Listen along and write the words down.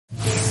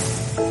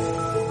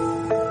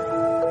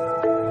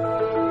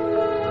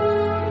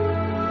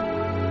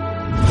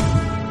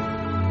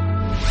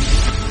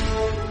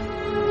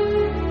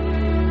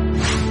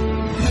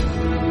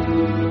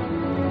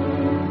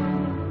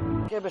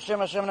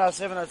Hashem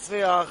na'aseh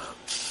v'natzliach,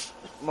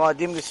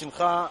 moadim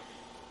l'simcha.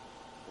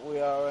 We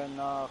are in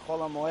Chol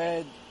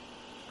HaMoed,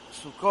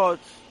 Sukkot.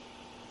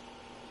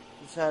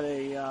 Just had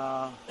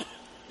a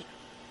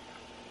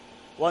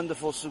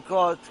wonderful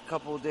Sukkot,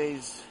 couple of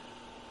days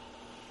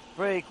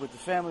break with the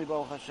family,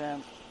 Baruch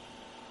Hashem.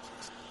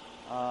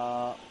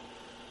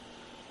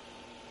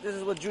 This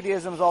is what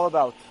Judaism is all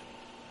about.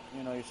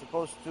 You know, you're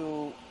supposed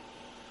to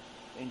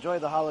enjoy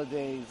the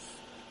holidays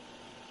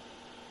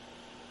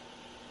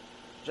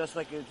just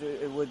like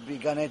it would be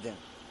Gan Eden.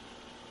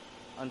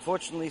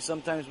 Unfortunately,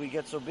 sometimes we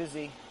get so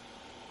busy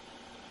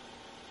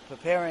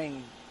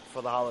preparing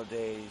for the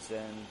holidays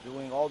and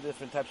doing all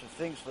different types of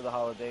things for the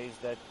holidays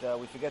that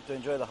we forget to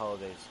enjoy the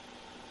holidays.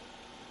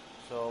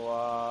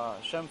 So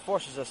Hashem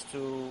forces us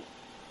to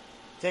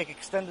take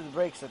extended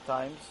breaks at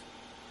times,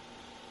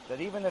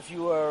 that even if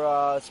you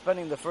are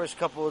spending the first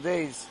couple of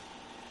days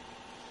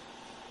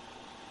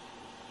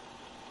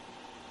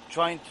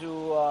trying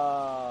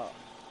to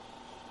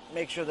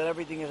make sure that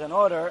everything is in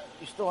order,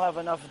 you still have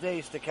enough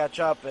days to catch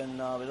up and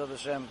with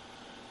Hashem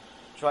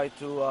try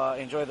to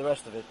enjoy the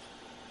rest of it.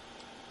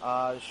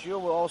 Shir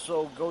will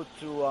also go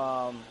to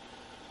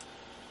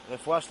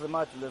Refuah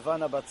Shlema to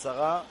Levana Bat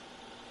Sarah,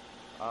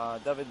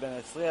 David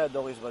Ben Etzriah,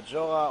 Doris Bat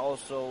Jora,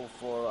 also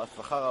for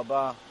Atzlacha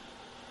Rabba,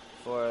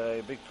 for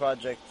a big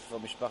project for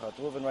Mishpachat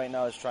Reuven right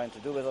now is trying to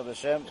do with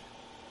Hashem.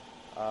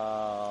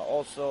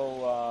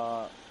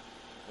 Also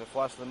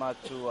Refuah Shlema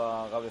to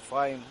Rav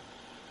Ephraim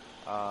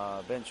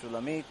Ben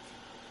Shulamit,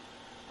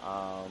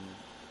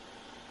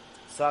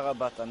 Sarah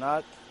Bat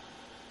Anat,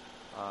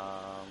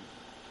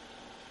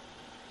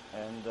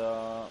 and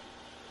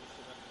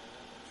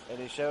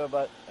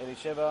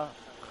Elisheva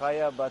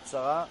Chaya Bat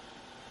Sarah,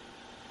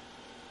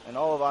 and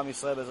all of Am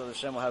Yisrael Bezrat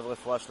Hashem will have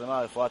Refuah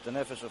Shlema, Refuah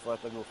Nefesh, Refuah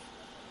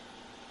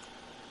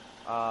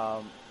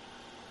Guf.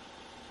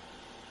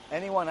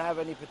 Anyone have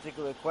any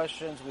particular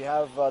questions? We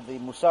have the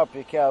MUSSAR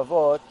Pirkei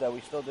Avot that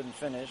we still didn't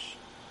finish,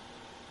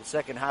 the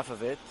second half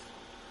of it.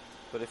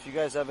 But if you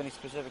guys have any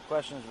specific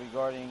questions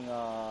regarding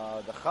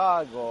the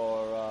Chag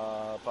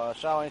or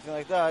Parasha or anything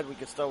like that, we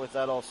could start with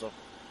that also.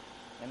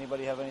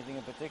 Anybody have anything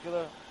in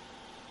particular? Yeah,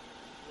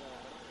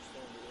 I don't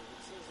understand it.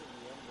 It says in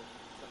the end of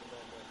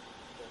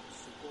that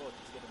Sukkot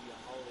is going to be a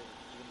holiday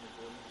even the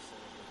Goyim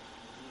celebrate,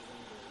 Jews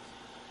and Goyim.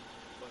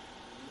 But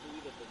we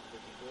believe that the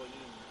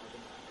Goyim are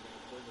going to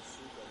build a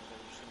sukkah and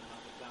that we shouldn't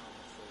knock it down.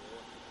 So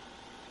what?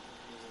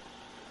 Is it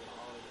a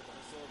holiday they're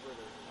going to celebrate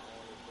or is it a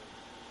holiday thing?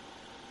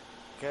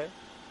 Okay.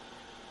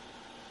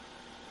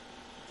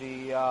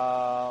 The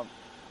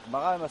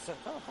Gemara in Masechet.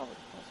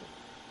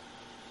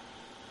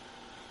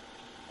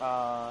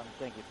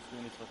 Thank you.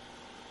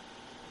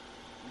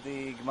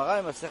 The Gemara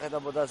in Masechet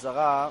Avodah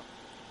Zarah,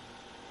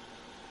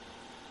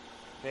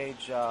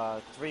 page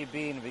 3b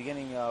in the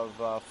beginning of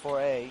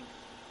 4a,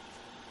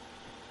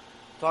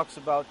 talks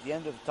about the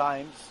end of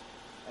times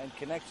and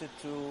connects it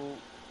to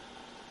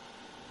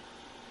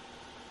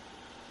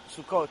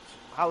Sukkot.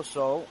 How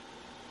so?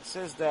 It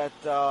says that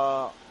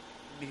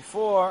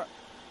before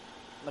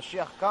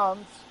Mashiach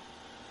comes,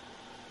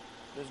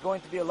 there's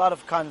going to be a lot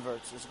of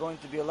converts. There's going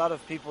to be a lot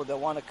of people that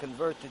want to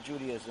convert to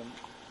Judaism.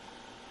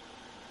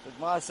 The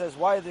Gemara says,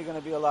 why are there going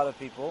to be a lot of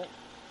people?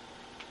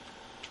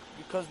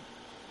 Because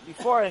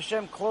before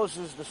Hashem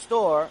closes the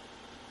store,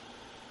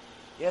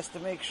 He has to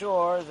make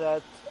sure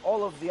that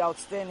all of the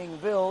outstanding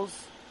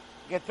bills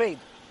get paid.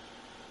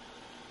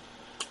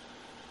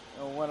 You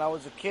know, when I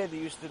was a kid, there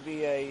used to be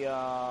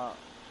the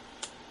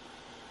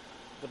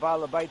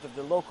Baal Habayit of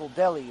the local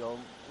deli, or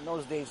in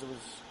those days it was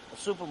a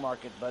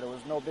supermarket, but it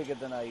was no bigger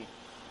than a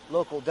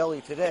local deli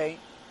today.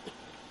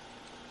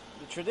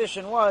 The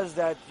tradition was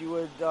that you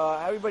would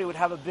everybody would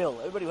have a bill,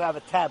 everybody would have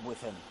a tab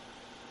with him.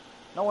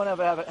 No one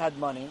ever had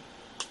money,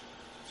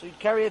 so you'd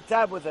carry a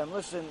tab with him.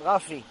 Listen,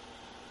 Rafi,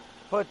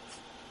 put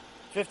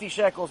 50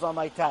 shekels on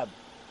my tab,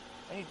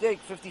 and you take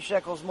 50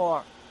 shekels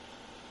more,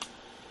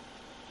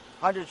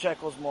 100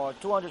 shekels more,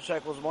 200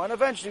 shekels more, and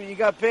eventually when you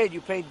got paid,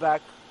 you paid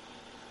back.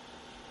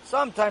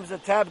 Sometimes the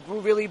tab grew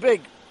really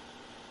big,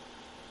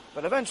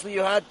 but eventually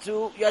you had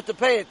to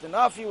pay it. And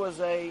Rafi was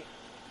a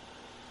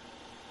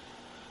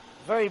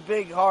very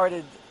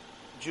big-hearted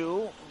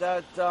Jew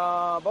that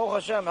Baruch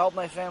Hashem helped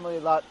my family a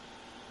lot.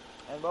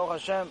 And Baruch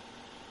Hashem,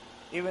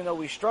 even though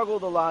we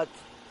struggled a lot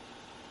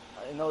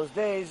in those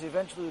days,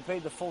 eventually we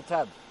paid the full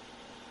tab.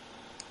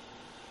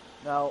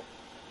 Now,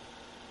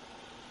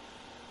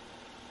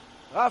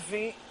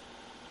 Rafi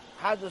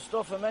had the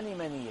store for many,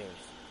 many years.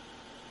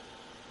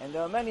 And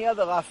there are many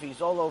other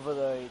Rafis all over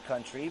the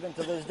country, even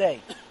to this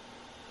day.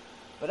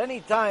 But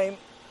any time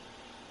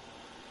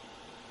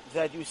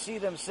that you see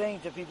them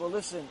saying to people,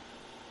 listen,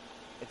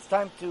 it's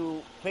time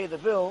to pay the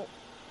bill,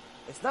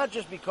 it's not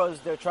just because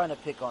they're trying to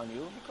pick on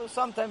you, because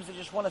sometimes they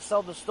just want to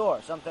sell the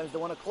store. Sometimes they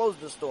want to close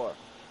the store.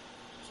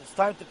 So it's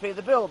time to pay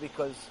the bill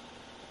because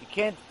you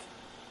can't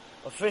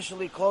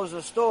officially close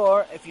the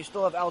store if you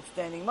still have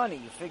outstanding money.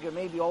 You figure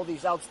maybe all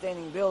these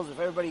outstanding bills,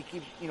 if everybody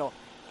keeps,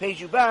 pays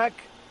you back,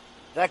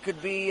 That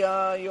could be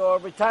your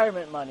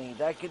retirement money.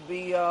 That could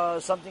be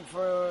something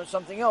for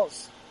something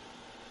else.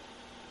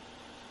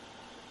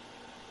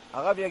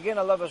 Arav Yagin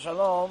Alav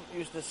Shalom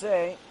used to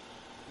say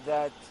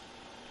that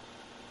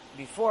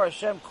before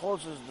Hashem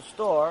closes the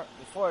store,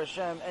 before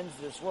Hashem ends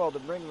this world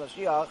and brings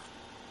Mashiach,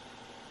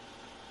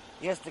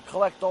 he has to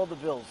collect all the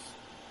bills.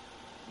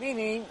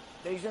 Meaning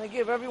that he's going to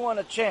give everyone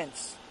a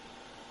chance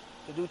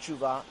to do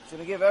tshuva. He's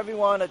going to give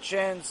everyone a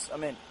chance, he's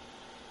going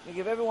to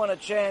give everyone a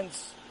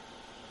chance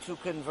to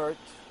convert.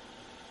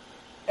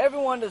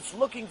 Everyone that's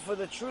looking for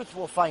the truth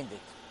will find it.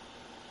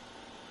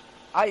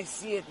 I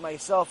see it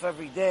myself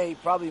every day,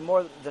 probably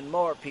more than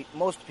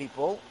most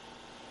people,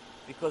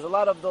 because a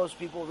lot of those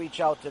people reach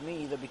out to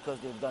me either because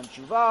they've done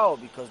tshuva, or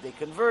because they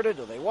converted,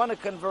 or they want to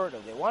convert, or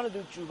they want to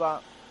do tshuva.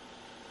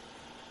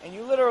 And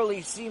you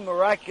literally see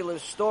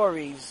miraculous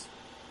stories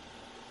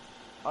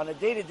on a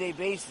day-to-day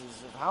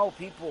basis of how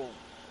people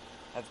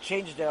have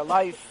changed their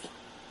life.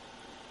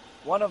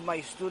 One of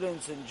my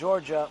students in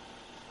Georgia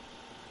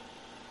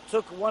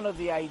took one of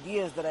the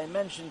ideas that I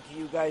mentioned to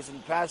you guys in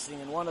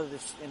passing in one of the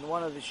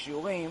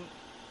shiurim,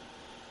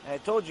 and I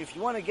told you, if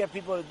you want to get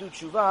people to do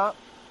tshuva,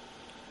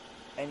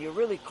 and you're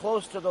really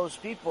close to those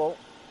people,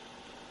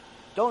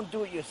 don't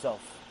do it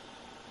yourself.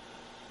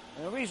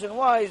 And the reason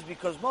why is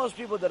because most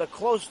people that are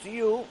close to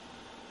you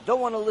don't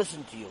want to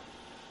listen to you.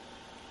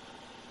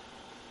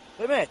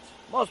 They admit,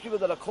 most people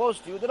that are close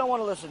to you, they don't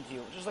want to listen to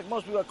you. Just like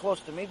most people are close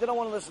to me, they don't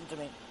want to listen to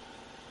me.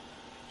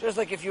 Just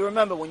like if you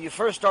remember, when you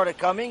first started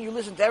coming, you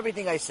listened to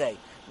everything I say.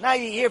 Now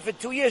you're here for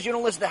 2 years, you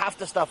don't listen to half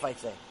the stuff I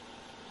say.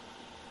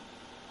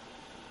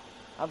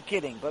 I'm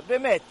kidding, but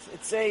Bimit,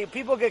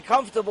 people get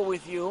comfortable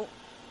with you,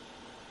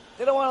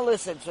 they don't want to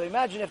listen. So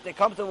imagine if they're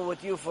comfortable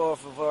with you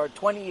for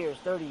 20 years,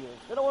 30 years.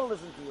 They don't want to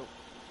listen to you.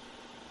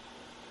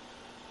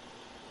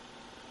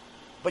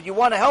 But you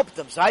want to help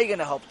them, so how are you going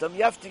to help them?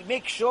 You have to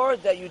make sure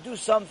that you do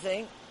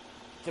something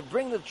to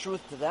bring the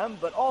truth to them,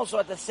 but also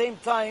at the same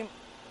time,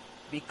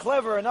 be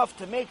clever enough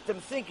to make them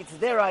think it's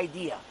their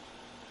idea.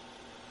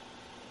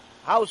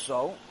 How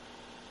so?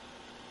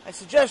 I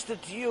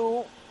suggested to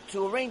you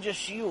to arrange a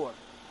shiur.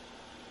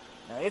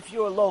 Now, if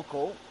you're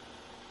local,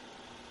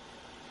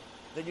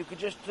 then you could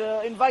just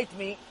invite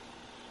me,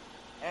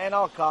 and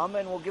I'll come,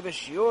 and we'll give a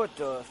shiur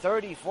to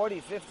 30, 40,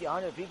 50,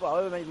 100 people,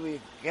 however many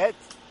we get.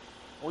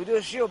 We do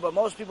a shiur, but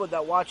most people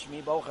that watch me,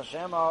 Baruch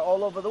Hashem, are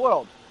all over the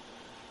world.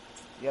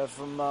 You have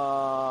from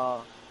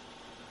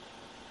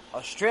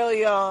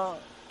Australia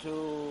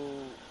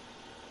to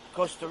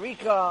Costa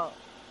Rica,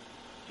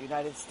 the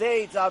United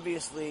States,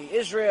 obviously,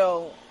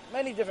 Israel,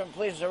 many different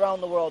places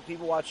around the world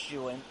people watch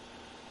shiurim.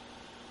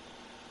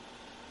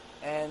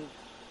 And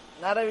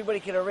not everybody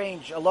can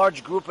arrange a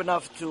large group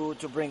enough to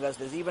bring us.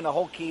 There's even a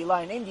whole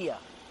kehillah in India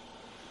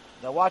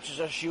that watches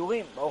our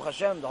shiurim. Baruch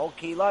Hashem, the whole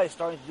kehillah is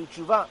starting to do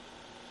tshuva.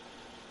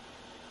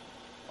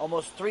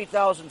 Almost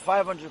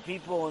 3,500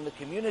 people in the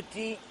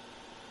community,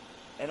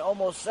 and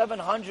almost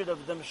 700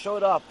 of them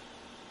showed up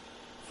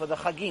for the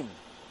Chagim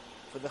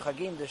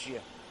this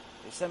year.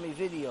 They sent me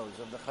videos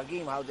of the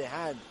Chagim, how they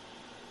had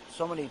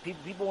so many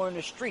people. People were in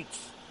the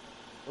streets.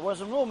 There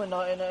wasn't room in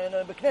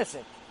a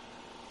Knesset.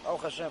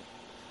 Baruch Hashem.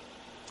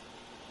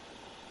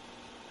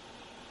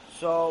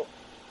 So,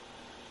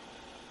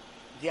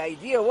 the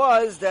idea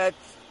was that,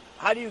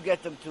 how do you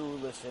get them to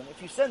listen?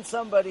 If you send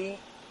somebody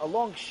a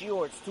long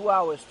shiur, it's 2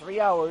 hours, 3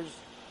 hours,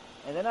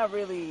 and they're not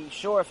really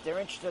sure if they're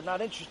interested or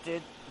not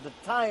interested, the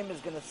time is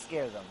going to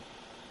scare them.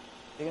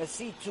 They're going to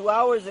see 2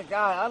 hours and go,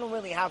 I don't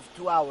really have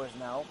 2 hours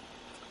now.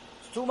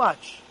 It's too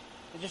much.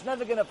 They're just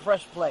never going to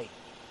press play.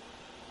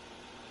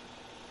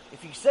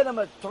 If you send them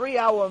a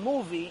 3-hour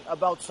movie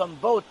about some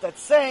boat that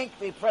sank,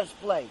 they press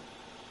play.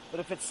 But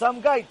if it's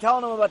some guy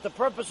telling them about the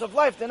purpose of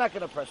life, they're not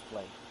going to press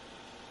play.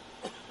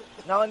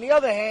 Now, on the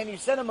other hand, you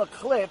send them a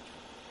clip,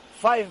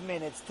 5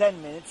 minutes,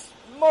 10 minutes,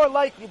 more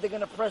likely they're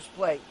going to press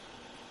play.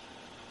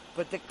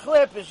 But the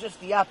clip is just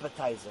the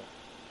appetizer.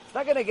 It's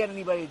not going to get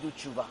anybody to do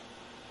tshuva.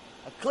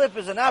 A clip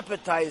is an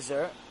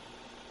appetizer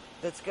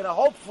that's going to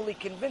hopefully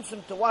convince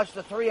them to watch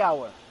the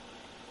 3-hour.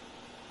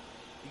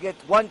 You get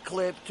 1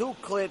 clip, 2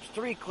 clips,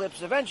 3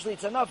 clips. Eventually,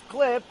 it's enough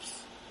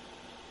clips.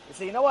 You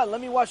say, you know what, let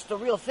me watch the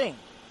real thing.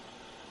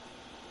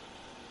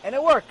 And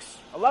it works.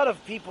 A lot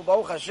of people,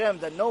 Baruch Hashem,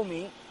 that know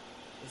me,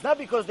 it's not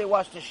because they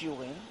watch the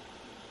shiurim.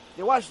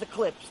 They watch the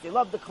clips. They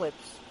love the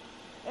clips.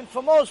 And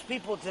for most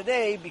people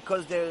today,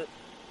 because they're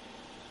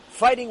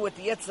fighting with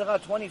the Yetzer Hara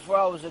 24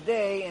 hours a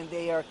day, and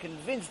they are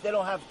convinced they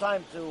don't have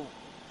time to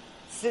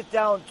sit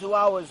down 2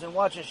 hours and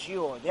watch a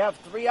shiur. They have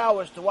 3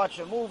 hours to watch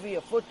a movie,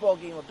 a football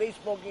game, a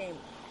baseball game,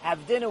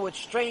 have dinner with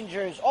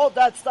strangers, all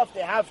that stuff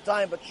they have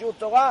time, but shiur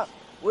Torah,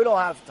 we don't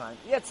have time.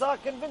 Yetzer Hara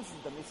convinces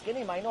them.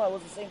 Miskinim, I know I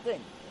was the same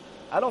thing.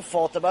 I don't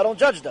fault them, I don't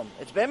judge them.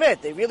 It's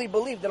be'emet. They really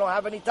believe they don't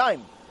have any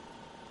time.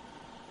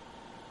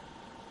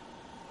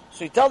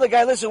 So you tell the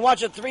guy, listen,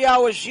 watch a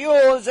 3-hour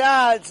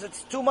shiur,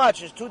 it's too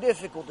much, it's too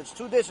difficult, it's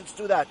too this, it's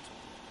too that.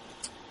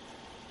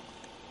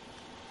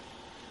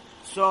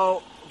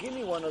 So, give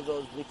me one of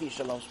those Briti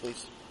Shaloms,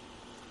 please.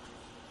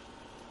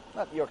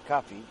 Not your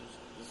copy,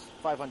 just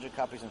 500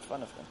 copies in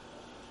front of them.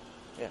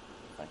 Yeah,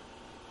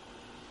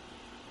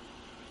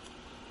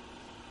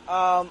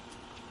 fine.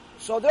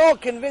 So they're all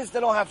convinced they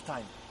don't have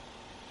time.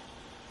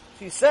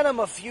 So you send them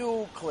a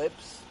few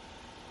clips,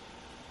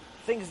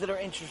 things that are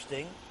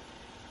interesting,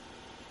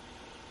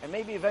 and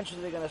maybe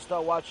eventually they're going to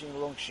start watching the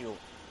long shiur.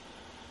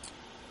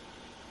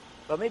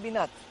 But maybe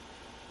not.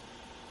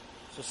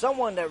 So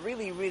someone that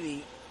really,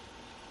 really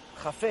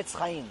chafetz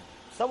chaim,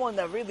 someone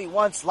that really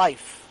wants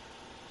life,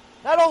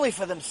 not only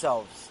for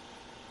themselves,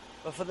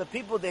 but for the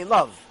people they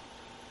love,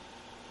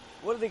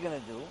 what are they going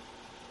to do?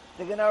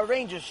 They're going to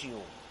arrange a shiur.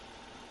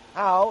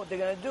 How? They're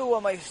going to do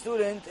what my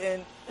student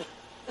in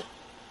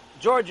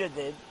Georgia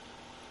did.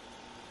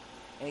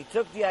 And he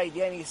took the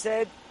idea and he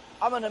said,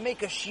 I'm going to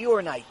make a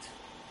shiur night.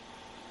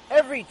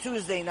 Every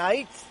Tuesday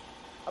night,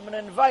 I'm going to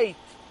invite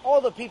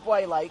all the people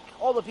I like,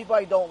 all the people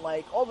I don't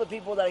like, all the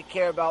people that I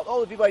care about, all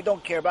the people I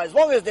don't care about. As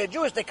long as they're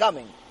Jewish, they're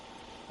coming.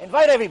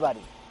 Invite everybody.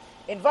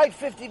 Invite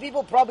 50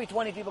 people, probably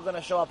 20 people are going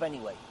to show up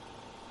anyway.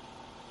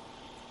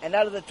 And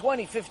out of the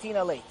 20, 15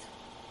 are late.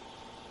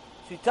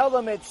 So you tell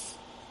them it's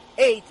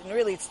 8, and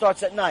really it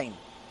starts at 9.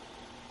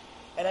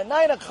 And at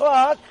 9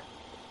 o'clock,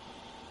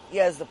 he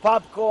has the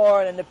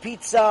popcorn and the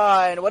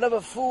pizza and whatever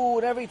food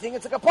and everything.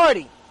 It's like a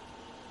party.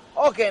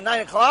 Okay,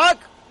 9 o'clock,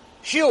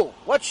 shiur.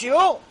 What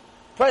shiur?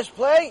 Press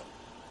play,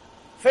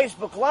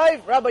 Facebook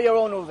Live, Rabbi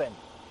Yaron Uven.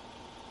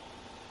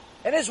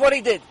 And this is what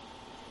he did.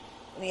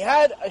 And he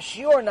had a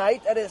shiur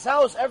night at his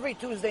house every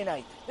Tuesday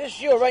night. This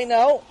shiur right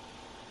now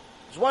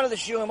is one of the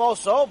shiurim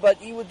also, but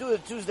he would do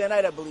it Tuesday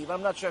night, I believe.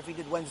 I'm not sure if he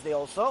did Wednesday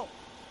also.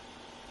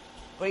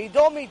 But he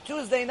told me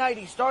Tuesday night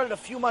he started a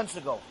few months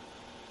ago.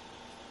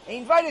 And he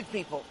invited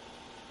people.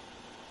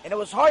 And it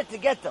was hard to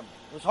get them.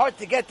 It was hard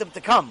to get them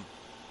to come.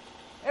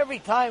 Every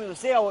time he would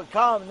say I would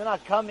come, they're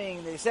not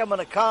coming. They say I'm going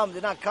to come,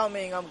 they're not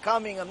coming. I'm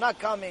coming, I'm not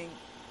coming.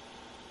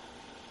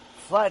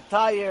 Flat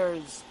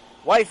tires.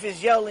 Wife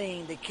is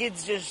yelling. The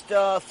kids just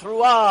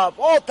threw up.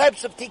 All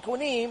types of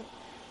tikkunim.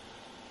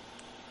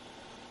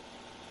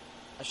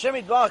 Hashem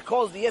Yitbarach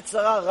calls the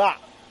Yetzer Hara Ra.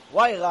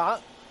 Why Ra?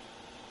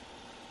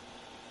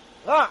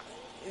 Ra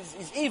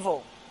is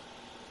evil.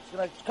 It's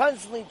going to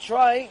constantly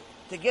try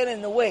to get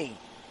in the way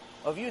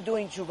of you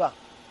doing TeShuva.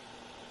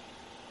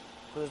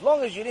 Because as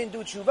long as you didn't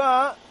do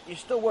TeShuva, you're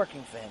still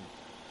working for him.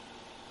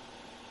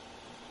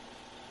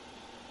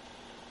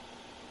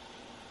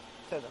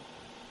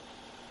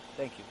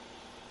 Thank you.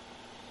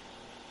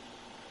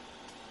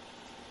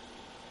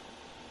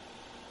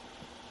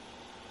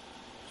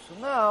 So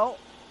now,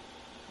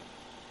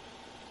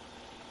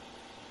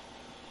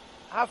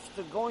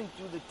 after going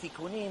through the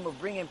tikkunim of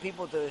bringing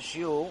people to the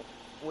shiur,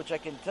 which I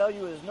can tell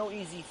you is no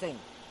easy thing.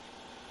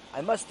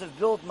 I must have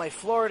built my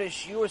Florida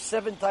shiur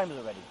 7 times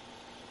already.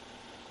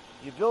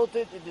 You built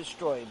it, it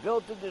destroyed.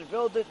 Built it,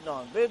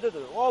 no. Built it,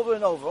 over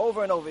and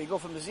over. You go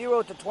from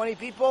 0 to 20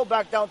 people,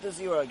 back down to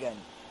 0 again.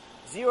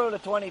 0 to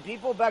 20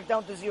 people, back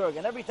down to 0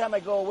 again. Every time I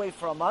go away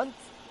for a month,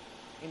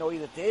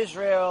 either to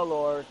Israel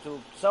or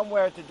to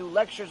somewhere to do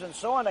lectures and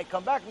so on, I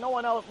come back, no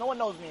one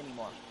knows me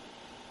anymore.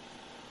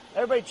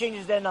 Everybody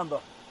changes their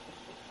number.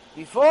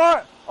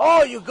 Before,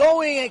 you're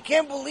going, I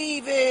can't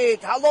believe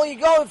it. How long are you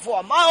going for?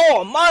 A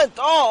month.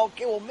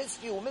 Okay, we'll miss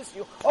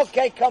you.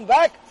 Okay, come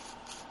back.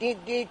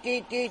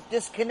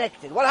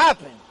 Disconnected. What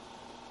happened?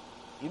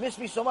 You miss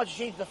me so much,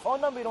 you changed the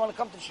phone number, you don't want to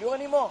come to shiur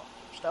anymore?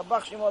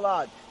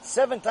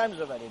 7 times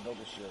already I built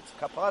the shiur. It's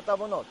kaparat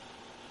avonot.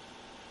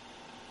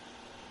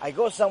 I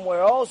go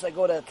somewhere else, I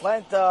go to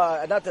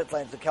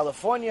to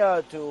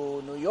California,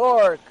 to New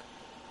York,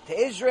 to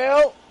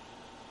Israel.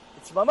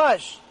 It's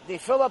mamash. They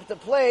fill up the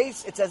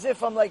place, it's as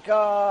if I'm like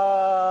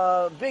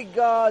a big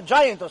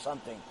giant or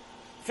something.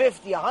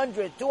 50,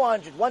 100,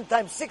 200, one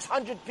time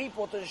 600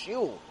 people to the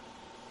shiur.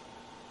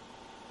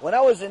 When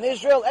I was in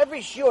Israel, every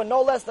shiur,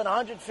 no less than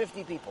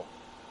 150 people.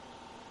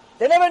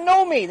 They never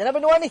know me. They never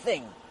know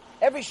anything.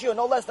 Every shiur,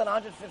 no less than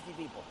 150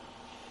 people.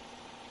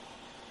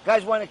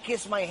 Guys want to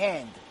kiss my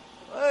hand.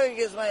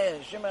 Kiss my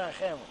hand. Shema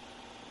Hashem.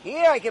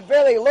 Here, I can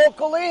barely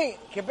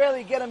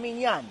get a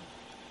minyan.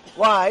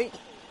 Why?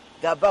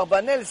 The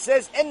Abarbanel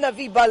says, En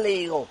navi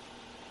baleiro.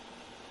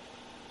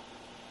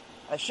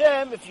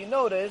 Hashem, if you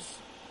notice,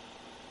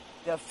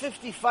 there are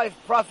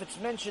 55 prophets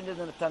mentioned in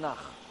the Tanakh.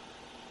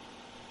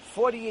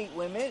 48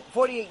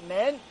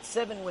 men,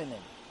 7 women.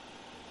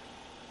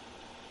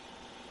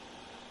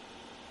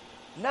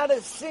 Not a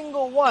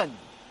single one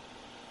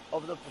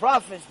of the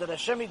prophets that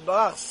Hashem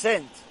Yitbarach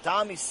sent to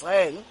Am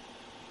Yisrael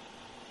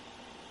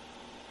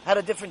had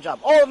a different job.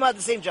 All of them had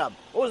the same job.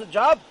 What was the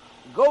job?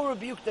 Go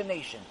rebuke the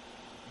nation.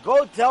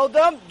 Go tell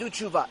them, do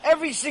TeShuva.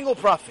 Every single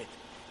prophet.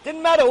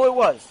 Didn't matter who it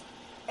was.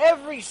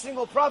 Every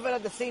single prophet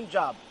had the same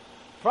job.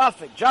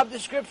 Prophet, job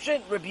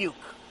description, rebuke.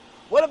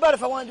 What about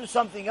if I want to do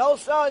something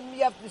else? You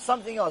have to do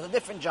something else, a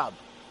different job.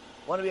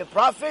 Want to be a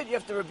prophet? You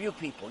have to rebuke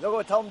people. You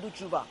go tell them, do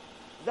TeShuva.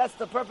 That's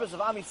the purpose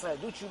of Am Yisrael.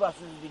 Do TeShuva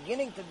from the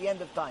beginning to the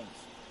end of times.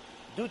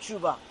 Do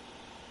TeShuva.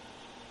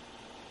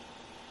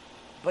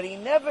 But he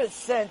never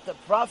sent a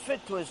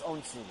prophet to his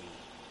own city.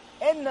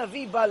 En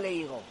navi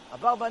baleiro.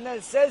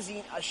 Abarbanel says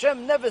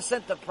Hashem never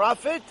sent a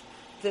prophet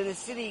to the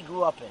city he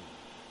grew up in.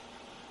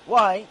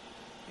 Why?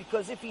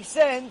 Because if he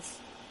sends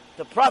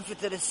the prophet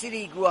to the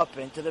city he grew up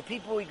in, to the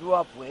people he grew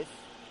up with,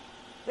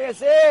 They're going to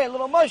say, hey,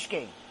 little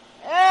Moshke.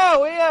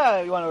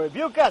 Oh, you want to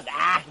rebuke us?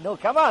 No,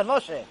 come on,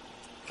 Moshe.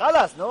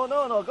 Chalas, no,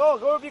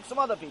 go rebuke some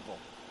other people.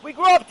 We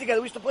grew up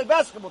together, we used to play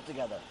basketball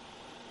together.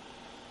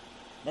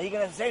 Now you're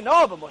going to say,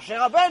 no, but Moshe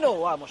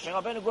Rabbeinu. Wow, Moshe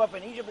Rabbeinu grew up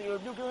in Egypt, but you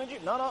rebuke him in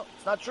Egypt? No,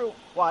 it's not true.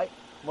 Why?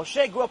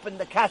 Moshe grew up in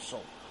the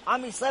castle.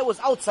 Am Yisrael was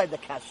outside the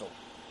castle.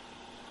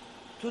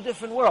 Two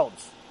different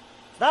worlds.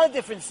 It's not a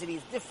different city,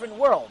 it's a different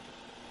world.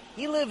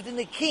 He lived in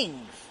the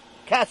king's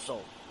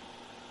castle.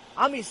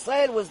 Am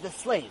Yisrael was the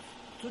slave.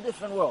 Two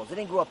different worlds. They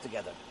didn't grow up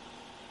together.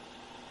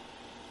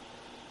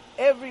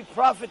 Every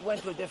prophet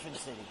went to a different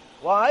city.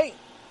 Why?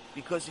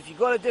 Because if you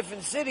go to a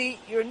different city,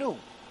 you're new.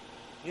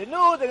 You're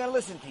new, they're going to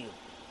listen to you.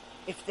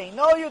 If they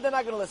know you, they're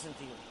not going to listen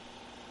to you.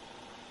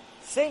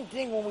 Same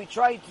thing when we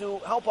try to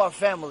help our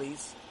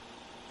families.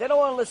 They don't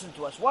want to listen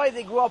to us. Why?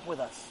 They grew up with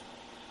us.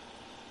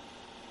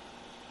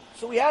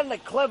 So we had a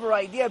clever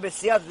idea,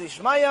 B'siyat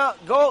D'Ishmaya,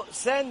 go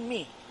send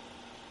me.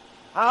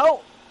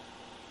 How?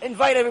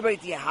 Invite everybody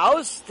to your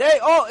house.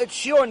 It's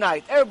shiur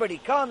night. Everybody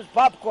comes,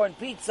 popcorn,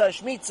 pizza,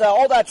 shmitza,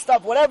 all that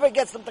stuff, whatever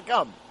gets them to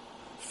come.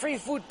 Free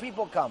food,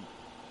 people come.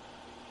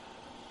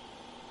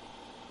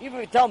 Even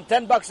if you tell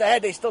them $10 a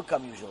head, they still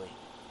come usually.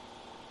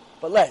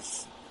 But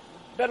less.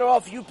 Better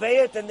off you pay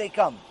it than they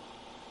come.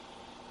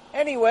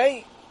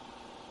 Anyway,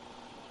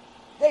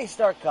 they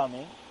start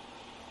coming.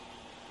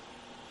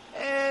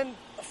 And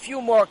a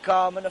few more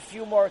come, and a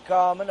few more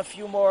come, and a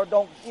few more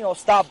don't,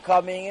 stop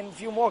coming, and a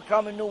few more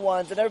come and new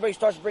ones, and everybody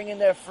starts bringing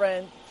their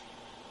friend.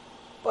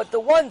 But the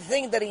one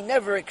thing that he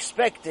never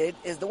expected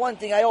is the one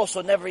thing I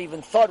also never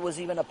even thought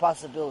was even a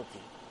possibility.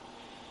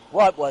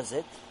 What was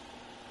it?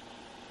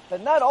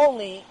 That not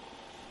only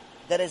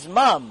that his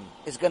mom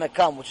is going to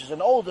come, which is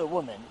an older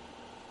woman,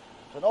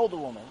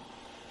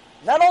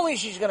 not only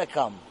she's going to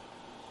come.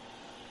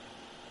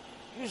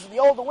 Usually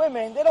older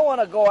women, they don't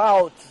want to go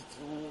out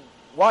to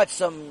watch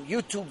some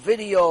YouTube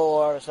video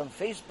or some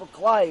Facebook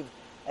Live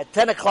at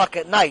 10 o'clock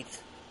at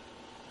night.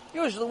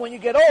 Usually when you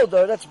get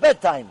older, that's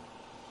bedtime.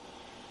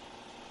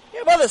 You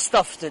have other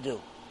stuff to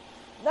do.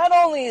 Not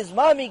only is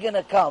mommy going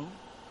to come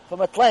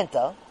from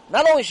Atlanta,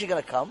 not only is she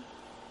going to come,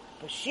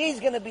 but she's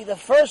going to be the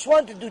first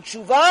one to do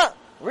tshuva,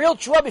 real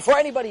tshuva, before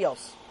anybody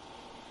else.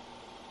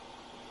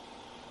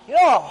 You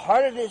know how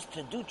hard it is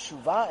to do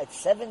tshuva at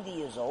 70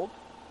 years old?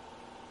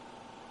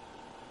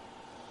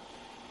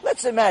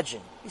 Let's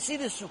imagine. You see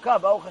this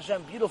sukkah, Baruch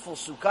Hashem, beautiful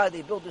sukkah.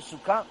 They build this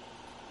sukkah.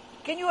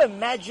 Can you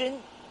imagine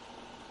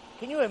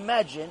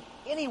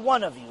any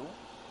one of you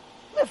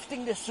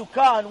lifting the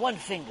sukkah on one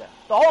finger?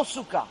 The whole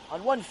sukkah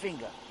on one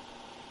finger.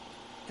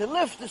 To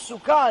lift the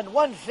sukkah on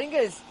one finger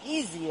is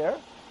easier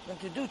than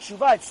to do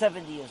tshuva at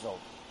 70 years old.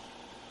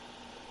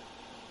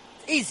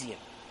 It's easier.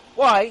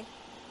 Why?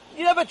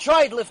 You never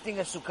tried lifting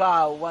a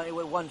sukkah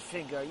with one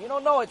finger. You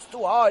don't know, it's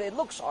too hard. It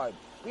looks hard.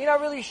 But you're not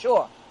really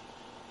sure.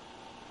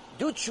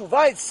 Do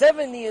tshuva at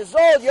 70 years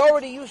old, you're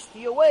already used to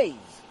your ways.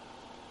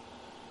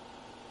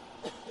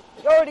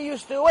 You're already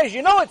used to your ways.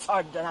 You know it's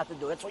hard not to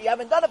do it. That's why you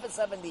haven't done it for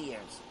 70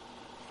 years.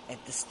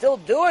 And to still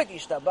do it,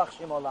 yishtabach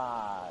shem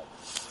olad.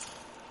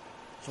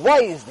 So why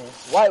is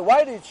this?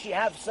 Why did she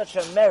have such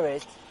a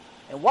merit?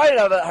 And why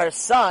did her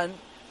son,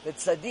 the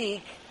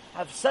tzaddik,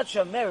 have such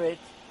a merit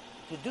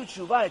to do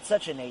tshuva at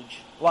such an age?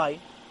 Why?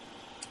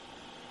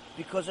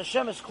 Because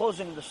Hashem is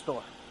closing the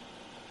store.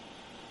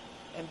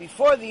 And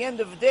before the end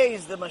of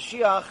days, before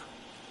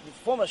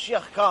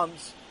Mashiach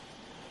comes,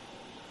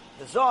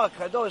 the Zohar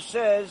Kadosh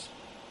says,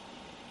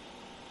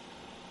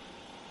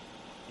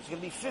 there's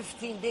going to be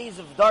 15 days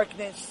of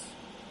darkness,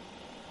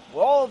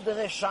 where all the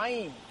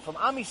Reshaim from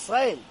Am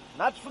Yisrael,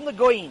 not from the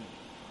Goyim,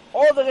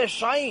 all the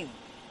Reshaim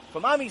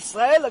from Am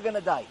Yisrael are going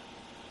to die.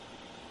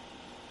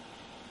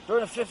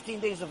 During the 15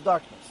 days of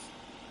darkness.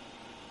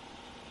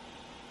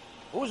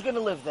 Who's going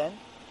to live then?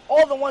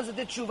 All the ones that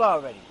did tshuva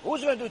already.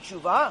 Who's going to do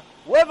tshuva?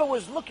 Whoever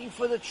was looking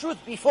for the truth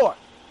before.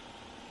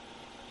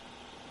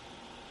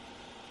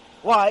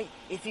 Why?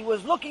 If he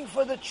was looking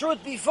for the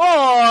truth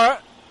before,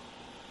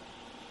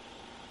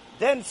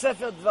 then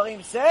Sefer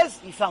Dvarim says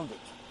he found it.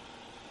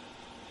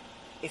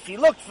 If he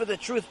looked for the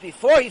truth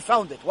before, he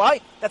found it.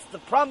 Why? That's the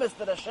promise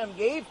that Hashem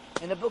gave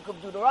in the book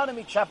of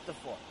Deuteronomy chapter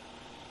 4.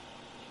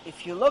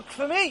 If you look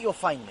for me, you'll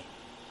find me.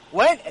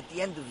 When? At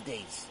the end of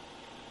days.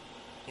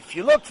 If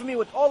you look for me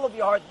with all of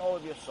your heart and all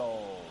of your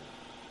soul.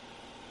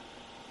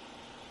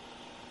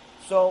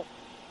 So,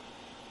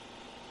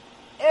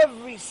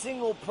 every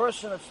single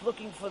person that's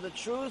looking for the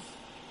truth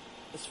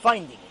is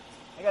finding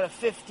it. I got a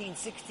 15,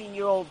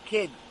 16-year-old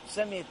kid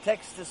sent me a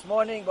text this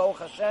morning, Baruch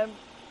Hashem.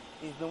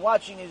 He's been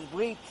watching his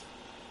Brit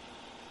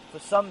for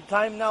some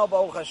time now,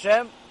 Baruch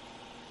Hashem.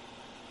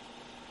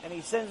 And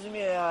he sends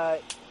me a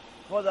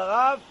Kvod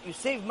Harav, you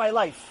saved my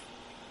life.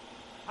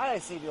 How did I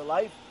save your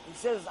life? He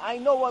says, I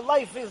know what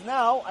life is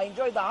now. I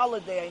enjoyed the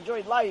holiday. I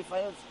enjoyed life.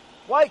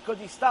 Why could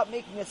he stop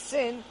making a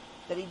sin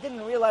that he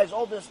didn't realize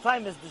all this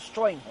time is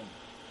destroying him?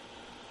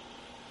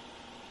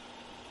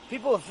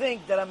 People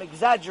think that I'm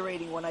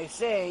exaggerating when I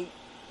say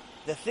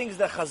the things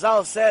that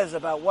Chazal says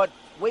about what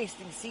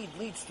wasting seed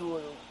leads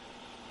to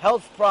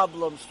health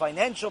problems,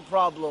 financial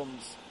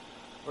problems,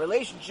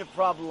 relationship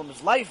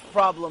problems, life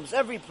problems,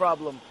 every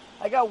problem.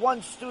 I got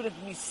one student,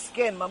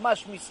 misken,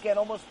 mamash misken,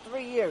 almost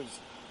 3 years.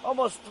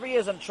 Almost 3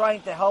 years I'm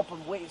trying to help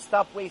him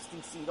stop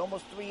wasting seed.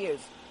 Almost 3 years.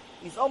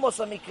 He's almost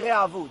a mikre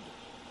avud.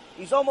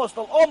 He's almost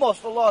a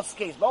lost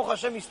case. Baruch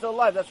Hashem, he's still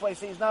alive. That's why I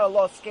say he's not a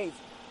lost case.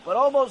 But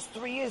almost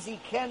 3 years, he's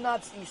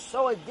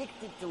so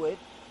addicted to it,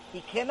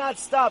 he cannot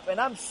stop. And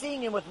I'm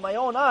seeing him with my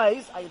own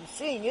eyes. I am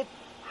seeing it,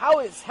 how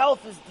his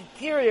health is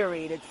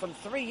deteriorated from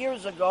 3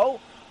 years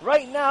ago.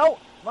 Right now,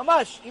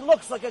 mamash, he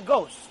looks like a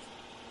ghost.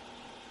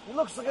 He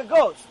looks like a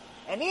ghost.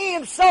 And he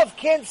himself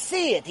can't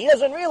see it. He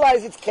doesn't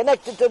realize it's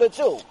connected to the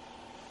two.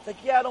 It's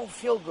like, yeah, I don't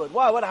feel good.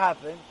 Why? What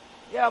happened?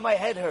 Yeah, my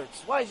head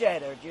hurts. Why is your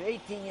head hurt? You're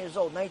 18 years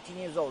old, 19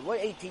 years old. What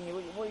 18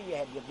 years? What are your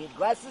head? You need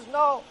glasses?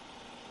 No.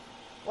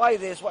 Why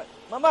this? Why?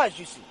 Mamash,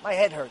 you see, my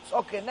head hurts.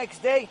 Okay, next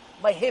day,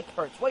 my hip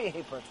hurts. Why your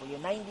hip hurts? Well, you're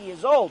 90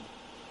 years old.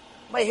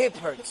 My hip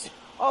hurts.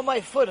 Oh,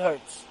 my foot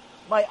hurts.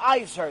 My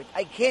eyes hurt.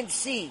 I can't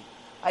see.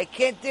 I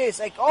can't this.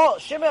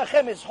 Shem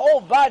Achem, his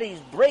whole body is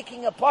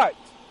breaking apart.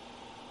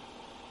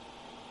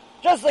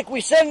 Just like we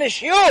said in the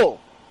shiur.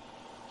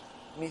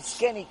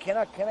 Misken, he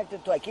cannot connect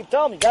it to. I keep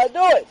telling him, you gotta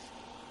do it.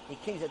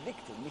 He's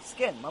addicted.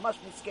 Misken, mamash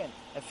misken.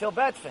 I feel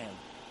bad for him.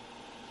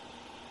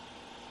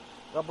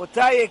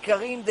 Rabotai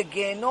Yekarim, the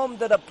gehenom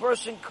that a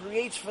person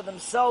creates for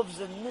themselves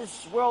in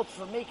this world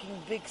for making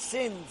big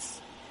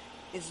sins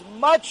is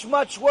much,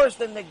 much worse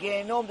than the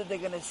gehenom that they're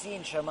going to see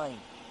in Shamayim.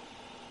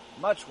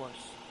 Much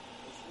worse.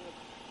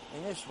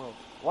 In this world.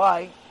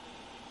 Why?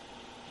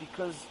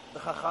 Because the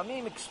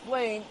Chachamim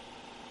explain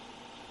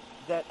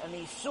that an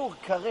Isur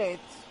Karet,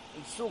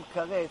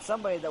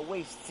 somebody that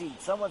wastes seed,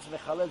 someone's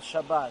Mechalel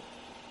Shabbat,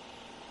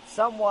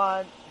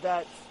 someone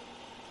that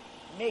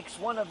makes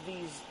one of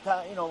these,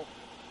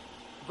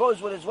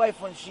 goes with his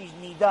wife when she's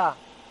nida.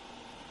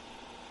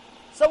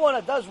 Someone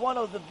that does one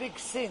of the big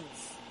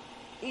sins,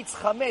 eats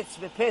chametz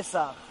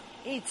b'Pesach,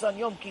 eats on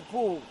Yom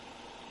Kippur,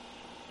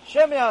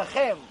 Shem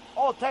Yachem,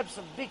 all types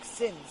of big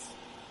sins,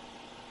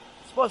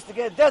 supposed to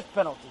get a death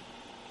penalty.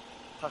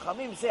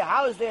 Chachamim say,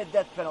 how is there a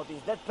death penalty?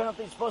 Death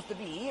penalty is supposed to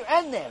be here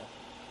and there.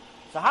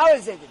 So how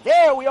is it?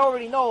 There we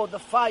already know the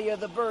fire,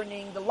 the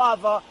burning, the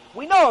lava.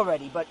 We know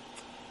already, but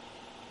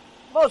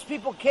most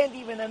people can't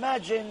even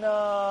imagine,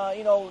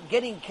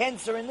 getting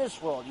cancer in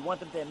this world. You want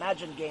them to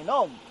imagine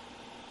Gehenom.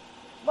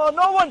 Well,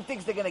 no one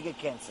thinks they're going to get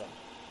cancer.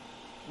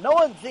 No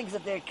one thinks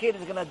that their kid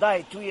is going to die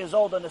at 2 years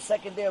old on the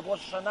second day of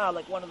Rosh Hashanah,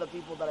 like one of the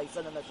people that I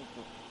sent a message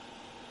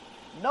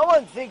to. No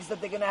one thinks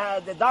that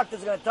the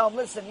doctor's going to tell them,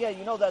 listen, yeah,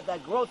 you know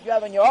that growth you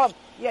have in your arm,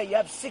 yeah, you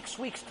have 6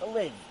 weeks to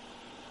live.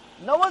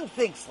 No one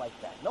thinks like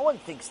that. No one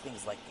thinks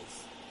things like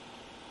this.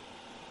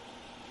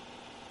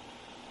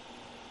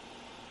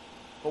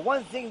 But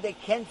one thing they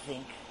can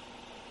think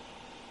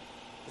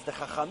is the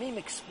Chachamim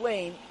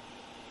explain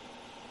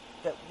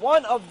that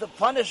one of the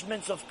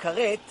punishments of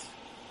karet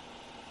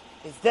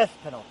is death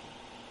penalty.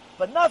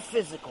 But not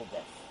physical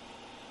death.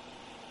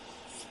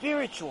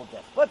 Spiritual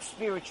death. What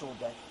spiritual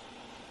death?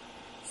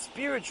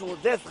 Spiritual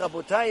death,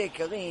 Rabotai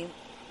Yekarim,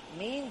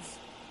 means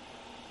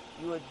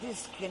you are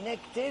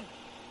disconnected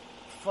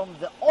from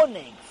the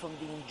oneg, from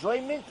the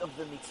enjoyment of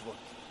the mitzvot.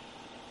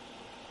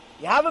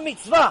 You have a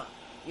mitzvah.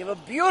 You have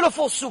a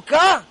beautiful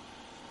sukkah,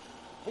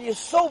 but you're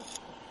so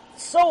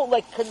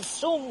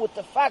consumed with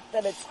the fact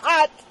that it's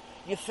hot,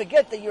 you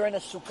forget that you're in a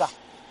sukkah.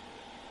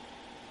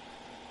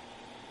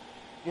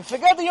 You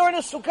forget that you're in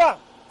a sukkah.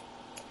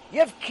 You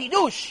have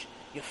kiddush,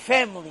 your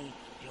family,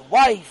 your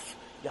wife,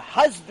 your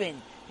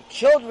husband, your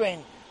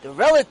children, the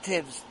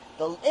relatives,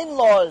 the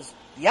in-laws,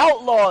 the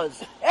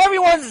outlaws,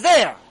 everyone's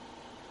there.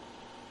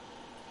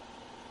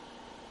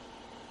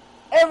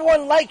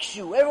 Everyone likes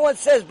you. Everyone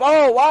says,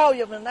 oh, wow, you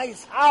have a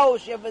nice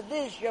house, you have a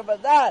this, you have a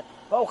that.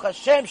 Baruch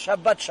Hashem,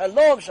 Shabbat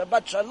Shalom,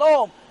 Shabbat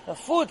Shalom. The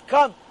food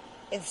comes.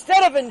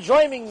 Instead of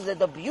enjoying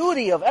the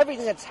beauty of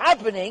everything that's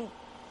happening,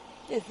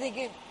 you're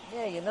thinking,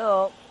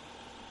 yeah,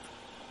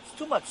 it's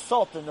too much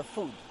salt in the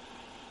food.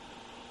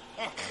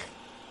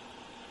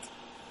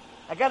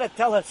 I got to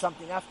tell her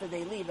something after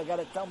they leave. I got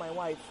to tell my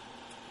wife.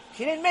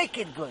 She didn't make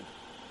it good.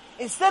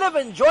 Instead of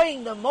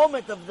enjoying the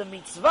moment of the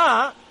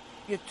mitzvah,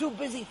 you're too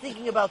busy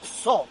thinking about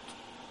salt.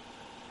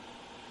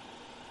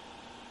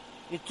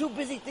 You're too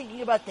busy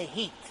thinking about the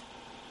heat.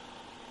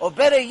 Or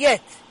better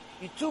yet,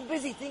 you're too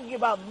busy thinking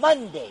about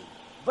Monday.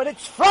 But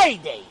it's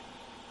Friday.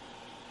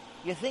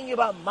 You're thinking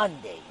about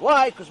Monday.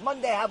 Why? Because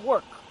Monday I have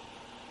work.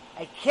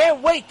 I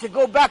can't wait to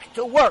go back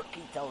to work,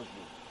 he tells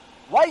you.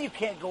 Why you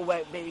can't go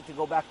baby to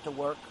go back to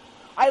work?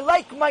 I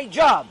like my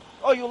job.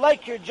 Oh, you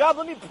like your job?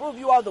 Let me prove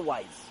you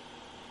otherwise.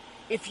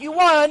 If you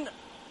won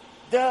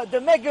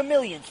the Mega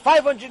Millions,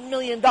 $500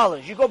 million,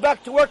 you go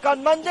back to work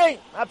on Monday?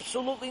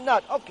 Absolutely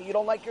not. Okay, you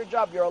don't like your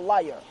job, you're a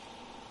liar.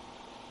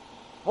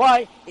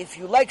 Why? If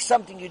you like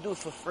something, you do it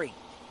for free.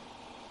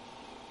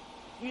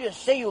 You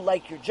just say you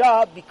like your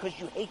job because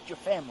you hate your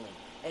family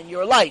and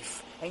your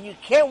life, and you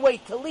can't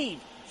wait to leave.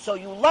 So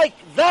you like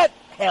that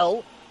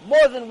hell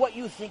more than what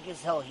you think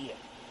is hell here.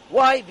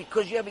 Why?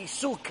 Because you have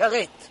Isur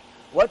Karet.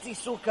 What's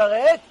Isur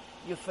Karet?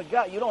 you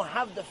forgot, you don't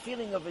have the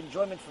feeling of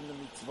enjoyment from the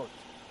mitzvot.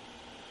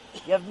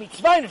 You have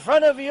mitzvah in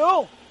front of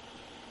you,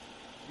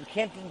 you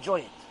can't enjoy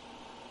it.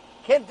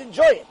 Can't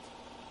enjoy it.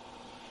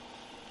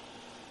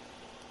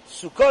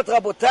 Sukkot,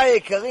 Rabotai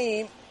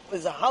Yekarim,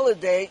 is a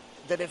holiday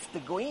that if the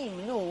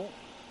Goyim knew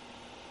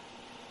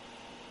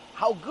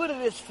how good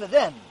it is for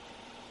them,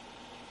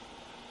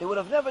 they would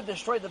have never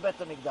destroyed the Bet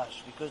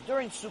HaMikdash. Because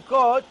during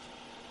Sukkot,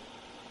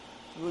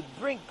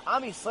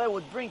 Am Yisrael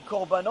would bring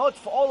korbanot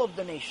for all of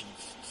the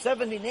nations.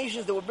 70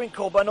 nations, they would bring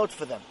korbanot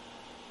for them.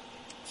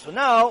 So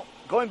now,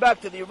 going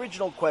back to the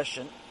original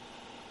question,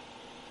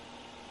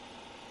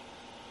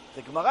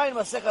 the Gemara in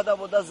Masechet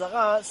Avodah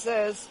Zarah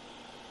says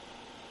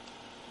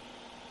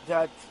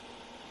that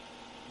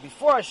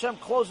before Hashem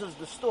closes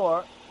the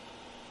store,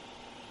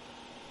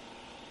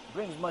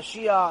 brings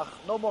Mashiach,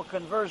 no more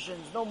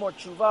conversions, no more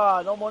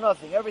tshuva, no more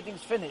nothing,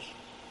 everything's finished.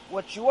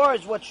 What you are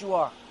is what you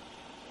are.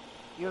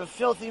 You have a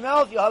filthy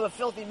mouth, you'll have a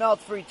filthy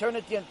mouth for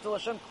eternity until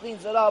Hashem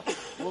cleans it up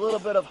with a little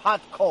bit of hot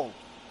coal.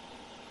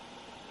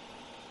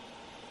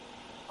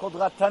 Called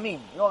Ratamim.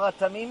 You know what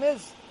Ratamim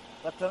is?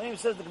 Ratamim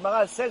says, the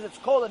Gemara says it's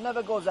cold, it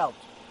never goes out.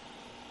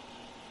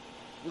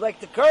 You like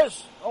to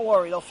curse? Don't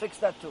worry, they'll fix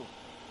that too.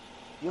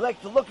 You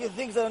like to look at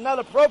things that are not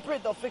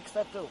appropriate? They'll fix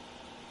that too.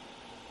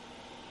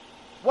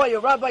 What,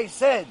 your rabbi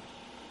said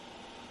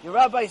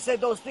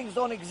those things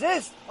don't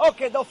exist?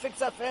 Okay, they'll fix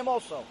that for him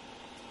also.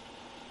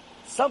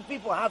 Some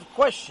people have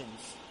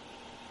questions.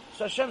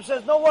 So Hashem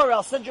says, don't worry,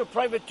 I'll send you a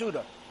private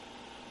tutor.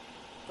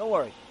 Don't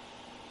worry.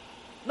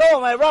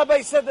 No, my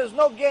rabbi said there's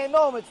no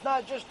Gehenom,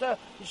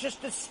 it's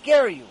just to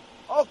scare you.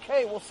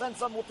 Okay, we'll send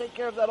some, we'll take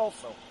care of that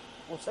also.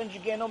 We'll send you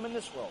Gehenom in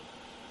this world.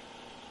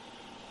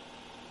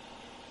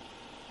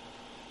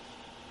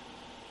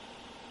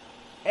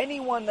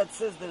 Anyone that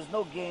says there's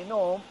no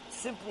Gehenom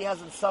simply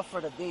hasn't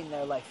suffered a day in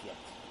their life yet.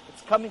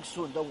 It's coming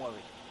soon, don't worry.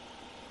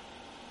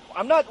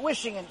 I'm not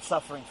wishing and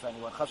suffering for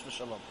anyone, chas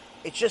v'shalom.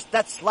 It's just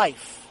that's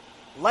life.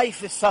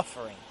 Life is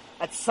suffering.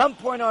 At some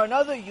point or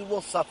another, you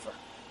will suffer.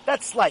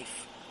 That's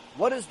life.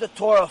 What is the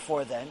Torah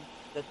for then?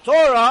 The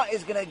Torah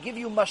is going to give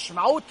you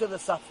mashma'ut to the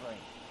suffering.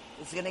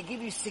 It's going to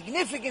give you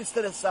significance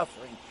to the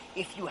suffering.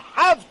 If you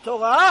have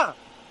Torah,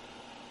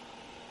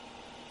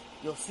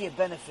 you'll see a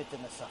benefit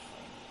in the suffering.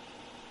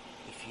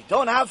 If you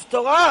don't have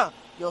Torah,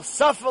 you'll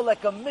suffer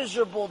like a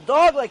miserable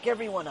dog like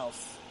everyone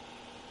else.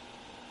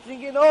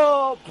 Thinking,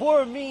 oh,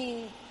 poor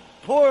me,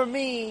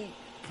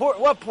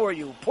 what poor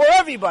you? Poor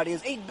everybody.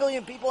 There's 8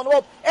 billion people in the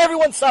world.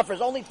 Everyone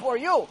suffers, only poor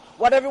you.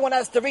 What, everyone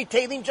has to read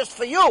Tehillim just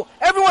for you?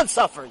 Everyone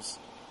suffers.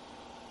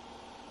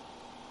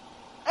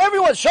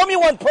 Everyone, show me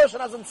one person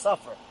doesn't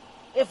suffer.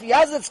 If he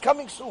has, it's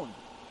coming soon.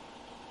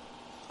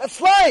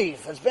 That's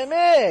life. That's been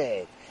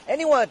made.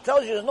 Anyone that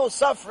tells you there's no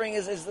suffering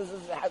just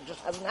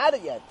hasn't had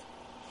it yet.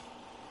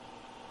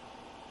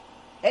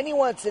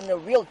 Anyone that's in the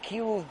real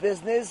kiruv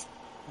business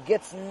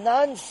gets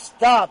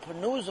non-stop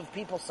news of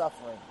people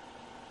suffering.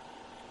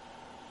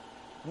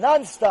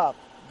 Non-stop.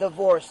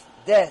 Divorce,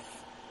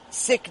 death,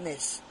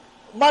 sickness,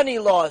 money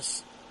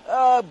loss,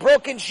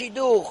 broken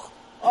shidduch,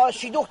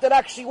 shidduch that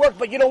actually worked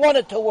but you don't want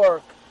it to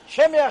work.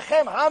 Shem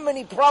Yachem, how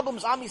many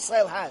problems Am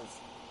Yisrael has?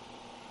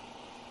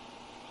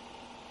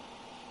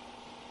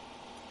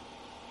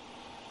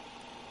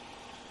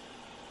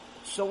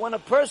 So when a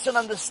person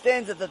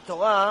understands that the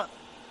Torah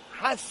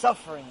has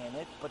suffering in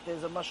it, but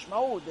there's a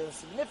mashma'ud, there's a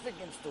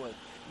significance to it.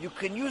 You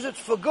can use it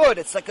for good.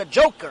 It's like a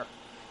joker.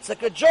 It's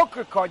like a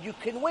joker card. You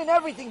can win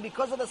everything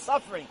because of the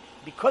suffering,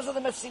 because of the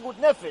Mesigut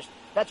Nefesh.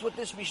 That's what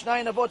this Mishnah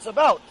in Avot's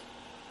about.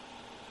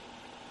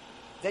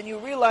 Then you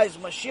realize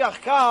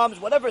Mashiach comes,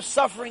 whatever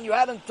suffering you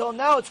had until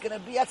now, that's going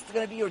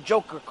to be your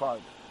joker card.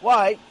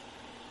 Why?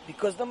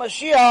 Because the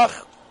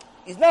Mashiach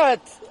is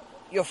not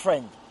your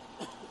friend.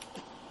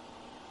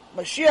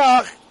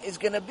 Mashiach is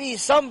going to be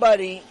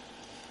somebody.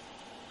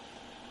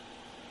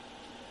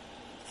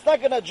 It's not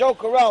going to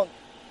joke around.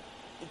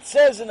 It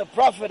says in the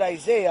prophet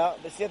Isaiah,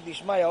 B'siyat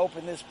Dishmaya,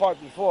 opened this part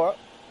before,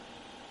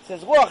 it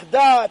says, Ruach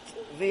Da'at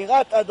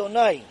V'irat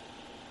Adonai.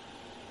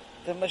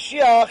 The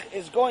Mashiach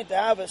is going to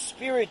have a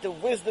spirit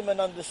of wisdom and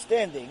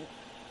understanding,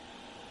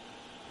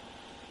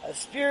 a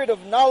spirit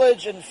of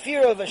knowledge and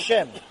fear of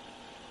Hashem.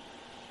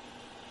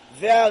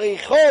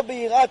 Ve'aricho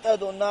B'irat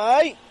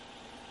Adonai,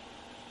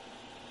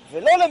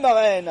 Ve'lo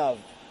le'mareh einav,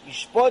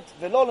 Yishpot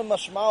ve'lo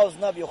le'mashma'a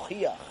oznav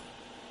yochiach.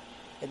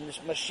 And this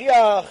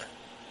Mashiach,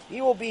 he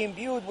will be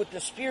imbued with the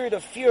spirit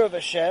of fear of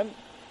Hashem,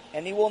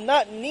 and he will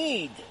not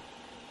need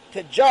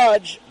to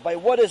judge by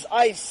what his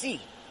eyes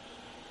see,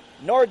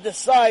 nor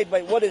decide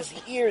by what his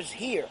ears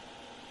hear.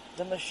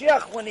 The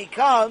Mashiach, when he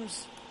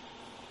comes,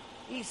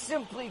 he's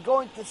simply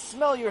going to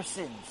smell your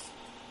sins.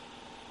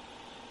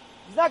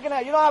 He's not going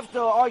to, you don't have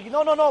to argue,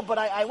 no, but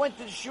I went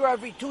to the shiur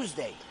every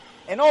Tuesday,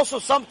 and also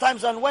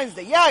sometimes on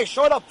Wednesday. Yeah, I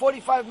showed up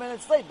 45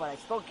 minutes late, but I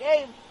still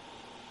came.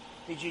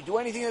 Did you do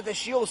anything that the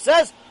shiur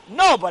says?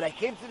 No, but I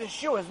came to the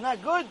shiur. Isn't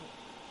that good?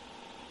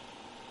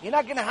 You're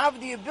not going to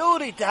have the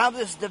ability to have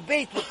this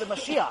debate with the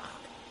Mashiach.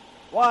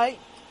 Why?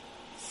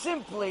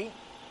 Simply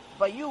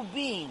by you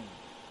being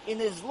in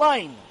his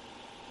line,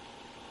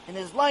 in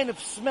his line of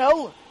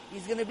smell,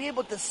 he's going to be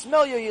able to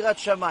smell your Yirat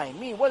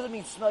Shamayim. What does it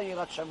mean, smell your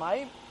Yirat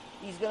Shamayim?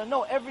 He's going to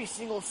know every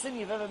single sin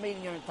you've ever made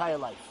in your entire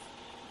life.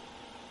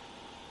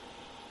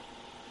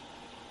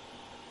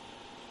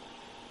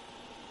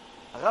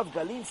 Rav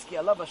Galinsky,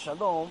 alav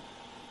shalom,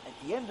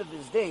 at the end of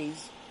his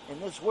days in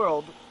this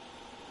world,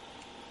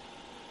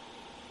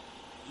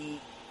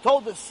 he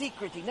told a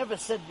secret he never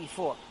said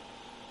before.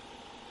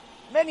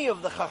 Many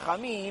of the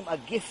Chachamim are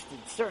gifted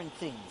certain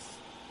things.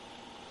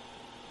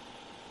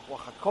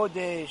 Ruach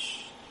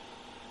HaKodesh,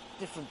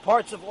 different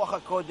parts of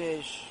Ruach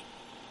HaKodesh.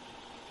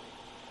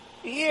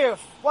 You hear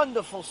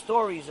wonderful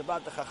stories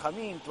about the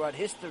Chachamim throughout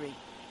history,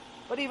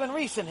 but even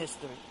recent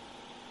history.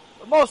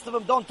 But most of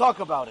them don't talk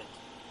about it.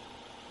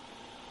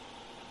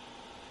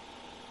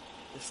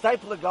 The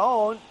Steipler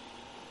Gaon,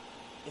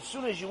 as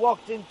soon as you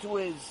walked into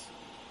his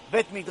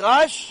Bet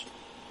Midrash,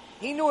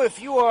 he knew if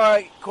you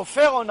were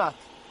kofar or not.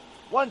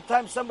 One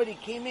time somebody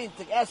came in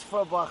to ask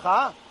for a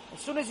bracha. As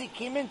soon as he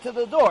came into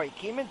the door, he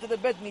came into the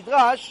Bet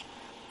Midrash,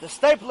 the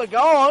Steipler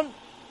Gaon,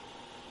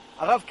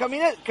 Rav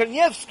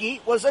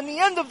Kanievsky, was on the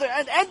end of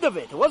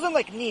it. It wasn't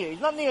like near. He's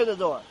not near the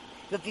door.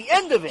 He's at the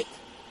end of it.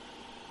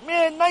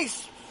 Man,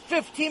 nice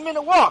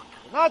 15-minute walk.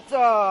 It's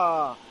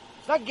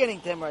not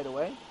getting to him right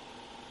away.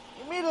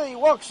 Immediately he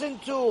walks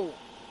into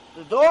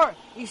the door.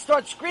 He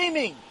starts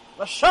screaming,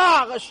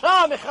 Rasha,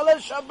 Rasha, Mechalel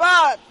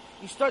Shabbat.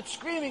 He starts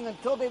screaming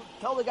until they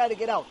tell the guy to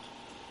get out.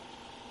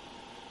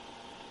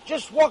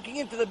 Just walking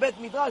into the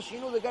Bet Midrash, he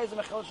knew the guy's a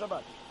Mechalel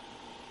Shabbat.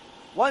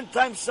 One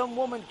time some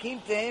woman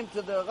came to him,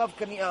 to Rav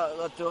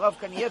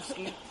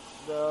Kanievsky,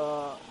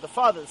 the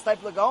father, the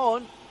Steipler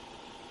Gaon.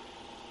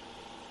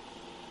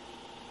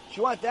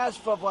 She wanted to ask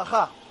for a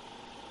bracha.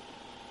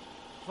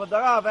 For the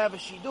Rav, I have a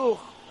shidduch.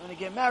 I'm going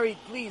to get married.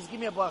 Please give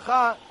me a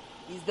bracha.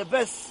 He's the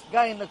best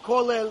guy in the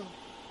kollel.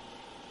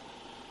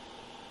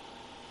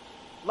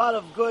 A lot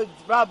of good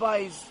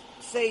rabbis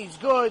say he's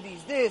good,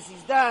 he's this,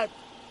 he's that.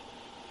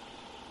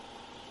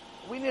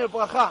 We need a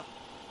bracha.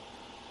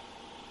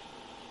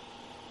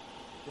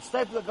 The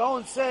Steipler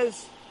Gaon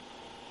says,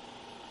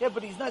 yeah,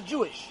 but he's not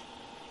Jewish.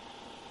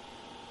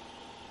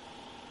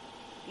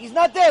 He's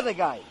not there, the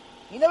guy.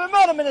 He never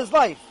met him in his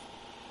life.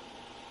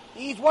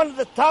 He's one of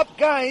the top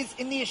guys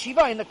in the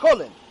yeshiva, in the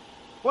kollel.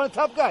 One of the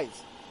top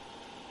guys.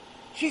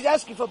 She's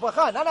asking for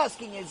bracha, not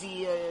asking is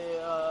he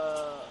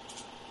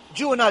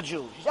Jew or not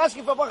Jew. She's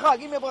asking for bracha,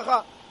 give me a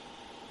bracha.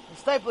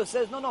 The Steipler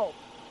says, no,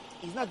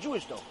 he's not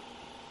Jewish though.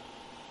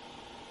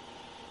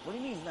 What do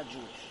you mean he's not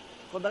Jewish?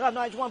 For the Rav, no,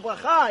 I just want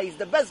bracha. He's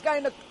the best guy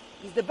in the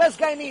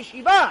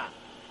yeshiva.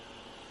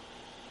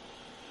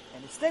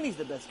 And then he's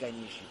the best guy in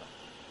the yeshiva.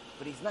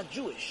 But he's not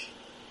Jewish.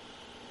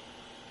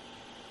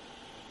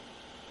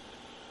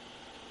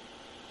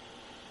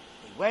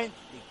 They went,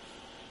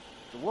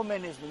 the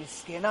woman is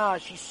miskena,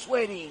 she's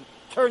sweating,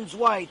 turns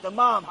white, her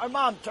mom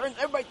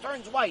everybody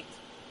turns white.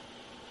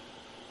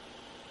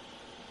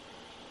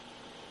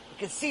 You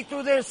can see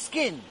through their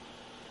skin.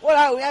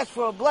 What, we asked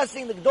for a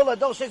blessing, the Gdol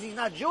Adol says he's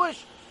not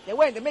Jewish? They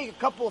went, they make a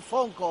couple of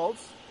phone calls.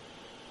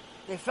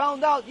 They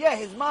found out,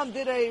 his mom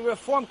did a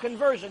reform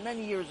conversion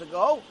many years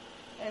ago,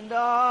 and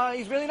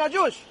he's really not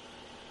Jewish.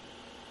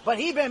 But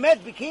he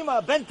became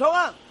a Ben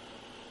Torah.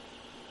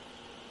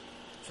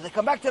 So they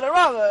come back to the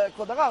Rav,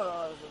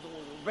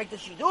 break the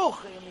shidduch.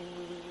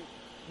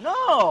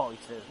 No, he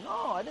says,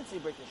 no, I didn't say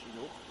break the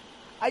shidduch.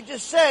 I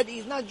just said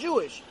he's not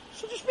Jewish.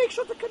 So just make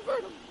sure to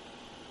convert him.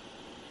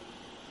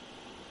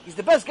 He's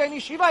the best guy in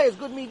yeshiva, he has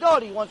good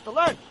midot, he wants to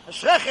learn.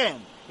 Ashrechem,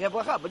 you have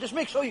bracha, but just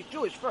make sure he's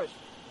Jewish first.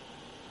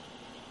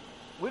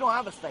 We don't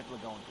have a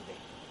Steipler Gaon today.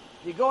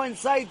 You go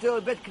inside to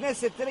a Bet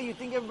Knesset today, you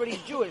think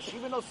everybody's Jewish,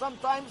 even though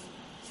sometimes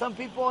some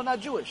people are not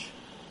Jewish.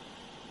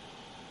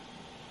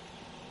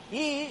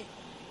 He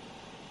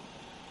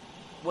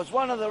was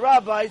one of the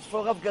rabbis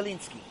for Rav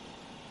Galinsky.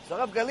 So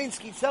Rav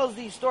Galinsky tells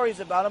these stories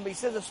about him, but he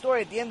says a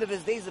story at the end of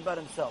his days about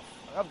himself.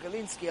 Rav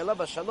Galinsky,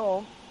 alav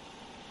shalom,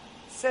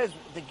 says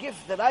the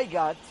gift that I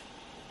got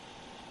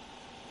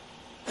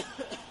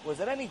was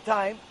at any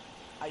time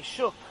I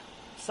shook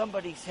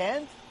somebody's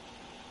hand,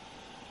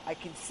 I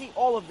can see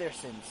all of their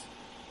sins.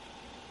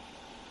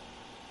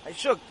 I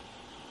shook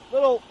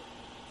little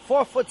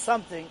 4 foot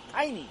something,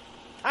 tiny,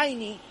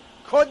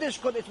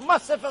 kodesh, it's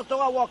MUSSAR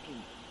Torah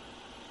walking.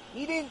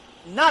 He didn't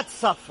not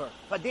suffer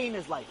for a day in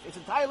his life. His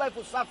entire life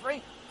was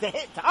suffering.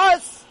 To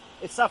us,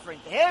 it's suffering.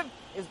 To him,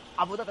 is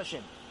Avodat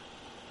Hashem.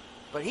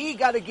 But he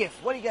got a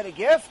gift. What he got a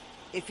gift?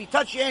 If he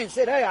touched your hand and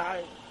said,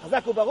 hey,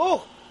 Chazaku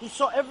Baruch, he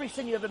saw every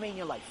sin you ever made in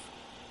your life.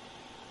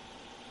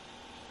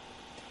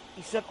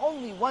 He said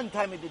only one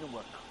time it didn't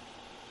work.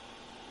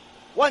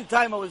 One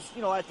time I was,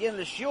 at the end of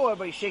the shiur,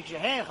 everybody shakes your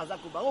hand,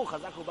 Chazaku Baruch,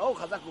 Chazaku Baruch,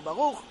 Chazaku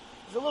Baruch.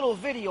 There's a little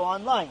video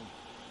online.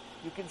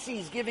 You can see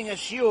he's giving a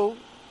shiur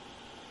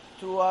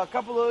to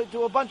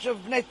a bunch of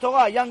Bnei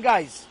Torah, young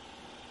guys.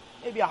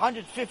 Maybe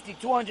 150,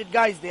 200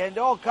 guys there, and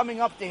they're all coming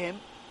up to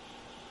him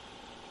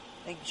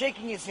and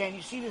shaking his hand.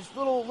 You see this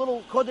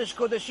little Kodesh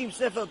Kodeshim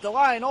Sefer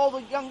Torah, and all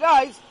the young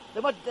guys,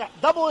 they're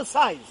double his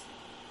size.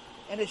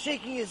 And they're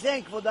shaking his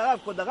hand, Kvod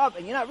Harav,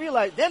 and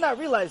they're not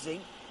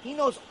realizing He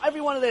knows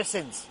every one of their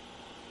sins.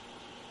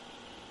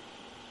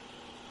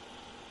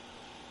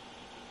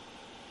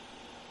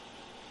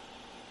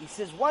 He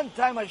says, one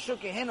time I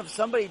shook a hand of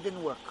somebody, it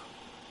didn't work.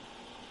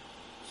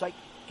 So I,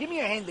 give me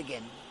your hand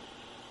again.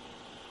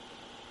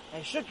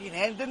 I shook his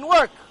hand, it didn't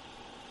work.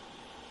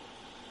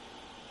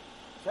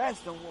 So I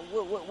asked him,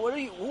 what are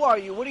you, who are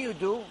you? What do you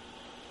do?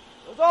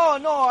 He goes, oh,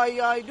 no,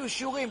 I do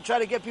shurim, try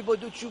to get people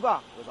to do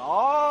tshuva. He goes,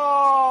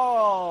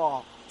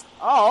 oh,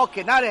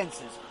 okay, now it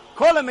answers.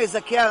 Kol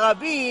ha-mezakeh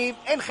harabim,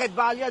 en chet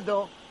ba'al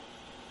yado.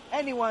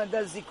 Anyone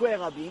does zikui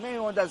rabim,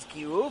 anyone does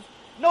kiruv,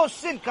 no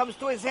sin comes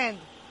to his hand.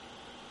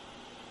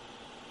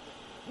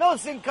 No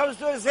sin comes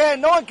to his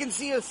hand. No one can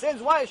see your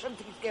sins. Why? Hashem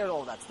takes care of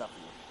all that stuff.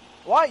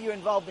 Why? You're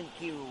involved in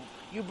kiruv.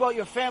 You brought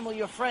your family,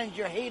 your friends,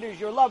 your haters,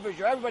 your lovers,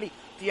 your everybody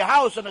to your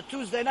house on a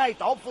Tuesday night.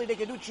 Hopefully they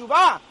can do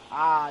tshuva.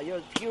 You're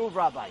a kiruv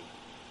rabbi.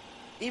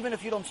 Even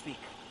if you don't speak.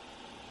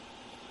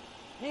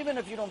 Even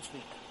if you don't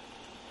speak.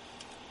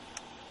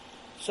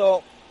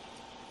 So,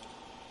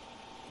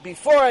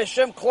 before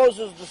Hashem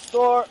closes the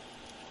store,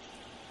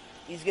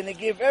 He's going to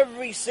give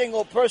every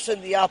single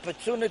person the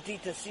opportunity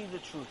to see the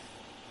truth,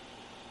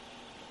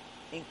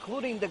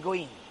 including the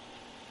goyim.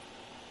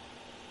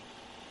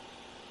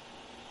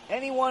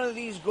 Any one of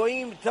these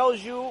goyim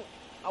tells you,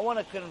 I want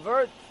to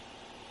convert,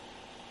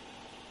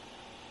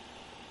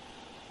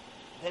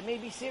 they may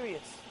be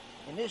serious.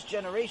 In this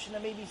generation, they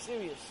may be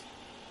serious.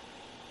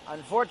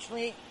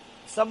 Unfortunately,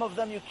 some of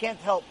them you can't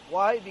help.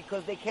 Why?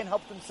 Because they can't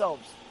help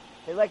themselves.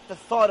 They like the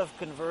thought of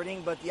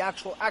converting, but the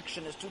actual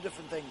action is two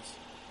different things.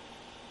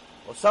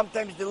 Or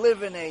sometimes they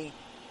live in a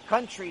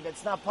country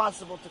that's not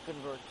possible to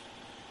convert.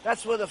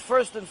 That's where the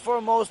first and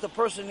foremost the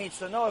person needs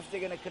to know if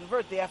they're going to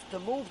convert, they have to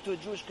move to a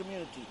Jewish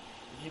community.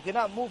 If you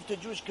cannot move to a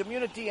Jewish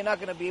community, you're not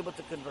going to be able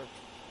to convert.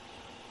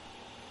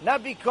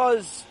 Not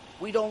because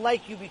we don't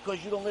like you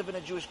because you don't live in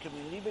a Jewish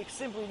community, but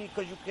simply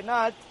because you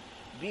cannot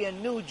be a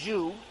new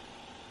Jew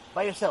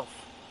by yourself.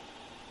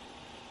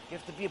 You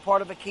have to be a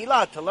part of a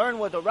kehillah, to learn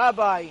with a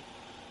rabbi,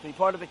 to be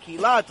part of a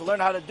kehillah, to learn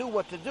how to do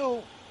what to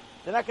do.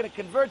 They're not going to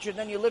convert you, and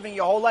then you're living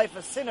your whole life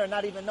a sinner,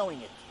 not even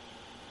knowing it.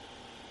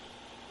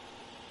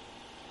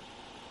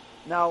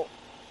 Now,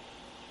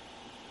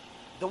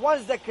 the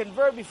ones that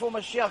convert before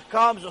Mashiach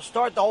comes, or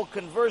start the whole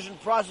conversion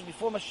process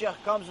before Mashiach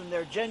comes, and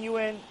they're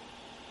genuine,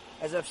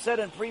 as I've said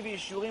in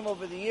previous shurim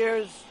over the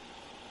years,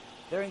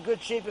 they're in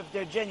good shape if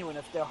they're genuine.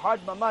 If they're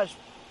hard mamash,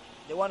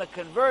 they want to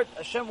convert,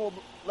 Hashem will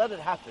let it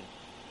happen.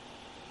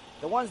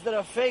 The ones that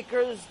are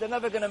fakers, they're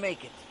never going to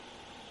make it.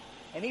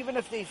 And even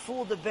if they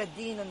fool the Beit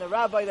Din and the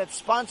rabbi that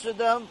sponsored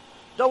them,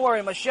 don't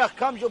worry, Mashiach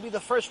comes, you'll be the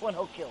first one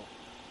he'll kill.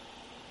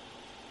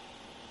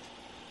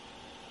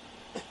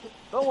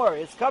 Don't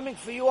worry, it's coming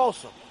for you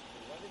also.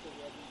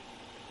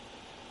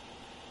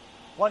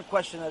 One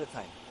question at a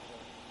time.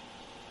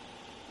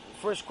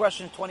 First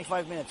question,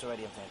 25 minutes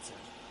already have to answer.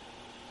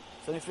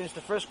 So when you finish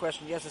the first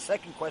question, you ask the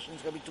second question,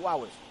 it's going to be 2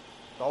 hours.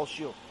 The whole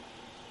shiur.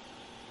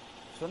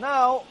 So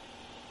now,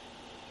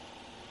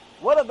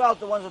 what about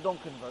the ones that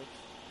don't convert?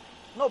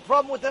 No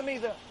problem with them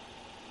either.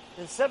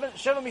 There's Sheva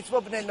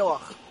mitzvot b'nei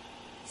Noach.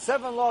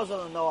 7 laws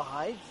of the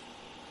Noahide.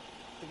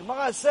 The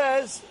Gemara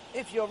says,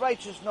 if you're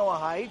righteous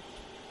Noahide,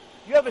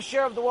 you have a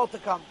share of the world to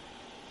come.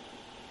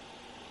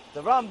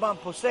 The Rambam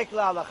posek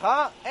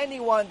la'alacha,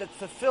 anyone that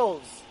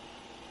fulfills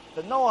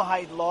the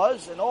Noahide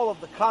laws and all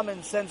of the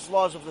common sense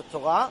laws of the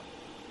Torah,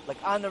 like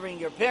honoring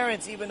your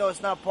parents, even though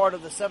it's not part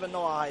of the 7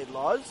 Noahide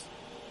laws,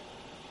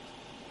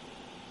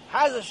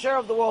 has a share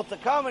of the world to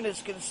come and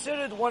is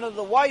considered one of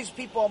the wise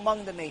people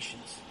among the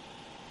nations.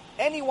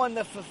 Anyone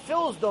that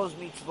fulfills those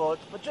mitzvot,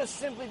 but just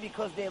simply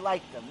because they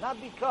like them,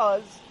 not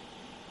because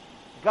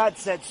God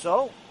said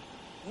so,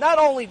 not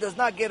only does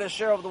not get a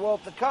share of the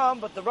world to come,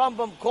 but the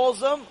Rambam calls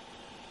them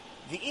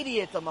the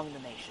idiot among the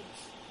nations.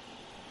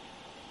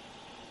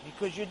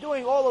 Because you're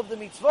doing all of the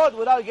mitzvot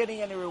without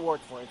getting any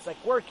reward for it. It's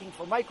like working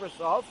for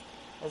Microsoft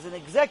as an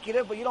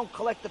executive, but you don't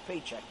collect a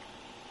paycheck.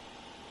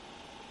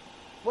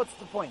 What's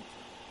the point?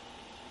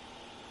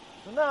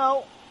 So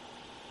now,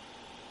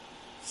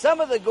 some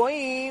of the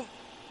goyim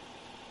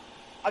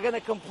are going to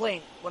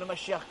complain when the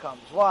Mashiach comes.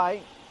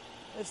 Why?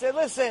 They say,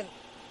 listen,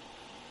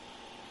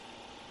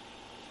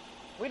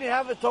 we didn't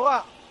have the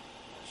Torah.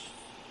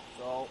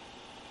 So,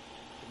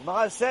 the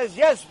Gemara says,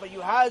 yes, but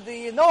you had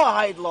the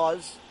Noahide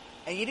laws,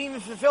 and you didn't even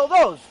fulfill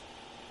those.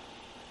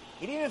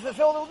 You didn't even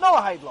fulfill the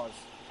Noahide laws.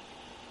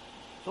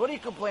 So what are you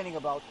complaining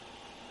about?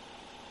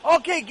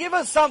 Okay, give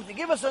us something.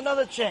 Give us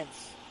another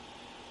chance.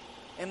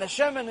 And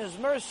Hashem in His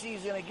mercy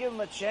is going to give him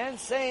a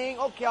chance, saying,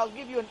 okay, I'll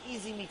give you an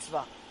easy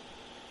mitzvah.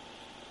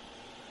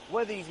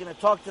 Whether He's going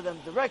to talk to them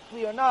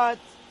directly or not,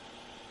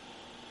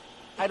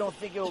 I don't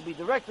think it will be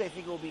directly. I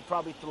think it will be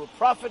probably through a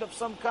prophet of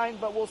some kind,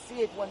 but we'll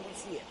see it when we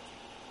see it.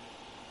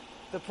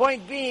 The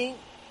point being,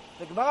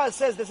 the Gemara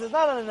says this is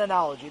not an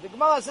analogy. The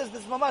Gemara says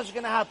this mamash is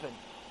going to happen.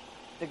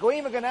 The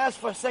goyim are going to ask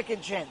for a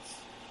second chance.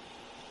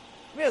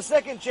 Give me a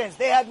second chance.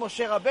 They had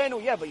Moshe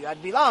Rabbeinu, yeah, but you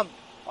had Bilam.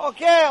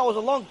 Okay, it was a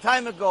long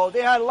time ago.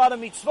 They had a lot of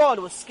mitzvot.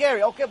 It was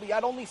scary. Okay, but you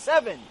had only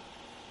 7.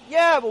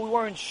 Yeah, but we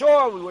weren't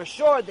sure. We were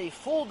sure. They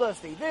fooled us.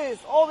 They did this.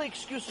 All the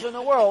excuses in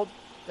the world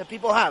that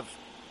people have.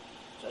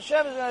 So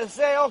Hashem is going to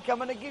say, okay, I'm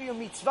going to give you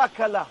mitzvah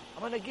kala.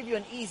 I'm going to give you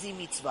an easy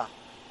mitzvah.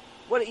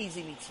 What an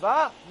easy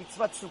mitzvah?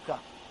 Mitzvah tzukah.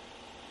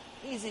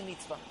 Easy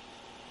mitzvah.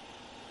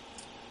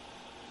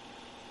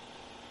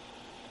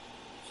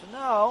 So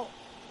now,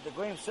 the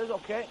Goyim says,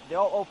 okay, they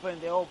all open,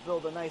 they all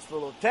build a nice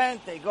little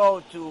tent, they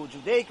go to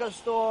Judaica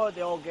store,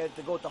 they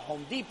go to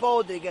Home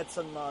Depot, they get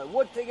some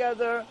wood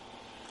together,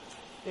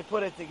 they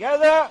put it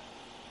together,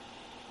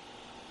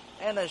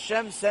 and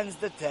Hashem sends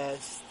the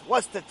test.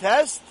 What's the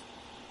test?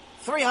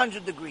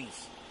 300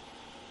 degrees.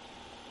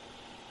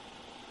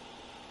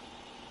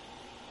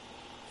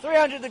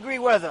 300 degree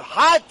weather.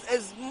 Hot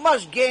as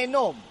mush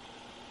genom.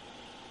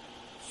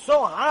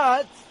 So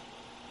hot,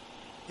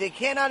 they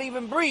cannot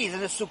even breathe in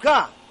the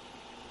sukkah.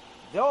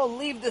 They all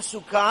leave the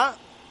sukkah,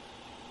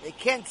 they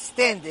can't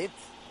stand it,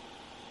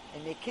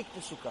 and they kick the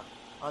sukkah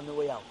on the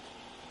way out.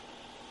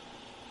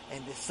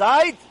 And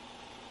decide,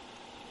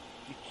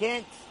 you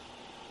can't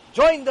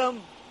join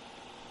them,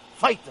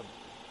 fight them.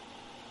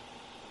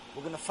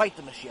 We're going to fight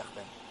the Mashiach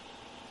then.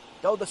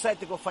 They'll decide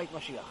to go fight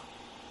Mashiach.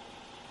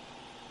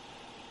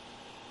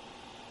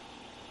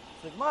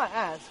 So the Gemara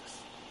asks,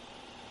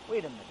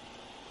 wait a minute.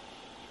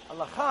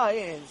 Halacha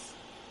is,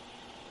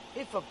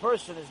 if a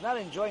person is not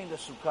enjoying the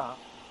sukkah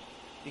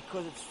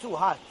because it's too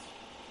hot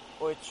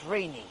or it's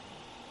raining,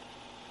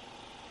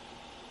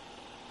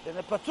 then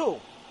they're patur.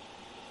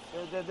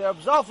 They're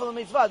absolved from the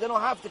mitzvah. They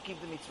don't have to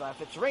keep the mitzvah.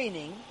 If it's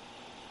raining,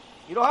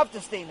 you don't have to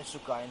stay in the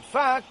sukkah. In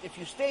fact, if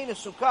you stay in the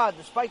sukkah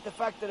despite the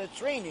fact that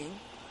it's raining,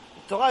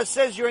 the Torah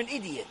says you're an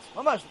idiot.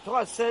 Mamash, the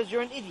Torah says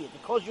you're an idiot.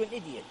 It calls you an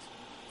idiot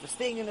for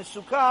staying in the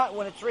sukkah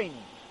when it's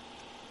raining.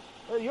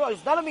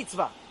 It's not a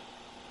mitzvah.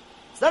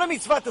 It's not a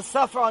mitzvah to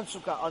suffer on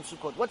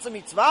Sukkot. What's a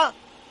mitzvah?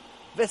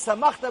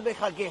 V'samachta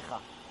b'chagecha.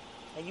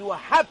 And you are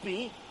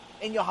happy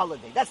in your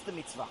holiday. That's the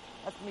mitzvah.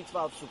 That's the mitzvah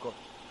of Sukkot.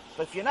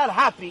 So if you're not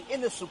happy in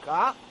the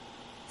sukkah,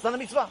 it's not a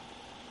mitzvah.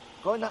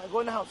 Go in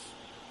the house.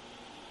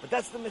 But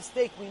that's the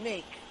mistake we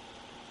make.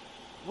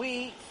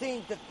 We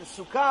think that the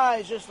sukkah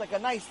is just like a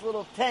nice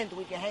little tent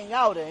we can hang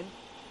out in.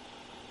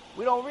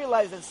 We don't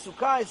realize that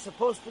sukkah is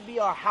supposed to be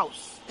our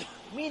house.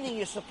 Meaning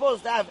you're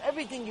supposed to have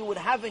everything you would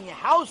have in your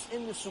house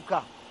in the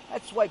sukkah.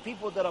 That's why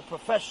people that are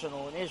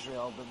professional in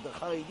Israel, the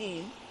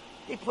Haredim,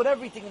 they put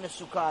everything in the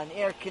sukkah, an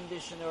air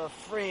conditioner, a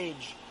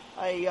fridge,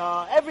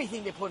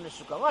 everything they put in the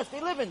sukkah.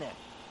 They live in there.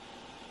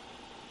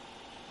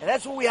 And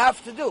that's what we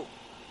have to do.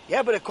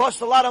 Yeah, but it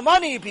costs a lot of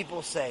money,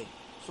 people say.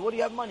 So what do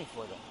you have money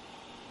for then?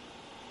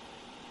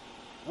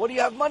 What do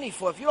you have money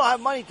for? If you don't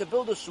have money to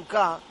build a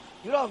sukkah,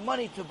 you don't have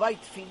money to buy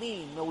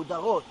tefillin,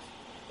 meudarot.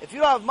 If you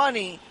don't have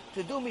money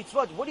to do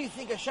mitzvot, what do you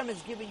think Hashem is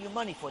giving you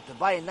money for? To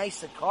buy a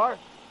nicer car?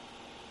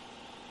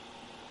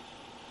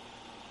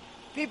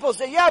 People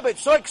say, yeah, but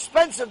it's so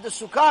expensive, the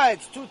sukkah,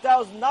 it's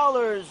 $2,000,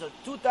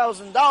 or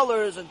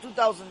 $2,000, and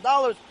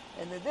 $2,000,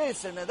 and the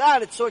this, and the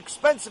that, it's so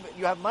expensive.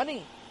 You have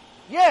money?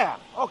 Yeah.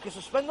 Okay, so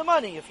spend the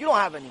money. If you don't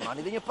have any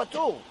money, then you're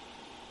patur.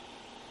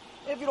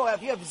 If you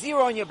have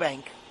zero in your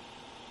bank,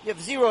 you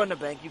have zero in the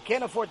bank, you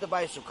can't afford to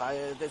buy a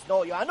sukkah, there's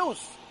no, you're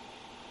anus.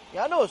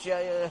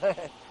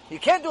 You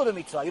can't do the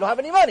mitzvah, you don't have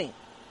any money.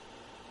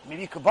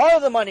 Maybe you could borrow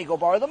the money, go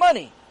borrow the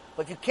money.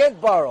 But if you can't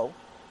borrow,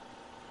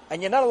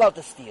 and you're not allowed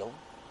to steal,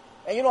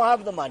 and you don't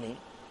have the money,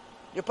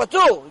 you're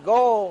patur.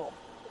 Go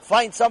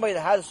find somebody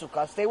that has a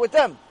sukkah, stay with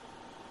them.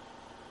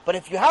 But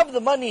if you have the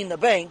money in the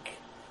bank,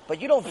 but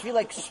you don't feel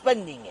like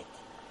spending it,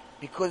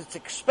 because it's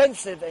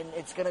expensive and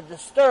it's going to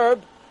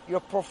disturb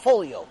your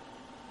portfolio,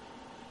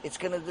 it's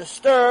going to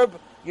disturb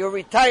your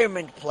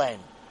retirement plan,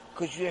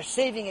 because you're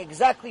saving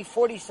exactly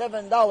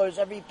 $47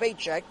 every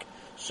paycheck,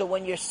 so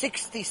when you're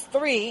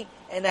 63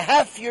 and a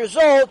half years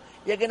old,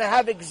 you're going to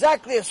have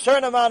exactly a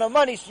certain amount of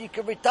money so you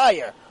can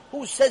retire.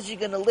 Who says you're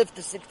going to live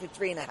to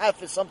 63 and a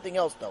half is something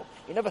else, though.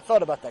 You never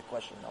thought about that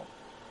question, though.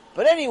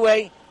 But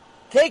anyway,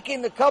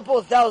 taking the couple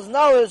of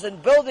 $1,000s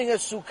and building a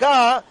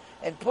sukkah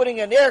and putting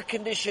an air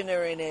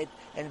conditioner in it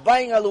and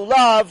buying a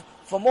lulav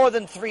for more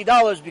than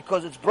 $3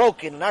 because it's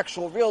broken, an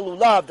actual real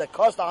lulav that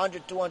costs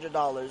 $100,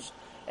 $200,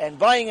 and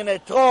buying an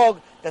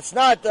etrog that's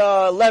not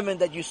lemon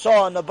that you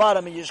saw on the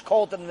bottom and you just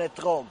called it an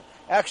etrog.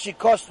 It actually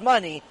costs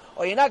money,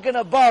 or you're not going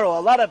to borrow.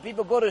 A lot of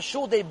people go to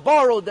shul, they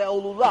borrow the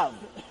lulav.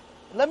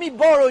 Let me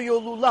borrow your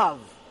lulav.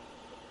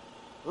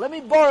 Let me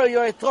borrow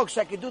your etrog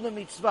so I can do the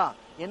mitzvah.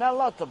 You're not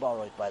allowed to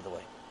borrow it, by the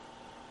way.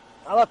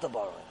 Not allowed to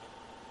borrow it.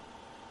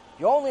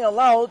 You're only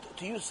allowed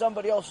to use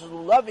somebody else's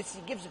lulav if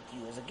he gives it to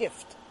you as a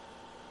gift.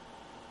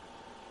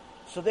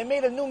 So they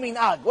made a new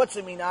minhag. What's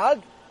a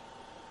minhag?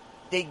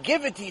 They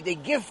give it to you, they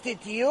gift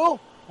it to you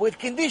with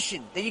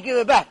condition that you give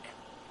it back.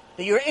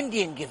 That you're an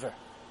Indian giver.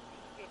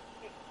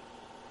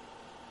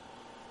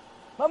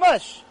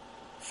 Mamash.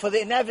 For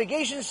the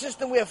navigation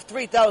system, we have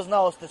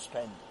 $3,000 to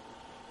spend.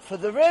 For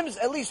the rims,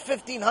 at least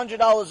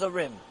 $1,500 a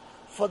rim.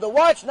 For the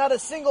watch, not a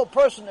single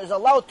person is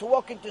allowed to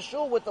walk into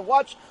shul with the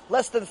watch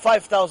less than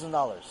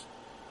 $5,000.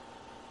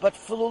 But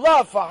for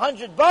lulav, for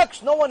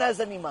 $100, no one has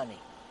any money.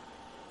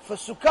 for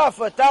sukkah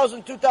for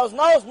 $1,000,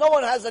 $2,000, no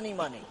one has any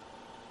money.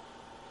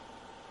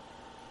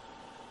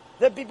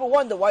 Then people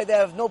wonder why they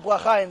have no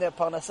bracha in their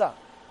parnasah.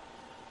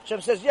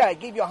 Hashem says, yeah, I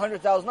gave you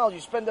 $100,000, you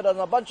spend it on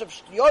a bunch of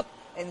shtiyot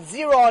and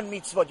zero on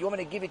mitzvot. You want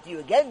me to give it to you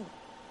again?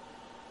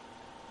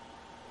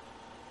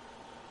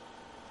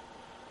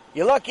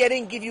 You're lucky I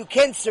didn't give you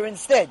cancer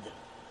instead.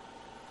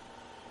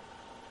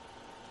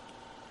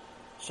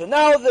 So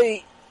now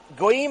the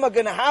goyim are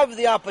going to have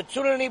the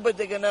opportunity, but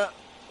they're going to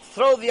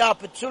throw the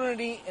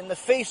opportunity in the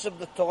face of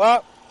the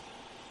Torah.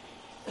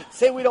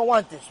 Say we don't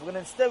want this.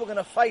 Instead we're going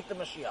to fight the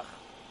Mashiach.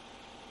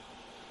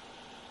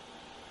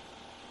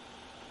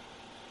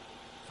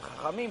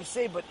 Chachamim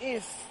say, but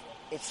if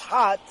it's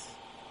hot,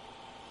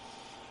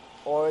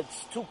 or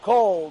it's too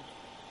cold,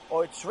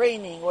 or it's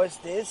raining, or it's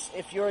this,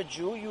 if you're a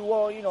Jew, you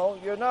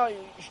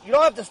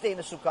don't have to stay in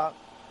the sukkah.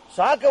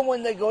 So how come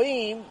when the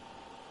goyim,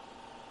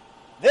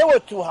 they were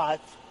too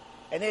hot,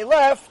 and they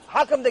left,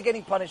 how come they're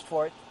getting punished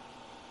for it?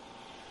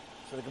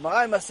 So the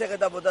Gemara in Masechet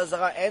Avodah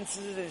Zarah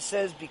answers it and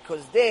says,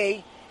 because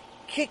they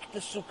kicked the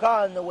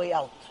sukkah on the way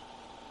out.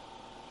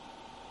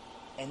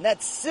 And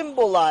that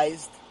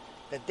symbolized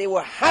that they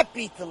were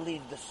happy to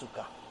leave the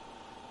sukkah.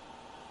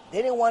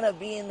 They didn't want to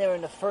be in there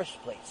in the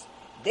first place.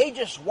 They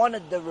just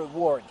wanted the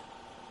reward.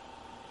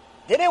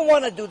 They didn't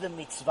want to do the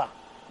mitzvah.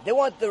 They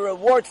want the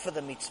reward for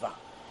the mitzvah.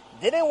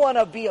 They didn't want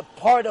to be a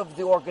part of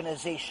the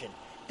organization.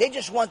 They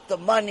just want the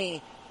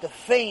money, the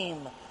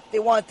fame. They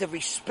want the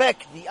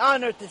respect, the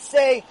honor to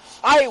say,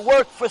 I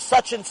work for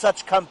such and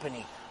such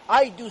company.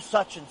 I do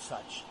such and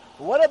such.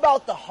 But what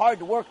about the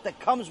hard work that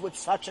comes with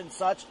such and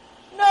such?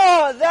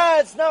 No,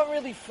 that's not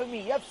really for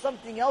me. You have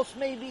something else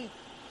maybe?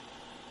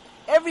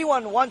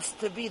 Everyone wants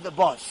to be the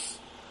boss,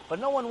 but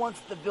no one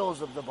wants the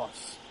bills of the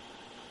boss.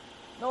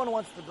 No one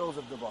wants the bills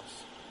of the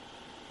boss.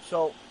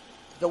 So,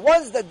 the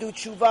ones that do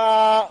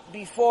tshuva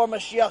before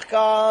Mashiach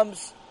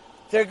comes,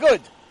 they're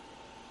good.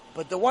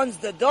 But the ones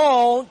that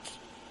don't,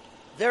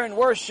 they're in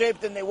worse shape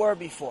than they were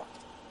before.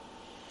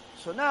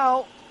 So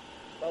now,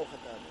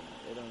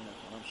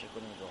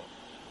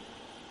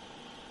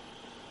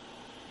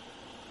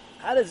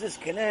 how does this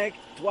connect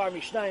to our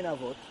Mishnah in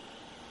Avot?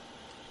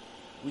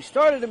 We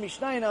started the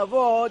Mishnah in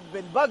Avot,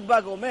 Ben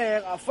Bagbag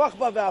Omer, Afach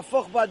ba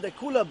ve'afach ba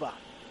dekula ba.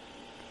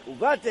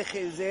 Uba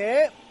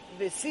techeze,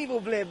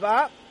 v'sivu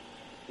bleba,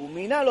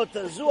 u'mina lo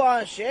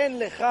tazua, she'en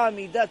lecha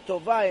midat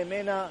tova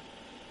emena,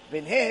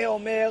 Ben Hehe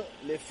Omer,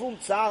 lefum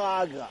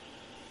tzara agra.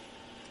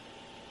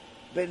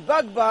 Ben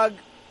Bagbag,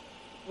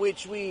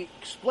 which we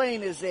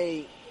explain is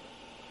a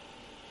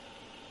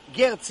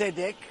Ger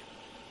Tzedek,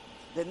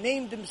 that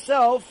named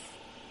himself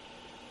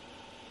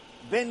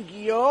Ben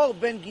Gior,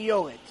 Ben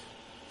Gioret,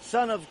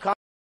 son of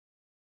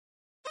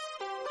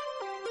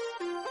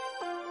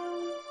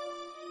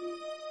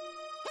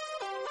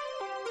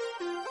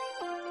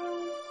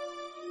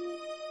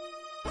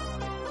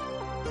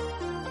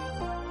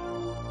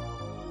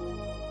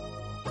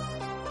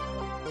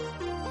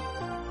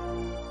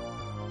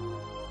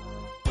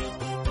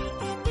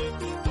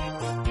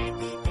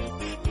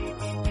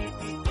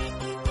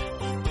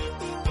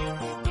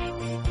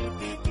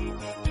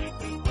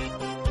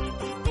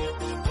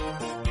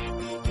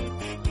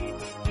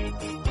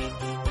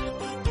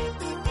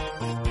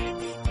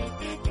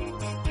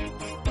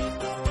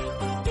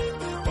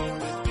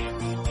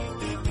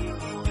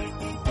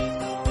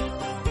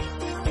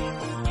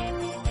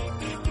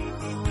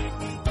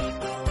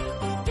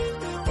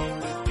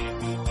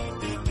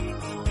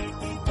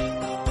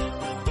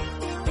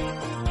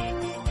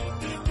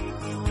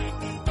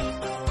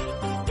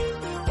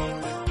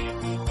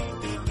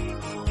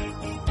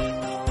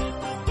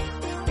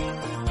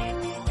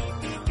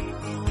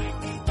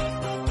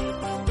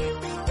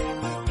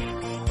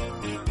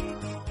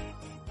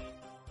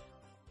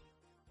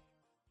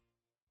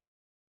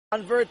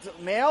convert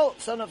male,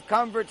 son of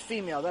convert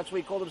female. That's why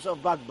he called himself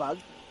Bagbag.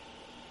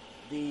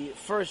 The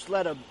first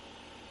letter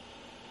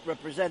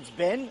represents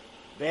Ben,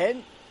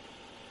 and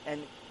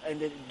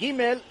the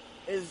Gimel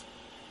is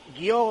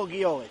Gior or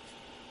Gioret.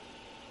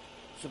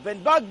 So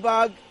Ben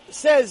Bagbag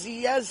says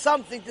he has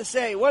something to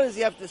say. What does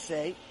he have to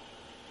say?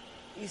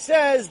 He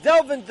says,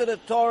 delve into the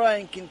Torah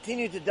and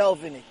continue to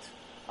delve in it.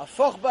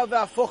 Afochba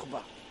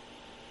ve'afochba.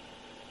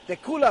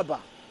 Tekulaba.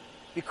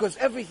 Because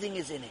everything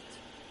is in it.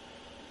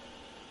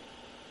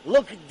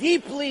 Look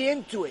deeply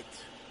into it.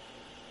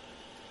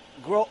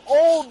 Grow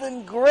old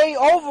and gray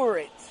over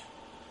it.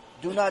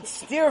 Do not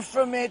steer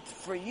from it,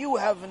 for you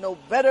have no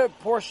better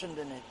portion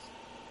than it.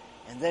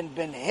 And then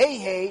Ben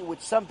Hehe,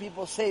 which some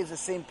people say is the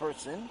same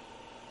person.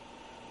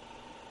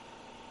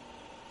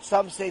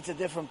 Some say it's a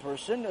different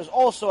person. There's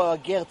also a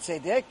Ger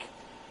Tzedek,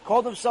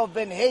 called himself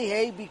Ben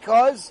Hehe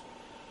because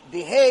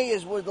the Hey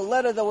is where the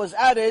letter that was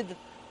added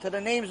to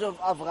the names of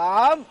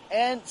Avraham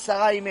and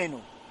Sarah Imenu.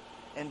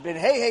 And Ben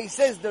Hehe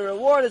says the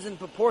reward is in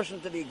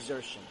proportion to the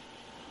exertion.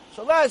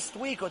 So last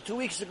week or 2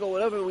 weeks ago,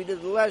 whatever we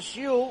did the last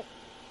shiur,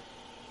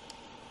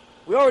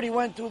 we already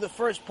went through the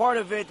first part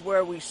of it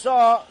where we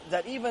saw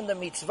that even the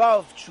mitzvah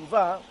of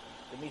tshuva,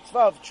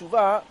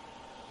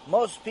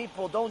 most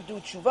people don't do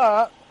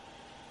tshuva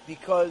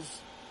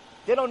because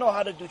They don't know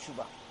how to do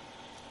tshuva.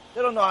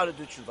 They don't know how to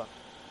do tshuva.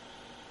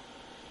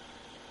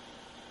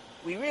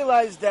 We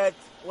realize that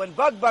when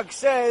Bagbag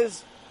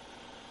says,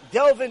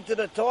 delve into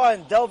the Torah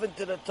and delve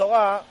into the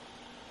Torah,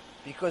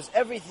 because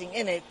everything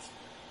in it,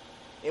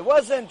 it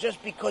wasn't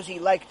just because he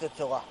liked the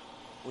Torah,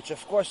 which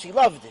of course he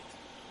loved it.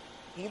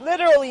 He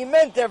literally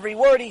meant every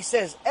word he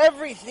says.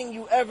 Everything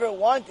you ever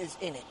want is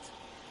in it.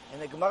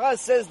 And the Gemara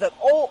says that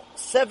all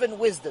 7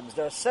 wisdoms,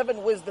 there are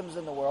 7 wisdoms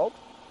in the world,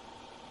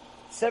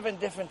 7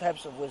 different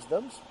types of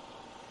wisdoms.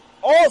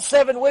 All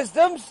 7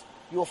 wisdoms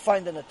you will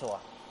find in the Torah.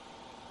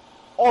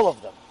 All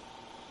of them.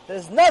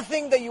 There's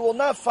nothing that you will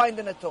not find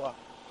in the Torah.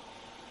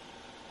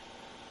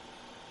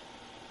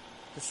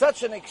 To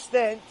such an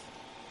extent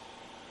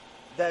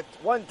that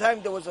one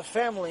time there was a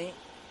family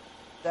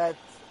that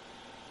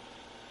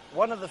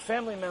one of the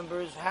family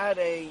members had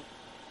a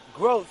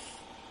growth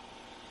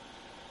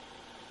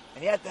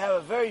and he had to have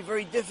a very,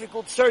 very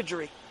difficult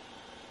surgery.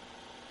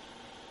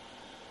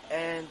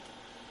 And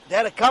they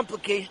had a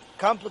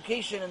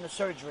complication in the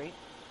surgery.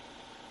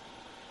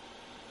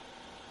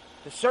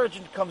 The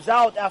surgeon comes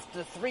out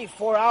after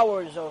 3-4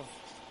 hours of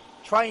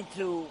trying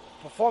to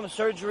perform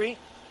surgery,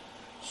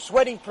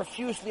 sweating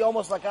profusely,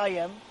 almost like I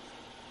am.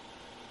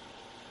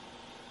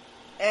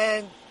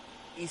 And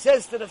he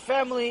says to the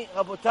family,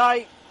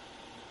 Rabotai,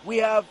 we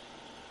have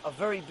a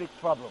very big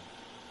problem.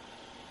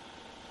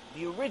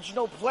 The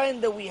original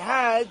plan that we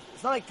had,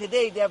 it's not like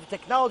today, they have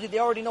technology, they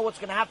already know what's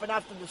going to happen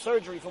after the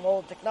surgery from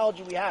all the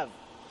technology we have.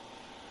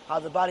 How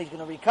the body's going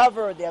to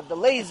recover, they have the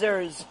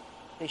lasers,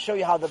 they show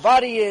you how the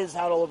body is,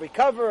 how it'll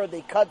recover,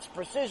 they cut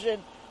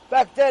precision.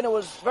 Back then it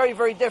was very,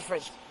 very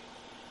different.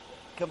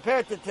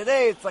 Compared to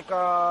today, it's like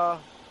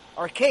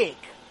archaic.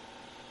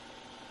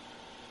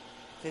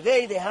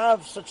 Today they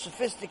have such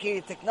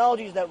sophisticated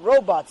technologies that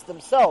robots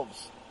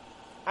themselves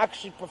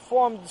actually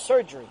perform the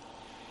surgery.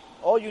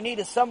 All you need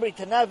is somebody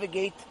to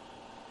navigate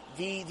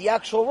the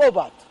actual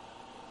robot.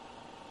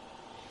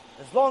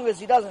 As long as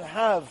he doesn't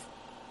have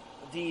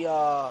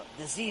the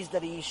disease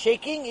that he's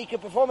shaking, he can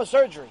perform a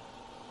surgery.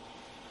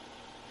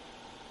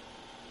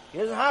 He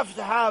doesn't have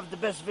to have the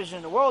best vision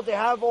in the world. They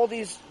have all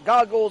these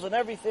goggles and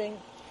everything.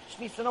 Just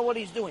needs to know what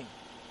he's doing.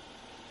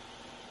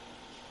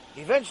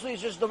 Eventually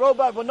it's just the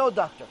robot with no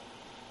doctor.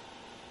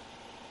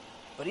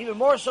 But even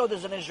more so,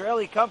 there's an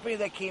Israeli company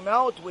that came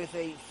out with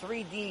a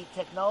 3D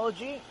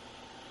technology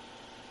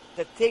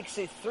that takes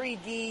a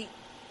 3D,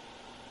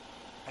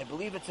 I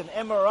believe it's an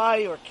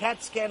MRI or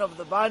CAT scan of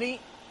the body,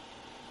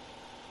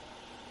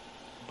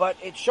 but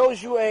it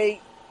shows you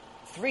a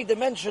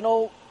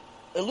 3-dimensional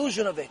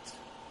illusion of it.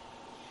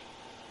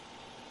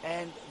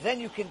 And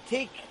then you can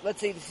take, let's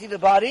say, to see the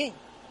body,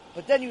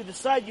 but then you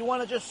decide you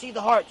want to just see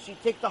the heart, so you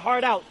take the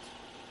heart out.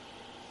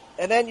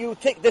 And then you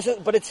take this,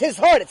 but it's his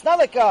heart. It's not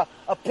like a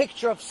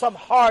picture of some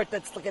heart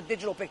that's like a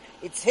digital picture.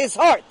 It's his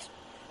heart.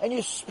 And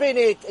you spin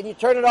it, and you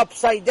turn it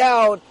upside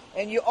down,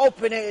 and you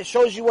open it, it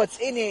shows you what's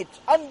in it.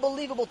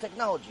 Unbelievable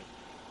technology.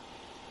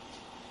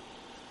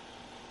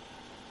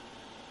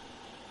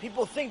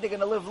 People think they're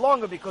going to live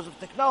longer because of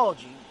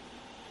technology.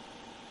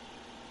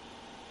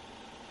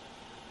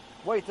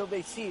 Wait till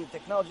they see it.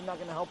 Technology's not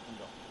going to help them,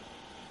 though.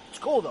 It's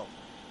cool, though.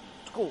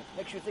 It's cool.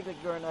 Makes you think like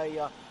you're in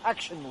a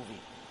action movie.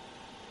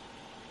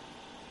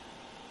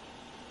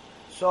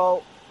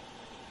 So,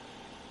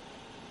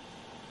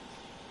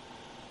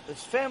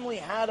 this family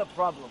had a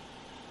problem.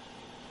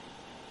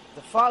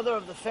 The father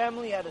of the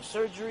family had a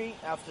surgery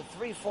after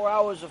 3-4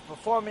 hours of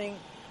performing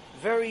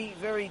very,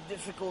 very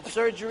difficult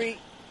surgery.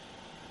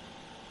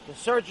 The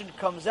surgeon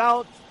comes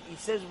out. He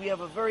says, we have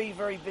a very,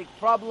 very big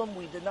problem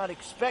we did not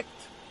expect.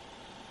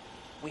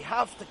 We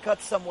have to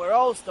cut somewhere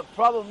else. The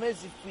problem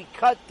is if we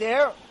cut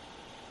there,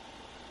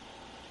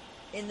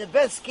 in the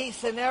best case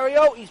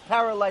scenario, he's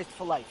paralyzed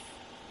for life.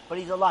 But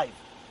he's alive.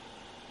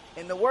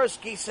 In the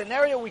worst case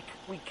scenario, we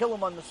kill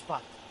him on the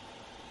spot.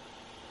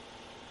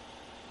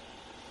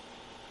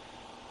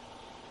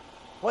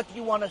 What do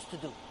you want us to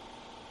do?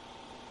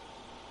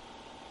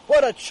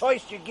 What a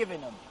choice you're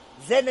giving him.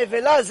 Ze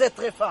nevela, ze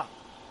trefa.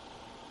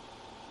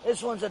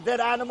 This one's a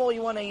dead animal,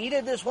 you want to eat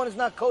it. This one is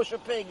not kosher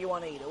pig, you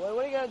want to eat it. What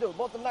are you going to do?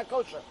 Both of them not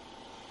kosher.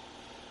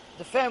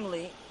 The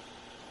family,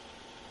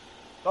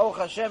 Baruch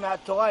Hashem,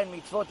 had Torah and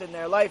mitzvot in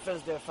their life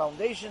as their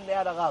foundation. They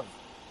had a Rav.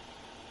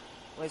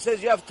 When it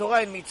says you have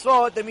Torah and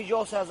mitzvot, that means you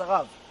also have a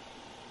Rav.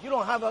 You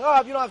don't have a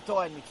Rav, you don't have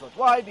Torah and mitzvot.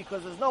 Why?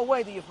 Because there's no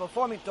way that you're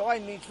performing Torah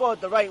and mitzvot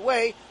the right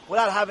way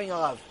without having a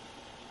Rav.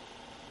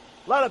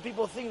 A lot of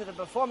people think that they're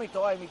performing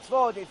Torah and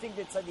mitzvot, they think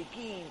they're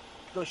tzaddikim,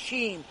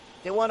 doshim,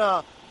 they want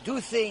to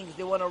do things,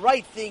 they want to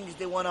write things,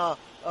 they want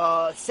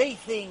to say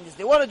things,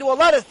 they want to do a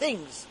lot of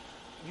things.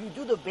 You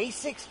do the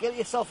basics, get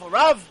yourself a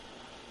Rav?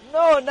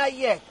 No, not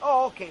yet.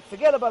 Oh, okay,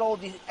 forget about all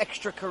these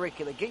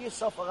extracurricular. Get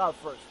yourself a Rav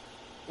first.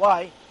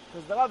 Why?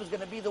 Because the Rav is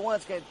going to be the one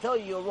that's going to tell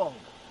you you're wrong.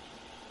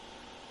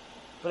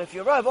 But if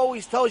your Rav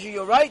always tells you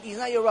you're right, he's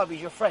not your Rav, he's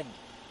your friend.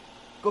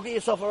 Go get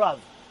yourself a Rav.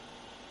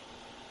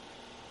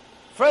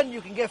 Friend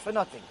you can get for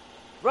nothing.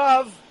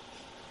 Rav,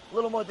 a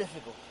little more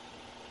difficult.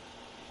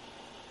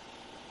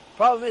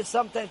 Problem is,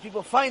 sometimes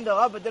people find the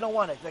Rav, but they don't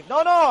want it. Like,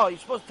 no, you're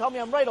supposed to tell me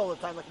I'm right all the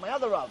time, like my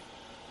other Rav.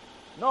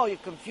 No, you're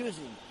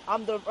confusing.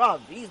 I'm the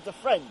Rav. He's the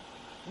friend.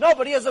 No,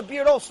 but he has a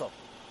beard also.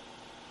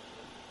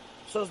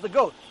 So is the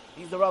goat.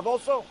 He's the Rav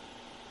also.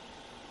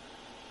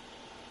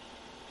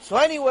 So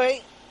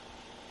anyway,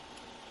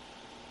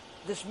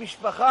 this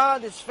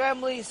mishpacha, this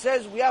family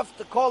says we have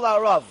to call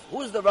our Rav.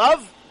 Who's the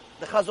Rav?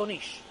 The Chazon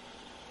Ish.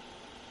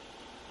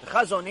 The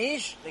Chazon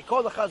Ish, they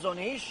call the Chazon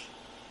Ish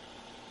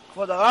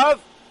for the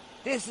Rav.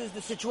 This is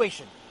the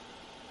situation.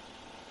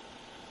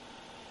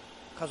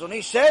 Chazon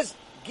Ish says,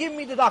 give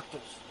me the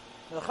doctors.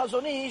 Now, the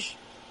Chazon Ish,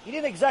 he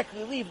didn't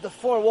exactly leave the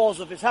four walls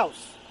of his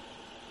house.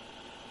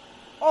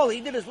 All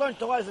he did is learn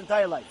Torah his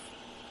entire life.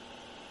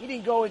 He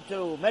didn't go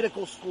into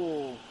medical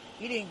school.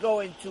 He didn't go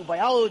into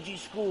biology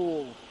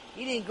school.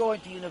 He didn't go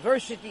into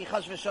university,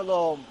 chas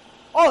v'shalom.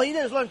 All he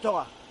did is learn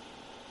Torah.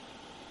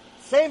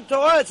 Same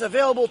Torah, it's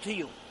available to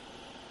you.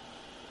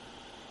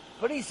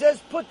 But he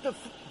says, put the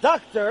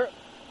doctor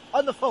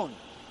on the phone.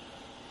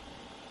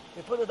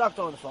 They put the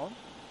doctor on the phone.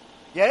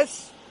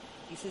 Yes?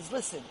 He says,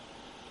 listen,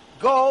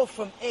 go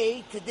from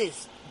A to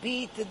this,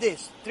 B to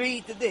this,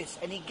 3 to this.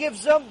 And he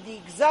gives them the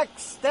exact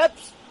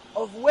steps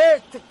of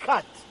where to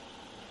cut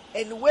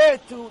and where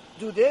to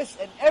do this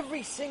and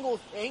every single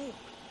thing.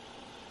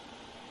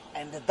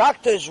 And the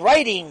doctor is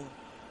writing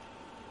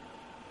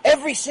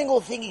every single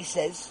thing he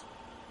says.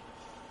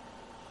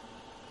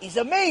 He's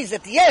amazed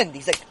at the end.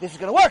 He's like, this is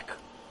going to work.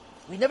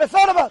 We never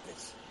thought about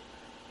this.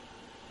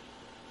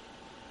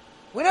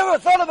 We never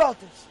thought about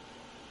this.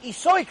 He's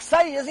so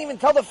excited, he doesn't even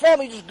tell the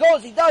family. He just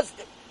goes, he does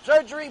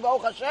surgery,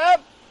 Baruch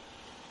Hashem.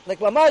 Like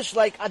Lamash,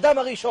 like Adam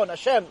Arishon.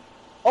 Hashem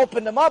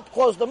opened them up,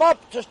 closed them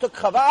up, just took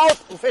Chava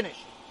out, and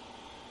finished.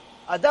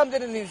 Adam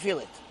didn't even feel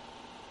it.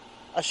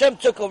 Hashem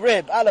took a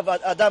rib out of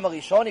Adam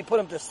Arishon, he put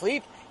him to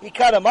sleep, he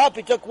cut him up,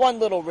 he took one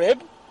little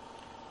rib.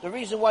 The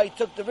reason why he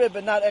took the rib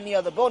and not any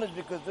other bone is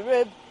because the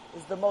rib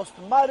is the most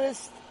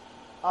modest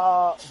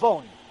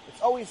bone.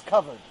 It's always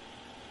covered.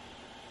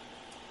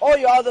 All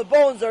your other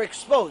bones are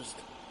exposed.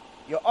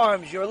 Your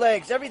arms, your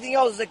legs, everything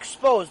else is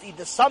exposed,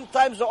 either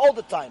sometimes or all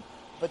the time.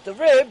 But the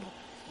rib,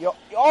 your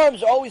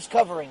arms are always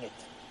covering it.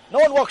 No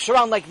one walks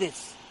around like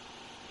this.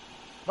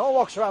 No one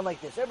walks around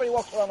like this. Everybody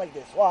walks around like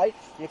this. Why?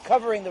 You're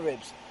covering the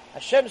ribs.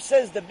 Hashem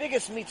says the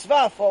biggest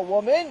mitzvah for a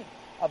woman,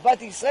 Avat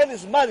Yisrael,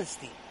 is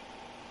modesty.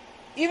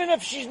 Even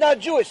if she's not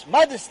Jewish,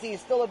 modesty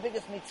is still the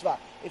biggest mitzvah.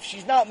 If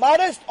she's not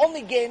modest,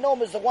 only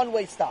Gehinom is the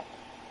one-way stop.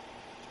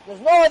 There's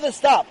no other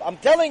stop. I'm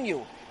telling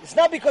you. It's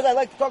not because I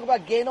like to talk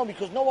about Gehinom,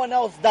 because no one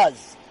else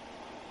does.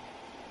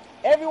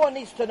 Everyone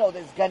needs to know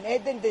there's Gan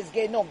Eden, there's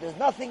Gehinom. There's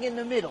nothing in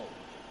the middle.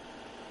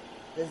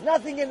 There's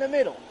nothing in the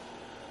middle.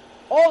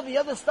 All the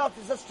other stuff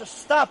is just a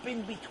stop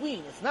in between.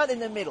 It's not in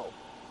the middle.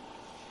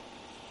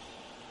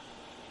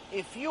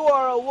 If you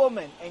are a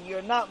woman and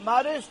you're not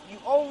modest, you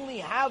only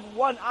have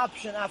one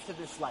option after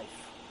this life.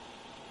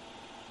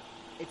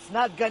 It's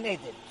not Gan Eden,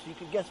 so you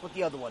can guess what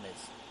the other one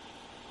is.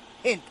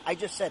 Hint, I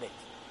just said it.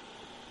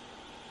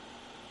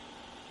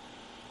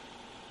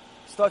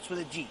 Starts with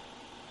a G.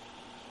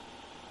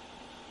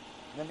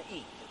 And then an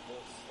E.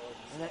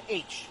 And then an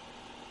H.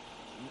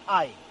 An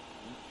I. An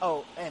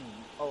O. N.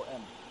 O.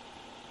 M.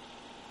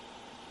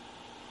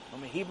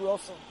 From Hebrew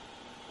also.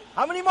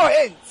 How many more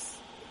hints?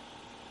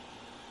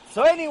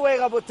 So anyway,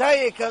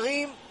 Rabotai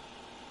Yekarim,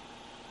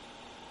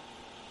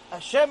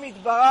 Hashem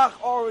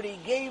Yitbarach already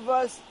gave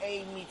us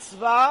a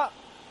mitzvah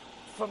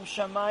from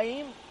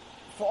Shamayim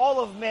for all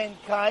of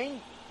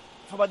mankind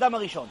from Adam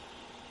Arishon.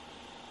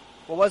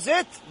 What was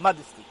it?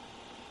 Modesty.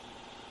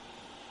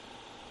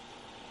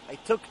 I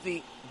took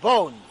the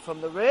bone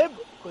from the rib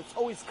because it's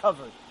always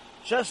covered.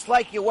 Just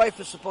like your wife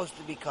is supposed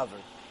to be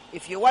covered.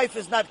 If your wife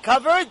is not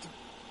covered,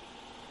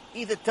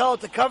 either tell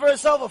her to cover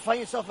herself or find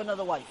yourself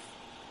another wife.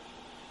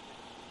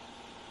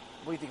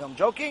 What do you think, I'm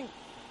joking?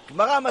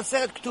 Gemara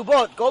Maseret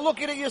Ketubot. Go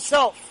look at it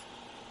yourself.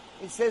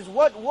 It says,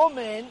 what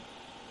woman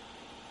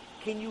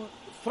can you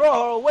throw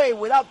her away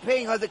without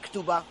paying her the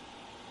ketubah?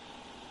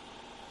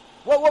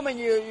 What woman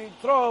you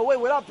throw her away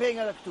without paying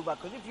her the ketubah?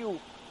 Because if you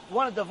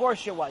want to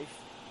divorce your wife,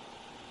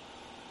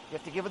 you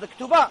have to give her the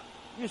ketubah.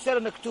 You said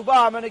in the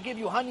ketubah, I'm going to give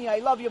you, honey, I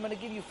love you, I'm going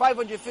to give you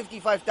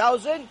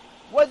 555,000.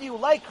 Whether you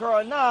like her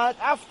or not,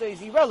 after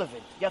is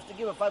irrelevant. You have to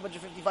give her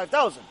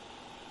 555,000.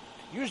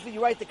 Usually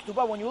you write the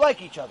ketubah when you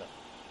like each other.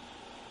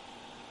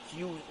 So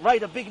you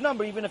write a big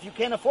number even if you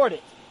can't afford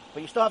it.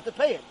 But you still have to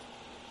pay it.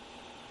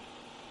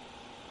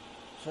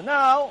 So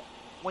now,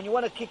 when you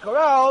want to kick her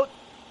out,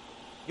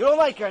 you don't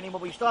like her anymore,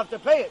 but you still have to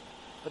pay it.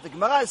 But the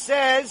Gemara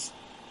says,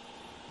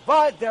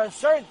 but there are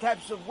certain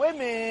types of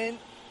women,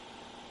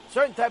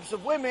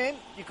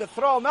 you could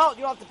throw them out,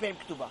 you don't have to pay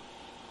them ketubah.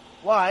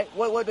 Why?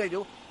 What do they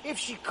do? If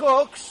she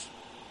cooks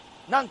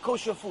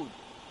non-kosher food,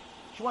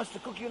 she wants to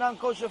cook you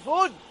non-kosher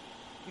food,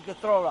 you can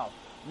throw her out.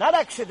 Not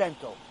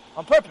accidental,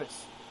 on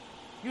purpose.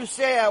 You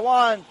say, I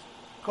want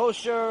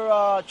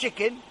kosher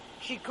chicken,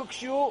 she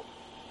cooks you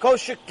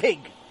kosher pig.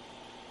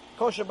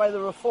 Kosher by the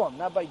Reform,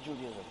 not by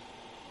Judaism.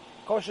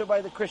 Kosher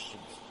by the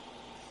Christians.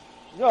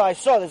 You know, I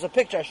saw, there's a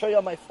picture I show you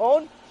on my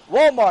phone,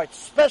 Walmart,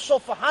 special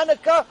for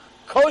Hanukkah,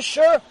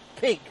 kosher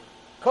pig,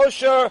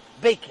 kosher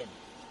bacon.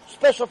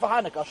 Special for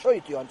Hanukkah. I'll show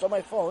it to you. It's on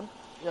my phone.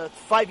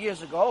 5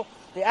 years ago,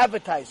 they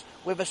advertised.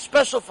 We have a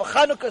special for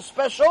Hanukkah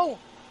special,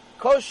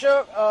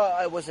 kosher,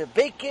 was it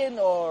bacon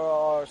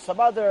or some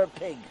other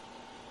pig?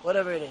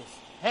 Whatever it is.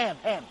 Ham.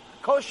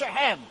 Kosher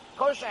ham,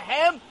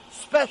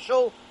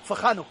 special for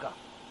Hanukkah.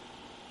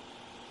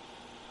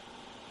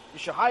 You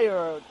should hire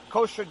a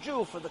kosher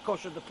Jew for the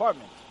kosher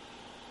department.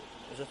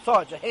 There's a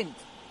thought, a hint.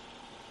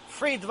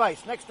 Free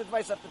advice. Next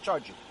advice I have to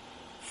charge you.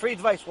 Free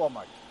advice,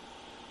 Walmart.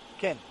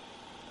 Ken.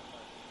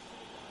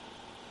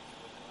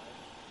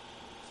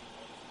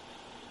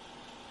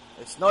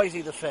 It's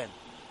noisy, the fan.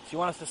 So you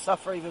want us to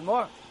suffer even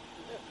more?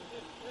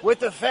 With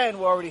the fan,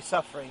 we're already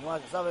suffering. You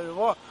want us to suffer even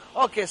more?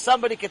 Okay,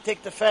 somebody can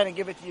take the fan and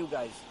give it to you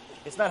guys.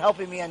 It's not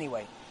helping me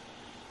anyway.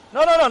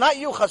 No, not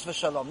you, chas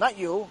v'shalom. Not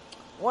you.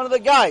 One of the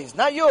guys.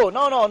 Not you.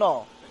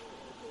 No.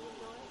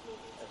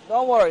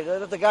 Don't worry.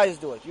 Let the guys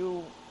do it.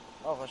 You,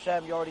 oh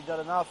Hashem, you already done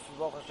enough.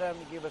 Oh Hashem,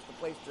 you give us the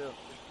place to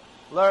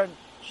learn.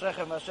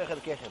 Shechem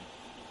v'shechem kechem.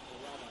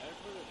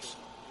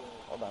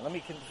 Hold on. Let me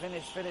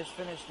finish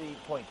the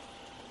point.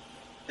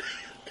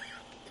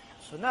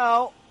 So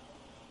now,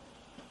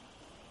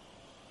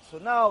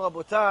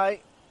 Rabotai,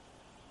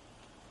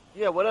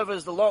 whatever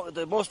is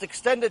the most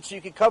extended, so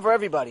you can cover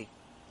everybody.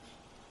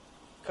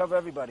 Cover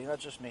everybody, not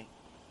just me.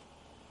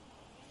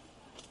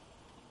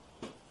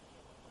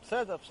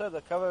 Said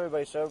that, cover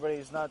everybody, so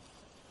everybody's not.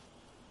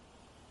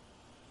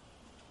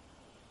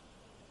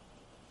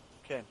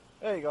 Okay,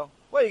 there you go.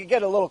 Well, you can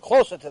get a little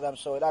closer to them,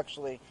 so it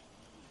actually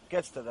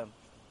gets to them.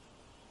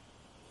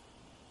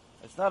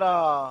 It's not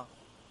a.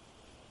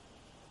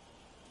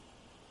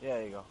 Yeah,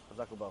 there you go.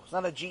 It's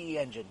not a GE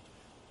engine.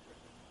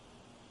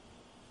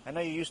 I know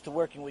you're used to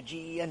working with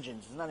GE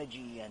engines. It's not a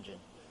GE engine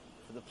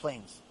for the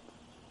planes.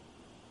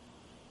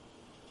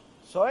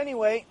 So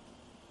anyway,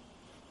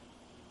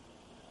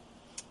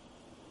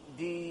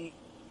 where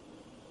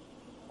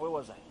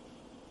was I?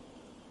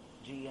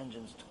 GE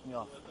engines took me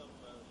off.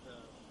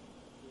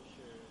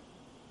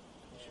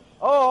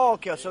 Oh,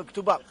 okay. So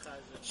Ketubah.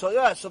 So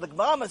the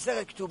Gemara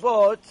Masechet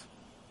Ketubot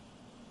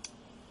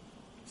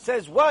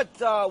says, what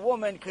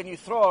woman can you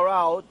throw her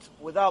out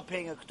without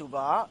paying a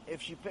ketubah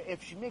if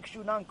she makes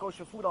you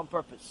non-kosher food on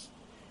purpose?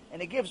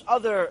 And it gives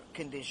other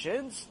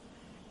conditions.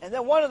 And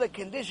then one of the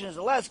conditions,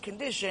 the last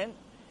condition,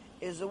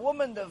 is a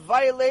woman that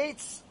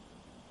violates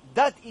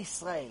Dat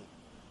Israel,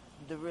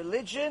 the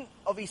religion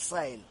of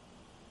Israel.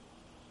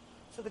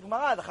 So the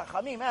Gemara, the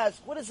Chachamim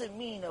asks, what does it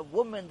mean, a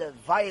woman that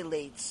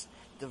violates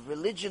the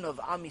religion of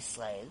Am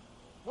Israel?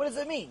 What does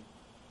it mean?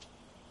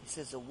 He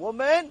says, a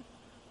woman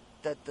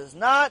that does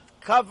not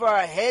cover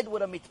her head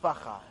with a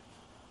mitpacha.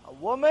 A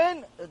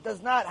woman that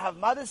does not have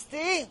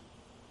modesty,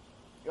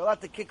 you're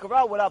allowed to kick her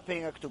out without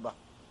paying her ketubah.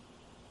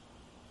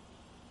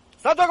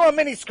 It's not talking about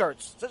mini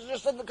skirts. It's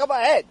just to cover her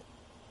head.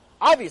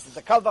 Obviously, it's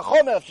a kal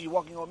vachomer if she's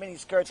walking with mini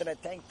skirts and a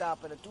tank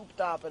top and a tube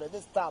top and a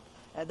this top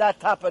and that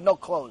top and no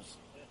clothes.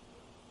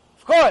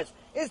 Of course,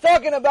 it's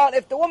talking about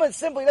if the woman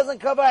simply doesn't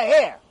cover her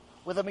hair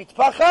with a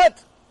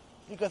mitpachat,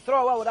 you can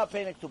throw her out without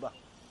paying her ketubah.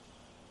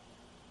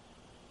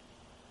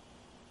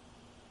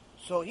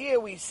 So here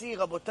we see,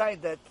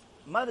 Rabotai, that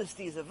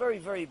modesty is a very,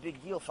 very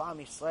big deal for Am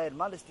Yisrael.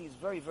 Modesty is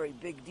very, very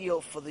big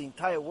deal for the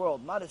entire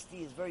world.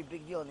 Modesty is a very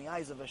big deal in the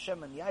eyes of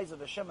Hashem, and the eyes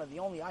of Hashem are the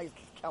only eyes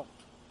that count.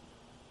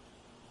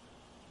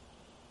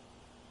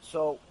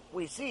 So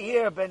we see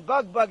here, Ben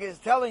Bugbug is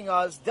telling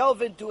us,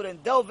 delve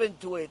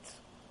into it.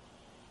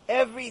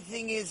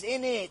 Everything is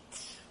in it.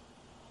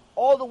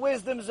 All the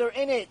wisdoms are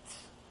in it.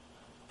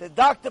 The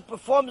doctor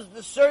performs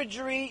the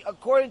surgery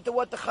according to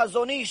what the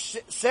Chazon Ish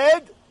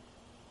said,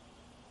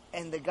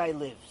 and the guy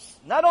lives.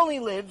 Not only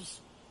lives,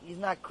 he's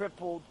not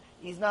crippled,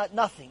 he's not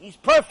nothing. He's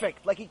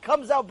perfect, like he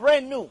comes out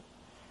brand new.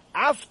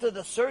 After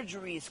the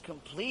surgery is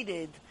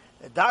completed,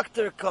 the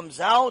doctor comes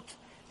out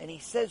and he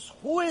says,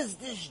 who is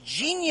this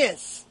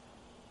genius?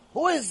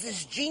 Who is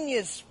this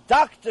genius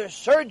doctor,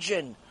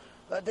 surgeon,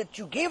 that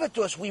you gave it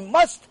to us? We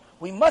must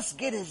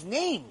get his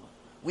name.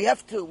 We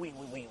have to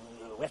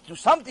do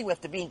something. We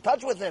have to be in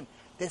touch with him.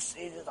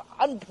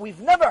 We've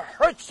never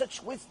heard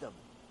such wisdom.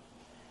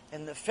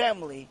 And the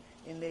family,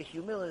 in their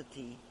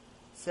humility,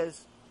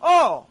 says,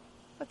 oh,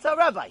 that's our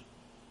rabbi.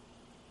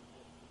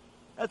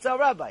 That's our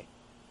rabbi.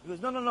 He goes,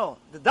 no.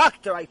 The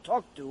doctor I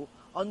talked to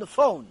on the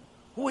phone,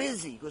 who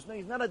is he? He goes, no,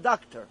 he's not a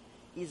doctor.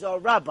 He's our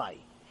rabbi.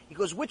 He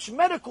goes, which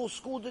medical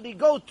school did he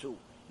go to?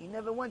 He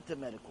never went to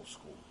medical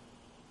school.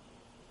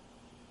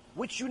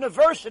 Which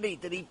university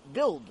did he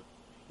build?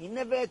 He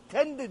never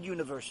attended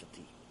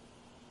university.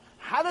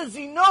 How does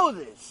he know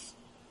this?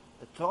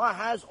 The Torah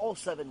has all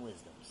 7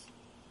 wisdoms.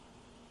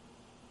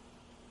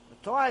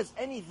 Torah has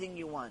anything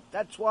you want.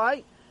 That's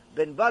why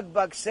Ben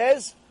Bugbug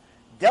says,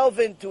 delve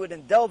into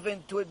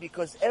it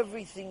because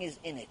everything is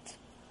in it.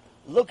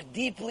 Look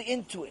deeply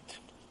into it.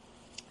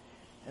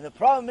 And the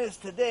problem is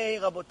today,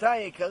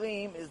 Rabotai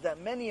Karim, is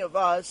that many of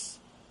us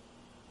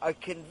are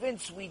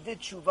convinced we did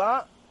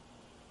TeShuva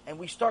and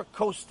we start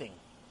coasting.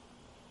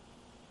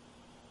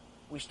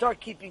 we start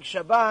keeping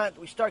Shabbat,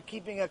 we start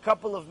keeping a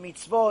couple of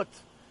mitzvot.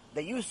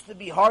 They used to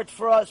be hard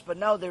for us, but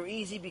now they're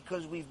easy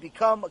because we've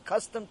become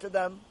accustomed to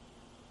them.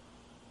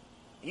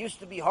 It used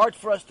to be hard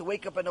for us to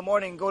wake up in the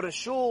morning and go to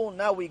shul.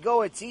 Now we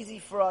go, it's easy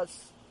for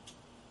us.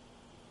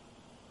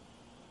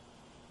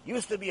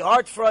 Used to be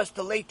hard for us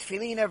to lay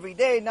tefillin every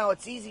day. Now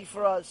it's easy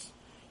for us.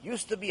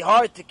 Used to be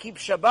hard to keep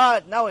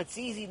Shabbat. Now it's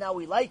easy. Now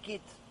we like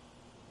it.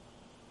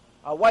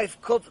 Our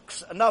wife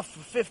cooks enough for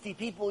 50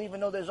 people, even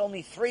though there's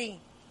only 3.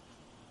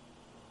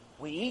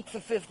 We eat for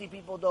 50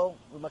 people, though.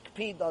 We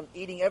makpid on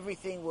eating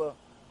everything.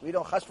 We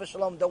don't, chas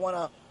v'shalom, don't want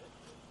to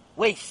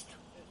waste.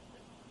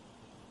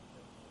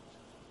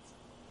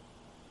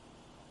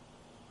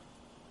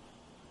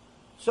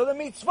 So the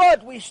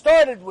mitzvot we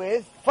started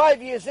with,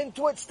 5 years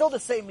into it, still the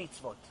same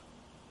mitzvot.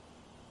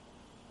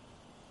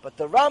 But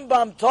the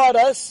Rambam taught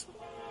us,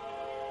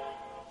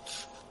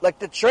 like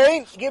the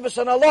train, give us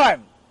an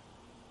alarm.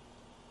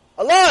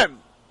 Alarm!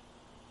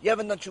 You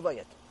haven't done tshuva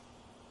yet.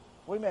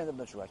 What do you mean I haven't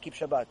done tshuva? Keep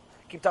Shabbat.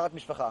 Keep Tarat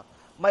Mishpacha.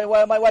 My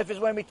wife is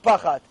wearing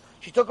mitpachat.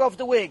 She took off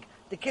the wig.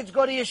 The kids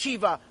go to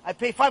yeshiva. I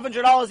pay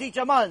 $500 each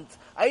a month.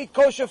 I eat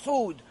kosher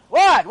food.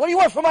 What? What do you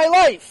want for my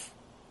life?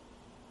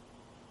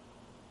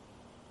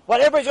 What,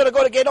 everybody's going to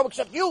go to Gehinnom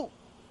except you?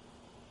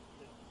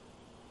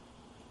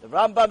 The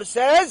Rambam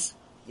says,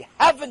 you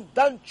haven't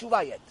done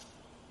tshuva yet.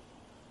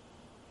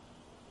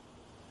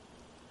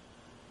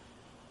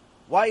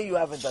 Why you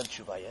haven't done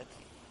tshuva yet?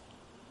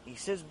 He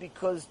says,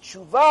 because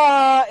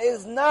tshuva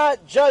is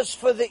not just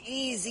for the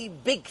easy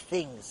big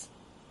things.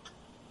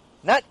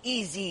 Not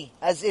easy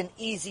as in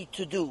easy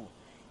to do.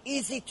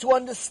 Easy to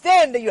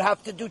understand that you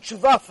have to do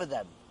tshuva for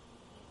them.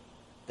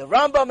 The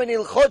Rambam in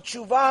Ilchot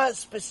Tshuva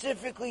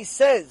specifically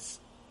says,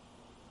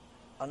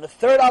 on the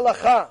 3rd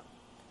halacha,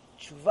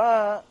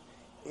 tshuva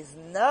is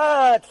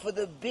not for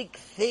the big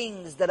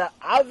things that are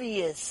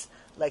obvious,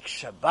 like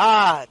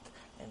Shabbat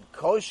and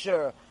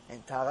kosher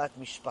and Tarat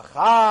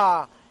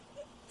Mishpacha.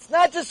 It's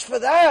not just for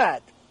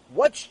that.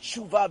 What's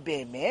tshuva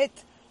be'emet?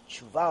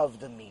 Tshuva of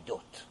the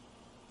midot.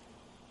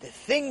 The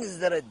things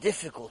that are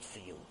difficult for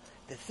you.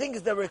 The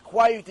things that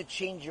require you to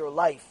change your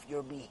life,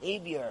 your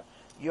behavior,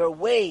 your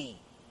way.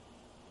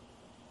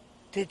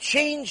 To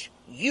change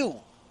you,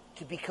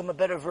 to become a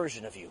better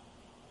version of you.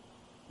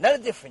 Not a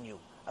different you,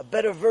 a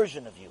better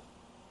version of you.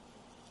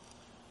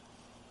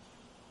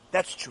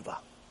 That's tshuva.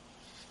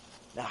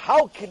 Now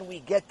how can we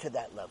get to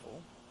that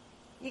level?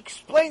 He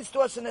explains to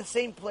us in the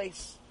same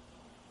place.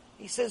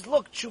 He says,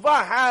 look,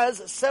 tshuva has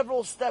a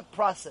several-step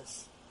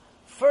process.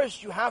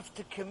 First, you have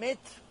to commit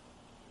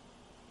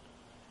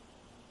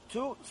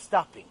to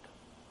stopping.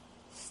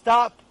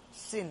 Stop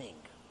sinning.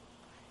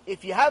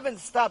 If you haven't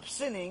stopped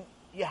sinning,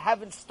 you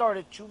haven't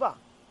started tshuva.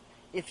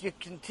 If you're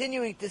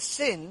continuing to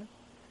sin,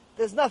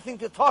 there's nothing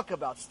to talk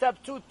about.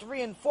 Step 2,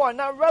 3, and 4 are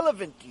not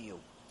relevant to you.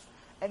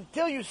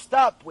 Until you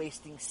stop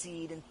wasting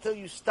seed, until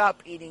you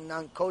stop eating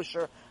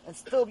non-kosher,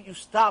 until you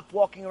stop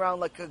walking around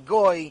like a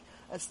goy,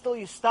 until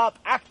you stop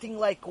acting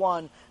like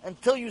one,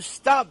 until you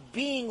stop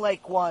being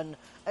like one,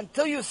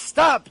 until you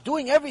stop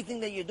doing everything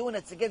that you're doing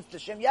that's against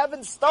Hashem, you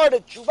haven't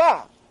started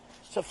tshuva.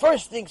 So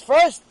first things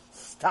first,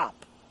 stop.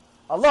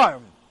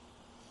 Alarm.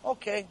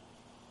 Okay.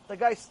 The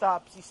guy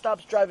stops. He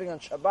stops driving on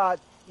Shabbat.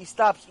 He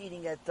stops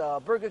eating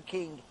at Burger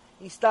King.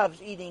 He stops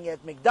eating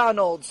at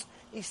McDonald's.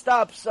 He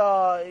stops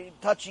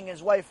touching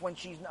his wife when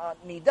she's not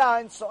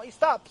nida, and so he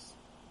stops.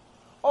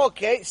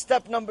 Okay,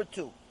 step number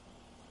 2.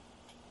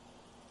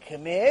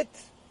 Commit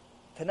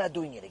to not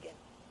doing it again.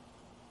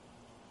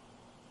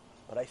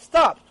 But I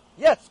stopped.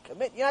 Yes,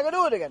 commit. You're not going to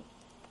do it again.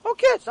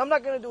 Okay, so I'm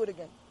not going to do it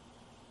again.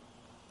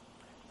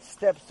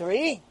 Step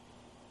 3,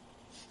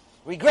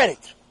 regret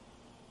it.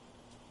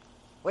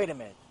 Wait a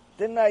minute.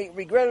 Didn't I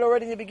regret it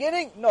already in the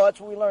beginning? No,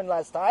 that's what we learned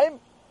last time.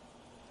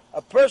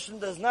 A person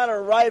does not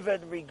arrive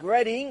at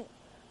regretting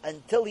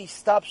until he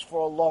stops for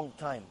a long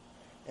time.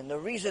 And the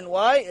reason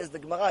why is the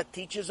Gemara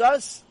teaches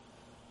us,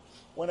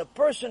 when a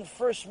person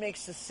first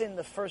makes a sin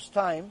the first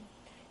time,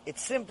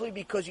 it's simply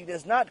because he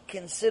does not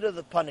consider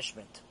the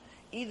punishment.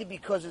 Either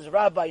because his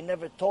rabbi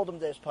never told him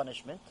there's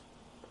punishment,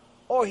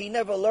 or he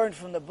never learned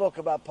from the book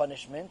about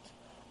punishment,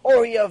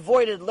 or he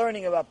avoided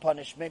learning about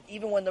punishment.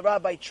 Even when the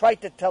rabbi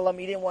tried to tell him,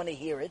 he didn't want to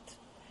hear it.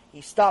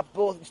 He stopped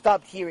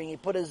hearing. He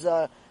put his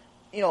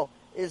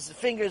his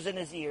fingers in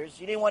his ears.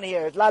 He didn't want to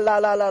hear it. La, la,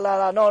 la, la, la,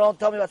 la. No, don't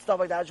tell me about stuff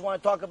like that. I just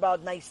want to talk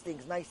about nice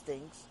things.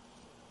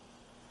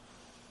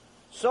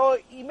 So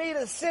he made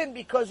a sin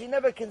because he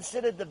never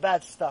considered the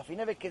bad stuff. He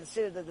never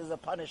considered that there's a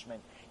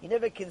punishment. He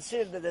never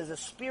considered that there's a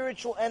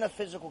spiritual and a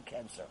physical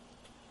cancer.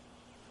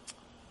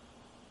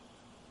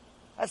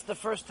 That's the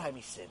first time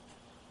he sinned.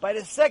 By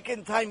the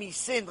second time he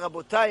sinned,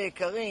 Rabotai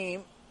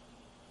Karim,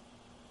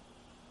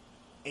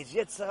 his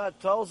Yetzirah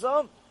tells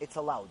him it's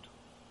allowed.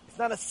 It's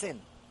not a sin.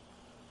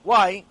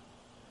 Why?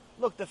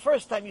 Look, the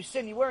first time you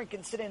sinned, you weren't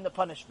considering the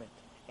punishment.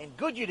 And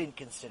good you didn't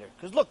consider.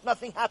 Because look,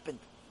 nothing happened.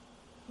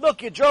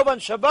 Look, you drove on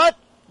Shabbat,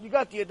 you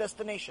got to your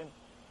destination.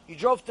 You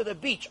drove to the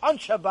beach on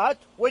Shabbat,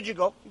 where'd you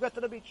go? You got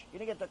to the beach. You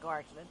didn't get the car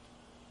accident.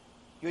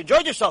 You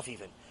enjoyed yourself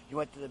even. You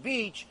went to the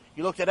beach,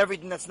 you looked at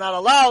everything that's not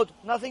allowed,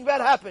 nothing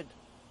bad happened.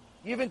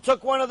 You even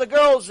took one of the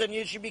girls and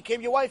she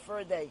became your wife for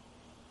a day.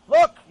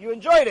 Look, you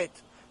enjoyed it.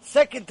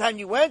 Second time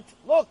you went,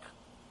 look,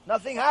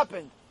 nothing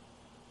happened.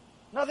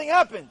 Nothing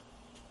happened.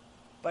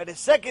 By the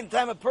second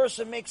time a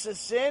person makes a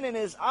sin, in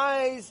his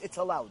eyes, it's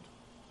allowed.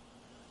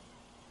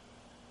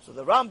 So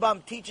the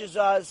Rambam teaches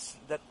us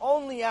that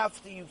only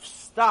after you've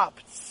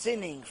stopped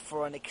sinning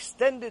for an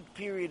extended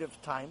period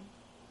of time,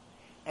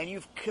 and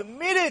you've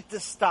committed to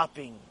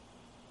stopping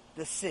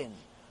the sin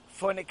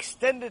for an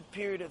extended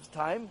period of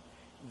time,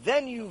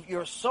 then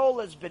your soul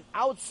has been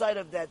outside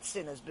of that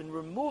sin, has been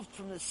removed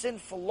from the sin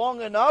for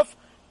long enough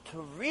to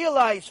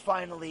realize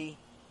finally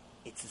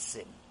it's a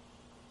sin.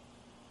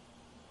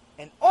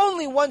 And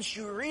only once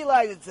you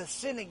realize it's a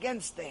sin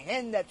against the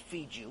hen that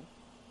feeds you,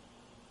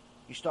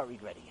 you start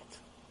regretting it.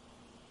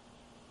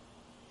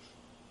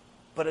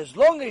 But as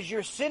long as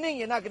you're sinning,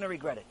 you're not going to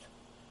regret it.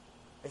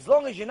 As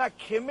long as you're not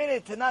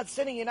committed to not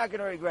sinning, you're not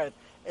going to regret it.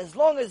 As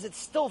long as it's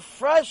still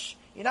fresh,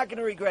 you're not going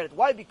to regret it.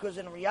 Why? Because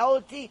in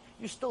reality,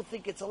 you still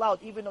think it's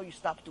allowed, even though you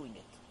stopped doing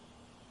it.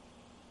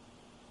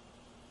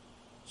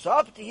 So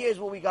up to here is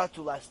where we got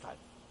to last time.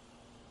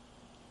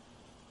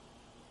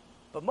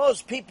 But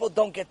most people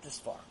don't get this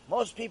far.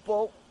 Most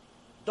people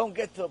don't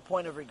get to a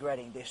point of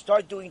regretting. They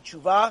start doing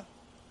tshuva,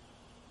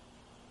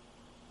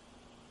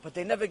 but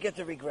they never get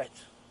to regret.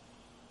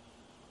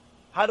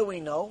 How do we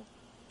know?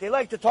 They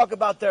like to talk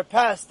about their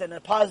past in a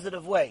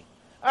positive way.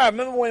 I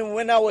remember when we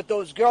went out with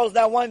those girls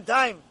that one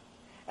time.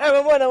 I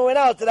remember when I went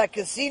out to that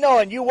casino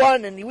and you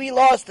won and we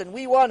lost and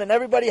we won and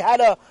everybody had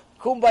a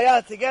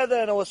kumbaya together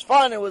and it was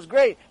fun, it was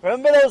great.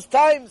 Remember those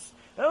times?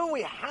 Remember when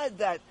we had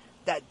that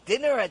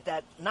dinner at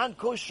that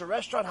non-kosher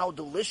restaurant, how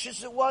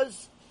delicious it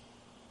was?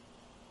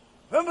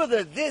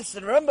 Remember this,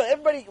 and remember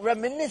everybody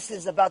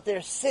reminisces about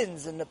their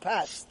sins in the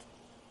past.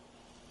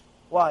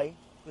 Why?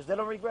 Because they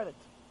don't regret it.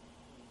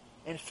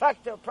 In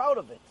fact, they're proud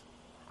of it.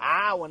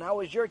 When I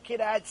was your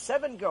kid, I had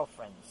 7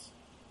 girlfriends.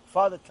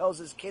 Father tells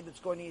his kid that's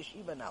going to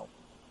yeshiva now.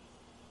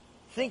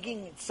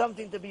 Thinking it's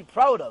something to be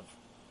proud of.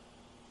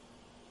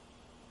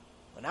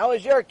 When I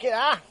was your kid,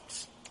 I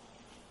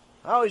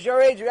was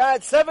your age, I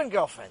had 7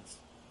 girlfriends.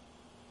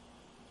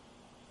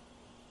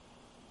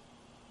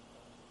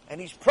 And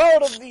he's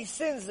proud of these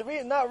sins,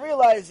 not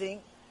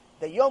realizing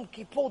that Yom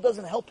Kippur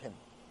doesn't help him.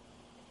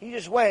 He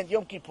just went,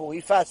 Yom Kippur,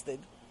 he fasted.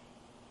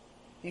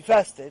 He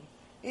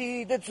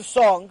did the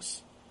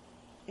songs.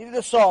 He did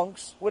the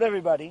songs with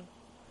everybody.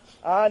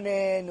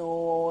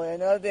 Anenu,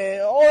 and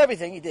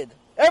everything he did.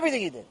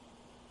 Everything he did.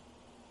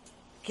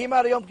 Came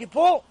out of Yom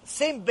Kippur,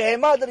 same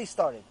behemah that he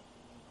started.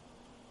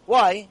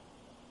 Why?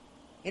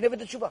 He never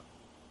did tshuva.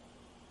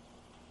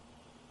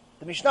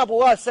 The Mishnah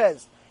Berurah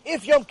says,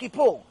 if Yom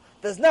Kippur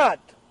does not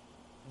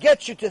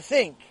get you to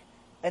think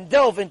and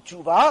delve in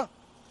tshuva,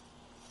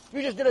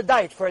 you just did a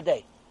diet for a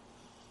day.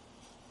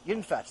 You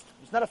didn't fast.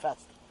 It's not a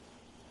fast.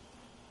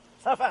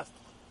 It's not a fast.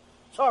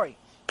 Sorry.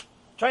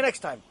 Try next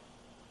time.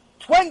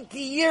 20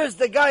 years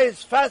the guy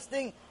is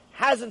fasting,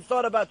 hasn't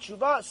thought about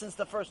tshuva since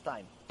the first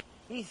time.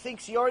 He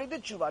thinks he already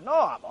did tshuva. No,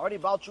 I'm already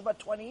Baal tshuva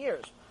 20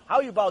 years. How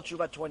you Baal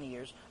tshuva 20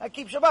 years? I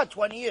keep Shabbat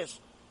 20 years.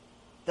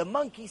 The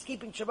monkey's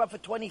keeping Shabbat for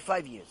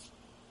 25 years.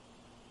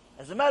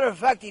 As a matter of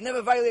fact, he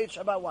never violated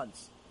Shabbat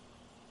once.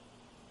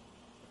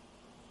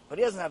 But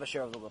he doesn't have a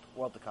share of the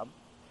world to come.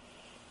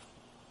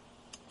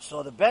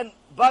 So the Ben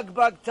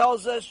Bugbug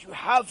tells us you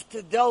have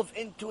to delve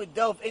into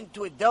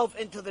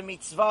the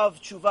mitzvah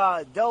of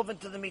tshuva, delve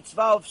into the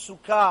mitzvah of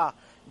sukkah,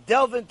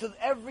 delve into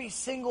every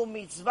single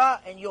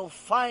mitzvah, and you'll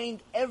find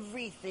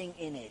everything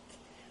in it.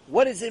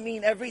 What does it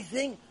mean,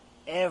 everything?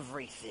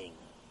 Everything.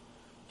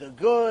 The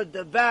good,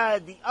 the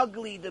bad, the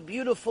ugly, the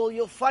beautiful,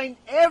 you'll find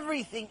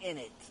everything in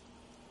it.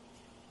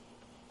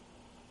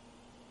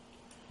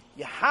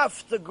 You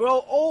have to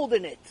grow old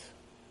in it.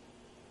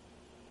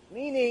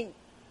 Meaning,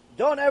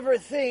 don't ever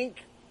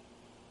think,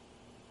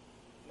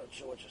 I'm not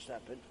sure what just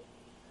happened,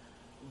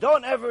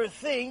 don't ever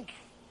think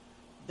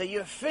that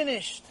you're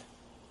finished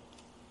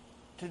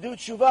to do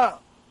tshuva.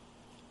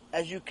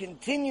 As you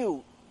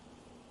continue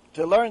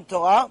to learn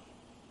Torah,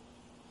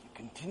 you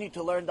continue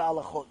to learn the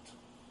halachot,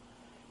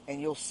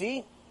 and you'll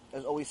see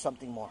there's always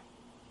something more.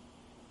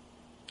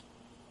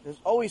 There's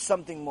always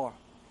something more.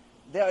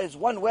 There is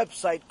one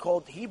website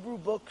called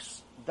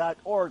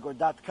HebrewBooks.org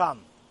or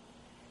 .com.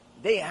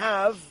 They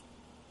have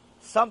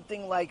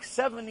something like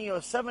 70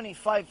 or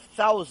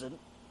 75,000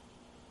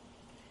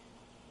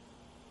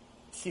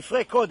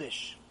 Sifrei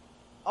Kodesh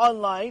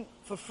online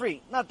for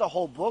free. Not the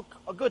whole book,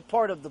 a good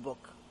part of the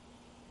book.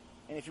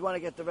 And if you want to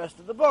get the rest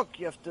of the book,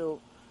 you have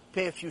to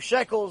pay a few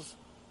shekels.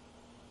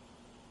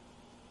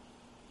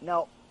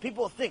 Now,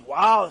 people think,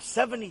 wow,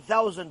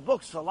 70,000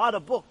 books, a lot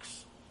of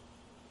books.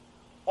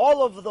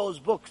 All of those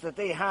books that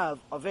they have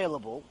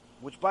available,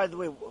 which, by the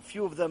way, a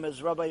few of them,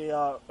 as Rabbi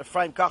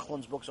Ephraim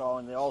Kachlan's books are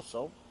in there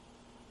also,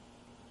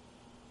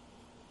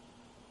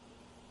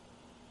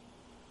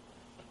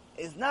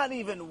 is not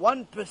even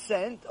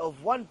 1%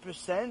 of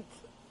 1%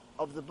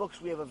 of the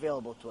books we have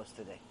available to us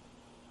today.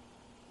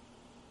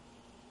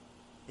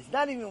 It's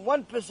not even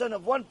 1%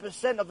 of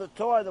 1% of the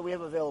Torah that we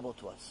have available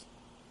to us.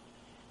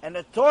 And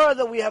the Torah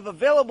that we have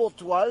available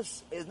to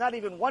us is not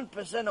even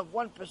 1% of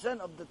 1%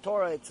 of the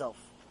Torah itself.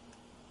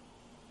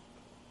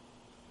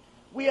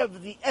 We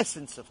have the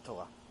essence of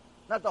Torah,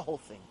 not the whole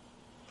thing.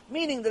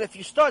 Meaning that if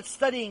you start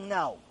studying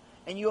now,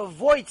 and you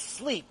avoid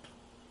sleep,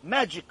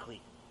 magically,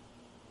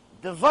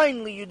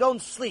 divinely you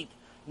don't sleep,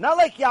 not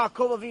like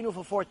Yaakov Avinu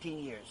for 14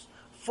 years,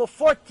 for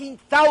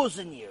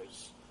 14,000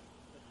 years.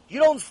 You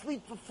don't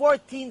sleep for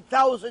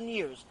 14,000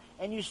 years,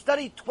 and you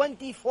study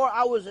 24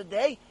 hours a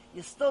day,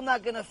 you're still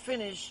not going to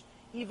finish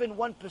even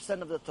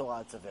 1% of the Torah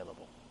that's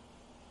available.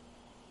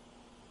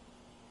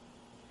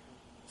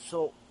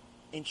 So,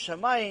 in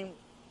Shamayim,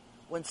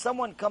 when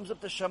someone comes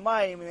up to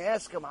Shamayim and they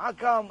ask him, how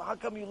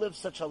come you live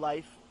such a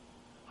life?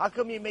 How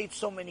come you made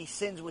so many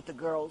sins with the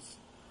girls?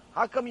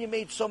 How come you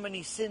made so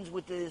many sins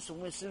with this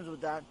and sins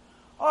with that?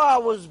 Oh, I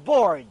was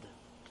bored.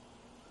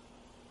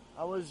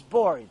 I was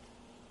bored.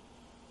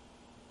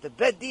 The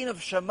Bet Din of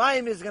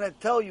Shamayim is going to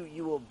tell you,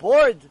 you were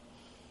bored.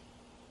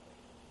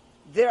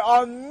 There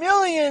are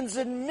millions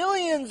and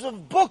millions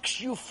of books,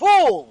 you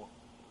fool,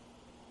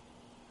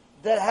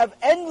 that have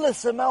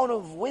endless amount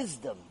of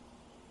wisdom.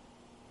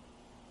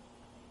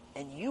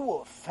 And you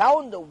have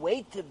found a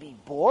way to be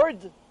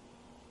bored?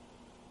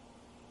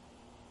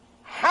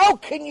 How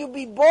can you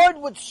be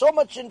bored with so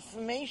much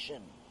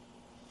information?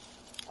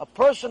 A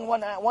person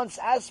once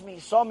asked me,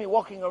 saw me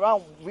walking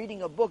around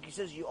reading a book. He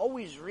says, you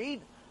always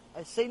read?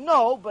 I say,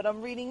 no, but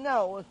I'm reading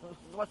now.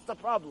 What's the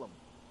problem?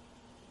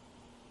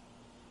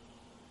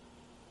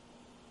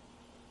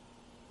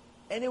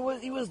 And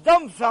he was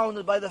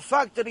dumbfounded by the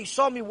fact that he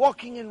saw me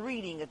walking and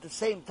reading at the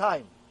same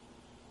time.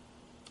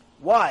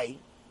 Why?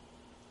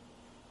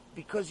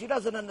 Because he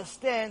doesn't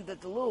understand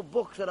that the little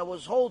book that I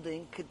was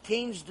holding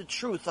contains the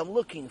truth I'm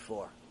looking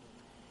for.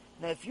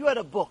 Now, if you had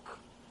a book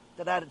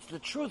that had the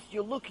truth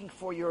you're looking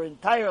for your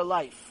entire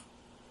life,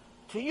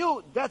 to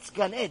you, that's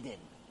Gan Eden.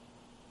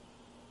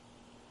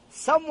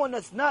 Someone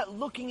that's not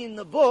looking in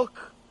the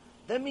book,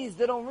 that means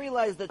they don't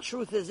realize the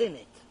truth is in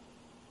it.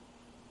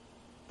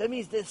 That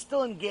means they're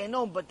still in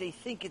Gehenom, but they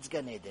think it's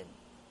Gan Eden.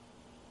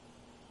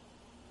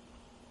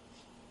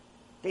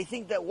 They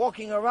think that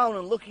walking around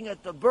and looking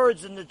at the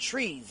birds and the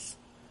trees,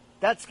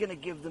 that's going to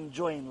give them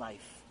joy in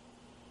life.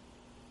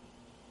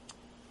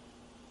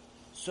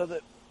 So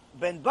the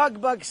Ben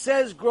Bagbag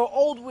says, grow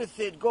old with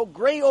it, go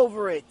gray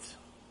over it.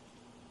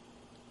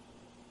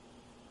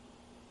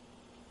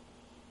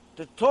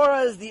 The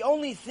Torah is the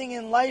only thing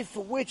in life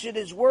for which it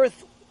is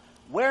worth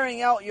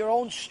wearing out your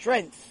own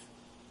strength.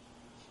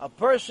 A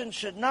person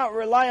should not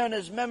rely on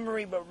his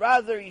memory, but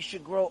rather he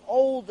should grow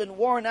old and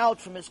worn out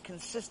from his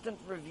consistent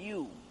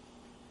review.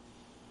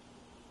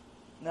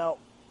 Now,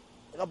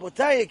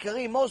 Rabotai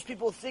Yekarim, most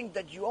people think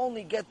that you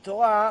only get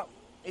Torah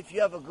if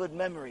you have a good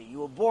memory.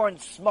 You were born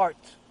smart.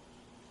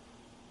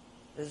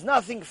 There's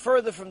nothing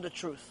further from the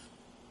truth.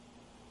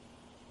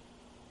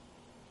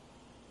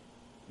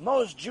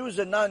 Most Jews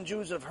and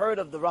non-Jews have heard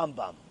of the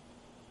Rambam.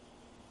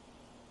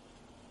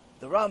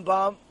 The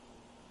Rambam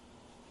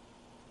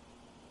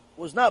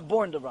was not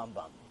born the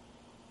Rambam.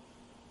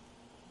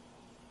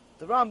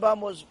 The Rambam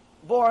was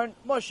born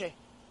Moshe,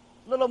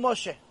 little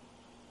Moshe.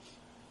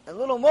 And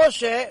little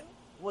Moshe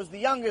was the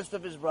youngest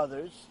of his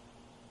brothers.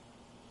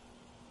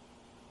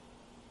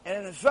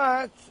 And in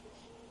fact,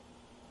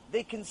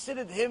 they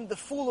considered him the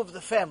fool of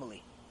the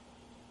family.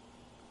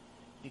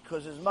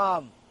 Because his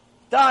mom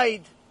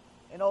died,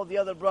 and all the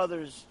other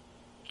brothers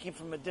came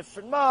from a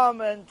different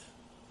mom, and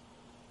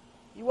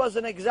he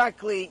wasn't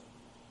exactly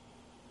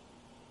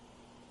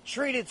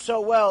treated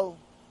so well.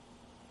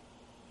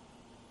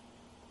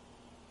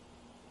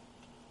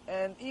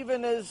 And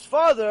even his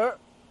father,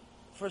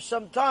 for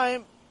some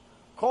time,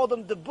 called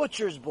him the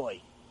butcher's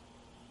boy.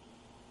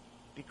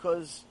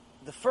 Because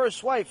the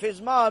first wife,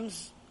 his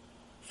mom's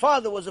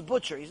father, was a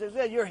butcher. He says,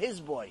 yeah, you're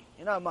his boy,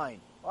 you're not mine.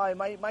 Why?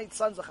 My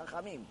son's a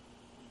chachamim.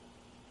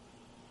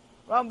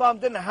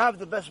 Rambam didn't have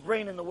the best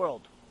brain in the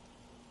world.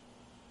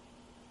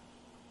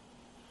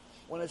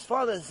 When his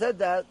father said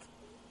that,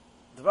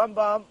 the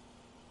Rambam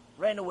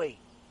ran away.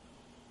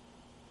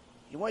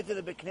 He went to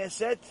the Beit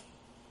Knesset,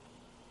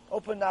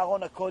 opened the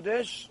Aron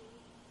HaKodesh,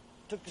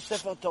 took the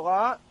Sefer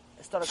Torah,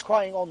 and started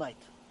crying all night.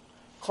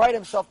 Cried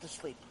himself to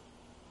sleep.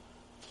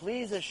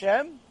 Please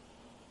Hashem,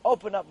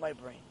 open up my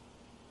brain.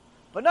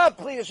 But not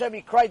please Hashem,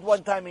 he cried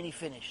one time and he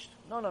finished.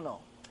 No.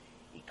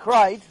 He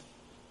cried,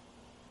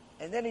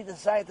 and then he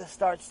decided to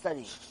start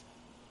studying.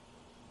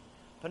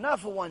 But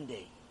not for one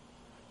day,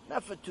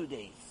 not for 2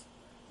 days,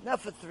 not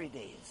for 3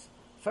 days,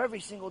 for every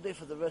single day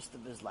for the rest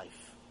of his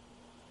life.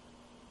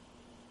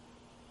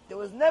 There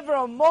was never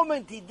a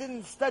moment he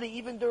didn't study,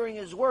 even during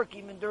his work,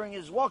 even during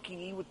his walking.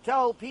 He would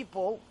tell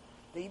people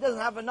that he doesn't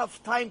have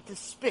enough time to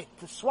spit,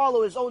 to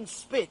swallow his own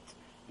spit,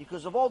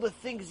 because of all the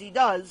things he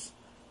does.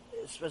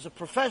 As a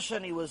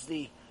profession, he was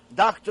the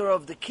doctor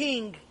of the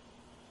king,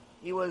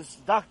 he was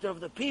doctor of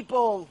the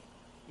people,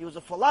 he was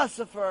a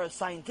philosopher, a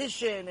scientist,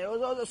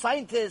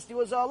 he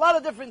was a lot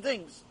of different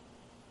things.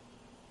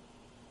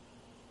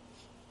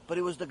 but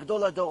he was the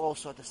Gedol Hador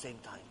also at the same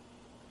time.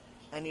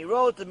 And he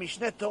wrote the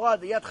Mishneh Torah,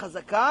 the Yad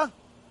Chazakah.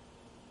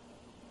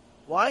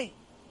 Why?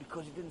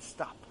 Because he didn't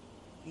stop.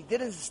 He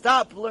didn't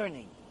stop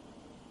learning.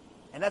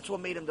 And that's what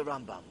made him the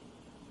Rambam.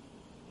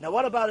 Now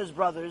what about his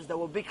brothers that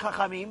were big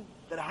Chachamim,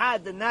 that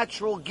had the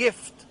natural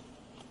gift?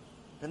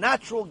 The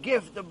natural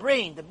gift, the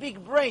brain, the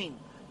big brain,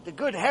 the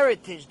good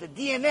heritage, the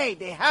DNA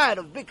they had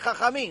of big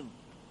Chachamim.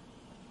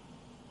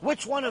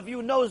 Which one of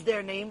you knows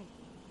their name?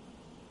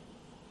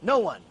 No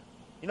one.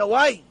 You know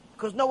why?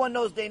 Because no one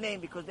knows their name,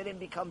 because they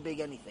didn't become big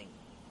anything.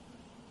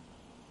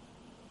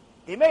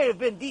 They may have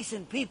been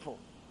decent people,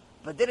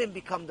 but they didn't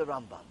become the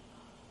Rambam.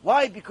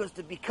 Why? Because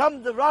to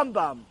become the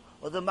Rambam,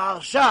 or the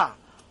Maharsha,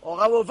 or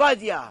Rav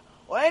Ovadia,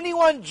 or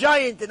anyone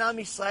giant in Am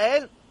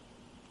Yisrael,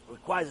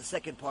 requires a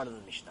second part of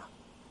the Mishnah.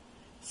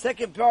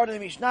 Second part of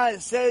the Mishnah,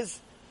 it says,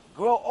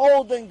 grow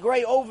old and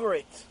gray over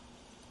it.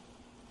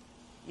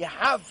 You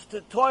have to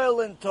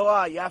toil in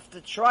Torah. You have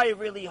to try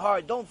really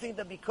hard. Don't think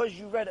that because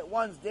you read it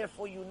once,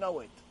 therefore you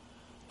know it.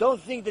 Don't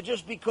think that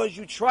just because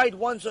you tried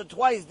once or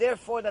twice,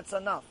 therefore that's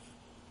enough.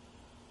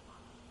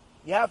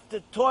 You have to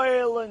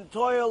toil and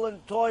toil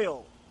and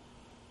toil.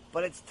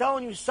 But it's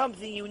telling you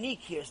something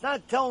unique here. It's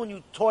not telling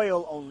you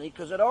toil only,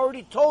 because it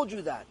already told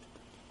you that.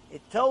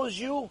 It tells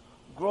you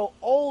grow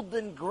old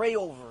and gray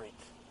over it.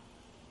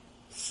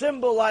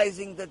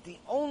 Symbolizing that the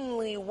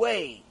only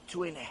way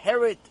to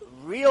inherit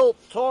real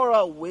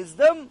Torah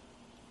wisdom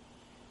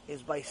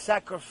is by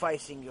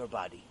sacrificing your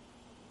body.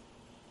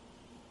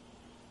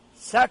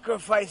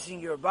 Sacrificing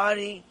your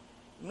body,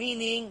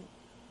 meaning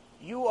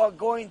you are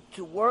going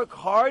to work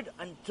hard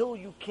until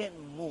you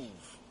can't move.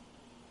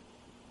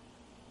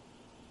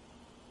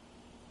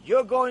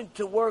 You're going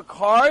to work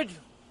hard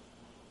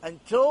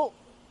until,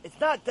 it's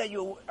not that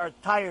you are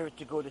tired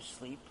to go to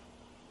sleep,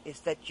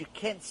 it's that you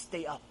can't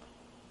stay up.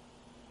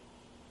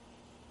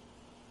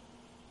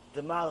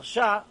 The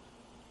Maharsha,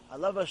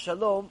 Alav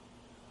Shalom,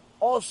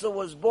 also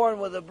was born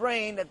with a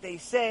brain that they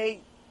say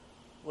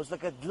was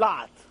like a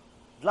dlat.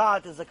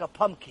 Dlat is like a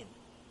pumpkin,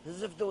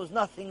 as if there was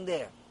nothing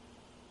there.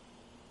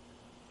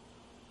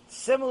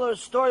 Similar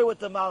story with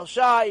the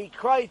Maharsha. He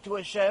cried to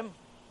Hashem,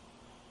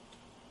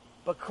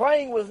 but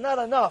crying was not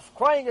enough.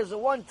 Crying is a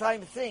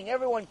one-time thing.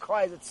 Everyone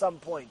cries at some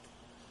point.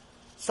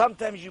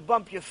 Sometimes you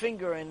bump your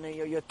finger and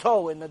your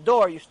toe in the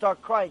door, you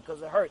start crying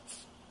because it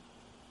hurts.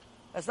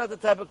 That's not the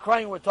type of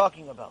crying we're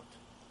talking about.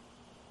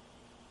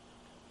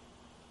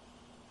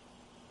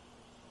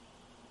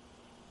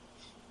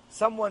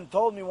 Someone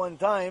told me one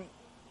time,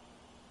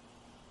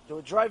 they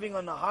were driving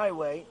on the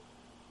highway,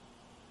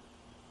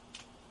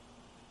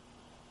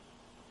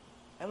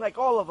 and like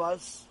all of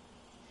us,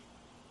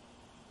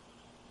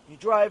 you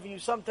drive and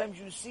sometimes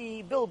you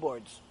see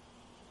billboards.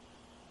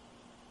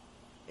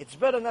 It's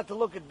better not to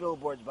look at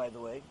billboards, by the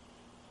way,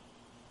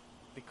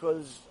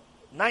 because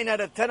 9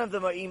 out of 10 of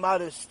them are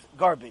immodest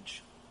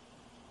garbage.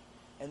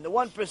 And the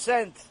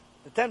 1%,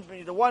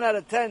 the 1 out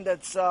of 10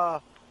 that's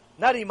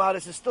not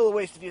immodest is still a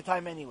waste of your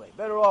time anyway.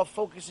 Better off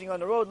focusing on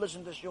the road,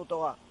 listen to Shiur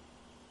Torah.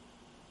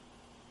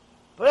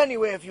 But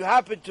anyway, if you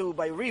happen to,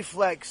 by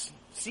reflex,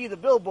 see the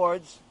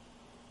billboards,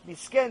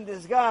 misken,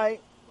 this guy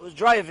was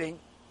driving,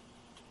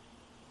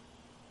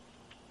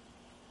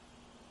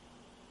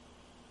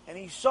 and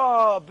he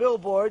saw a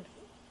billboard.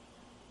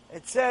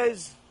 It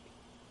says,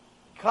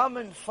 come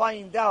and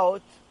find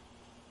out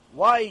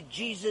why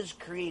Jesus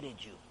created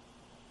you.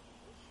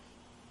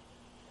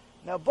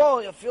 Now, Bo,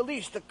 if at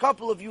least a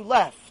couple of you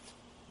left,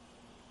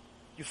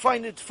 you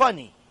find it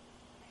funny.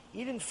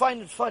 He didn't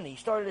find it funny. He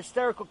started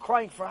hysterical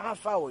crying for a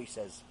half hour, he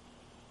says.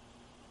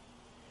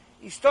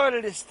 He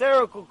started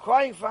hysterical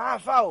crying for a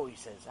half hour, he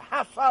says. A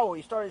half hour,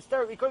 he started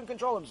hysterical. He couldn't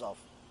control himself.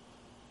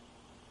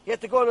 He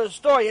had to go to the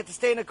store. He had to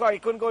stay in the car. He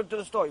couldn't go into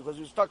the store because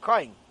he would start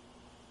crying.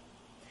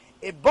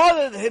 It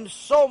bothered him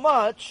so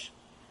much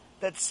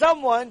that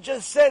someone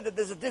just said that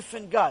there's a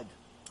different God.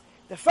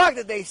 The fact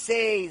that they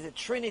say the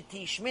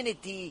Trinity,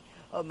 Shminity,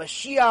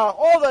 Mashiach,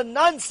 all the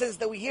nonsense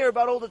that we hear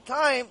about all the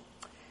time,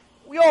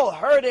 we all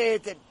heard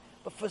it,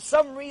 but for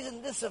some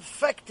reason this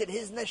affected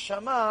his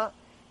neshama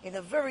in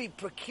a very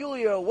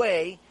peculiar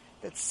way,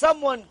 that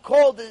someone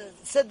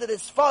said that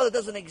his father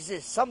doesn't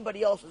exist.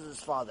 Somebody else is his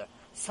father.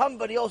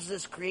 Somebody else is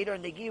his creator,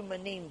 and they gave him a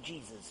name,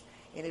 Jesus.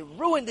 And it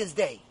ruined his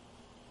day.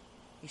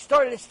 He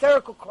started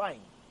hysterical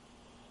crying.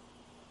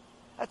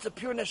 That's a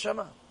pure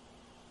neshama.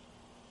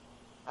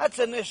 That's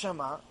a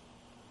neshama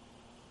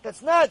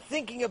that's not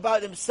thinking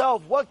about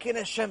himself, what can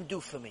Hashem do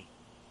for me?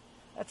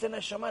 That's a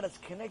neshama that's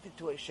connected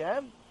to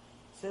Hashem.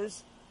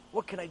 Says,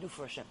 what can I do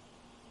for Hashem?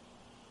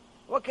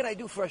 What can I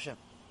do for Hashem?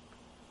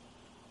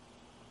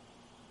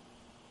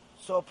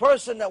 So a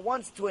person that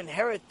wants to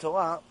inherit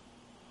Torah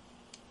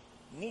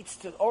needs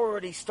to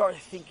already start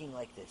thinking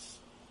like this.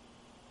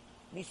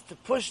 Needs to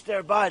push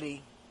their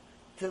body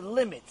to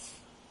limits.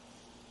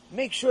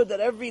 Make sure that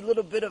every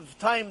little bit of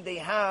time they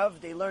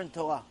have, they learn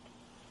Torah.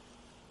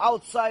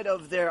 Outside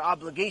of their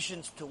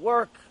obligations to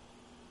work,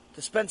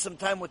 to spend some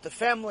time with the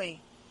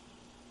family,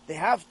 they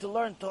have to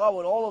learn Torah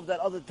with all of that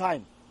other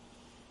time.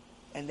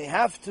 And they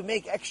have to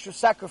make extra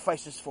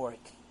sacrifices for it.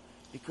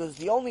 Because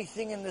the only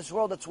thing in this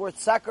world that's worth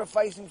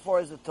sacrificing for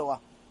is the Torah.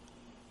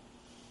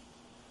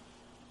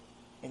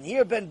 And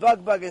here Ben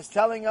Bugbug is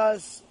telling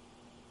us,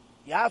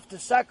 you have to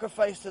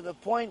sacrifice to the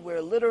point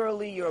where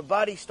literally your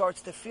body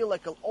starts to feel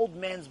like an old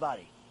man's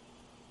body.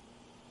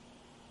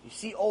 You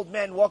see old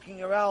men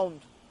walking around,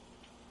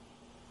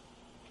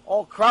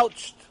 all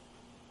crouched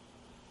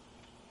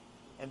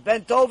and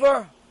bent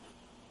over.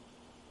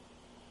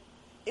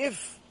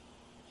 If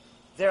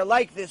they're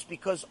like this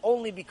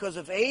only because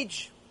of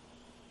age,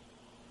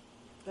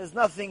 there's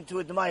nothing to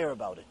admire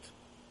about it.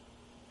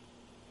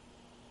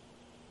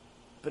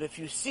 But if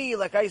you see,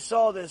 like I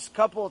saw this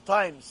couple of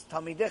times,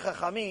 Talmidei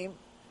Chachamim,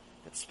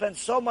 that spend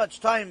so much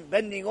time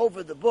bending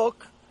over the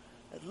book,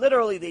 that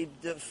literally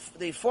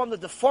they form the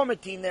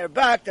deformity in their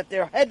back, that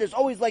their head is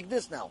always like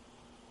this now.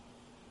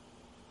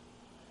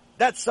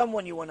 That's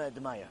someone you want to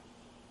admire.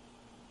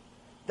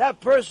 That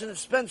person that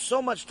spends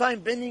so much time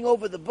bending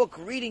over the book,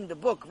 reading the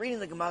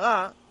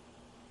Gemara,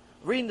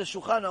 reading the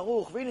Shulchan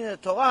Aruch, reading the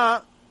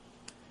Torah,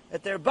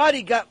 that their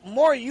body got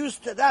more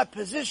used to that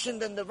position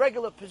than the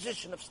regular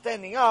position of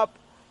standing up.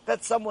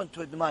 That's someone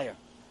to admire.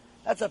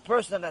 That's a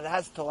person that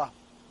has Torah.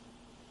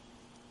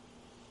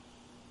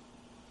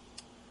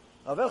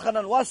 Rav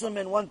Elchanan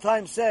Wasserman one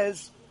time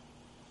says,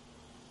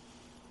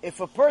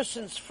 if a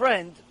person's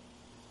friend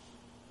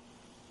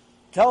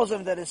tells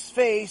him that his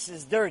face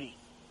is dirty,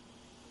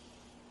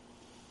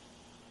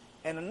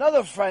 and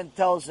another friend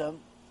tells him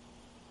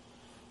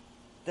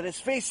that his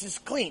face is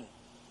clean,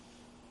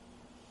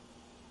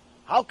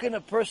 how can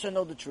a person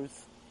know the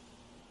truth?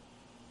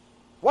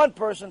 One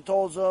person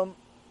tells him,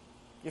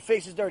 your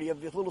face is dirty, you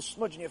have a little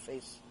smudge in your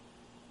face.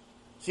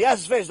 So he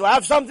asks his face, do I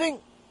have something?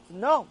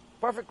 No,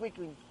 perfectly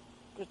clean,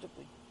 crystal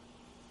clean.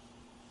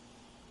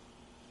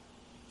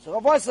 So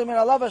Rav Wasserman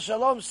Alav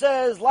Shalom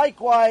says,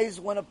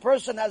 likewise, when a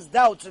person has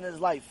doubts in his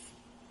life,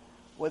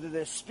 whether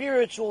they're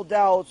spiritual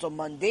doubts or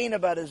mundane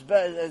about his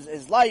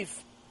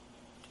life,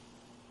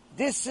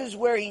 this is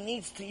where he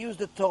needs to use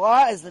the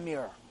Torah as the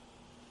mirror.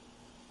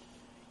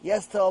 He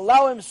has to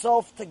allow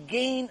himself to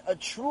gain a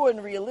true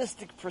and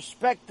realistic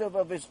perspective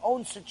of his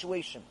own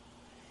situation.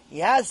 He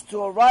has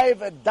to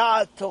arrive at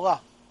Da'at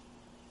Torah.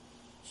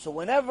 So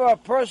whenever a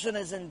person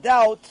is in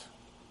doubt,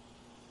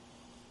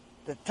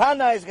 the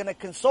Tana is going to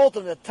consult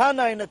him, the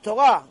Tana in the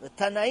Torah, the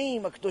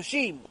Tanaim,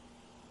 Akdoshim,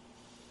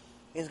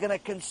 is going to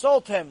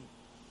consult him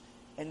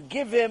and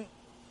give him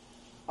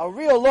a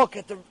real look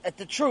at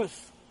the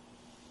truth.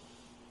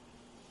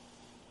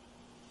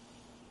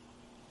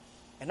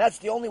 And that's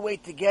the only way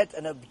to get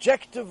an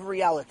objective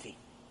reality.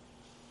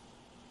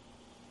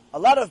 A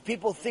lot of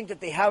people think that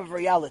they have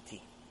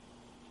reality.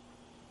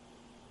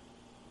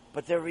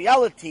 But their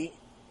reality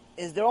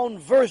is their own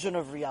version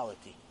of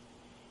reality.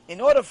 In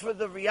order for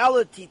the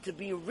reality to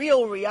be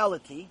real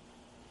reality,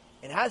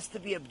 it has to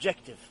be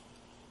objective.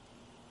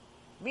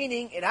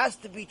 Meaning, it has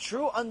to be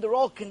true under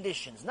all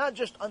conditions, not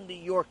just under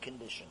your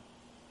condition,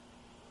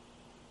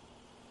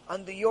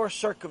 under your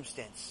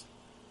circumstance.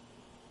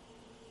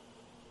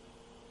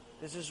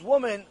 There's this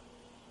woman,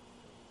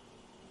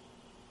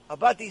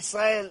 Abat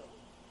Israel,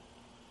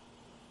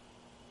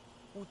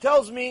 who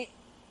tells me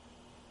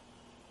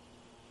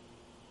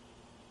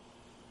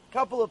a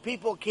couple of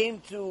people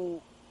came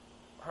to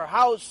her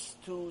house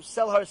to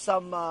sell her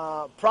some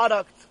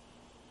product,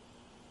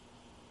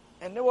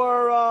 and they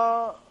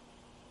were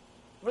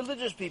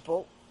religious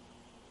people,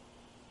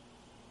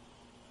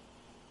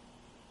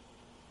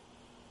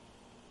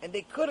 and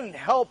they couldn't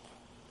help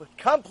but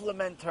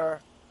compliment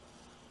her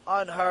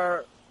on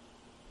her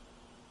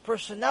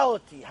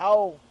personality,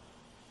 how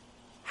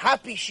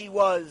happy she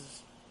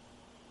was,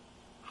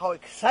 how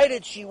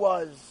excited she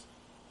was,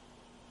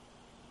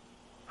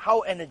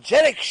 how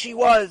energetic she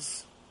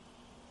was.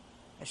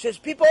 And she says,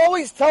 people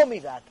always tell me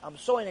that. I'm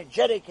so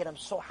energetic and I'm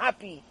so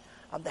happy.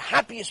 I'm the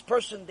happiest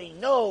person they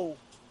know.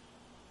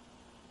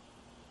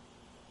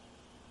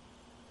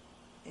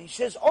 And he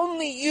says,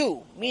 only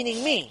you,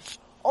 meaning me,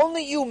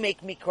 only you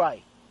make me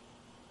cry.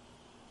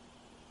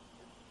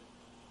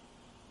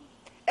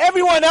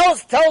 Everyone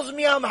else tells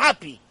me I'm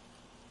happy.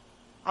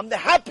 I'm the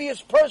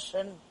happiest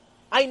person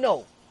I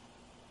know.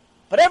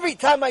 But every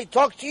time I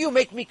talk to you,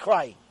 make me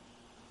cry.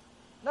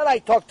 Not I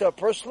talk to her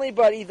personally,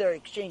 but either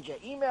exchange an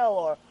email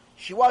or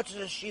she watches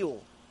a shiur.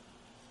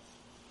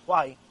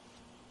 Why?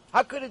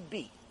 How could it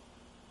be?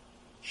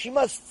 She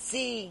must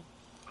see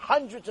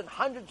hundreds and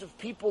hundreds of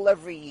people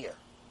every year.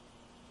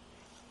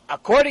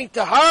 According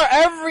to her,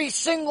 every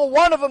single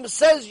one of them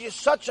says, you're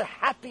such a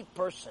happy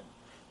person.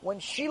 When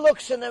she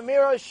looks in the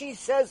mirror, she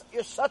says,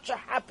 you're such a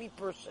happy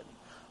person.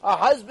 Her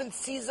husband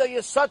sees her,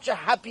 you're such a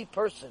happy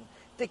person.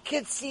 The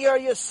kids see her,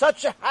 you're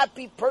such a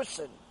happy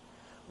person.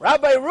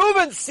 Rabbi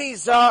Reuben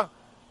sees her,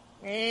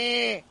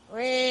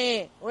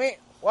 why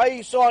are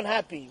you so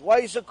unhappy? Why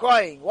are you so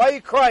crying? Why are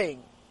you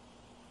crying?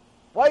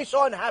 Why are you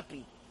so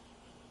unhappy?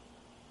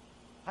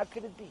 How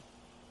could it be?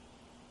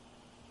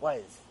 Why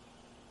is it?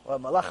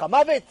 Malach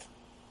HaMavet?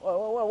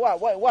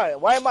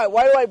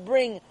 Why do I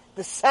bring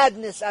the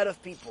sadness out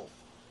of people?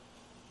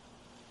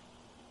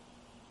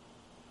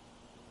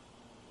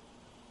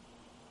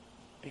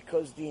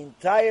 because the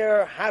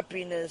entire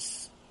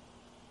happiness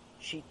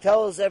she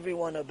tells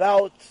everyone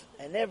about,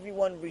 and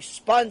everyone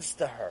responds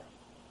to her,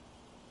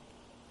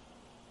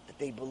 that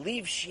they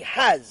believe she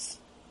has,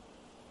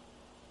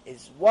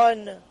 is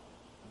one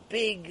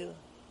big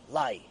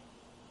lie.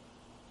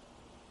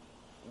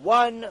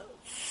 One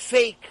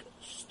fake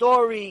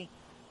story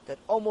that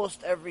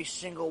almost every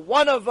single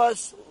one of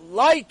us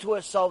lie to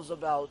ourselves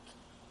about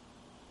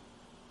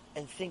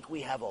and think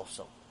we have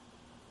also.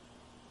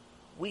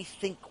 We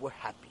think we're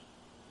happy.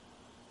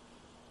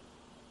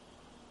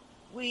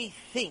 We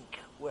think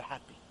we're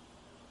happy.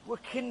 We're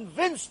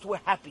convinced we're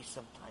happy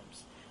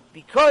sometimes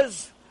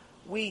because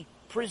we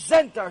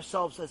present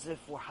ourselves as if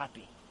we're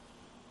happy.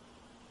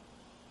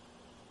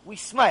 We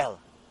smile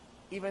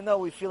even though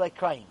we feel like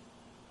crying.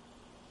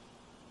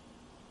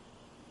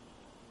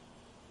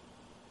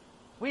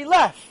 We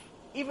laugh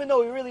even though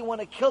we really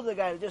want to kill the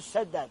guy that just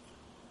said that.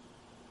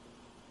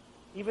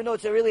 Even though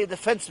it's really a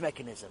defense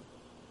mechanism.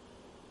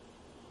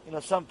 You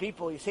know, some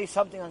people, you say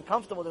something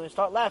uncomfortable, then they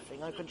start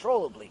laughing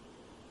uncontrollably.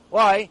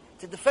 Why?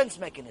 It's a defense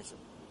mechanism.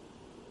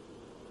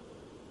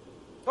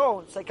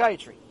 Oh,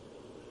 psychiatry.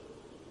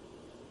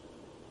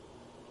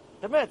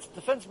 The it's a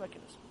defense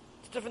mechanism.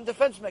 It's a different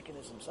defense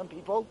mechanism. Some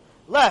people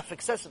laugh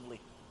excessively.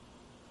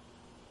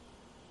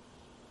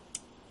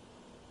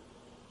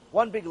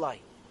 One big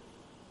lie.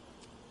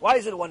 Why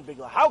is it one big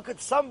lie? How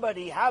could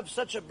somebody have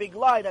such a big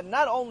lie that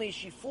not only is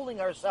she fooling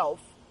herself,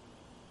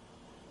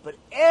 but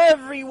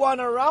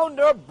everyone around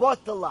her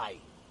bought the lie?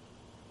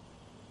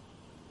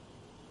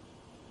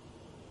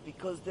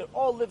 Because they're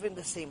all living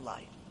the same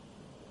lie.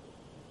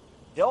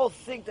 They all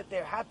think that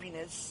their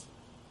happiness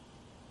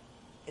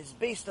is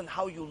based on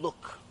how you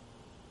look.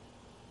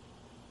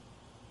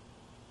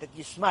 That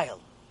you smile.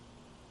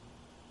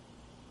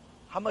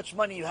 How much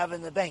money you have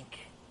in the bank.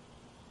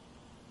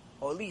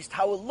 Or at least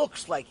how it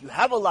looks like you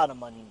have a lot of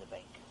money in the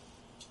bank.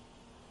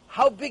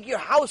 How big your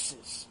house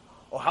is.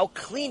 Or how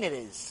clean it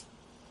is.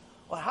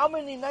 Or how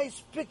many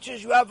nice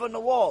pictures you have on the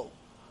wall.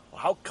 Or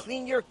how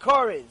clean your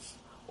car is.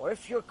 Or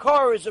if your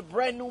car is a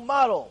brand new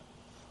model,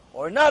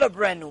 or not a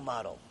brand new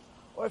model,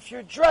 or if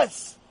your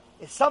dress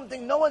is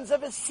something no one's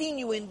ever seen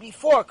you in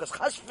before, because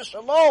chas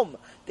v'shalom,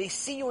 they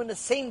see you in the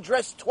same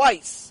dress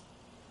twice.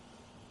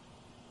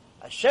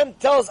 Hashem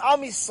tells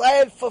Am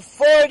Yisrael, for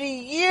 40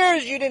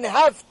 years you didn't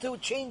have to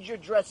change your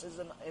dresses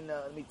in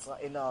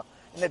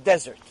the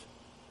desert.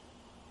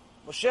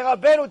 Moshe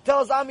Rabbeinu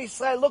tells Am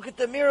Yisrael, look at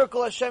the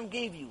miracle Hashem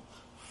gave you.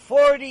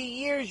 40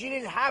 years you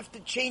didn't have to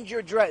change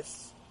your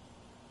dress.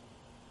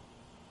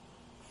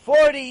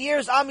 40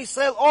 years, Am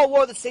Yisrael all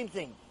wore the same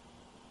thing.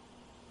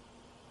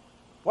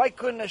 Why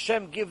couldn't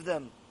Hashem give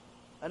them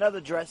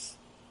another dress?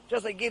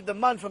 Just like gave the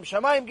man from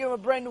Shamayim, give him a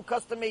brand new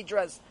custom-made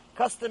dress,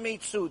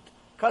 custom-made suit,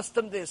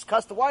 custom this,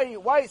 custom...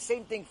 Why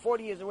same thing?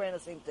 40 years they're wearing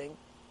the same thing.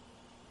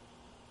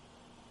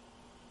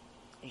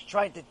 He's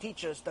trying to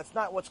teach us that's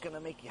not what's going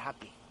to make you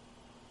happy.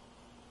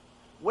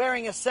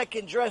 Wearing a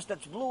second dress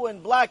that's blue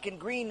and black and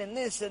green and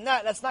this and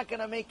that, that's not going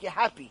to make you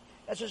happy.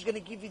 That's just going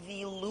to give you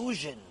the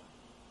illusion.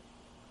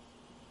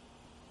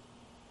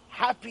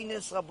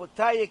 Happiness,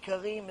 Rabotai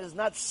Karim, is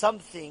not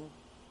something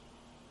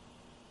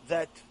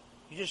that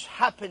you just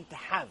happen to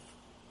have.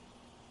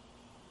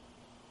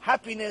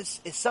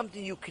 Happiness is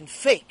something you can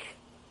fake.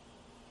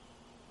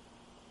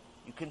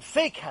 You can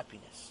fake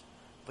happiness,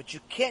 but you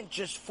can't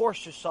just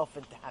force yourself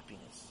into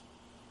happiness.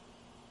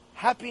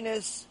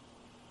 Happiness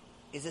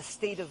is a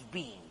state of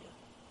being,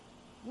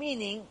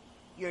 meaning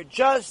you're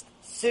just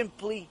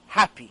simply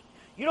happy.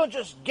 You don't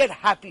just get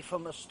happy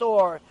from a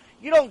store.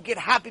 You don't get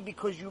happy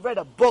because you read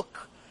a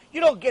book. You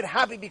don't get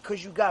happy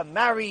because you got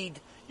married.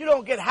 You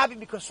don't get happy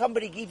because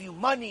somebody gave you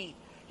money.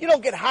 You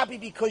don't get happy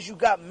because you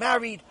got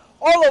married.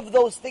 All of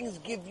those things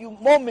give you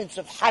moments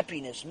of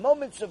happiness,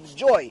 moments of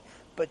joy.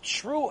 But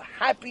true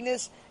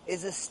happiness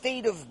is a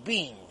state of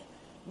being,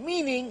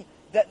 meaning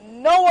that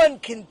no one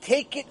can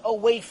take it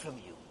away from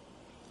you.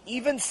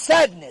 Even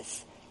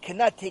sadness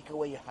cannot take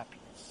away your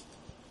happiness.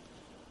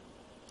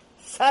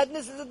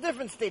 Sadness is a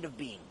different state of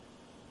being.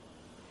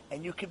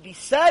 And you can be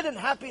sad and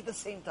happy at the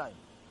same time.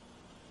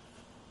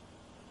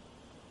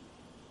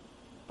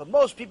 But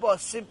most people are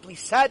simply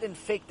sad and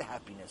fake the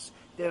happiness.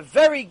 They're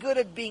very good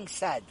at being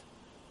sad.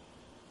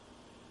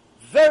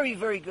 Very,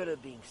 very good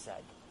at being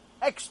sad.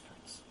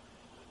 Experts.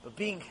 But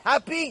being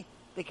happy,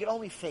 they can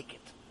only fake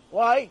it.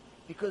 Why?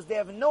 Because they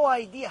have no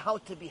idea how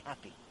to be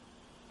happy.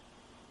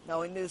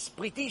 Now in this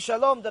Priti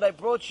Shalom that I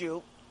brought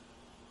you,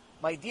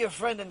 my dear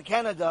friend in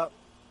Canada,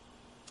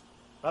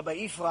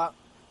 Rabbi Ifra,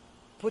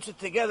 puts it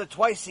together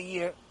twice a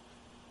year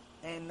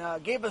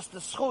and gave us the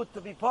zchut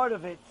to be part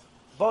of it,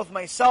 both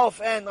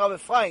myself and Rabbi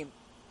Ephraim,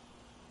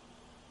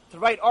 to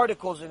write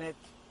articles in it.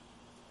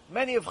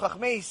 Many of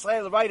Chachmei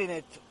Israel write in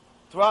it.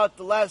 Throughout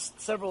the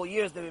last several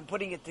years, they've been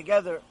putting it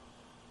together.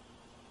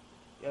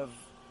 You have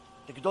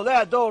the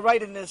Gdolei Ador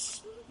write in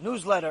this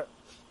newsletter,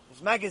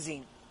 this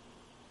magazine.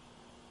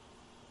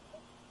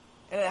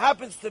 And it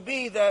happens to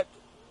be that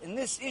in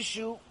this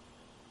issue,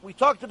 we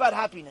talked about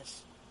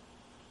happiness.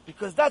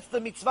 Because that's the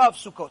mitzvah of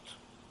Sukkot.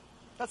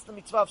 That's the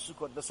mitzvah of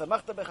Sukkot.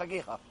 V'samachta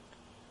b'chagecha.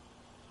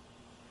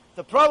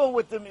 The problem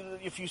with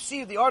if you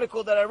see the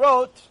article that I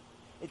wrote,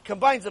 it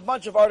combines a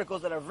bunch of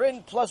articles that I've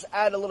written, plus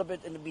add a little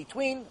bit in the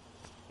between,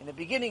 in the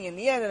beginning, in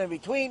the end, and in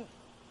between,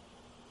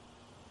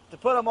 to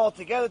put them all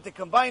together, to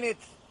combine it,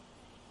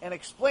 and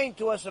explain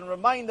to us and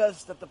remind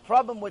us that the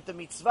problem with the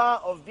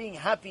mitzvah of being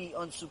happy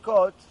on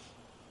Sukkot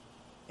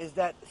is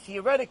that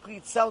theoretically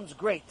it sounds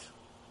great.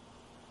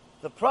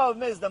 The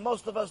problem is that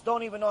most of us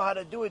don't even know how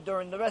to do it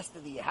during the rest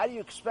of the year. How do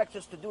you expect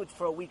us to do it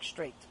for a week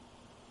straight?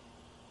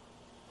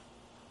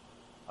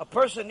 A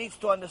person needs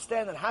to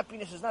understand that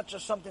happiness is not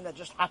just something that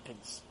just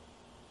happens.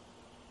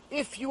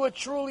 If you are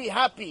truly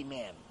happy,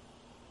 man,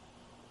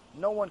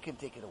 no one can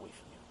take it away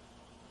from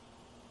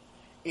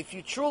you. If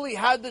you truly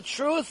had the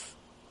truth,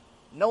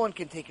 no one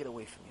can take it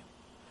away from you.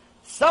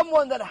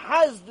 Someone that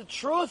has the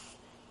truth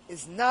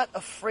is not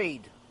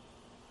afraid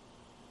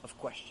of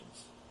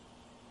questions,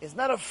 is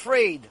not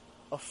afraid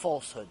of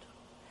falsehood,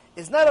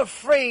 is not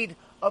afraid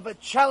of a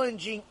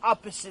challenging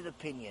opposite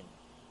opinion.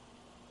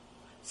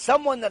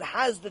 Someone that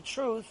has the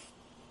truth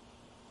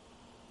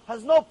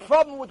has no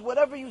problem with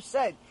whatever you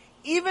said.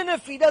 Even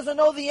if he doesn't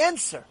know the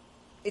answer,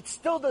 it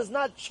still does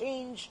not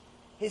change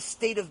his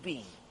state of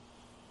being.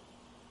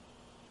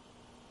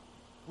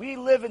 We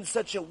live in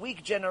such a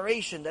weak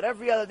generation that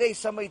every other day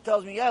somebody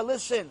tells me, yeah,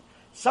 listen,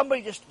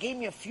 somebody just gave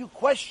me a few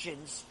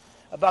questions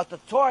about the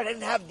Torah and I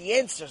didn't have the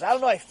answers. I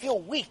don't know, I feel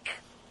weak.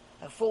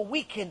 I feel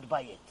weakened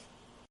by it.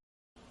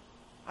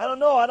 I don't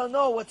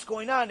know what's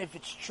going on. If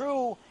it's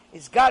true,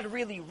 is God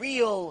really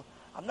real?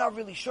 I'm not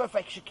really sure if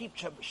I should keep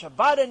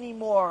Shabbat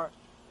anymore.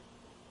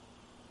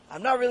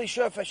 I'm not really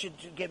sure if I should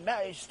get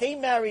married, stay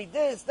married,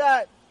 this,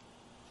 that.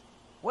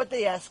 What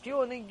they ask you,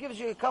 and it gives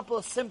you a couple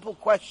of simple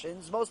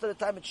questions. Most of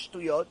the time it's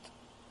shtuyot.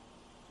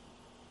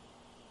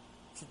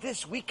 Did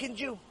this weaken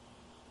you?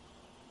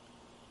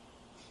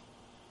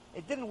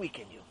 It didn't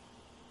weaken you.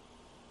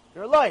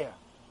 You're a liar.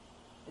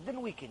 It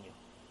didn't weaken you.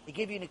 It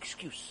gave you an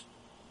excuse.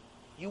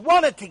 You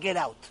wanted to get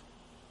out.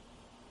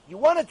 You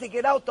wanted to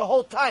get out the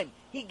whole time.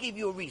 He gave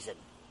you a reason.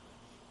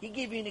 He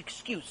gave you an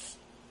excuse.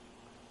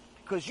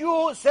 Because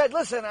you said,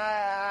 listen,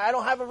 I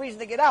don't have a reason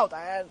to get out.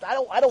 I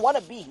don't want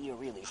to be here,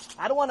 really.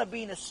 I don't want to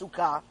be in a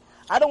sukkah.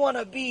 I don't want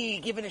to be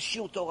given a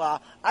shiur Torah.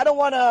 I don't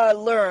want to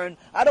learn.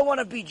 I don't want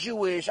to be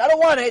Jewish. I don't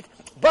want it.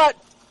 But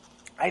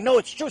I know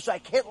it's true, so I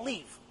can't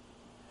leave.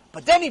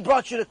 But then he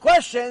brought you the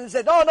question and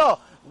said, oh, no,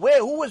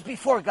 who was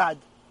before God?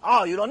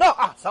 Oh, you don't know?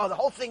 So the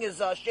whole thing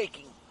is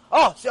shaking.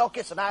 Oh, so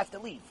okay, so now I have to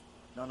leave.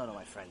 No,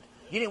 my friend.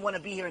 You didn't want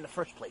to be here in the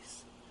first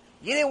place.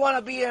 You didn't want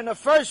to be here in the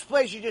first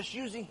place. You're just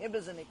using him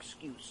as an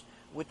excuse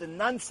with the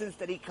nonsense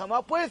that he come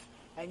up with,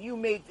 and you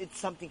made it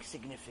something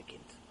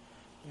significant.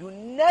 You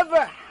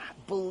never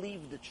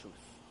believed the truth.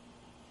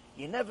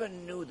 You never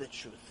knew the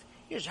truth.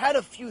 You just had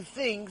a few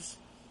things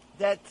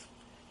that,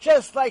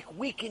 just like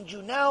weakened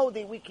you now,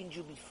 they weakened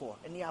you before,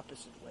 in the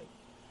opposite way.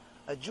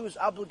 A Jew is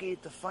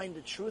obligated to find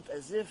the truth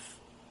as if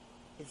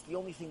it's the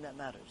only thing that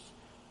matters.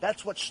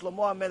 That's what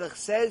Shlomo HaMelech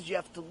says. You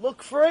have to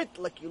look for it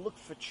like you look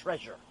for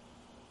treasure.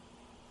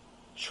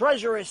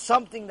 Treasure is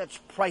something that's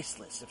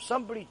priceless. If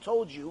somebody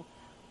told you,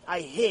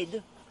 I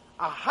hid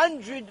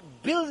 $100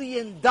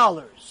 billion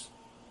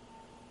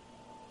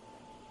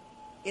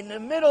in the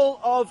middle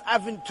of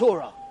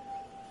Aventura,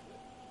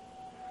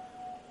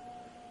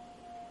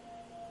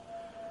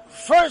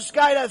 first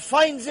guy that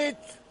finds it,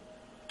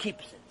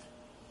 keeps it.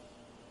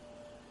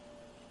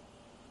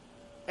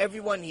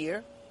 Everyone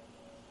here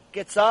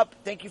gets up,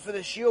 thank you for the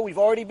shiur, we've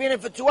already been in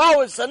for 2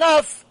 hours,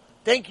 enough,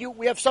 thank you,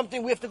 we have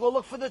something, we have to go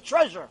look for the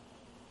treasure.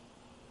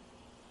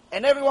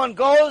 And everyone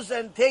goes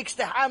and takes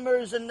the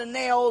hammers and the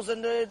nails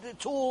and the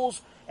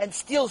tools and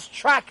steals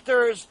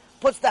tractors,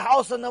 puts the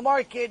house on the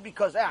market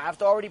because I have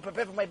to already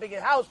prepare for my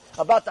biggest house,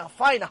 about to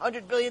find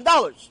 $100 billion.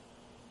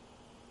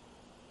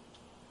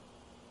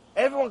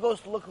 Everyone goes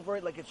to look for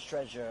it like it's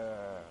treasure.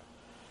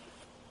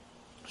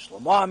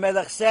 Shlomo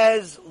HaMelech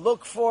says,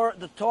 look for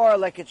the Torah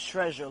like it's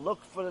treasure.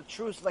 Look for the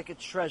truth like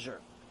it's treasure.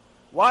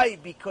 Why?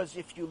 Because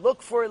if you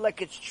look for it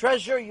like it's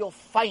treasure, you'll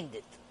find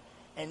it.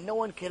 And no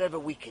one can ever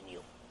weaken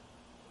you.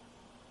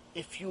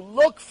 If you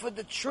look for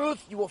the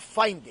truth, you will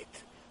find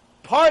it.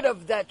 Part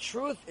of that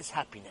truth is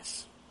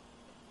happiness.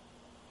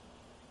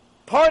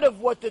 Part of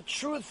what the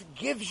truth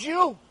gives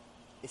you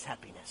is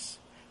happiness.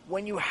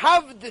 When you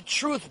have the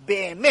truth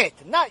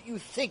be'emet, not you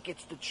think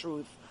it's the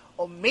truth,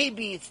 or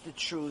maybe it's the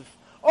truth,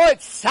 or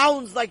it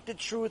sounds like the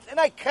truth, and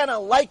I kind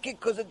of like it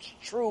because it's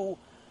true.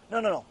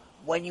 No.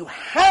 When you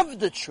have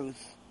the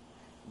truth,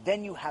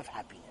 then you have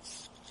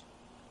happiness.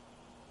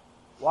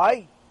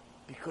 Why?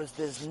 Because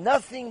there's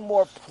nothing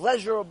more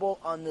pleasurable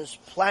on this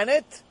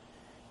planet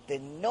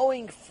than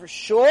knowing for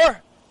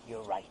sure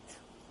you're right.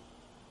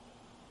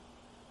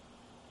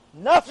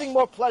 Nothing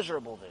more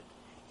pleasurable than it.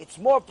 It's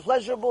more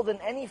pleasurable than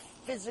any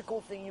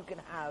physical thing you can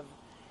have.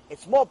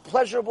 It's more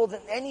pleasurable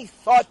than any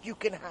thought you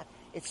can have.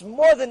 It's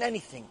more than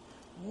anything.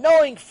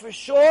 Knowing for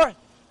sure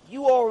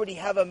you already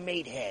have a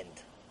made hand.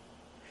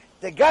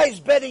 The guy's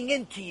betting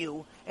into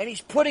you, and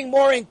he's putting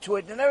more into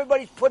it, and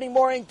everybody's putting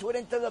more into it,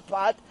 into the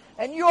pot,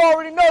 and you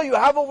already know you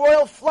have a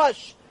royal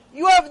flush.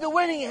 You have the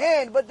winning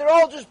hand, but they're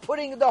all just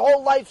putting the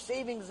whole life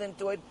savings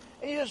into it.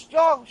 And you just,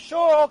 oh,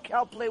 sure, okay,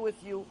 I'll play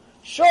with you.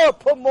 Sure,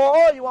 put more.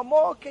 Oh, you want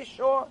more? Okay,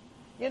 sure.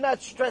 You're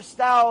not stressed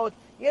out.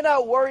 You're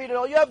not worried at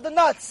all. You have the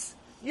nuts.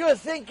 You're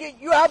thinking,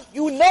 you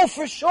know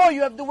for sure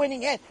you have the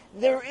winning hand.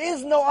 There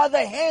is no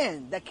other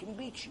hand that can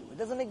beat you. It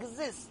doesn't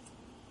exist.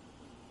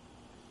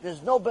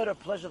 There's no better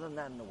pleasure than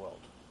that in the world.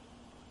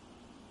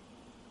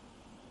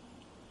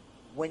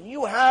 When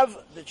you have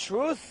the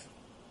truth,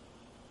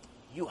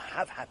 you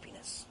have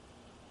happiness.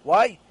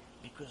 Why?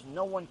 Because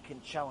no one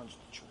can challenge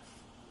the truth.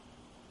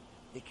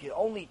 They can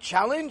only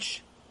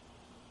challenge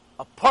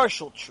a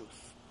partial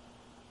truth.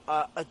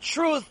 A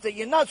truth that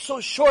you're not so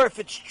sure if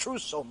it's true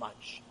so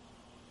much.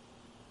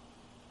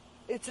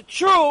 It's a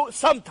true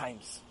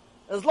sometimes,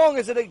 as long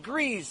as it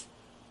agrees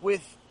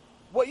with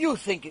what you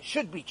think it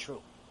should be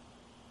true.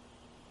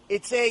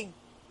 It's a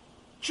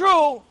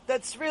true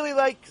that's really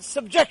like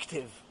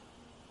subjective.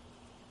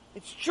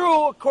 It's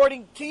true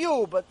according to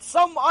you, but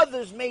some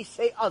others may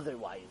say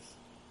otherwise.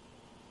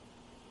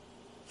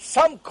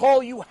 Some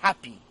call you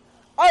happy.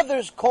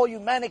 Others call you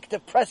manic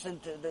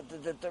depressant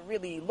that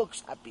really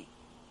looks happy.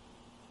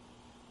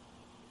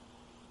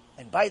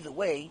 And by the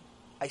way,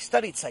 I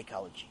studied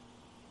psychology.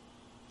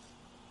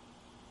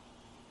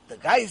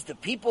 The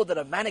people that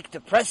are manic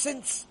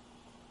depressants,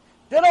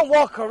 they don't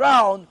walk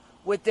around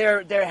with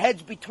their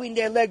heads between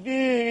their legs.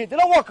 They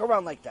don't walk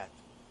around like that.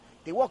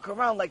 They walk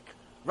around like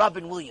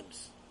Robin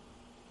Williams.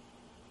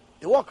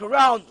 They walk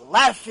around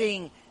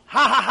laughing,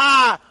 ha ha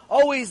ha,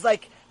 always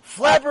like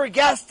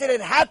flabbergasted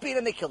and happy, and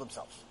then they kill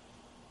themselves.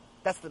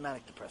 That's the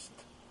manic depressant.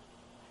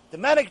 The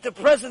manic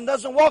depressant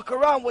doesn't walk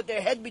around with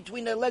their head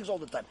between their legs all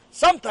the time.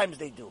 Sometimes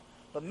they do.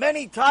 But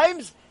many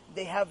times,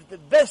 they have the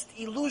best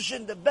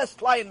illusion, the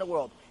best lie in the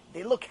world.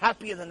 They look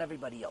happier than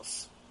everybody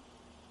else.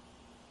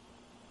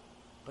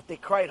 But they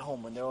cry at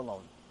home when they're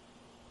alone.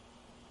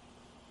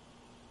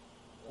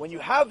 When you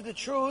have the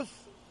truth,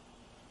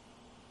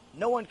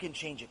 no one can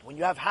change it. When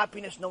you have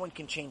happiness, no one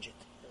can change it.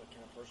 Can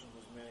a person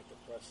who's manic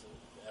depressed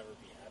ever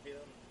be happy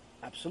then?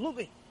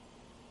 Absolutely.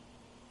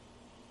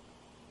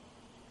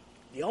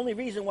 The only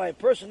reason why a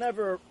person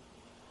ever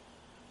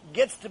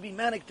gets to be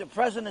manic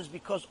depressant is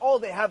because all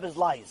they have is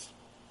lies.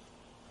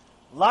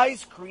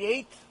 Lies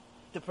create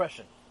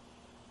depression.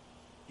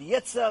 The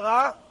Yetzer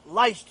Hara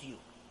lies to you.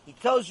 He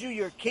tells you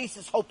your case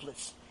is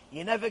hopeless.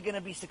 You're never going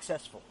to be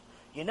successful.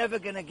 You're never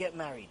going to get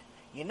married.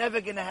 You're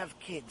never going to have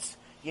kids.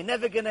 You're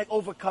never going to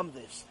overcome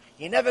this.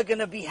 You're never going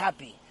to be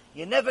happy.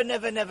 You're never.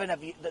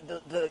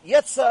 The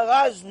Yetzer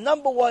Hara's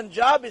number one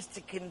job is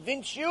to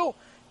convince you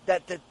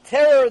that the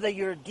terror that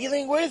you're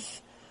dealing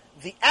with,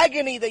 the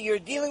agony that you're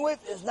dealing with,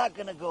 is not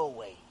going to go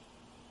away.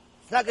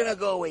 It's not going to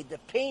go away. The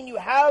pain you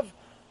have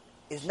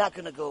is not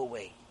going to go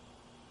away.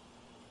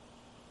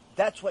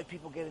 That's why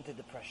people get into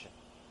depression.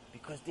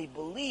 Because they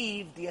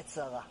believe the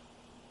Yetzer Hara.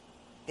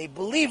 They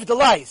believe the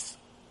lies.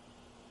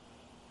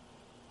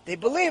 They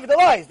believe the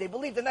lies. They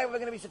believe they're never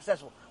going to be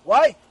successful.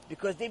 Why?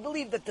 Because they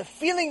believe that the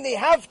feeling they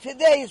have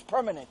today is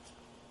permanent.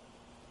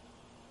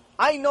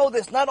 I know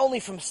this not only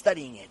from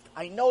studying it.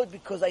 I know it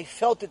because I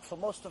felt it for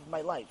most of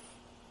my life.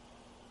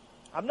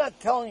 I'm not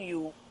telling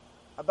you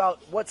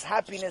about what's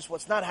happiness,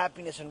 what's not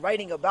happiness, and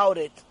writing about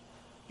it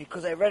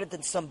because I read it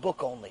in some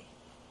book only,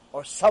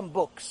 or some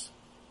books.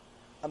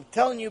 I'm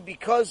telling you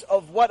because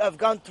of what I've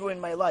gone through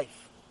in my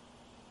life.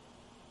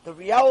 The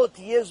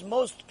reality is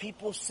most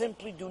people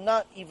simply do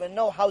not even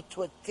know how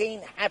to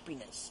attain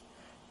happiness.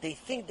 They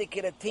think they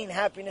can attain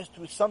happiness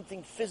through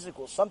something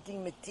physical,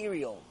 something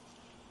material.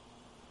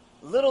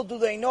 Little do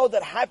they know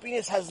that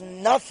happiness has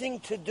nothing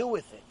to do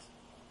with it.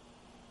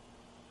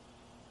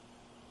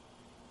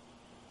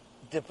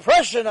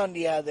 Depression, on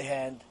the other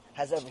hand,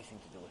 has everything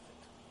to do with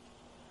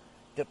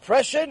it.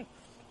 Depression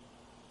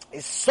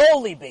is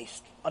solely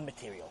based on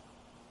material.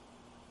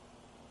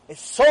 It's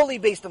solely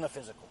based on the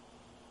physical.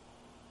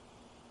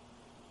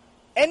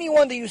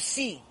 Anyone that you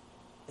see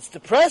is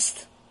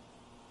depressed,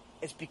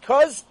 it's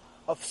because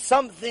of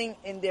something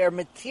in their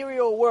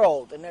material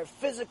world, in their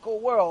physical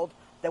world,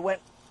 that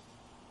went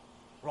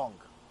wrong.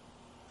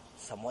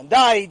 Someone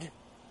died,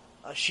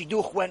 a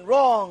shidduch went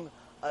wrong,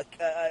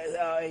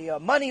 a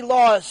money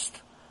lost,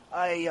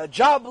 a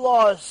job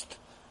lost,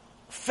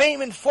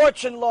 fame and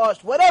fortune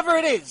lost, whatever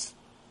it is.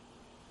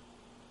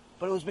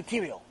 But it was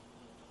material.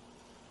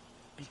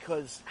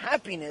 Because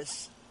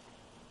happiness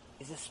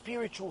is a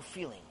spiritual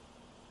feeling.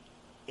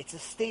 It's a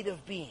state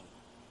of being.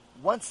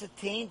 Once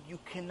attained, you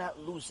cannot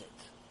lose it.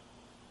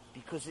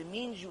 Because it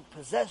means you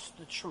possess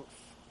the truth.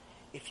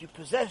 If you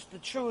possess the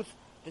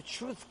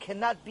truth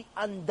cannot be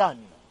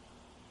undone.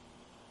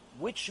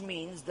 Which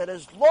means that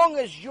as long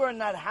as you're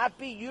not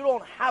happy, you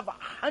don't have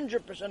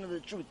 100% of the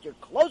truth. You're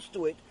close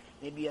to it.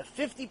 Maybe you have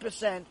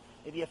 50%,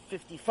 maybe you have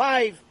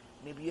 55,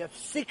 maybe you have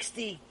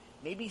 60,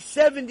 maybe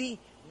 70,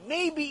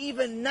 maybe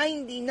even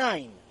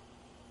 99.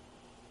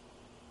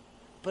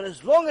 But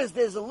as long as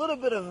there's a little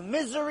bit of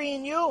misery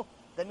in you,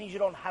 that means you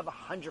don't have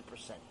 100%.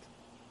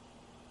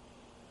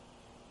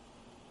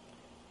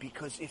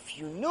 Because if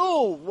you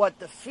knew what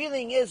the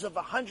feeling is of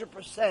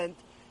 100%,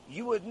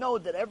 you would know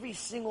that every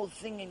single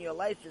thing in your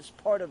life is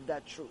part of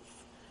that truth.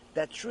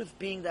 That truth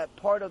being that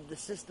part of the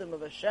system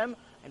of Hashem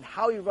and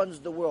how He runs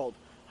the world.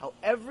 How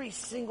every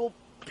single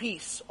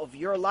piece of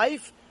your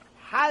life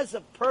has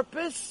a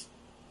purpose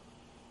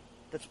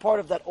that's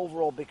part of that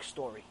overall big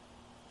story.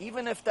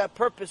 Even if that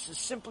purpose is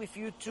simply for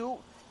you to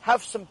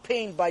have some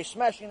pain by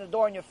smashing the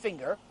door on your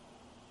finger,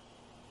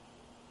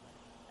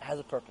 it has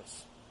a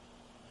purpose.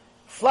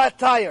 Flat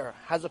tire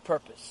has a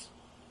purpose.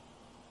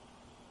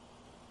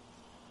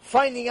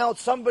 Finding out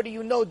somebody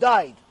you know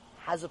died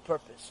has a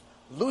purpose.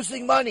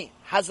 Losing money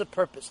has a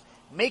purpose.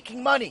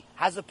 Making money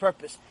has a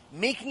purpose.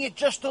 Making it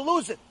just to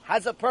lose it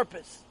has a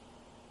purpose.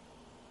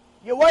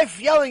 Your wife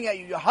yelling at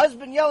you, your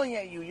husband yelling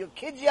at you, your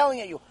kids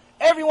yelling at you,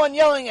 everyone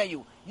yelling at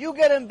you. You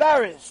get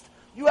embarrassed.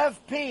 You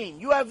have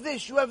pain. You have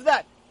this, you have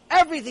that.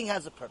 Everything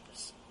has a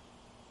purpose.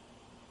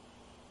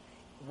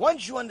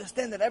 Once you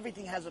understand that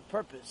everything has a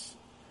purpose,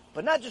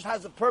 but not just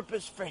has a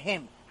purpose for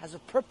him, has a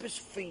purpose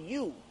for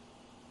you,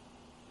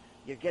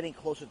 you're getting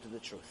closer to the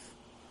truth.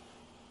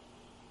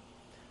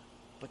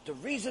 But the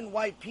reason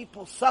why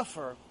people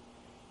suffer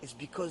is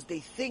because they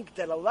think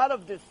that a lot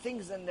of the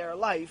things in their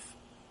life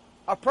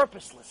are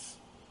purposeless.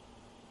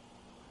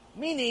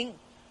 Meaning,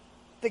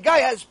 the guy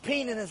has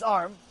pain in his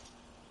arm,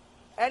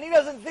 and he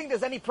doesn't think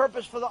there's any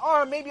purpose for the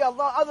arm, maybe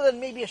Allah, other than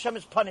maybe Hashem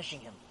is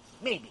punishing him.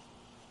 Maybe.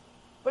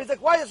 But he's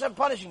like, why is Hashem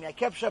punishing me? I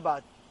kept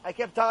Shabbat, I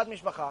kept Tahat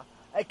Mishpacha,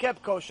 I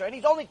kept kosher, and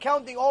he's only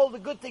counting all the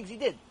good things he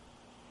did.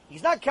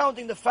 He's not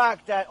counting the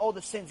fact that all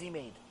the sins he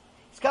made.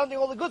 He's counting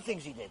all the good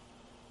things he did.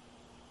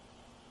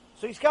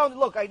 So he's counting,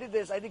 look, I did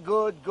this, I did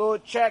good,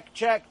 check,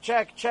 check,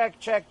 check, check,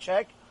 check,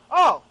 check.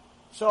 Oh,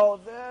 so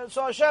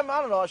Hashem, I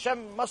don't know,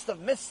 Hashem must have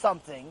missed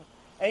something,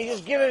 and He's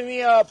just giving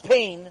me a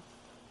pain,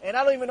 and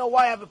I don't even know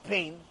why I have a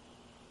pain.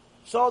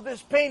 So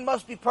this pain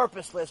must be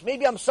purposeless.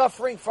 Maybe I'm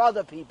suffering for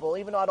other people,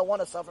 even though I don't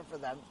want to suffer for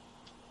them,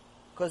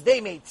 because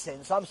they made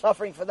sins. So I'm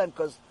suffering for them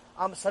because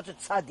I'm such a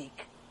tzaddik.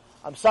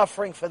 I'm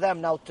suffering for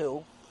them now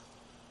too.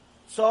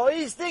 So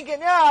he's thinking,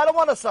 yeah, I don't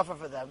want to suffer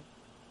for them.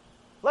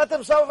 Let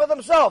them suffer for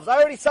themselves. I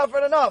already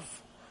suffered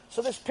enough.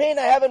 So this pain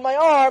I have in my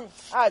arm,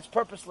 it's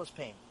purposeless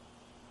pain.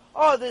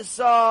 Oh, this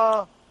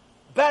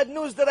bad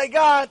news that I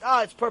got,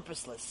 it's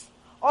purposeless.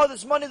 Oh,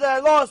 this money that I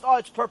lost,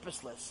 it's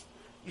purposeless.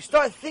 You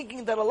start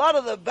thinking that a lot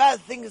of the bad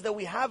things that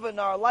we have in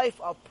our life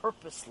are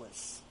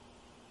purposeless.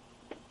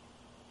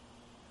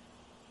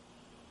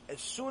 As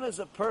soon as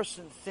a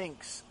person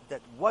thinks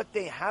that what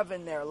they have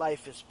in their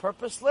life is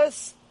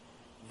purposeless,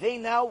 they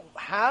now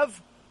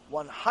have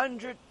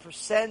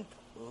 100%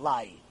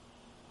 lie.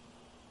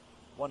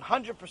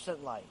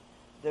 100% lie.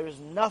 There is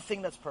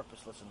nothing that's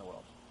purposeless in the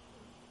world.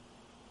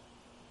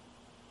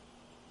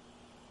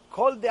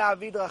 Kol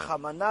de'avid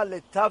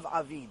rachamana letav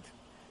avid.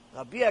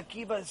 Rabbi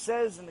Akiva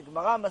says in the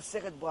Gemara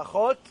Masechet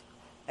Brachot,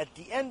 at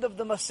the end of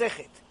the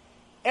Masechet,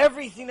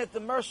 everything that the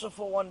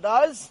merciful one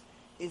does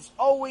is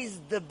always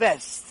the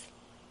best.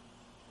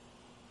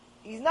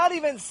 He's not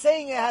even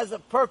saying it has a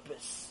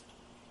purpose.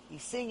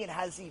 He's saying it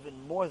has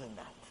even more than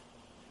that.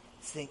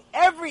 He's saying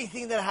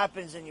everything that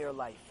happens in your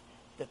life,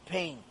 the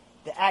pain,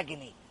 the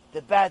agony,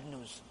 the bad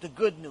news, the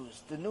good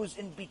news, the news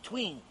in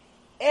between,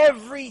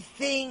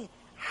 everything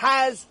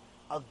has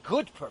a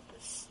good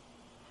purpose.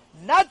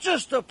 Not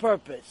just a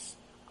purpose,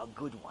 a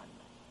good one.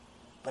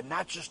 But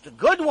not just a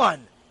good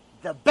one,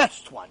 the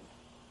best one.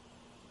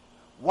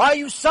 Why are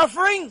you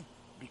suffering?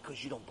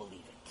 Because you don't believe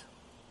it.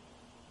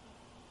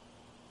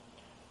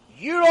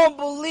 You don't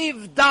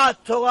believe Da'at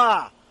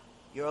Torah.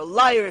 You're a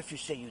liar if you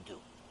say you do.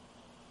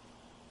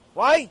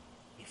 Why?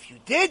 If you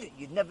did,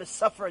 you'd never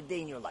suffer a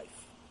day in your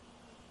life.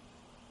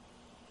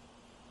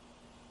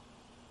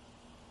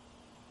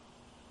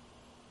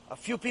 A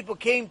few people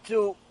came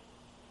to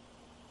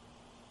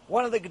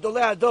one of the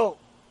Gedolei Ador,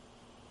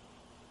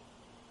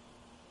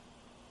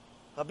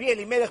 Rabbi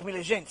Elimelech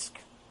Milezhensk.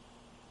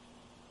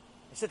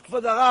 He said,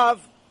 Kvod Harav,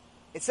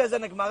 it says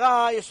in the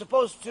Gemara, you're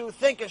supposed to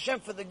thank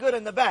Hashem for the good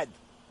and the bad.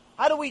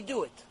 How do we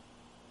do it?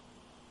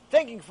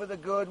 Thanking for the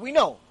good, we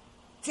know.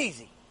 It's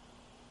easy.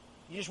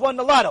 You just won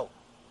the lotto.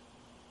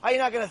 How are you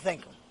not going to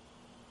thank Him?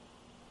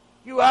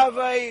 You have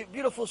a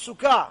beautiful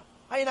sukkah. How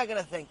are you not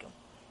going to thank Him?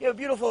 You have a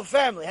beautiful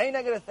family. How are you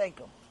not going to thank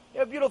Him? You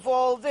have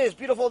beautiful this,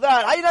 beautiful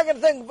that. How are you not going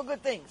to thank Him for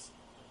good things?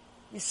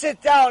 You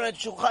sit down at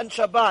Shulchan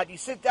Shabbat. You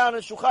sit down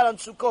at Shulchan on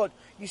Sukkot.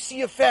 You see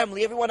your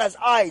family. Everyone has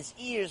eyes,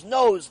 ears,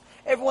 nose.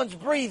 Everyone's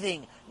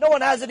breathing. No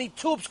one has any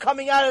tubes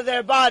coming out of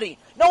their body.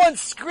 No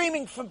one's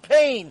screaming from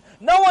pain.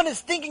 No one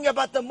is thinking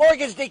about the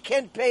mortgage they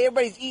can't pay.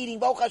 Everybody's eating.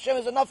 Baruch Hashem,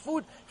 there's enough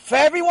food for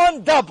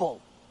everyone,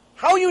 double.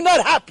 How are you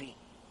not happy?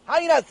 How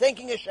are you not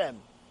thanking Hashem?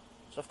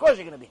 So of course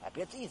you're going to be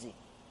happy. It's easy.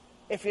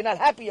 If you're not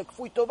happy, you're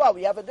kfui tova.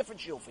 We have a different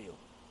shiur for you.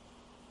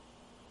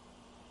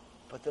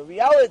 But the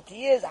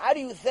reality is, how do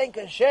you thank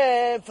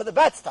Hashem for the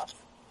bad stuff?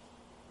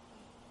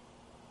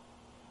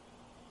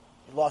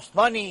 You lost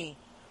money,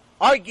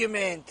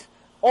 argument,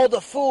 all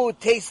the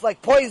food tastes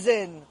like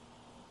poison.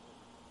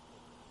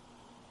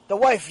 The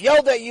wife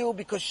yelled at you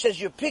because she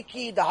says you're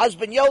picky. The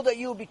husband yelled at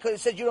you because he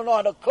said you don't know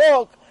how to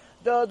cook.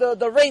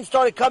 The rain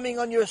started coming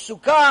on your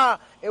sukkah.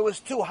 It was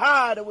too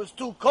hot. It was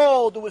too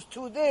cold. It was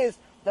too this.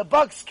 The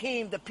bugs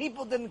came. The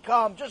people didn't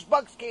come. Just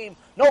bugs came.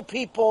 No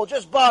people.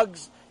 Just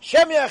bugs.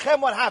 Shem Yerachem,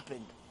 what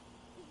happened?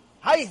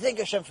 How do you thank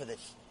Hashem for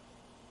this?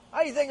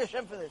 How do you thank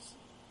Hashem for this?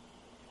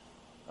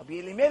 Rabbi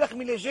Elimelech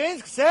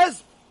Milezhinsk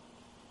says,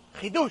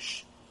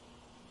 Chidush.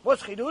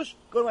 What's Chidush?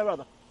 Go to my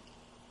brother.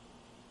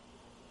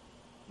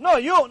 No.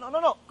 Go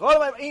to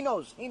my brother. He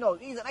knows.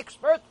 He's an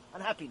expert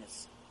on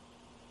happiness.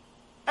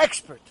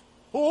 Expert.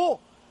 Who?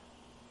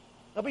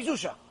 Rabbi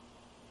Zusha.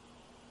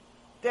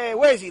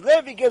 Where does he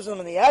live? He gives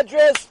them the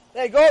address.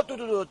 They go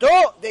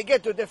to. They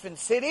get to a different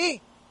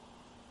city.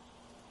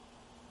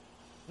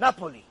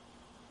 Napoli.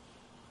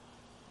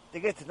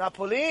 They get to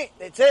Napoli.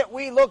 They say,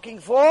 we're looking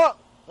for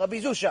Rabbi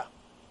Zusha.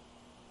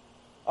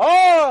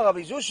 Oh,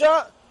 Rabbi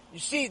Zusha. You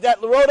see that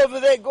road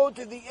over there? Go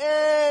to the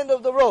end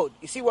of the road.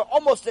 You see, we're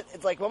almost at,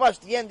 it's like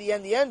almost the end.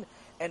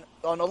 And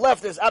on the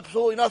left, there's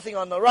absolutely nothing.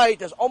 On the right,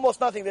 there's almost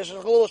nothing. There's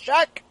just a little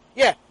shack.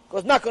 Yeah,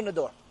 goes knock on the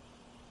door.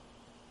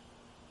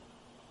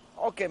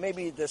 Okay,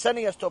 maybe they're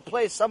sending us to a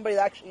place somebody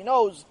that actually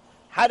knows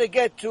how to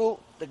get to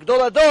the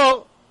Gdol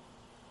Ador,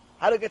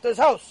 how to get to his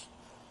house.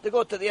 They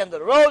go to the end of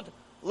the road.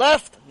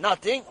 Left,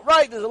 nothing.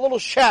 Right, there's a little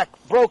shack,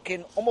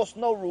 broken, almost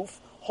no roof.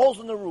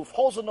 Holes in the roof,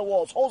 holes in the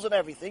walls, holes in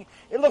everything.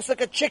 It looks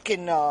like a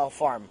chicken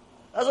farm.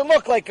 Doesn't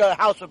look like a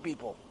house for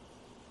people.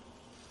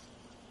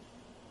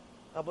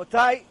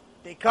 Rabotai,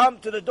 they come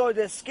to the door,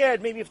 they're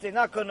scared. Maybe if they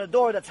knock on the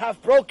door that's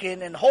half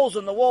broken and holes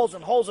in the walls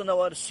and holes in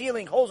the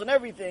ceiling, holes in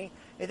everything,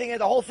 they think that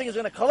the whole thing is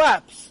going to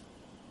collapse.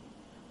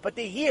 But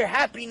they hear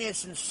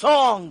happiness and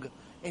song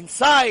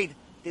inside.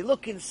 They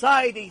look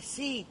inside, they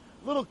see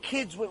little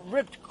kids with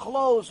ripped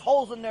clothes,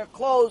 holes in their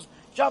clothes,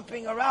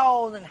 jumping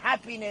around in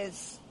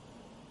happiness.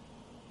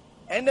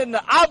 And then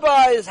the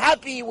Abba is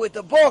happy with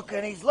the book,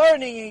 and he's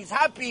learning, and he's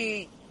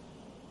happy.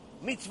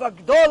 Mitzvah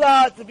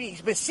gdola, to be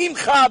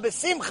besimcha.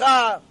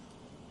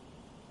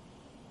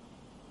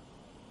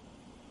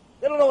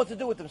 They don't know what to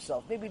do with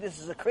themselves. Maybe this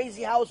is a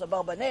crazy house, a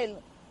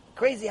barbanel,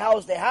 crazy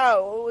house they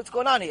have. What's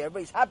going on here?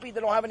 Everybody's happy, they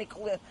don't have any,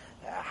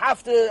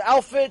 half the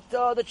outfit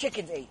the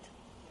chickens ate.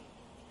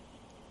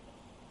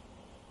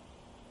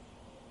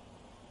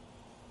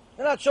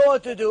 They're not sure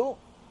what to do.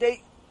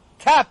 They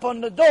tap on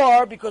the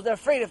door because they're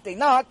afraid if they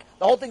knock,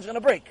 the whole thing's going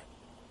to break.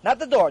 Not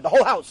the door, the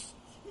whole house.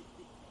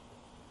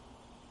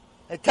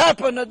 They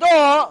tap on the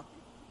door,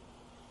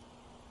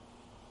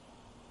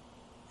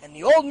 and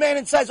the old man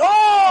inside says,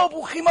 oh,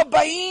 Buchim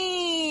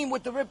Abayim,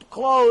 with the ripped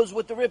clothes,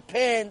 with the ripped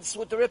pants,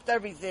 with the ripped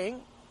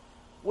everything,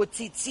 with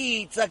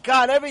tzitzit,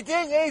 zakan,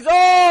 everything. And he's,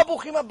 oh,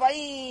 Buchim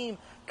Abayim,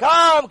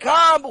 come,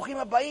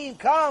 Buchim Abayim,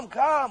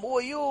 come, who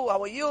are you,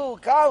 how are you,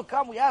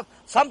 come, we have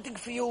something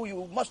for you,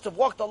 you must have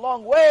walked a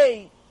long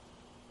way.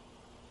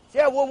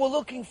 Yeah, what we're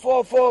looking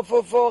for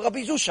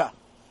Rabbi Zusha.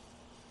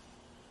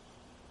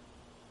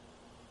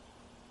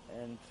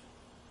 And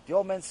the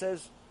old man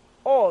says,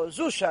 oh,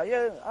 Zusha,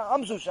 yeah,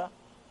 I'm Zusha.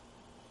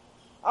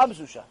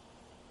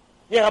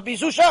 Yeah, Rabbi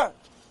Zusha?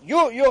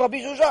 You're Rabbi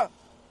Zusha?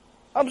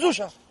 I'm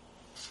Zusha.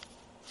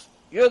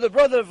 You're the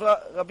brother of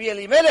Rabbi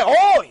Elimelech?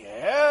 Oh,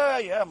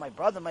 yeah, my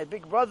brother, my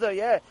big brother,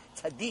 yeah.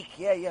 Tzaddik,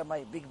 yeah,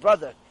 my big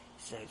brother.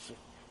 He says,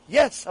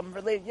 yes, I'm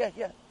related,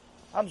 yeah.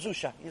 I'm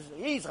Zusha.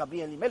 He's Rabbi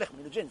Elimelech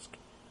Milezhinsk.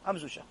 I'm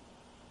Zusha. So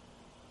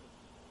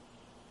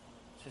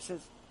he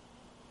says,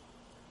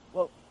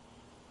 well,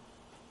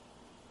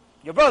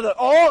 your brother,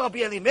 oh, Rabbi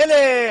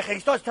Elimelech. And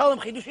he starts telling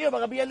him Chidush about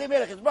Rabbi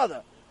Elimelech, his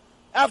brother.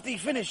 After he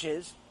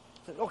finishes,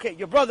 he says, okay,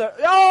 your brother,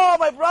 oh,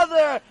 my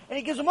brother. And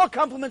he gives him more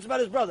compliments about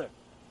his brother.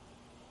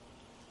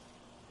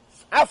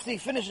 After he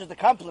finishes the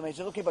compliment, he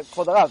says, okay, but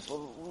for the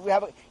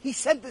Rav, he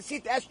sent this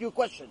here to ask you a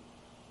question.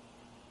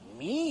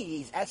 Me?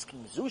 He's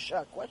asking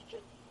Zusha a question?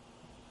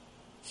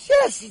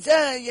 Yes, he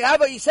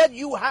said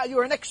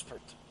you're an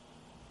expert.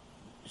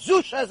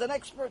 Zusha is an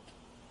expert.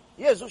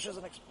 Yeah, Zusha is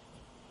an expert.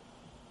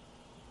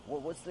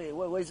 What's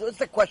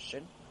the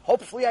question?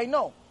 Hopefully I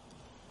know.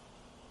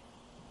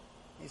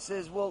 He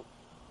says, well,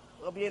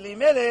 Rabbi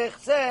Elimelech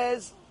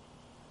says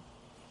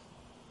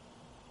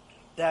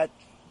that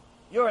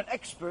you're an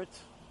expert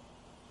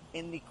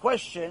in the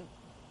question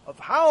of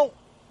how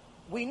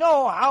we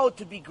know how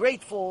to be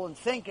grateful and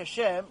thank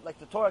Hashem, like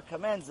the Torah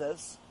commands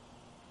us,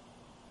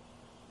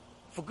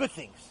 for good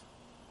things.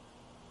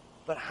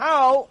 But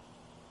how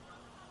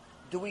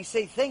do we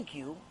say thank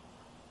you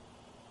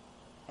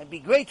and be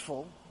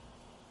grateful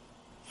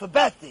for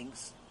bad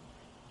things,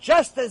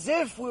 just as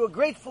if we were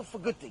grateful for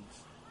good things?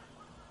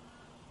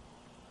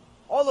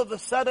 All of a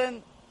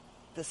sudden,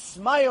 the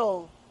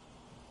smile,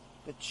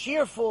 the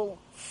cheerful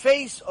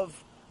face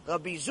of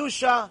Rabbi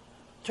Zusha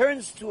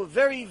turns to a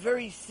very,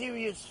 very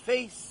serious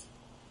face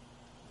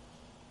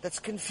that's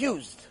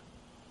confused.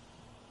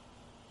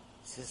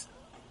 He says,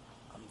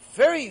 I'm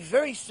very,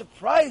 very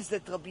surprised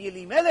at Rabbi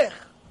Elimelech.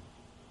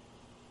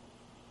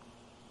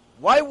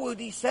 Why would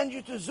he send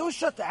you to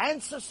Zusha to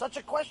answer such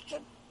a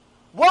question?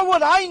 What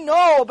would I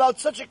know about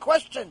such a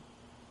question?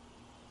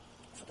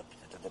 So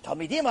the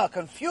Talmidim are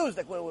confused.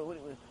 Like,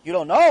 you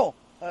don't know?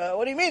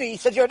 What do you mean? He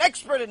says you're an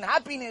expert in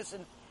happiness.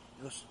 And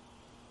he goes,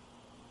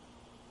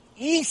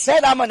 he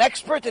said I'm an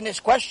expert in this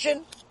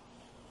question?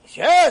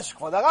 Yes,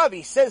 Kvod Harav.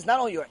 He says not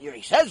only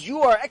he says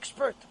you are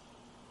expert.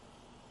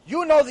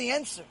 You know the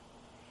answer.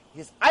 He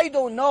says, I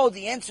don't know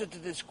the answer to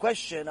this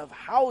question of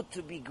how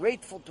to be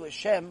grateful to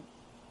Hashem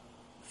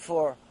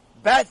for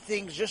bad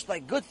things just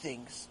like good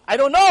things. I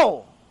don't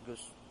know.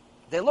 Because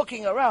they're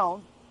looking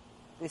around.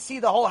 They see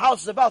the whole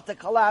house is about to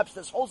collapse.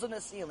 There's holes in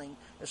the ceiling.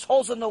 There's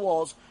holes in the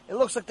walls. It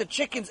looks like the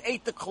chickens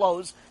ate the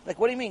clothes. Like,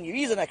 what do you mean?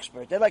 He's an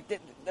expert.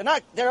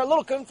 They're a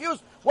little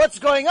confused. What's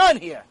going on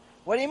here?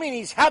 What do you mean?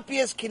 He's happy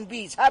as can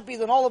be. He's happier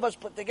than all of us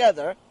put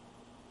together.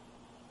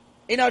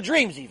 In our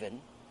dreams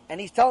even. And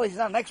he's telling he's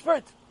not an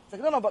expert. It's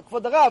like, no, but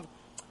Kvod Harav,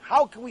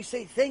 how can we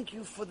say thank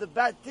you for the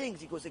bad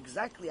things? He goes,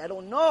 exactly, I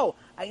don't know.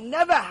 I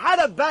never had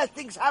a bad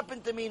things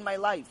happen to me in my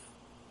life.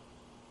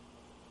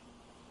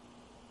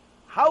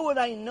 How would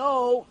I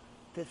know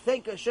to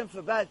thank Hashem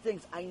for bad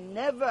things? I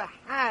never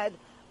had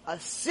a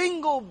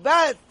single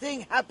bad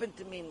thing happen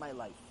to me in my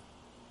life.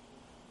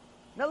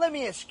 Now let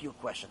me ask you a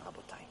question,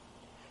 Rabotai.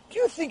 Do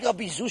you think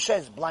Rabbi Zusha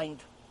is blind?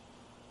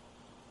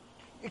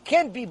 You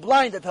can't be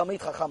blind and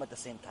Talmid Chacham at the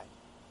same time.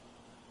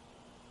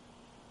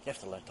 You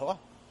have to learn Torah.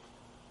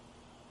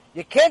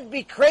 You can't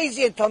be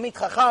crazy and Talmid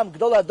Chacham,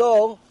 Gdol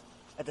Ador,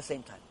 at the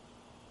same time.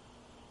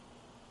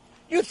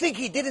 You think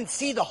he didn't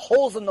see the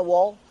holes in the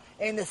wall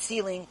and the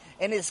ceiling,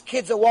 and his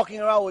kids are walking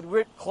around with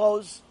ripped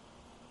clothes,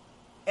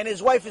 and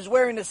his wife is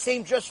wearing the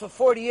same dress for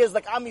 40 years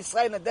like Am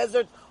Yisrael in the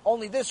desert,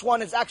 only this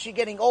one is actually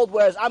getting old,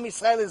 whereas Am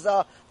Yisrael is,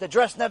 the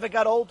dress never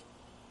got old?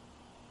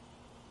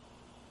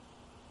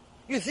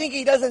 You think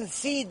he doesn't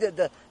see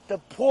the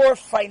poor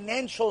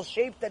financial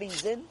shape that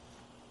he's in?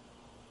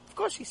 Of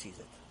course he sees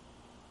it.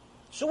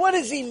 So what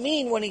does he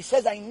mean when he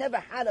says, I never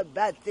had a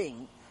bad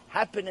thing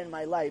happen in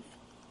my life?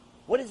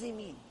 What does he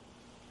mean?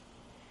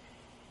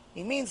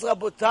 He means,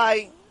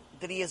 Rabotai,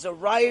 that he has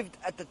arrived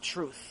at the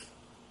truth.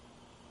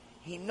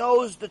 He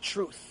knows the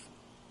truth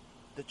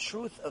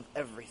of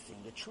everything,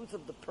 the truth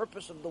of the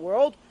purpose of the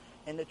world,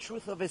 and the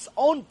truth of his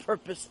own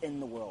purpose in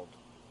the world.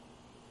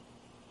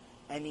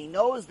 And he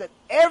knows that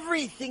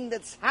everything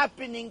that's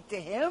happening to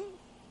him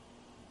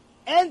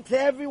and to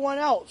everyone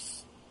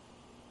else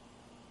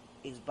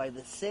is by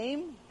the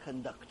same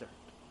conductor,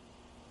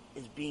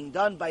 is being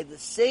done by the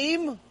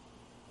same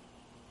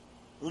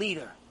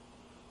leader,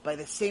 by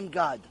the same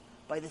God,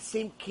 by the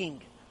same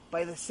king,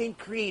 by the same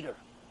creator,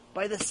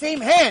 by the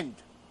same hand.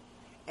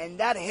 And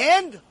that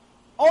hand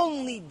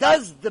only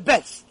does the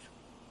best.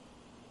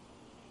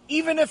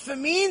 Even if it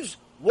means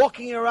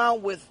walking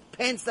around with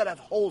pants that have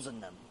holes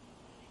in them.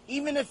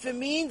 Even if it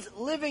means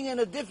living in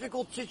a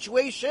difficult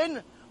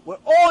situation where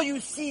all you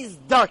see is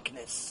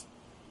darkness.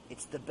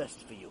 It's the best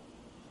for you.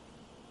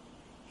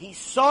 He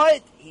saw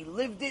it, he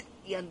lived it,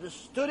 he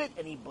understood it,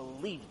 and he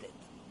believed it.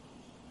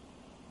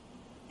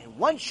 And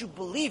once you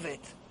believe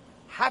it,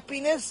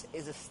 happiness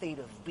is a state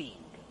of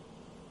being.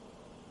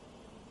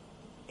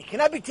 It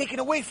cannot be taken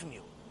away from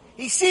you.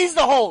 He sees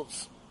the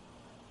holes,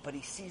 but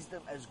he sees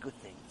them as good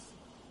things.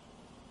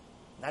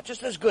 Not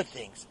just as good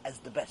things, as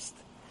the best.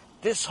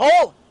 This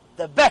hole,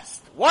 the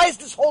best. Why is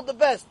this hole the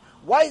best?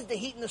 Why is the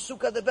heat in the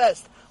sukkah the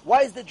best?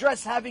 Why is the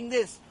dress having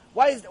this?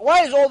 Why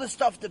is all this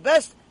stuff the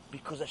best?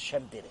 Because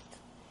Hashem did it.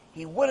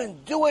 He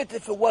wouldn't do it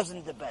if it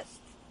wasn't the best.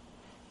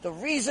 The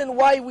reason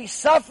why we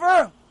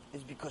suffer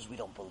is because we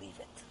don't believe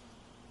it.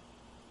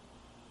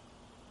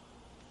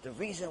 The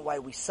reason why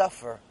we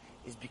suffer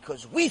is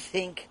because we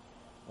think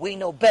we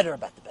know better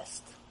about the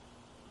best.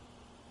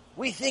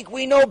 We think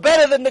we know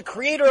better than the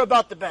Creator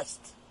about the best.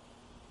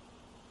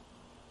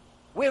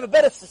 We have a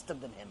better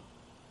system than Him.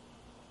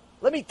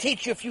 Let me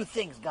teach you a few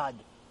things, God.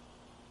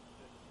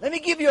 Let me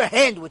give you a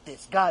hand with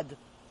this, God.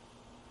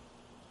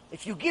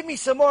 If you give me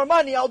some more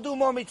money, I'll do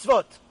more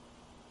mitzvot.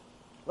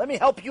 Let me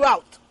help you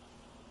out.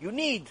 You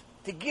need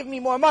to give me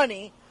more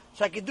money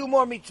so I can do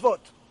more mitzvot.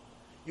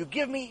 You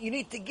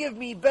need to give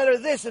me better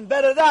this and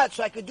better that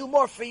so I can do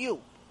more for you.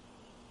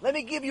 Let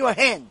me give you a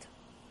hand.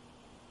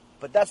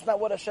 But that's not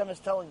what Hashem is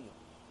telling you.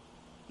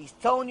 He's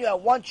telling you, I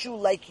want you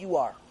like you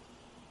are.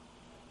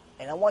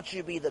 And I want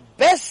you to be the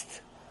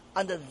best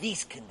under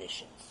these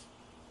conditions.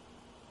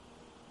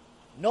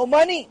 No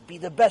money, be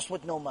the best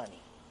with no money.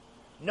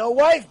 No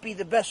wife, be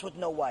the best with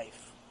no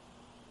wife.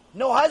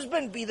 No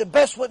husband, be the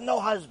best with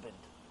no husband.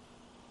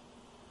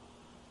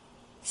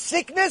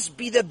 Sickness,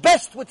 be the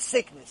best with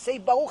sickness. Say,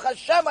 Baruch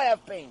Hashem, I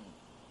have pain.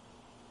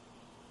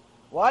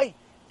 Why?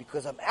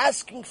 Because I'm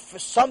asking for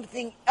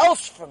something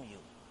else from you.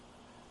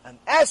 I'm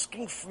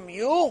asking from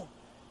you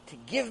to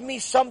give me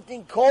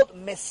something called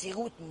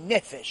Mesirut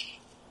Nefesh.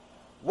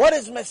 What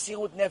is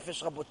Mesirut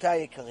Nefesh,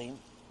 Rabotai Yekarim?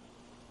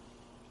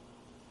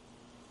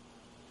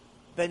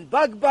 Ben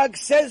Bagbag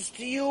says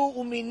to you,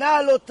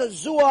 Umina lo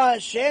tazua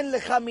she'en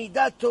lecha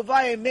midat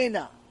tova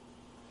emena.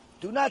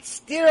 Do not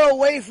steer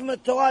away from the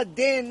Torah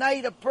day and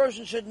night. A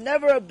person should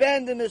never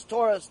abandon his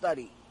Torah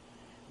study.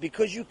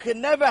 Because you can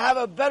never have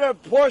a better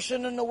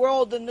portion in the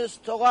world than this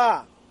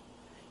Torah.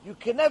 You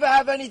can never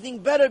have anything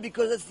better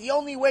because it's the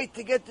only way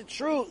to get the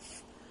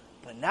truth.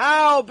 But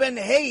now Ben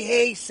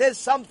Hey says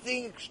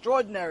something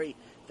extraordinary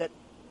that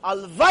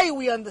Alvai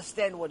we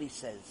understand what he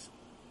says.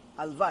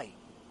 Alvai.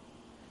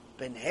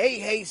 Ben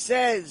Hey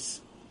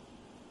says,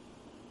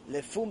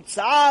 Lefum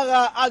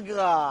Tzara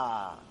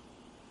Agra.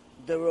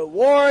 The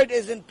reward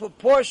is in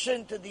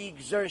proportion to the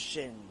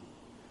exertion.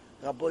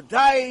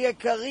 Rabotai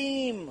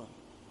Yekarim.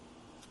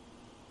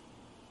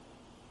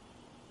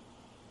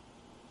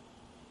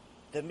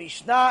 The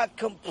Mishnah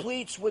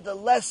completes with a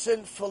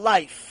lesson for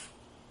life.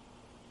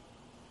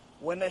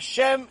 When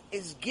Hashem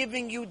is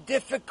giving you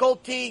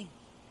difficulty,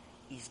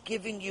 He's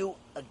giving you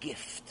a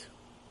gift.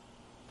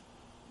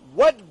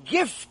 What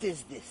gift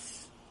is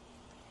this?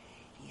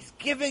 He's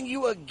giving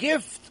you a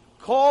gift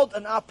called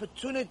an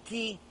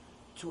opportunity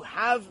to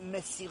have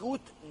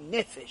mesirut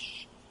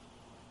nefesh,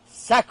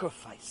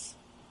 sacrifice.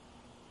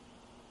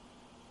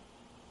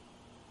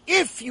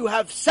 If you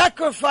have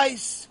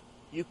sacrifice,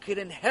 you can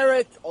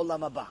inherit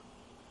olam haba.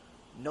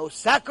 No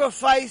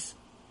sacrifice,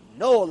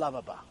 no olam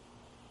haba.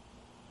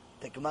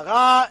 The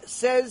Gemara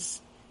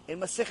says in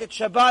Masechet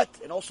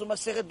Shabbat and also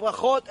Masechet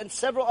Brachot and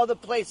several other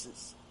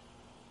places,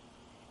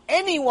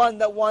 anyone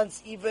that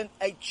wants even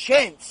a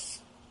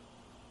chance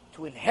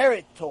to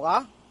inherit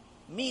Torah,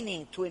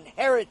 meaning to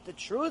inherit the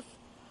truth,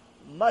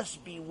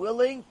 must be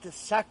willing to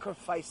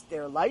sacrifice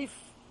their life,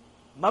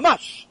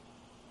 mamash.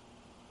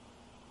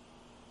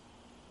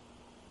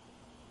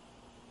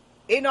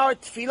 In our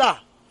tefillah,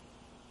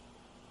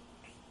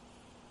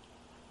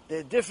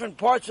 the different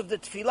parts of the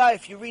tefillah,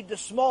 if you read the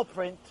small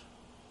print,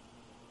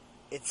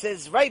 it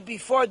says right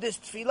before this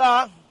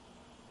tefillah,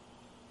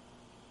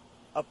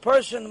 a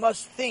person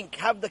must think,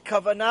 have the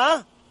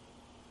kavanah,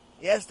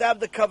 he has to have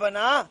the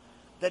kavanah,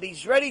 that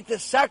he's ready to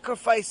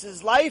sacrifice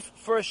his life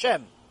for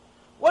Hashem.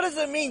 What does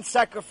it mean,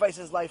 sacrifice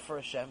his life for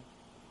Hashem?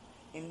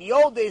 In the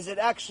old days, it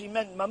actually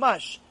meant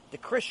mamash. The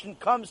Christian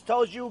comes,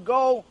 tells you,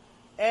 go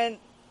and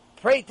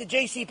pray to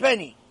J.C.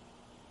 Penney,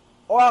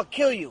 or I'll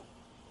kill you.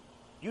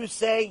 You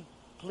say,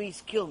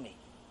 please kill me.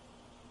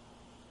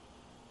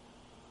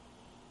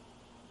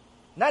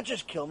 Not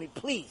just kill me,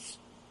 please.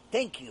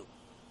 Thank you.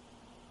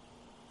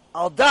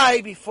 I'll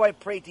die before I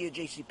pray to you,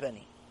 J.C.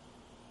 Penney.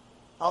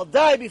 I'll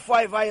die before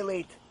I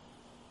violate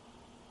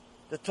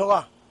the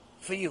Torah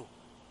for you.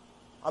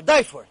 I'll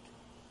die for it.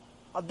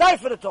 I'll die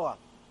for the Torah.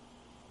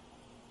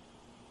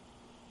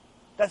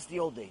 That's the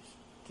old days.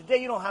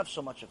 Today you don't have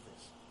so much of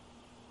this.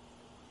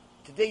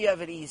 Today you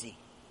have it easy.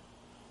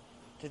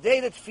 Today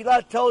the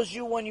tefillah tells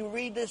you when you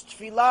read this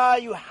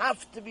tefillah, you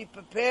have to be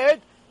prepared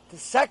to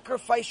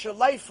sacrifice your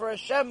life for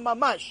Hashem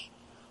mamash.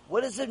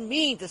 What does it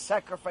mean to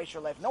sacrifice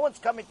your life? No one's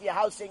coming to your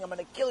house saying, I'm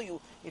going to kill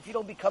you if you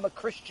don't become a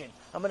Christian.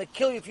 I'm going to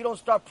kill you if you don't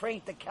start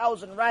praying to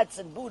cows and rats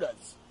and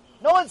Buddhas.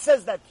 No one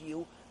says that to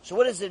you. So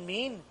what does it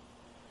mean?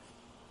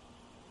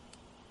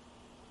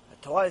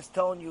 The Torah is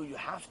telling you, you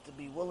have to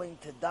be willing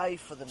to die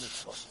for the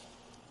mitzvot.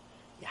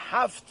 You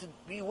have to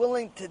be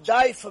willing to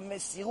die for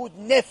mesirut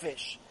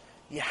nefesh.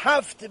 You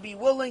have to be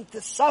willing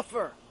to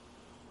suffer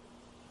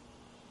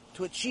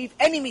to achieve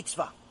any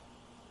mitzvah.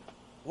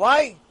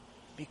 Why?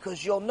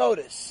 Because you'll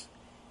notice,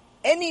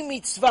 any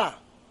mitzvah,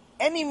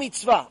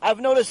 I've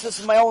noticed this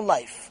in my own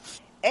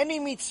life, any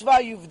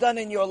mitzvah you've done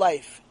in your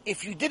life,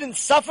 if you didn't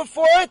suffer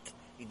for it,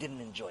 you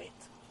didn't enjoy it.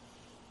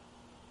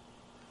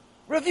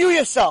 Review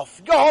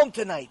yourself. Go home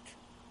tonight.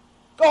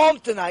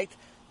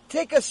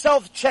 Take a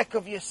self-check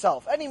of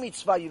yourself. Any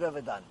mitzvah you've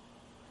ever done.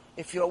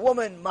 If you're a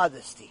woman,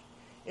 modesty.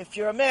 If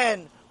you're a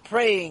man,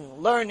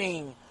 praying,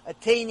 learning,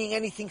 attaining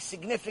anything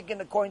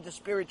significant according to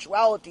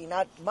spirituality,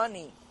 not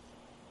money.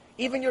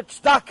 Even your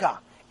tzedakah.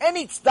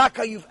 Any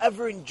tzedakah you've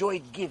ever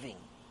enjoyed giving.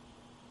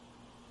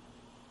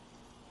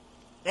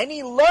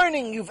 Any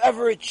learning you've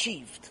ever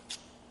achieved.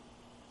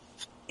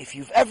 If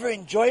you've ever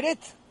enjoyed it,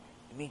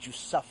 it means you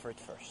suffered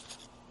first.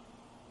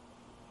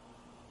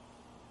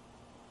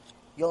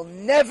 You'll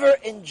never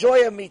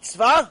enjoy a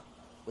mitzvah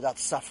without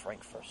suffering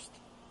first.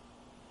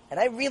 And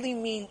I really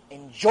mean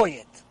enjoy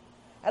it.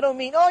 I don't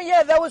mean, oh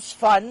yeah, that was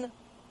fun.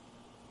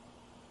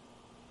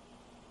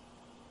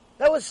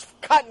 That was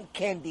cotton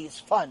candy, is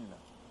fun.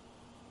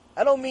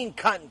 I don't mean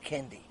cotton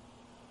candy.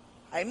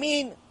 I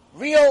mean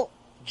real,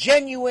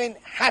 genuine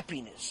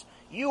happiness.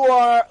 You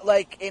are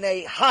like in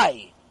a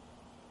high.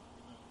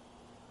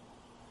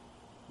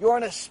 You're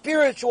on a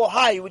spiritual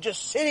high. You were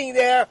just sitting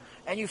there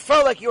and you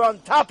felt like you're on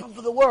top of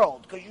the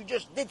world because you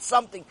just did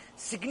something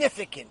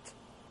significant.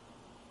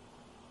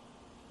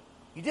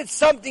 You did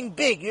something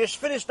big. You just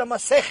finished a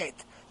masechet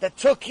that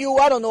took you,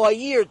 I don't know, a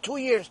year, 2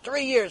 years,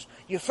 3 years.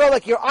 You felt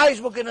like your eyes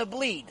were going to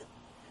bleed.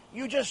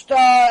 You just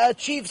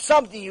achieved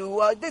something.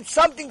 You did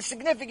something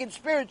significant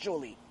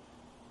spiritually.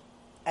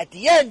 At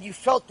the end, you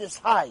felt this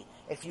high.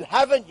 If you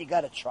haven't, you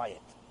got to try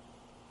it.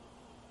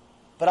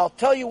 But I'll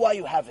tell you why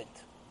you haven't.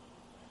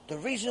 The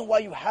reason why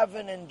you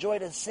haven't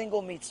enjoyed a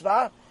single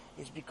mitzvah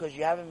is because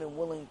you haven't been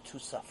willing to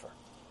suffer.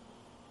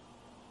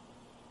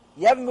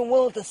 You haven't been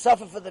willing to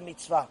suffer for the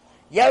mitzvah.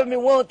 You haven't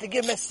been willing to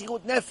give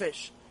mesirut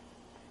nefesh.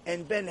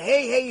 And Ben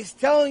Hey is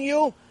telling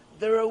you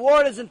The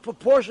reward is in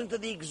proportion to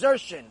the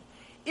exertion.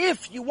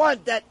 If you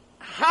want that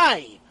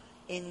high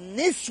in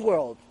this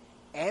world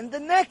and the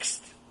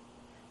next,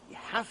 you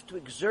have to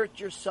exert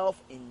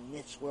yourself in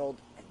this world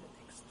and the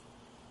next.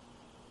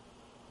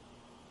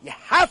 You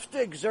have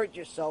to exert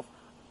yourself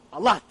a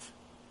lot.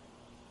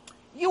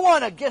 You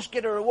want to just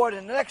get a reward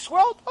in the next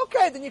world?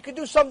 Okay, then you can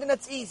do something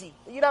that's easy.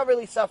 You're not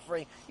really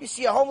suffering. You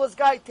see a homeless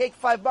guy,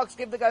 take $5,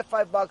 give the guy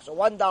 $5,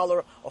 or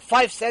 $1, or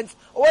 5 cents,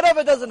 or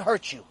whatever doesn't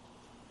hurt you.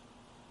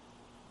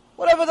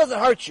 Whatever doesn't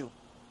hurt you.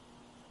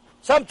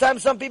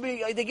 Sometimes some people,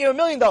 they give $1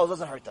 million,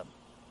 doesn't hurt them.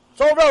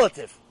 It's all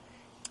relative.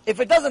 If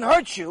it doesn't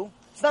hurt you,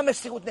 it's not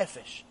Mesirut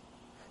Nefesh.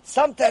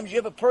 Sometimes you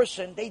have a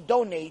person, they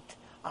donate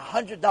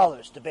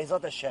 $100 to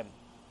Be'ezrat Hashem.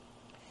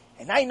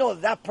 And I know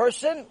that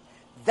person,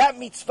 that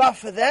mitzvah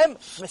for them,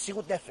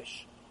 Mesirut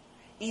Nefesh.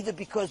 Either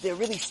because they're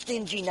really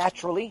stingy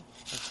naturally,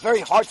 it's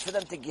very hard for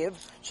them to give.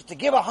 So to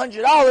give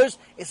 $100,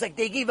 it's like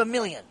they gave $1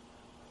 million.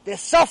 They're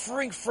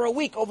suffering for a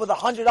week over the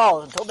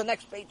 $100 until the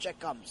next paycheck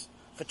comes.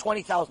 For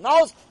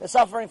 $20,000, they're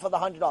suffering for the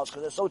 $100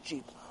 because they're so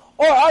cheap.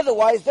 Or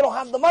otherwise, they don't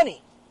have the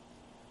money.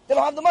 They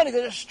don't have the money,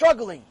 they're just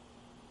struggling.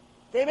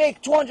 They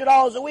make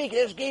 $200 a week,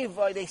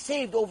 they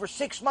saved over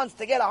 6 months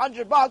to get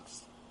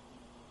 $100.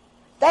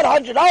 That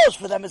 $100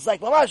 for them is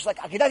like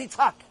Akedat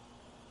Yitzchak.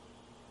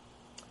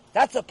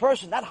 That's a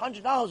person, that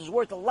 $100 is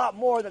worth a lot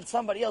more than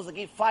somebody else that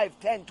gave $5,000,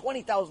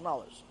 $10,000,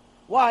 $20,000.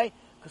 Why?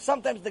 Because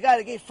sometimes the guy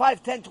that gave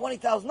 $5,000, $10,000,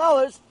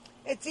 $20,000,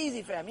 it's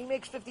easy for him. He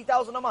makes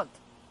 $50,000 a month.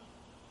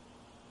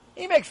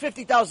 He makes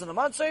 $50,000 a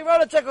month, so he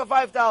wrote a check for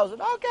 $5,000.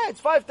 Okay, it's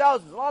 $5,000.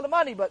 It's a lot of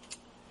money, but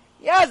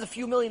he has a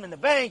few million in the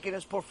bank, and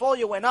his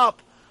portfolio went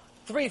up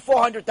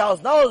 $300,000,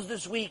 $400,000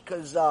 this week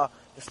because the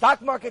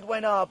stock market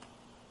went up.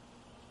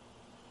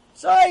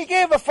 So he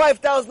gave him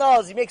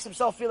 $5,000. He makes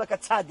himself feel like a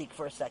tzaddik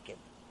for a second.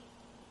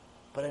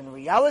 But in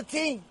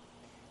reality,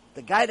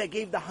 the guy that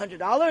gave the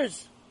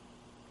 $100,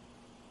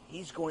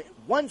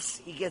 once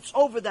he gets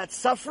over that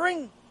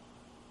suffering,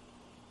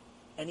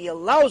 and he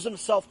allows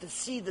himself to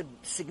see the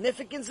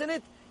significance in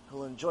it,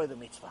 he'll enjoy the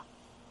mitzvah.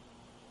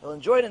 He'll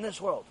enjoy it in this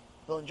world.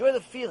 He'll enjoy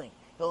the feeling.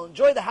 He'll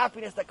enjoy the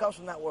happiness that comes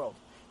from that world.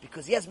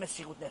 Because he has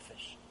Mesirut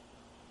Nefesh.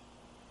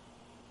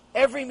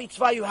 Every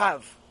mitzvah you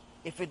have,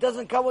 if it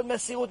doesn't come with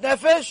Mesirut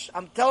Nefesh,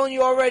 I'm telling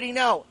you already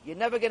now, you're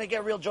never going to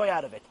get real joy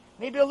out of it.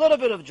 Maybe a little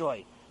bit of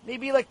joy.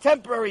 Maybe like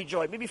temporary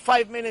joy. Maybe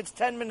 5 minutes,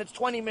 10 minutes,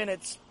 20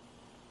 minutes.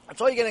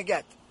 That's all you're going to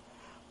get.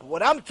 But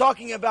what I'm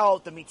talking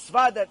about, the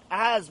mitzvah that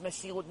has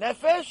Mesirut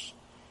Nefesh,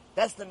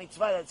 that's the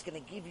mitzvah that's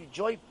going to give you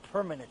joy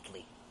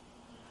permanently.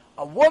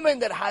 A woman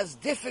that has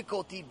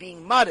difficulty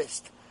being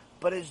modest,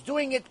 but is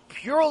doing it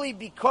purely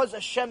because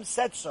Hashem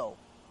said so,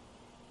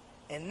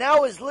 and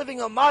now is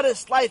living a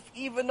modest life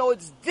even though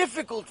it's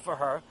difficult for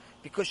her,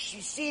 because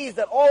she sees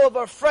that all of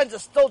her friends are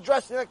still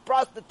dressing like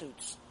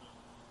prostitutes.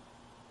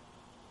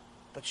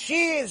 But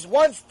she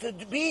wants to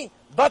be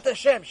Bat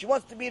Hashem. She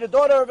wants to be the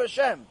daughter of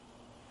Hashem.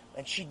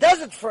 And she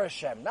does it for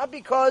Hashem, not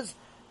because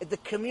the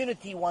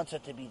community wants her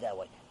to be that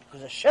way.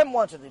 Because Hashem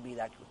wants her to be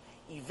that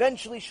way.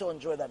 Eventually she'll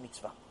enjoy that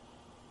mitzvah.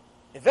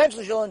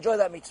 Eventually she'll enjoy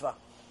that mitzvah.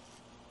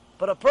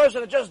 But a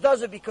person that just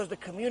does it because the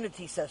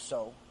community says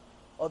so,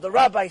 or the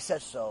rabbi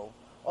says so,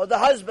 or the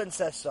husband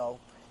says so,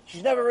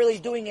 she's never really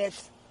doing it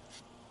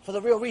for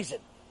the real reason.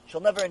 She'll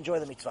never enjoy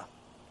the mitzvah.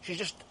 She's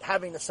just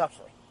having the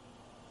suffering.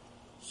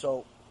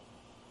 So,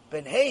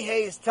 Ben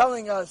Hey is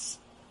telling us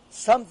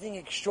something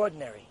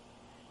extraordinary.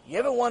 You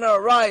ever want to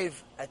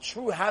arrive at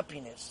true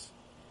happiness,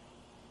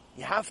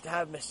 you have to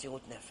have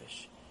Mesirut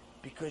Nefesh.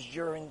 Because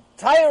your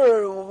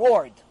entire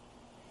reward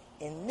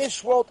in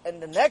this world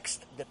and the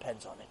next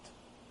depends on it.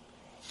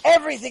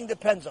 Everything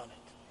depends on it.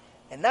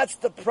 And that's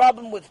the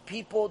problem with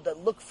people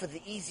that look for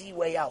the easy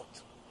way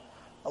out.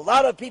 A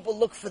lot of people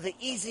look for the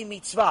easy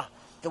mitzvah,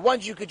 the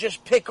ones you could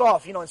just pick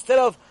off. Instead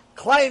of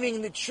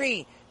climbing the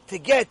tree to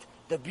get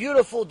the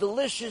beautiful,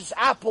 delicious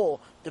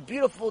apple, the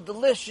beautiful,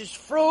 delicious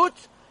fruit,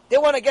 they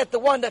want to get the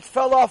one that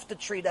fell off the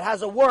tree that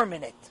has a worm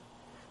in it.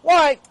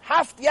 Why?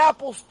 Half the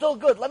apple's still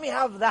good. Let me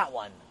have that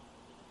one.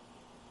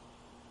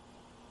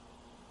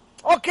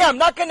 Okay, I'm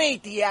not going to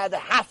eat the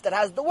half that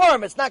has the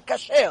worm. It's not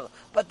kasher.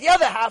 But the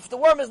other half, the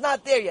worm is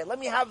not there yet. Let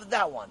me have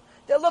that one.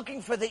 They're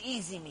looking for the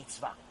easy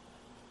mitzvah.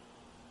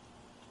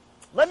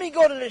 Let me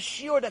go to the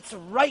shiur that's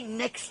right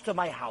next to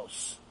my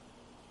house.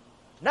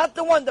 Not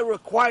the one that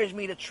requires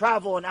me to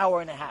travel an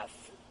hour and a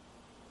half.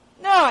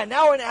 No, an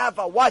hour and a half,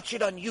 I'll watch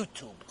it on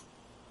YouTube.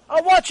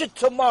 I'll watch it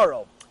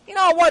tomorrow.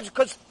 I'll watch it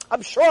because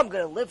I'm sure I'm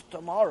going to live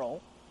tomorrow.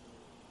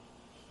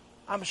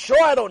 I'm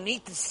sure I don't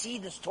need to see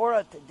this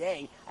Torah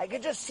today. I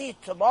can just see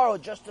it tomorrow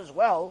just as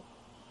well.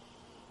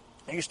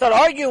 And you start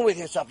arguing with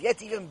yourself. Yeah,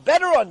 it's even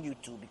better on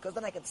YouTube because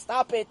then I can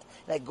stop it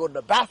and I can go to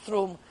the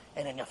bathroom.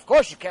 And then, of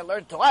course, you can't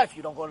learn Torah if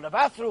you don't go to the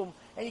bathroom.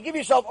 And you give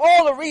yourself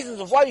all the reasons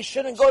of why you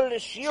shouldn't go to the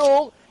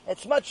shiur.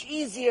 It's much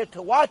easier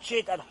to watch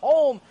it at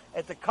home,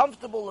 at the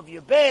comfortable of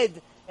your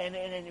bed, and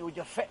with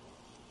your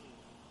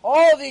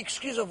all the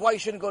excuses of why you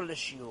shouldn't go to the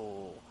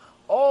shiur.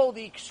 All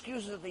the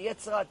excuses that the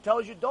Yetzirah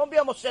tells you, don't be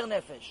a Moser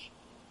Nefesh.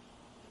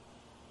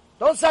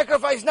 Don't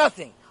sacrifice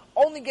nothing.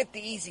 only get the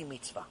easy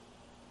mitzvah.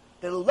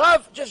 They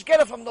love, just get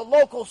it from the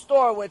local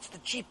store where it's the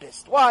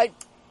cheapest. Why?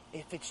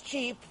 If it's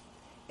cheap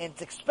and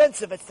it's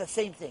expensive, it's the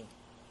same thing.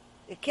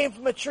 It came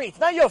from a tree. It's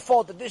not your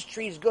fault that this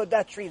tree is good,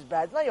 that tree is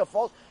bad. It's not your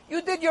fault.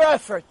 You did your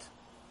effort.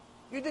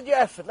 You did your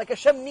effort. Like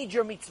Hashem needs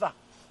your mitzvah.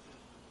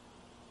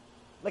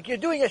 Like you're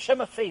doing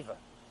Hashem a favor.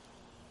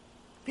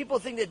 People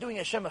think they're doing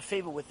Hashem a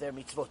favor with their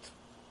mitzvot.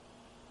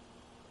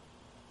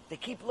 They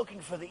keep looking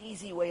for the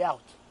easy way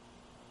out.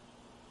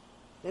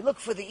 They look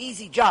for the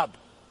easy job.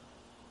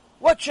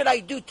 What should I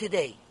do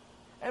today?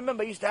 I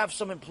remember I used to have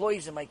some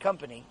employees in my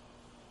company,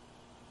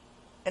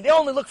 and they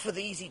only look for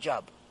the easy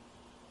job.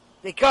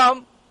 They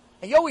come,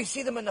 and you always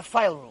see them in the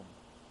file room.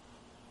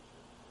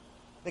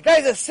 The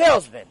guy's a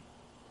salesman,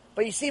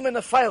 but you see him in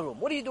the file room.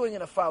 What are you doing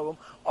in the file room?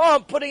 Oh,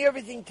 I'm putting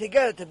everything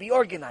together to be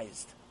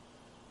organized.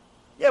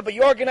 Yeah, but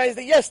you organized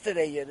it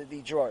yesterday,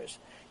 the drawers.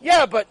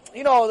 Yeah, but,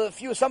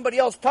 if somebody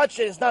else touched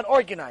it, it's not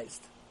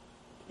organized.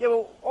 Yeah,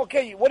 well,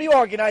 okay, what are you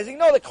organizing?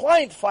 No, the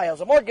client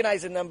files. I'm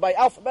organizing them by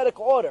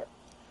alphabetical order.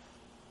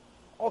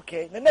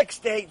 Okay, the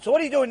next day, so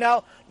what are you doing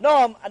now?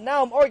 No,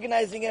 I'm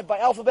organizing it by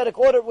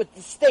alphabetical order with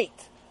the state.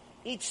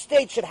 Each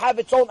state should have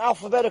its own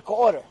alphabetical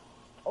order.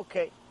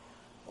 Okay.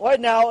 What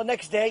now, the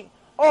next day?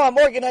 Oh, I'm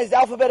organizing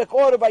alphabetical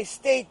order by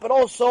state, but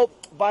also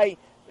by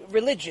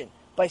religion,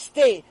 by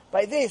state,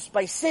 by this,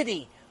 by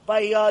city,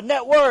 by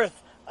net worth.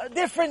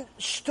 Different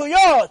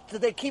shtuyot.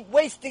 They keep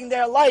wasting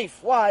their life.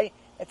 Why?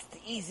 It's the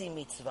easy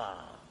mitzvah.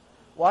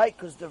 Why?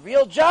 Because the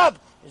real job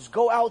is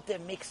go out there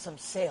and make some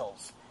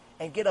sales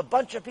and get a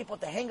bunch of people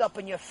to hang up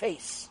in your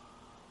face.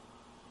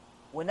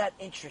 We're not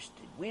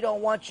interested. We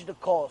don't want you to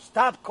call.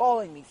 Stop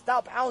calling me.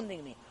 Stop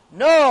hounding me.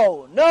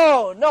 No.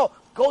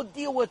 Go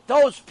deal with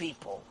those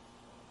people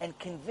and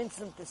convince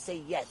them to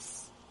say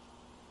yes.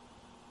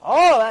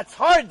 Oh, that's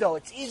hard though.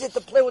 It's easy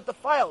to play with the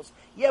files.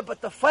 Yeah,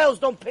 but the files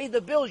don't pay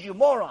the bills, you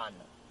moron.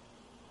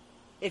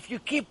 If you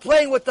keep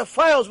playing with the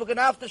files, we're going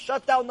to have to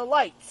shut down the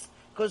lights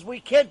because we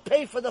can't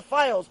pay for the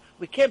files.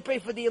 We can't pay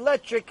for the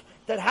electric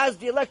that has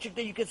the electric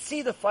that you can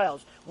see the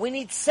files. We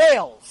need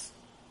sales.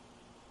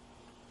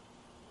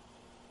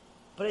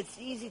 But it's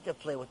easy to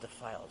play with the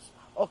files.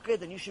 Okay,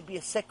 then you should be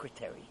a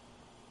secretary,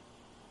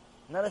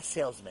 not a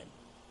salesman.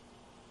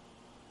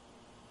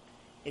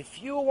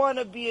 If you want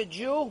to be a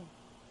Jew,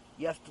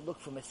 you have to look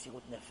for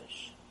Mesirut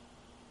Nefesh.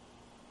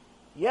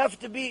 You have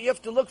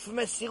to look for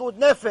Mesirut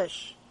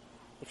Nefesh.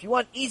 If you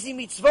want easy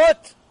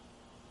mitzvot,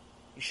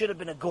 you should have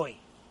been a goy. You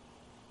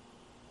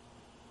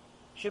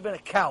should have been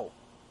a cow.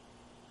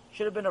 You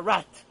should have been a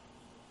rat.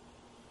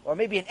 Or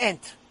maybe an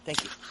ant.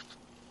 Thank you.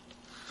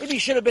 Maybe you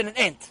should have been an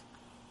ant.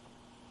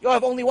 You'll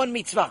have only one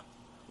mitzvah.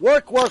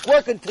 Work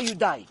until you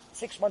die.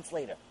 6 months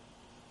later.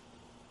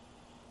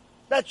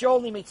 That's your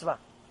only mitzvah.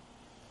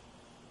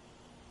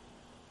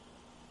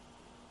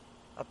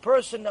 A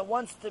person that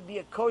wants to be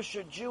a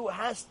kosher Jew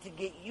has to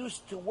get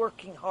used to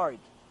working hard.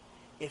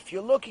 If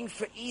you're looking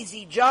for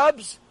easy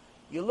jobs,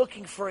 you're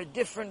looking for a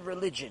different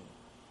religion.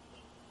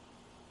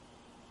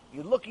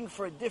 You're looking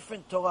for a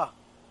different Torah.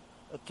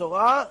 A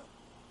Torah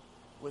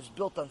was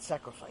built on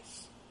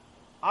sacrifice.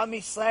 Am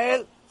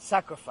Yisrael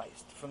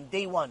sacrificed from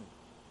day one.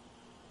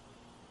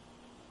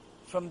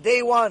 From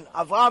day one,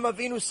 Avraham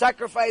Avinu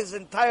sacrificed his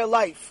entire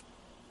life.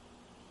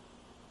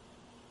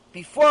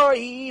 Before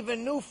he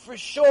even knew for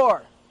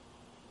sure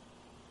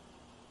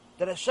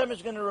that Hashem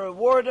is going to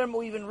reward him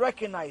or even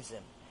recognize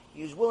him,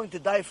 he was willing to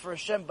die for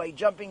Hashem by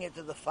jumping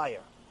into the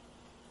fire.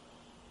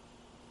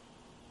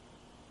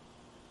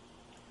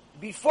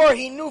 Before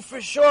he knew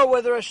for sure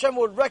whether Hashem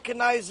would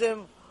recognize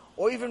him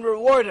or even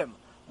reward him,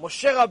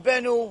 Moshe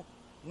Rabbeinu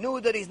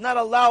knew that he's not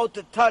allowed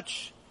to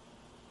touch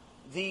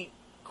the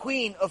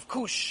queen of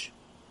Cush,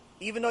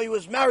 even though he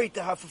was married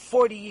to her for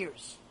 40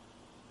 years.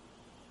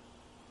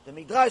 The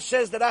Midrash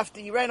says that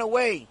after he ran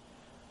away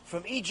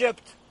from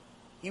Egypt,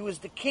 he was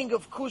the king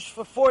of Cush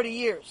for 40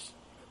 years.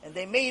 And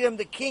they made him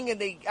the king,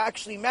 and they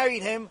actually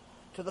married him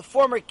to the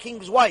former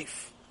king's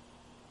wife.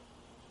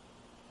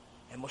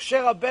 And Moshe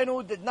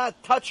Rabbeinu did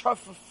not touch her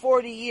for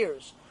 40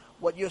 years.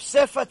 What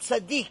Yosef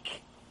HaTzadik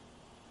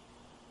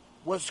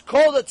was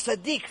called a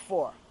tzaddik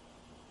for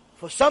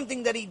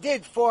something that he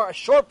did for a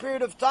short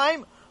period of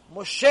time,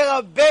 Moshe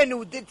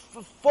Rabbeinu did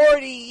for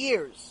 40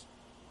 years.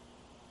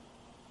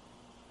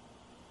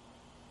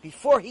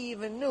 Before he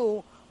even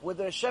knew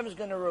whether Hashem is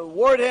going to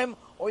reward him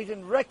or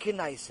even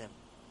recognize him.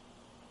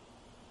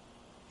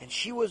 And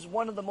she was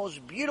one of the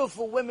most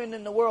beautiful women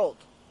in the world,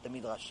 the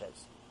Midrash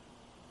says.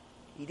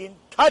 He didn't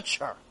touch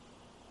her.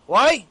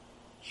 Why?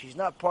 She's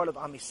not part of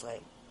Am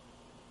Yisrael.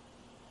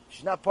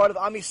 She's not part of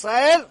Am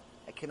Yisrael.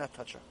 I cannot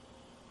touch her.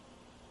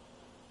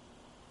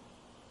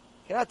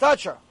 Cannot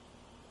touch her.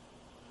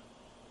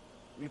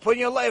 You put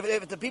in your life,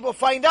 if the people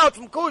find out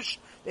from Cush,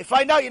 they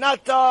find out you're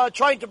not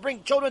trying to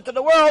bring children to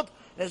the world,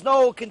 there's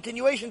no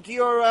continuation to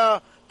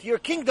your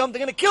kingdom, they're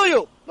going to kill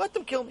you. Let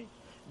them kill me.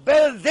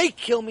 Better they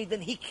kill me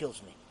than he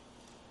kills me.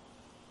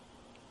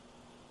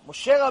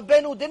 Moshe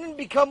Rabbeinu didn't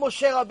become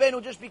Moshe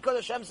Rabbeinu just because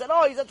Hashem said,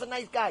 oh, he's such a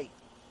nice guy.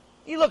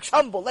 He looks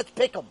humble, let's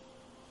pick him.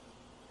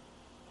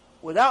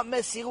 Without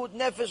Mesirut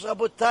Nefesh,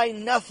 Rabotai,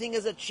 nothing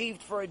is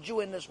achieved for a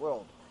Jew in this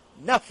world.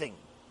 Nothing.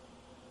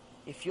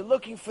 If you're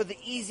looking for the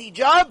easy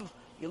job,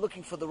 you're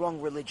looking for the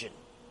wrong religion.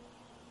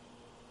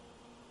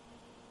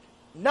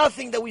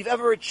 Nothing that we've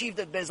ever achieved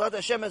at Bezrat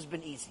Hashem has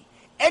been easy.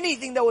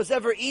 Anything that was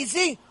ever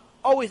easy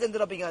always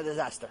ended up being a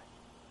disaster.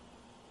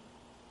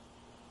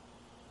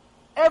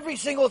 Every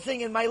single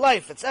thing in my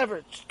life that's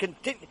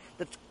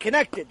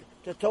connected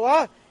to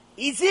Torah,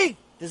 easy,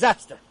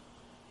 disaster.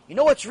 You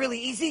know what's really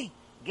easy?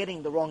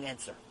 Getting the wrong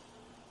answer.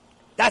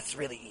 That's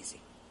really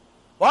easy.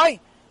 Why?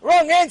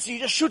 Wrong answer, you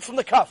just shoot from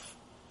the cuff.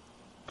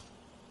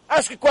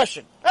 Ask a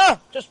question. Yeah,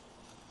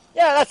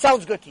 that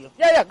sounds good to you.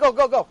 Yeah,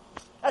 go.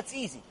 That's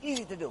easy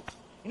to do.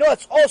 You know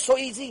what's also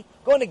easy?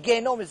 Going to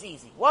Gehenom is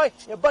easy. Why?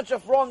 You have a bunch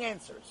of wrong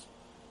answers.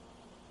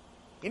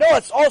 You know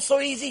what's also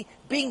easy?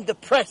 Being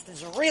depressed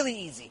is really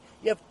easy.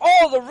 You have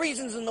all the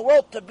reasons in the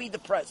world to be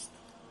depressed.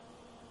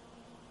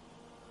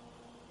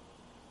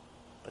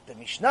 But the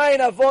Mishnah in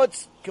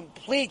Avot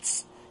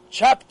completes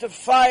chapter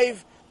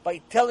 5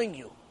 by telling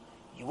you,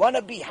 you want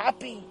to be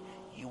happy,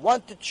 you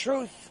want the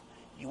truth,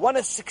 you want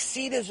to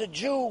succeed as a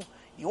Jew,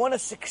 you want to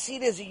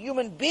succeed as a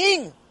human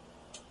being,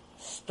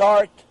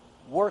 start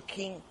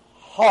working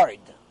hard.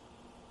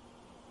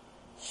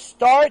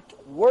 Start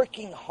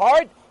working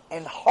hard,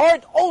 and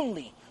hard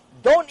only.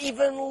 Don't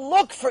even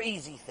look for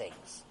easy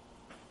things.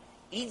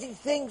 Easy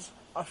things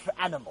are for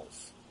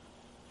animals.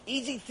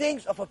 Easy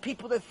things are for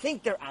people that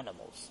think they're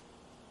animals.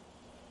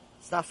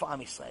 It's not for Am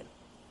Yisrael.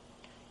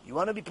 You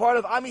want to be part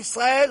of Am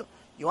Yisrael?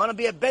 You want to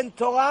be a Ben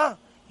Torah?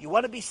 You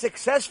want to be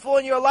successful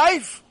in your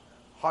life?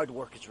 Hard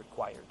work is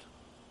required.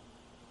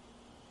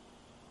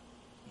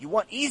 You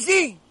want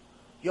easy?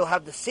 You'll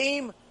have the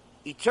same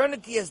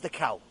eternity as the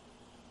cow.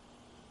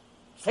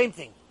 Same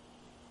thing.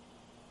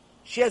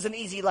 She has an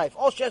easy life.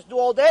 All she has to do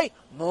all day?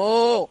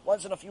 No.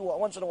 Once in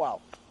a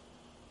while.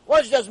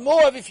 Once she does moo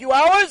every few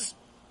hours,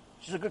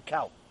 she's a good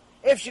cow.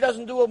 If she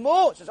doesn't do a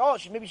moo, says,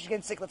 maybe she's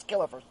getting sick, let's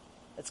kill her first.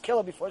 Let's kill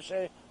her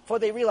before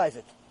they realize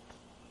it.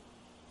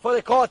 Before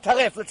they call it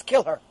taref, let's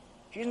kill her.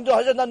 She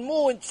hasn't done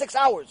moo in 6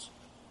 hours.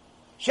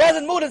 She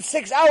hasn't mooed in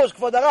 6 hours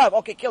for the Rav.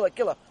 Okay, kill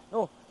her.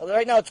 No,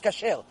 right now it's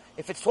kasher.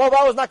 If it's 12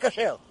 hours, not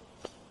kasher.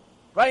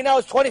 Right now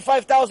it's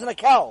 25,000 a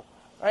cow.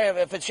 Right?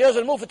 If she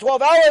doesn't move for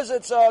 12 hours,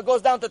 it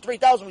goes down to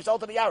 3,000. We sell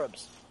to the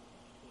Arabs.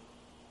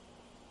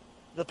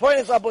 The point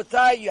is,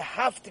 Rabotai, you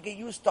have to get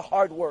used to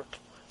hard work.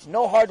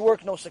 No hard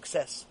work, no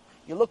success.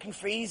 You're looking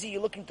for easy,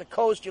 you're looking to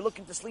coast, you're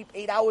looking to sleep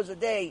 8 hours a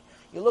day,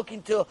 you're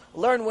looking to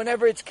learn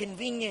whenever it's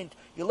convenient,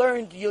 you're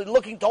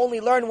looking to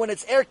only learn when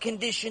it's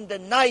air-conditioned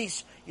and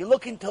nice, you're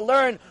looking to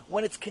learn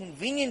when it's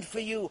convenient for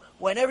you,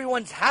 when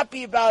everyone's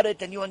happy about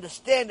it and you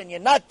understand and you're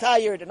not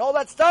tired and all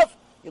that stuff,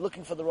 you're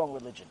looking for the wrong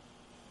religion.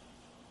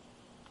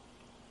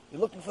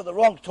 You're looking for the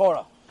wrong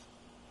Torah.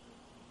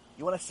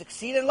 You want to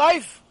succeed in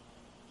life?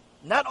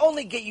 Not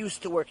only get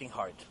used to working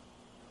hard,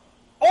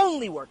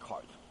 only work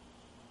hard.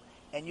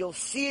 And you'll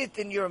see it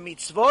in your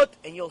mitzvot,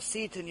 and you'll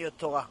see it in your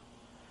Torah.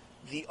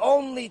 The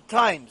only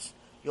times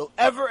you'll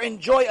ever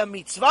enjoy a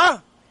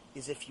mitzvah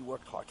is if you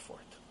worked hard for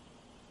it.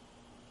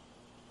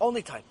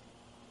 Only time.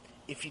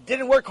 If you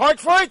didn't work hard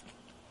for it,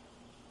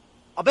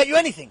 I'll bet you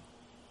anything,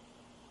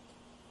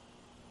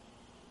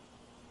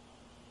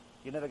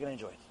 you're never going to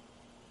enjoy it.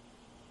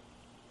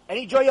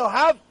 Any joy you'll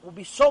have will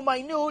be so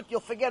minute, you'll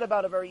forget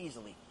about it very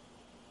easily.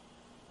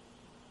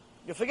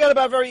 You'll forget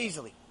about it very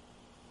easily.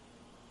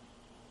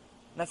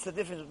 And that's the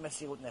difference with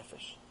Mesirut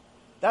Nefesh.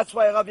 That's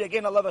why Rabbi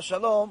Again Alav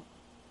Shalom,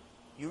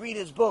 you read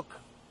his book,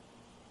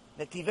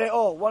 Netivei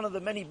Or, one of the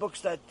many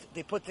books that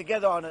they put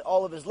together on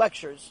all of his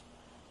lectures,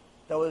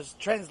 that was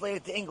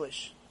translated to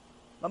English.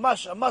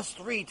 Mamash, a must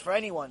read for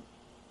anyone.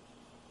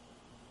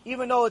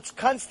 Even though it's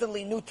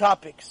constantly new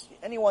topics.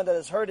 Anyone that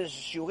has heard his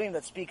shurim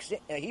that speaks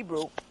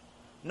Hebrew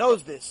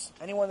knows this.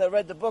 Anyone that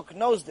read the book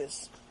knows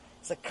this.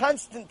 It's a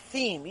constant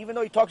theme, even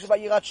though he talks about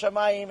Yirat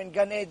Shamayim and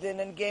Gan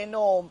Eden and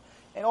Gehenom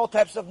and all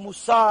types of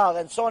Mussar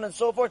and so on and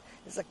so forth.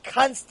 It's a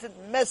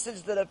constant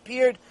message that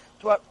appeared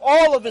throughout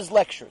all of his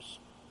lectures.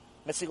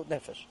 Mesirut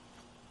Nefesh.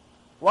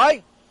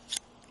 Why?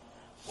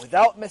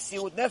 Without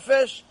Mesirut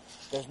Nefesh,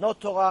 there's no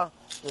Torah,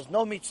 there's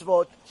no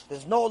mitzvot,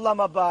 there's no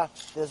Olam Haba,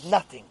 there's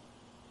nothing.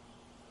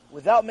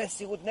 Without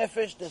Mesirut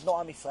Nefesh, there's no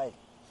Am Yisrael.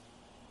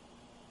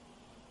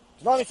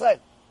 There's no Am Yisrael.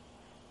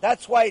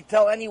 That's why I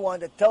tell anyone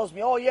that tells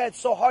me, oh yeah, it's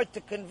so hard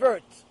to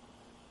convert,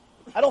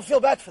 I don't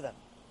feel bad for them.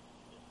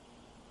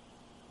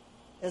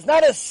 There's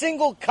not a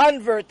single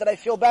convert that I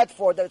feel bad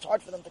for that it's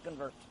hard for them to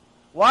convert.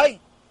 Why?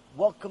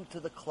 Welcome to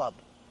the club.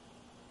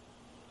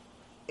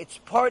 It's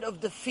part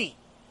of the fee.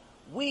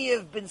 We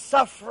have been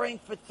suffering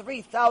for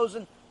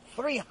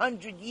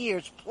 3,300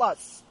 years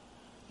plus.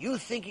 You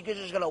think you're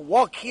just going to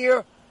walk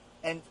here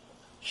and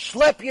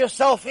schlep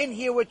yourself in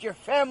here with your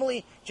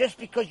family just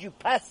because you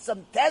passed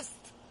some test?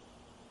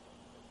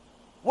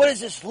 What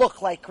does this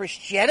look like?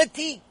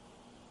 Christianity?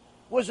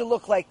 What does it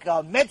look like?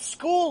 Med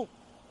school?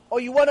 Or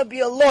you want to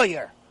be a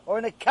lawyer or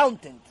an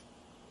accountant?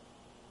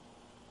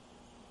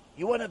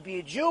 You want to be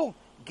a Jew?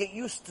 Get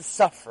used to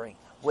suffering.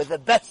 We're the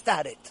best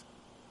at it.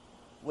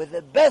 We're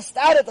the best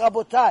at it,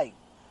 Rabotai.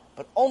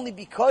 But only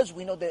because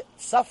we know that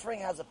suffering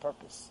has a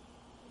purpose.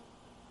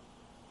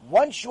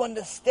 Once you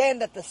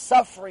understand that the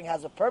suffering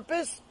has a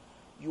purpose,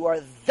 you are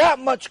that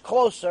much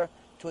closer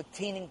to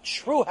attaining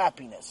true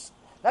happiness.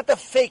 Not the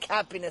fake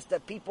happiness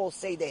that people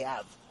say they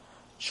have.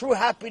 True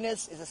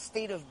happiness is a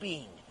state of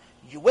being.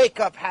 You wake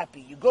up happy.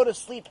 You go to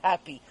sleep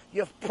happy.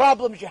 You have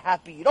problems, you're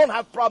happy. You don't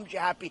have problems,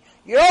 you're happy.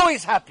 You're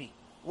always happy.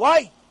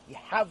 Why? You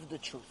have the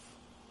truth.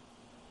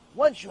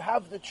 Once you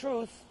have the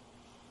truth,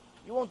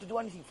 you won't do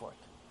anything for it.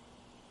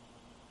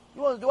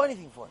 You won't do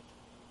anything for it.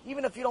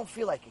 Even if you don't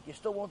feel like it, you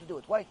still want to do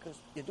it. Why? Because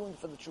you're doing it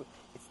for the truth.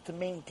 It's to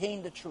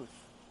maintain the truth.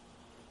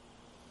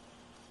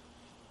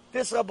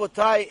 This,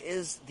 Rabotai,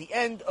 is the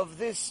end of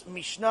this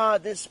Mishnah,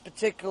 this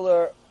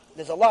particular...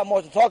 There's a lot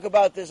more to talk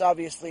about this,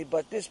 obviously,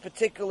 but this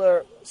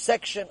particular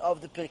section of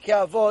the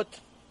Pirkei Avot,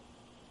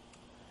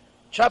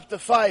 chapter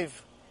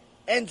 5,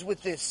 ends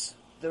with this.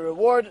 The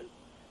reward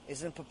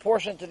is in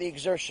proportion to the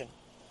exertion.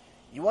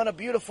 You want a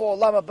beautiful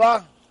Olam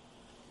Haba?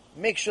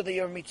 Make sure that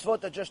your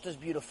mitzvot are just as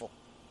beautiful.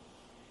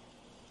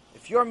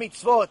 If your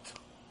mitzvot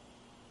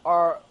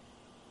are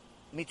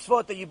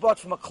mitzvot that you bought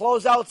from a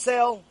closeout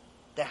sale,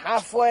 they're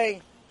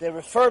halfway, they're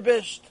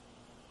refurbished,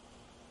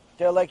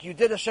 they're like you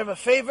did Hashem a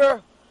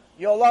favor,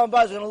 your Olam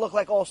Haba is going to look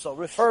like also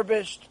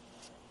refurbished,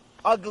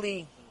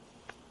 ugly,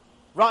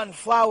 rotten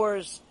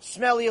flowers,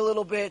 smelly a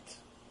little bit.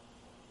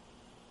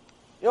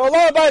 Your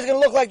Olam Haba is going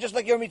to look like just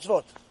like your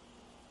mitzvot.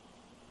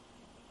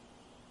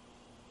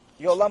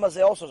 Your Olam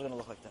Hazeh also is going to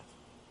look like that.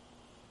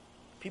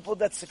 People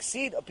that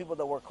succeed are people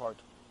that work hard.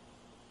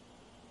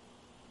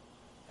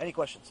 Any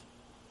questions?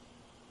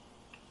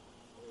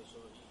 Okay, so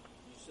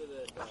you said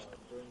that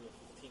during the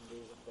 15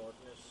 days of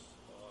darkness,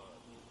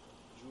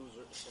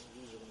 some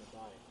Jews are going to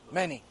die.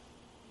 Many.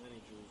 Many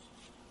Jews.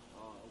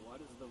 Why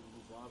does the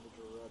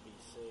Lubavitcher Rebbe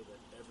say that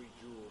every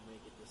Jew will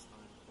make it this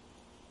time?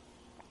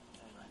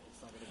 And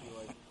it's not going to be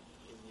like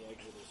in the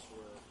Exodus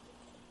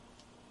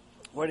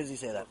Where does he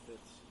say that?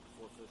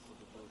 Four-fifths of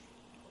the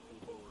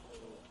people were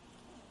killed.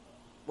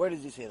 Where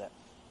does he say that?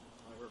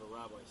 I heard a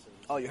rabbi say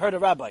it. Oh, you heard a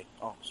rabbi.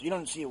 Oh, so you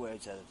don't see where he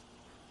said it.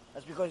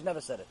 That's because he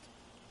never said it.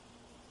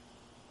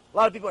 A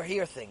lot of people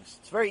hear things.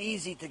 It's very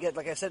easy to get,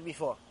 like I said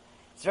before,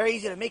 it's very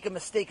easy to make a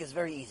mistake. It's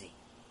very easy.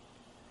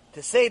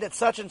 To say that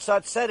such and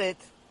such said it,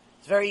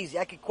 it's very easy.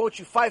 I could quote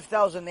you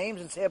 5,000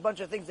 names and say a bunch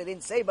of things they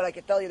didn't say, but I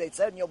could tell you they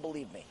said and you'll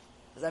believe me.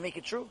 Does that make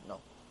it true? No.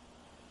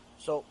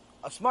 So,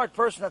 a smart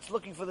person that's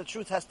looking for the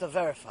truth has to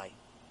verify.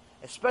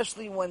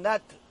 Especially when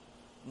that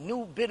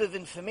new bit of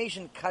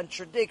information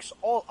contradicts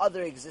all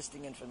other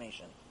existing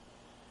information.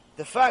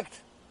 The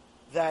fact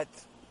that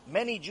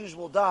many Jews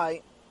will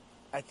die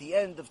at the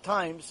end of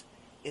times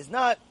is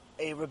not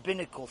a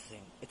rabbinical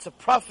thing. It's a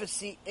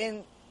prophecy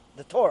in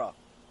the Torah.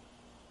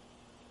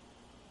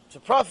 It's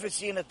a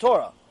prophecy in the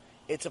Torah.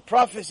 It's a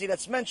prophecy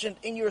that's mentioned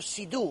in your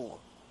Sidur.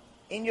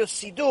 In your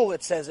Sidur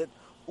it says it,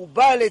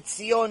 Uba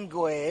leTzion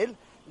Goel,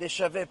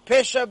 Leshaveh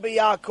Pesha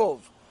beYaakov.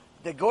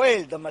 The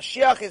Goel, the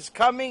Mashiach, is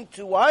coming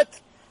to what?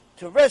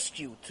 To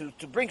rescue,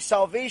 to bring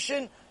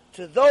salvation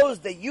to those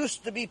that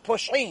used to be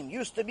posh'im,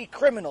 used to be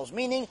criminals,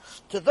 meaning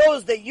to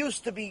those that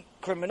used to be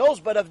criminals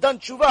but have done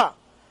tshuva.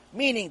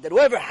 Meaning that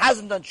whoever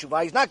hasn't done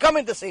tshuva, he's not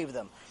coming to save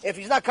them. If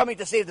he's not coming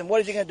to save them,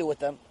 what is he going to do with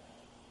them?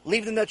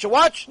 Leave them there to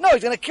watch? No,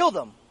 he's going to kill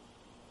them.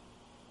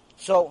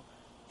 So,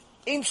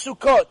 in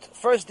Sukkot,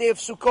 first day of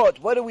Sukkot,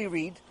 what do we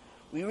read?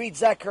 We read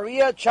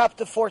Zechariah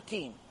chapter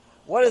 14.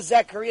 What does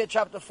Zechariah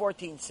chapter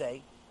 14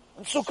 say?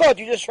 In Sukkot,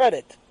 you just read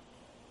it.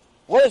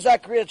 What does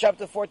Zechariah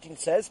chapter 14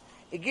 says?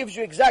 It gives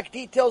you exact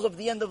details of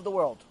the end of the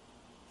world.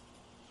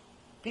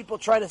 People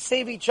try to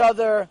save each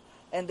other,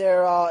 and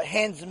their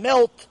hands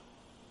melt.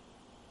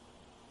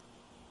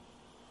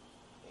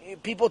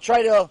 People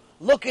try to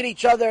look at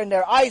each other, and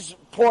their eyes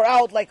pour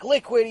out like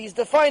liquid. He's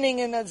defining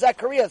in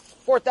Zechariah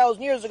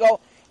 4,000 years ago,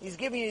 he's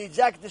giving you the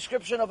exact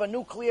description of a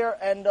nuclear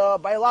and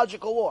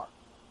biological war.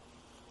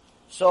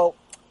 So,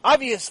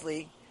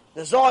 obviously,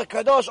 the Zohar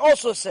Kadosh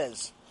also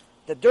says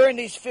that during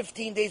these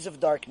 15 days of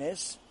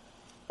darkness,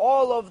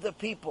 all of the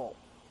people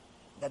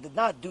that did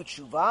not do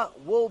tshuva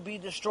will be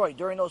destroyed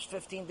during those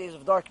 15 days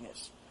of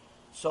darkness.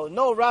 So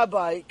no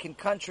rabbi can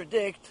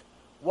contradict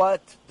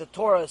what the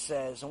Torah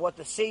says and what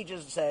the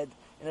sages said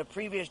in a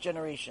previous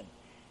generation.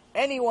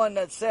 Anyone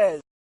that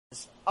says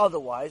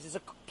otherwise is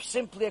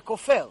simply a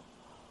kofel.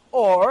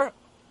 Or,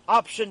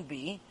 option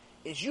B,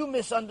 is you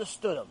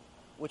misunderstood him,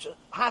 which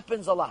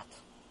happens a lot.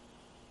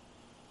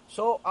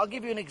 So I'll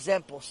give you an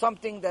example,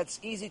 something that's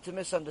easy to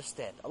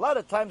misunderstand. A lot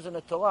of times in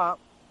the Torah,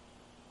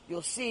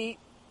 you'll see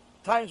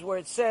times where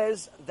it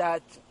says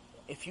that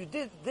if you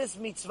did this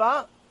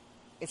mitzvah,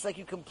 it's like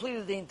you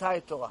completed the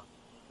entire Torah.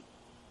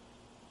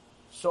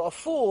 So a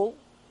fool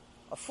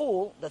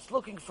that's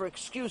looking for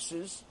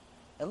excuses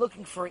and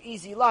looking for an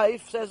easy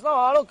life says, no,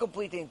 I don't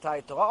complete the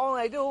entire Torah. All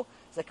I do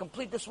is I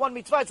complete this one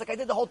mitzvah. It's like I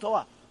did the whole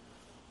Torah.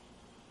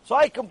 So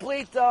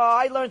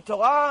I learn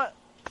Torah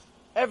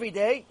every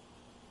day,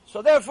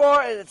 So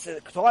therefore, it's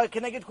Torah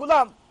keneged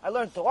kulam. I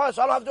learned Torah,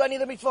 so I don't have to do any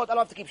of the mitzvot. I don't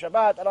have to keep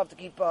Shabbat. I don't have to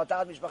keep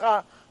Ta'at Mishpacha.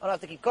 I don't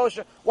have to keep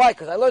kosher. Why?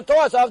 Because I learned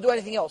Torah, so I don't have to do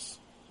anything else.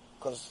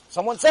 Because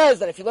someone says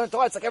that if you learn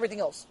Torah, it's like everything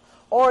else.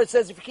 Or it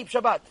says if you keep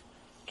Shabbat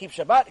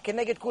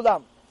keneged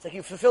kulam. It's like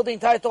you fulfill the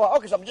entire Torah.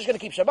 Okay, so I'm just going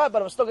to keep Shabbat,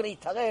 but I'm still going to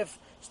eat taref,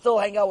 still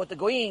hang out with the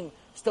goyim,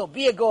 still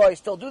be a goy,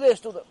 still do this,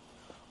 do that.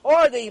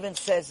 Or they even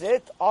says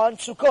it on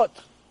Sukkot.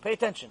 Pay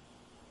attention.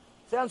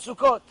 Say on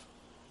Sukkot,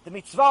 the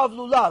mitzvah of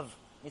lulav.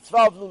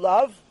 Mitzvah of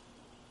lulav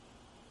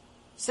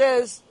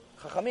says,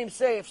 Chachamim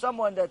say, if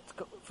someone that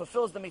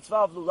fulfills the mitzvah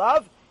of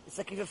lulav, it's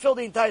like he fulfilled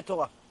the entire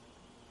Torah.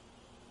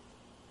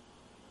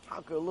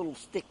 How could a little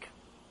stick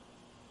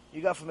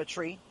you got from a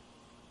tree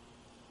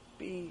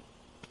be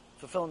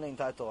fulfilling the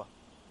entire Torah?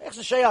 How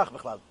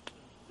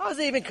is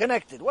it even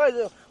connected? What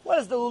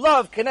is the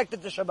lulav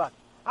connected to Shabbat?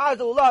 How is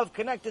the lulav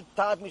connected to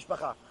Ta'at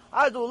Mishpacha?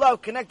 How is the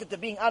lulav connected to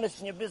being honest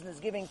in your business,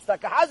 giving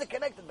tzedakah? How is it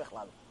connected,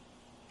 Bechlal?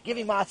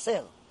 Giving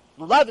ma'aser.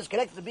 Lulav is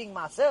connected to being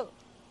ma'aser.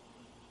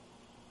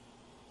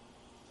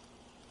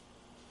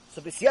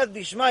 So, b'siyad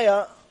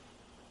d'ishmaya,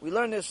 we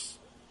learn this,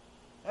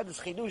 had this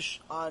chidush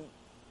on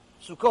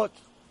Sukkot.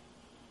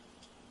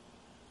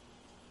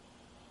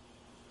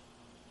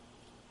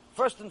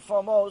 First and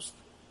foremost,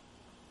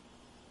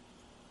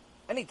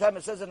 anytime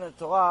it says in the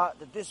Torah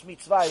that this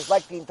mitzvah is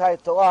like the entire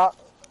Torah,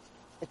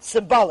 it's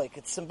symbolic.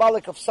 It's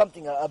symbolic of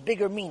something, a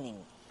bigger meaning.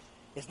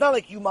 It's not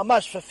like you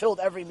mamash fulfilled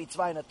every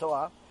mitzvah in the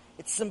Torah.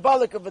 It's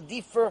symbolic of a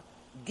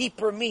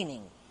deeper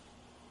meaning.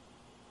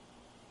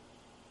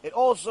 It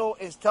also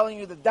is telling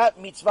you that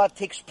mitzvah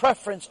takes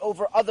preference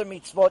over other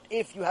mitzvot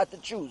if you had to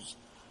choose.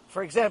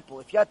 For example,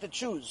 if you had to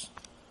choose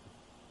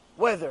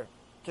whether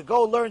to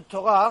go learn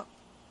Torah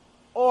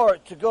or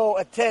to go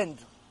attend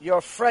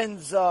your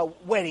friend's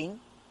wedding,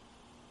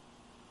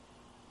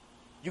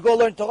 you go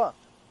learn Torah.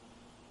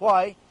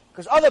 Why?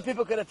 Because other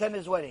people can attend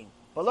his wedding,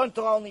 but learn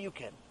Torah only you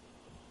can.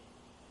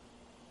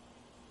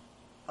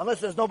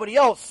 Unless there's nobody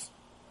else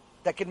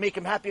that can make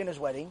him happy in his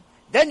wedding,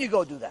 then you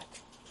go do that.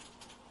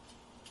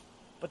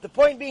 But the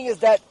point being is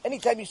that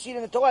anytime you see it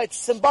in the Torah, it's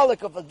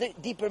symbolic of a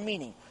deeper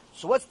meaning.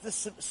 So what's the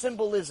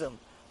symbolism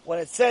when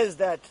it says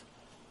that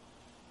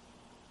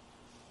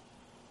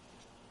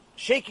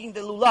shaking the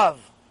lulav,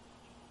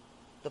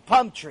 the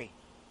palm tree,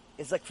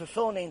 is like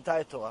fulfilling the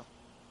entire Torah?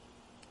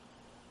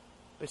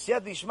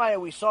 B'siyad d'ishmaya,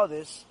 we saw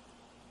this.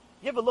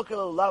 You ever look at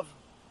a lulav?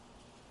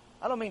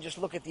 I don't mean just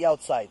look at the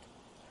outside.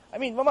 I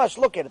mean, mamash,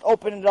 look at it.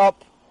 Open it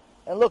up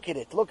and look at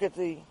it. Look at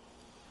the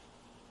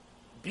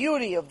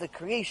beauty of the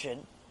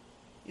creation.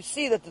 You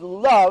see that the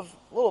lulav,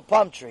 little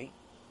palm tree,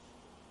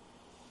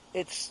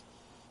 it's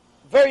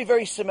very,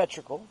 very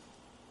symmetrical.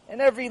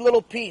 And every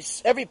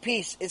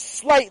piece is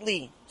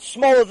slightly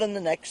smaller than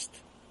the next.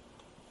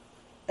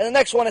 And the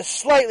next one is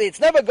slightly, it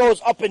never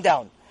goes up and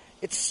down.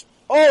 It's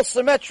all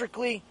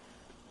symmetrically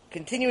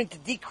continuing to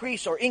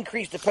decrease or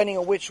increase depending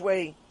on which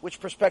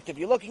perspective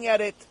you're looking at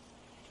it.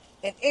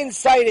 And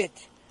inside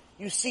it,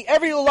 you see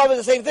every lulav is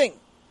the same thing.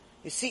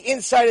 You see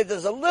inside it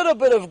there's a little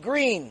bit of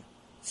green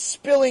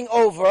spilling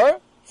over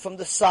from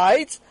the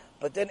sides,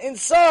 but then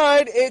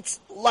inside it's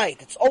light.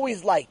 It's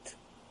always light.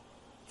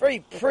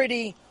 Very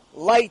pretty,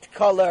 light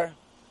color.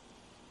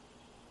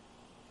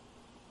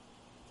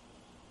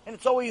 And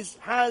it always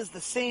has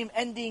the same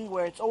ending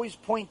where it's always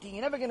pointing.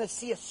 You're never going to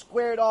see a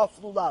squared off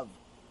lulav.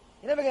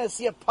 You're never going to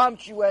see a palm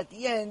tree where at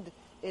the end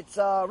it's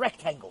a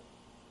rectangle.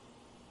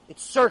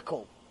 It's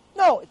circle.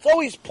 No, it's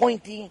always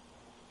pointy.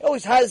 It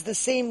always has the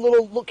same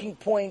little looking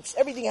points.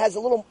 Everything has a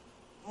little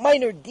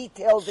minor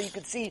details that you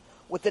can see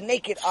with the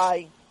naked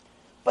eye.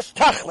 But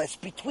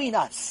tachlis, between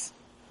us,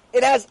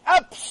 it has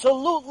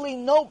absolutely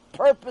no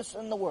purpose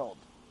in the world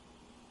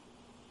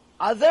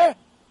other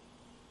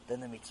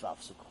than the mitzvah of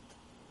Sukkot.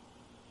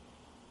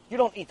 You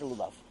don't eat the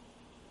lulav.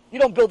 You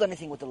don't build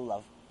anything with the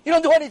lulav. You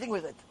don't do anything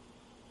with it.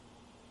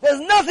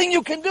 There's nothing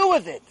you can do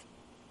with it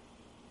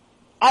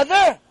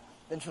other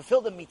than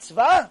fulfill the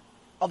mitzvah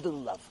of the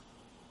lulav.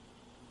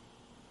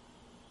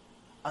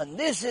 On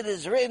this it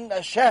is written,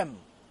 Hashem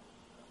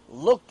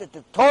looked at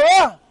the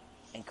Torah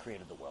and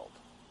created the world.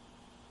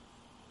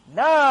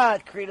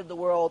 Not created the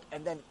world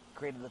and then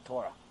created the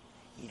Torah.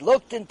 He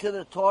looked into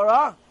the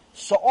Torah,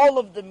 saw all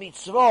of the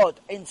mitzvot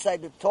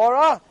inside the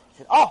Torah,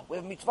 said, oh, we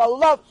have mitzvah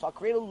lulav, so I'll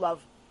create a lulav.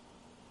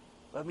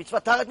 We have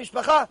mitzvah tarat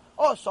mishpacha,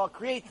 oh, so I'll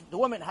create, the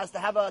woman has to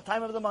have a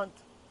time of the month.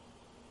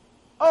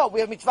 Oh,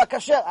 we have mitzvah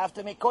kasher, I have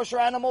to make kosher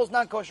animals,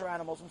 non-kosher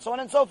animals, and so on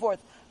and so forth.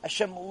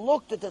 Hashem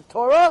looked at the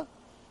Torah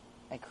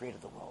and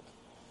created the world.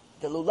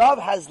 The lulav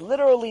has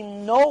literally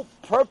no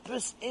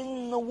purpose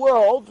in the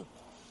world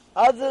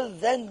other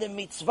than the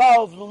mitzvah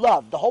of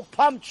lulav. The whole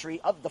palm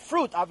tree, the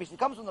fruit obviously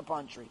comes from the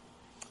palm tree.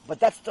 But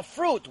that's the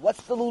fruit.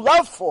 What's the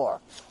lulav for?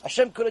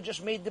 Hashem could have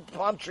just made the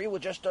palm tree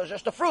with just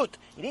a fruit.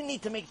 He didn't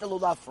need to make the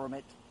lulav from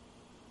it.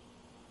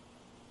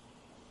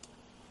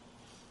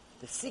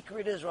 The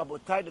secret is,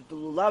 Rabotai, that the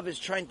lulav is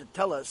trying to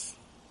tell us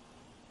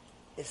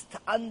is to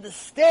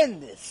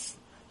understand this,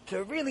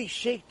 to really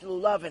shake the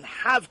lulav and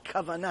have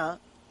kavanah,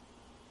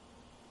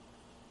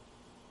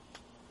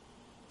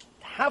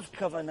 to have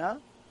kavanah,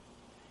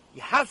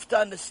 you have to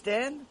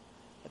understand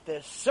that there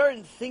are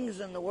certain things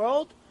in the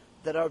world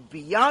that are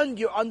beyond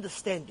your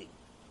understanding.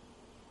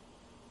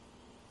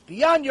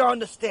 Beyond your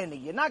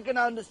understanding. You're not going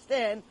to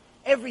understand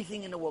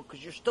everything in the world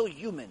because you're still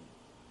human.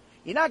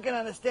 You're not going to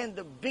understand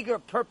the bigger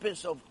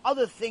purpose of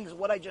other things,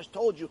 what I just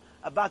told you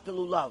about the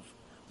lulav.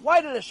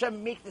 Why did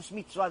Hashem make this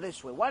mitzvah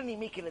this way? Why didn't He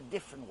make it a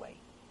different way?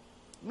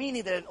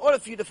 Meaning that in order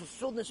for you to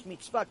fulfill this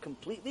mitzvah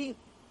completely,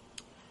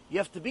 you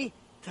have to be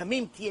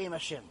tamim tiyem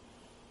Hashem.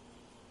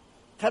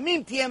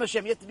 Tamim tiyem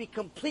Hashem. You have to be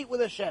complete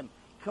with Hashem.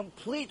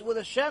 Complete with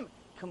Hashem,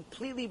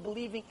 completely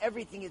believing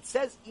everything it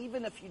says,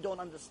 even if you don't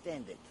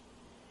understand it.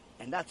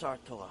 And that's our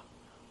Torah.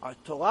 Our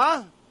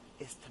Torah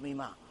is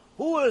tamimah.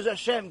 Who does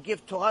Hashem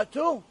give Torah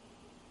to?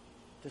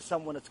 To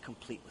someone that's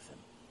complete with Him.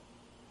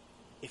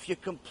 If you're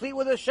complete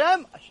with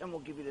Hashem, Hashem will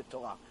give you the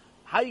Torah.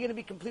 How are you going to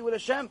be complete with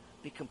Hashem?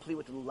 Be complete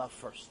with the lulav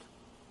first.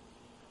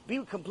 Be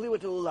complete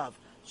with the lulav.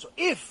 So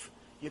if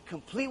you're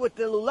complete with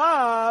the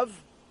lulav,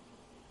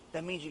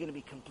 that means you're going to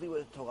be complete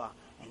with the Torah.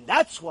 And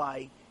that's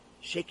why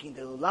shaking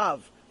the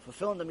lulav,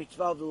 fulfilling the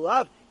mitzvah of the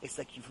lulav, it's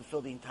like you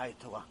fulfill the entire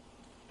Torah.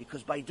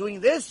 Because by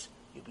doing this,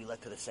 you'll be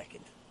led to the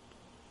second.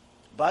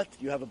 But,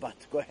 you have a but.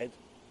 Go ahead.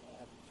 I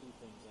have two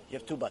things. Actually. You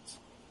have two buts.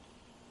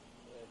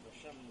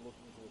 If Hashem looked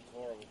into the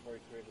Torah before He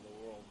created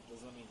the world,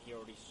 doesn't that mean He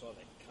already saw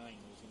that Cain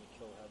was going to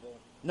kill Abel?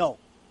 No.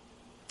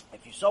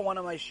 If you saw one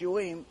of my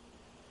shiurim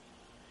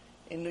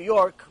in New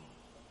York,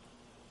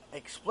 I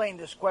explained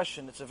this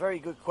question. It's a very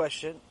good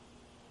question.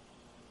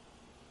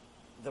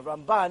 The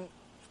Ramban,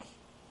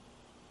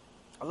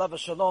 Allah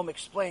Shalom,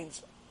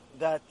 explains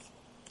that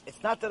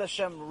it's not that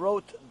Hashem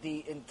wrote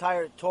the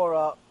entire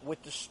Torah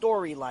with the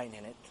storyline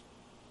in it.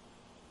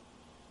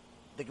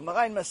 The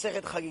Gemara in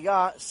Masechet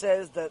Chagigah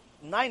says that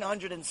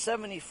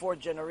 974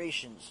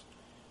 generations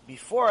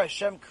before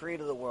Hashem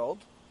created the world,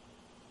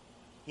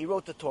 He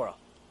wrote the Torah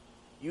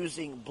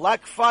using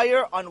black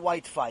fire on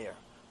white fire.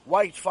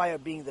 White fire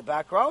being the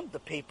background, the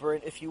paper,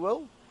 if you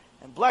will,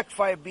 and black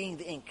fire being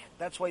the ink.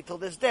 That's why till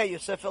this day,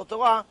 Yosef El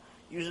Torah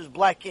uses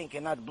black ink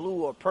and not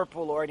blue or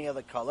purple or any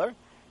other color.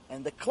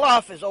 And the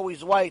cloth is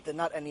always white and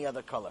not any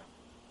other color.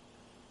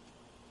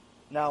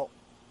 Now,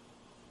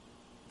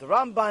 the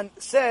Ramban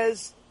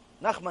says,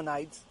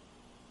 Nachmanides,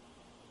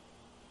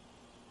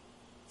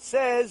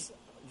 says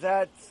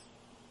that,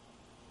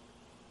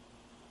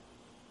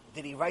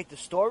 did he write the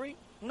story?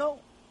 No.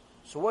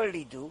 So what did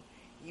he do?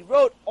 He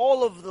wrote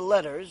all of the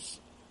letters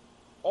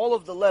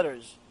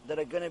that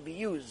are going to be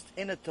used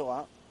in the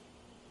Torah,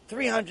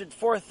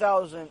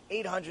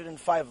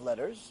 304,805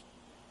 letters,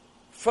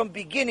 from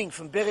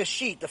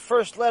Bereshit, the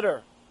first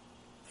letter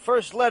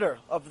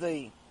of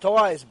the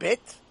Torah is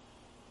Bet,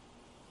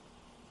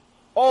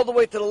 all the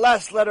way to the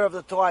last letter of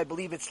the Torah, I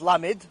believe it's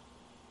Lamed,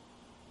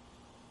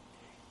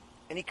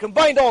 and he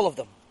combined all of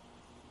them,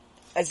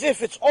 as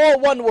if it's all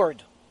one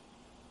word.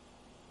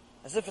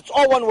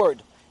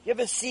 You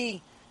ever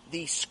see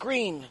the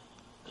screen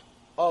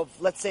of,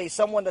 let's say,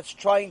 someone that's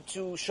trying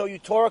to show you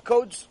Torah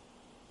codes?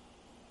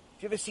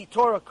 If you ever see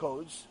Torah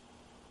codes,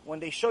 when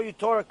they show you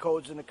Torah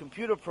codes in the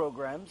computer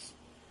programs,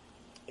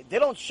 they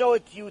don't show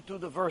it to you through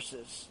the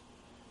verses.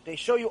 They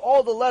show you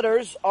all the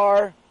letters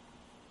are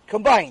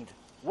combined.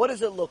 What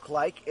does it look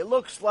like? It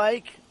looks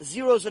like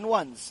zeros and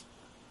ones.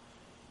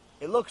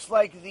 It looks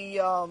like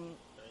the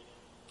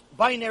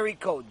binary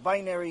code,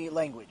 binary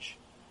language,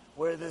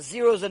 where the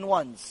zeros and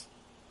ones.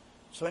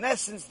 So in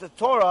essence, the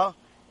Torah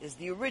is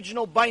the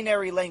original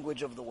binary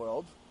language of the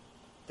world,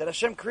 that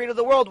Hashem created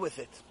the world with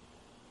it.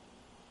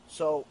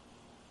 So,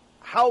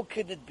 how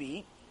could it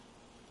be?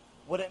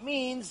 What it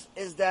means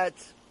is that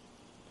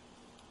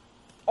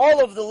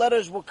all of the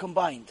letters were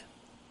combined.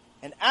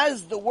 And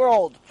as the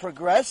world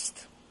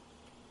progressed,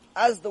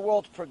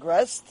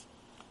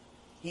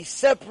 He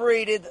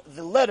separated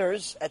the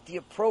letters at the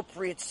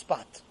appropriate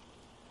spot.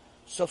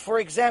 So, for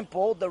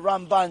example, the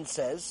Ramban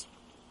says,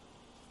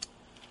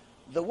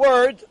 the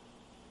word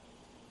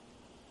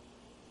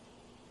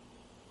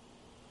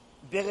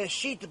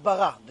Bereshit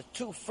bara, the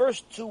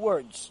first two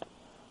words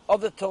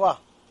of the Torah,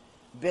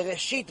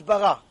 Bereshit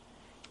bara,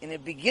 in the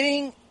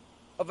beginning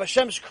of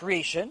Hashem's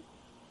creation,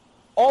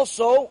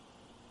 also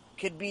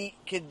could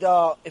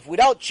if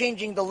without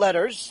changing the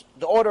letters,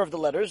 the order of the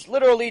letters,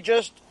 literally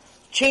just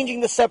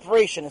changing the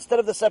separation, instead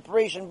of the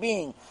separation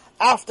being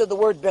after the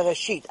word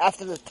Bereshit,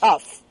 after the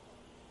Taf,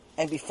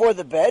 and before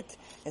the Bet,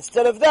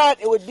 instead of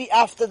that, it would be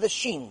after the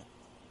Shin.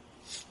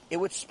 It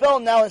would spell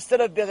now,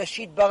 instead of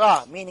Bereshit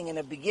bara, meaning in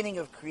the beginning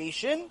of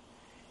creation,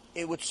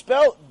 it would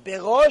spell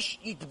Berosh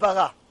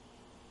Yitbara.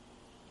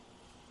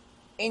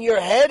 In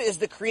your head is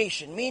the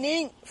creation,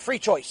 meaning free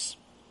choice.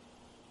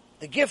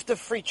 The gift of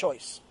free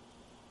choice.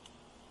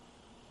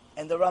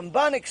 And the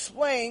Ramban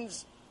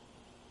explains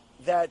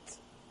that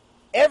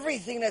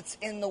everything that's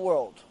in the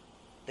world,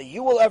 that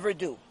you will ever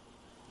do,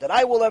 that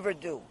I will ever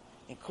do,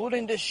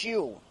 including the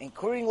shiur,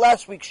 including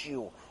last week's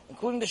shiur,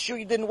 including the shiur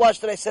you didn't watch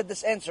that I said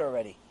this answer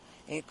already,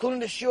 including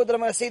the shiur that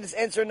I'm going to say this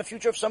answer in the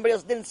future if somebody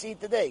else didn't see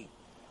it today.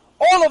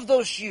 All of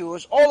those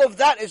shiurs, all of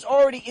that is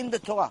already in the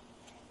Torah.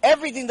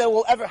 Everything that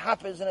will ever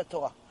happen is in the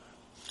Torah.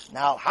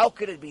 Now, how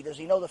could it be? Does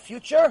he know the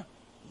future?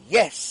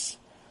 Yes.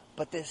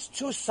 But there's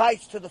two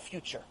sides to the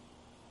future.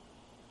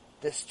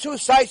 There's two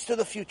sides to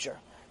the future.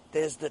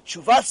 There's the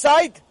TeShuva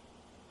side,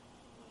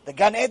 the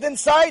Gan Eden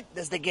side,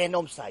 there's the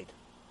Gehenom side.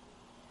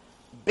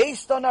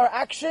 Based on our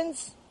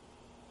actions,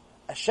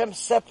 Hashem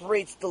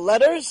separates the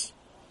letters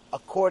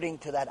according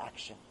to that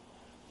action.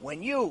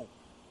 When you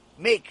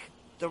make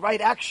the right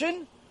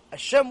action,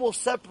 Hashem will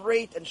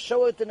separate and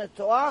show it in the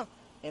Torah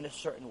in a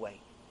certain way.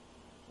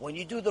 When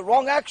you do the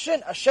wrong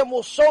action, Hashem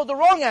will show the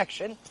wrong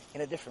action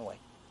in a different way.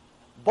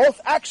 Both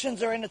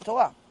actions are in the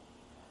Torah.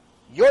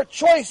 Your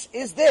choice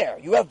is there.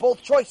 You have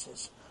both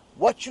choices.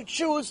 What you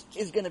choose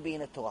is going to be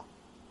in the Torah.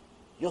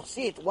 You'll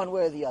see it one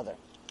way or the other.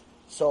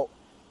 So,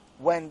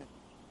 when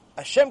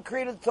Hashem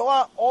created the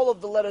Torah, all of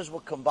the letters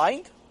were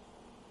combined.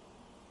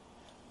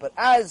 But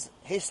as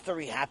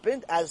history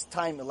happened, as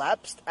time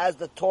elapsed, as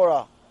the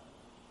Torah,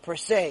 per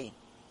se,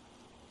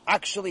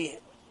 actually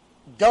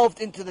delved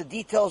into the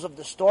details of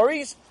the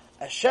stories,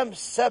 Hashem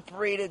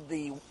separated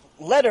the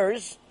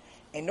letters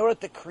in order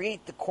to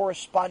create the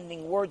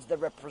corresponding words that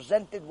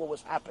represented what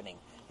was happening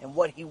and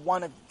what He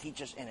wanted to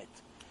teach us in it.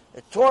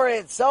 The Torah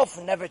itself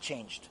never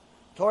changed.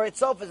 Torah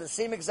itself is the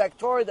same exact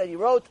Torah that He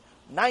wrote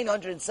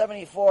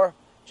 974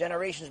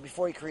 generations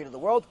before He created the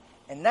world,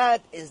 and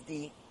that is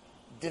the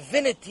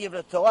divinity of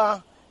the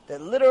Torah,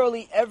 that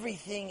literally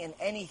everything and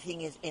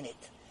anything is in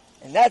it.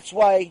 And that's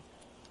why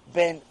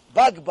Ben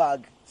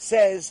Bagbag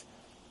says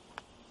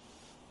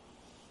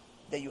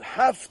that you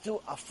have to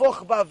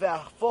afochba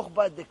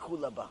ve'afochba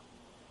dekulaba.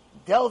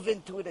 Delve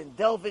into it and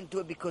delve into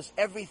it, because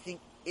everything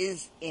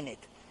is in it.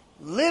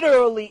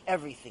 Literally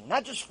everything,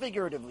 not just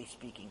figuratively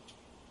speaking.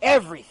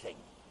 Everything.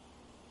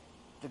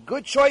 The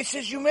good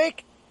choices you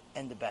make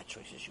and the bad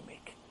choices you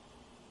make.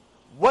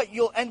 What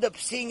you'll end up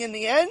seeing in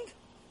the end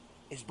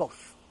is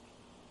both.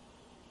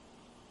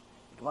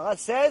 The Gemara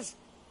says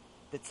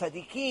the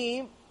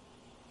tzaddikim,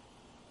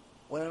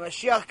 when the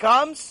Mashiach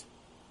comes,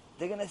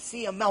 they're going to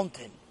see a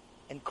mountain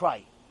and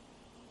cry.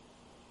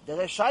 The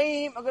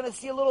Reshaim are going to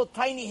see a little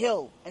tiny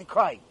hill and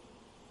cry.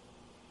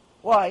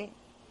 Why?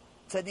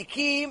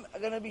 Tzaddikim are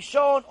going to be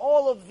shown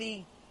all of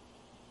the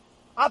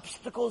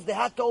obstacles they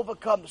had to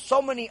overcome.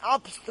 So many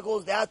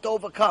obstacles they had to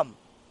overcome.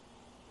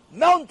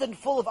 Mountain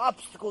full of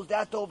obstacles they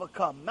had to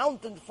overcome.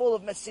 Mountain full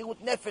of mesirut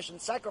nefesh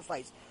and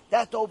sacrifice they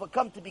had to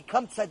overcome to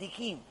become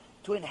tzaddikim,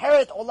 to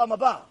inherit olam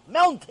haba.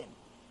 Mountain.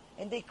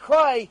 And they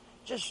cry,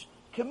 just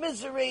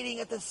commiserating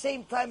at the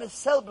same time as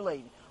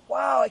celebrating.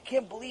 Wow, I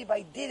can't believe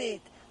I did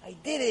it. I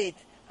did it.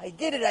 I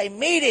did it. I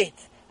made it.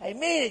 I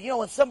made it. You know,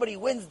 when somebody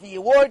wins the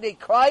award, they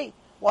cry.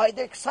 Why?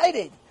 They're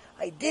excited.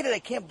 I did it. I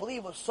can't believe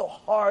it was so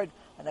hard.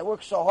 And I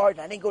worked so hard.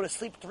 And I didn't go to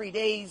sleep 3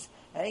 days.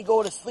 I didn't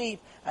go to sleep.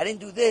 I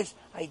didn't do this.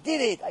 I did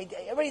it.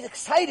 Everybody's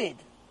excited.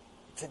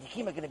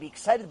 Tzaddikim are going to be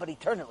excited, but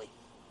eternally.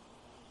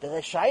 The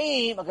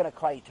Reshaim are going to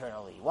cry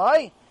eternally.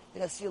 Why? They're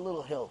going to see a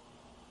little hill.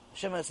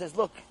 Hashem says,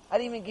 look, I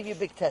didn't even give you a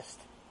big test.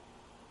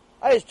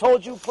 I just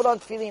told you, put on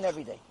tefillin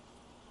every day.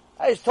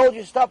 I just told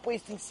you, stop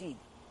wasting seed.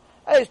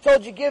 I just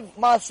told you, give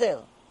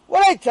MUSSAR.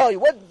 What did I tell you?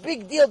 What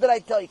big deal did I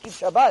tell you? Keep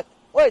Shabbat.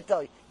 What did I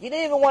tell you? You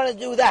didn't even want to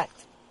do that.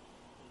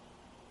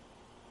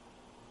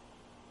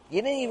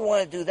 You didn't even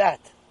want to do that.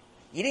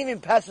 You didn't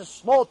even pass a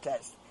small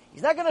test.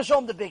 He's not going to show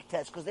them the big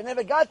test because they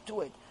never got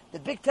to it. The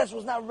big test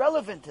was not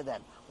relevant to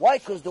them. Why?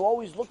 Because they're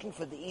always looking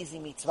for the easy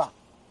mitzvah.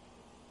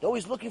 They're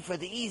always looking for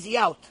the easy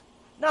out.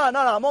 No,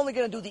 I'm only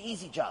going to do the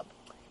easy job.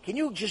 Can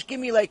you just give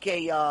me like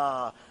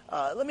a,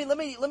 let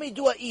me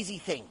do an easy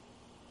thing.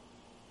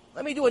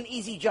 Let me do an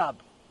easy job.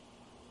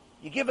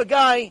 You give a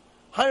guy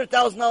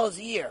 $100,000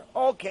 a year.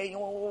 Okay,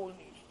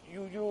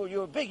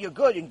 you're big, you're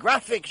good in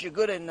graphics, you're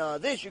good in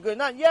this, you're good in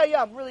that.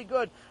 Yeah, I'm really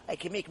good. I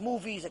can make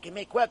movies, I can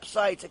make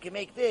websites, I can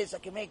make this, I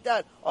can make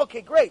that. Okay,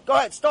 great, go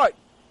ahead, start.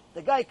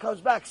 The guy comes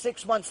back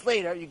 6 months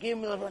later, you give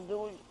him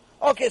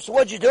okay, so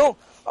what'd you do?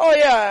 Oh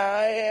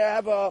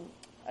yeah,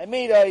 I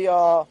made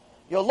your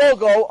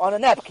logo on a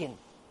napkin.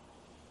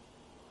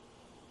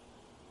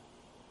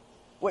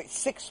 Wait,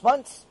 6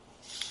 months?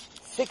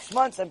 6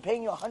 months, I'm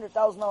paying you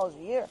 $100,000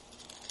 a year.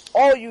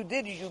 All you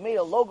did is you made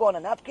a logo on a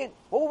napkin.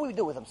 What would we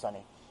do with him,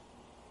 Sonny?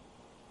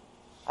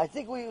 I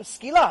think we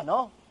skila,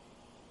 no?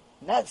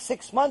 Not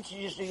 6 months.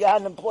 You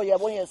had an employee, you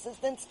had one of your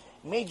assistants,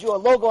 made you a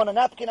logo on a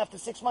napkin. After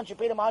 6 months, you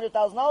paid him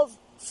 $100,000.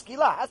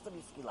 Skila has to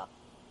be skila.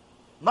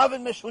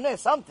 Mavin meshuneh,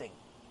 something.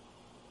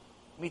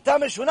 Mita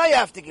meshuneh, you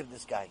have to give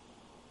this guy.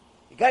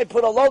 The guy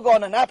put a logo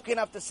on a napkin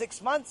after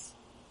 6 months.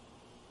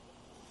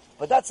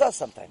 But that's us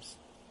sometimes.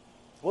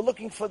 We're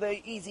looking for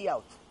the easy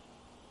out.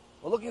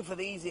 We're looking for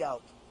the easy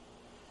out.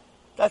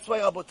 That's why,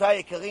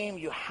 Rabotai Karim,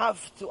 you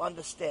have to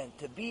understand,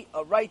 to be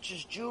a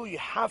righteous Jew, you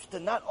have to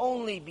not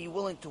only be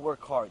willing to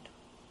work hard,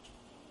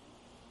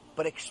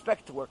 but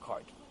expect to work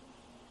hard.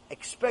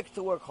 Expect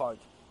to work hard.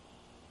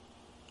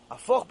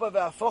 Afochba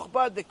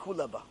ve'afochba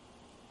dekulaba.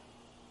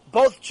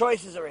 Both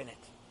choices are in it.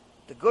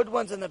 The good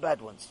ones and the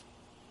bad ones.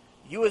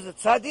 You as a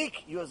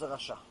tzaddik, you as a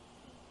rasha.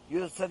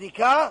 You as a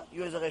tzaddikah,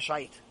 you as a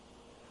reshait.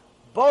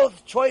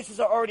 Both choices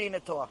are already in the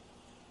Torah.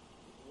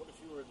 What if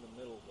you were in the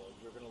middle, though?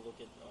 You're going to look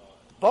at...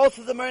 Both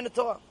of them are in the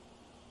Torah.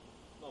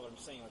 No, but I'm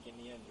saying, like, in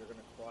the end, you're going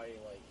to cry,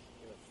 like,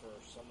 for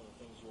some of the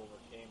things you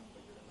overcame,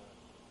 but you're going to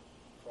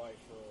cry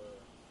for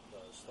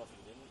the stuff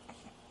you didn't.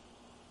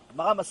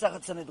 Gemara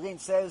Masechet Sanhedrin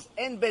says,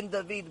 "En ben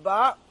David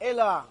ba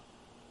ela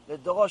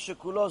ledoro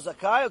shekulo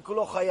zakai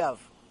kulo chayav."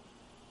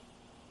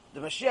 The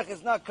Mashiach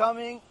is not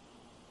coming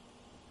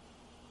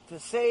to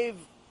save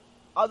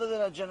other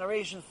than a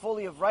generation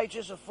fully of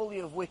righteous or fully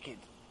of wicked.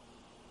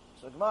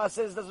 So Gemara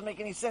says it doesn't make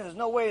any sense. There's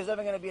no way there's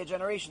ever going to be a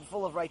generation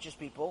full of righteous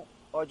people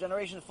or a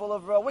generation full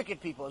of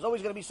wicked people. There's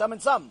always going to be some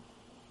and some.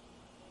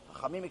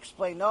 Chachamim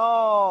explain,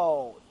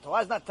 no,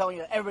 Torah is not telling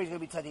you that everybody's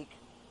going to be tzaddik.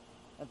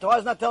 And Torah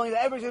is not telling you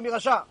that everybody's going to be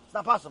rasha. It's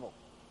not possible.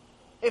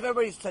 If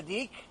everybody's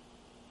tzaddik,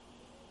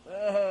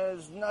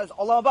 it's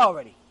olam haba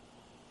already.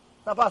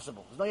 It's not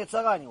possible. There's no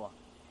Yetzirah anymore.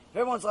 If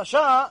everyone's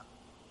rasha,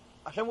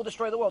 Hashem will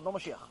destroy the world, no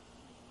Mashiach.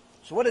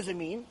 So what does it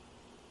mean?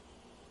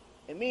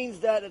 It means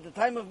that at the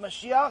time of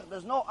Mashiach,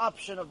 there's no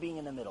option of being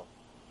in the middle.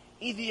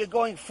 Either you're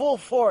going full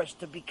force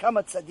to become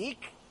a tzaddik,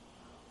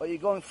 or you're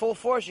going full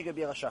force, you're going to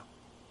be a rasha.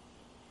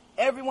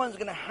 Everyone's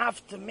going to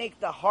have to make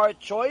the hard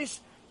choice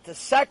to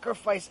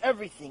sacrifice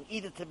everything,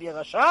 either to be a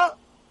rasha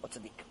or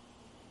tzaddik.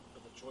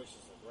 But the choice is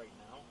like right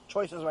now?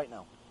 Choice is right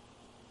now.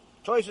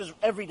 Choice is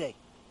every day.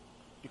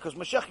 Because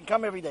Mashiach can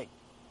come every day.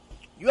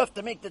 You have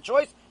to make the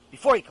choice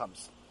before he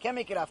comes. Can't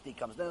make it after he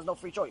comes. Then there's no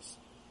free choice.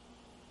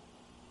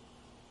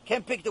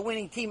 Can't pick the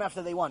winning team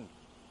after they won.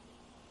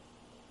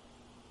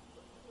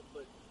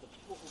 But the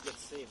people who get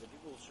saved, the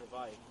people who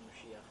survive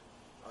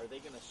Mashiach, are they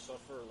going to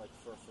suffer like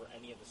for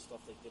any of the stuff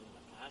they did in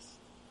the past?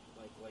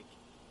 Like,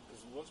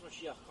 because once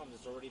Mashiach comes,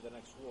 it's already the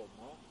next world,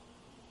 no?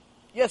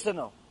 Yes or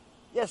no?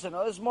 Yes or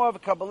no? It's more of a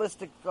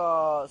Kabbalistic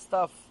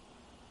stuff.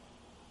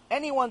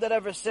 Anyone that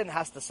ever sinned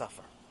has to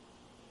suffer.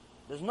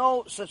 There's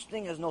no such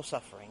thing as no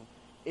suffering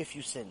if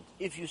you sinned.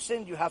 If you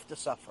sinned, you have to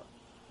suffer.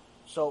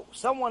 So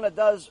someone that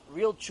does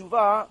real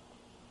tshuva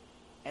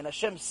and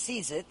Hashem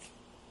sees it,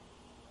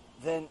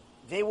 then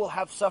they will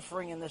have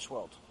suffering in this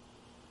world.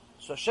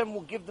 So Hashem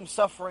will give them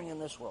suffering in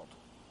this world.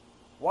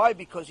 Why?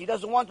 Because He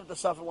doesn't want them to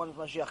suffer when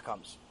Mashiach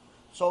comes.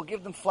 So He'll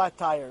give them flat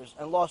tires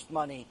and lost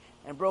money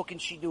and broken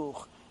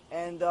shidduch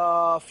and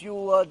a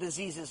few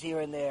diseases here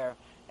and there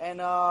and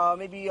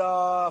maybe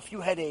a few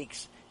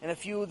headaches and a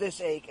few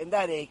this ache and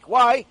that ache.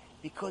 Why?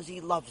 Because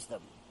He loves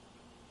them.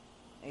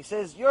 And He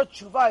says, your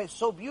tshuva is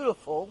so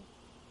beautiful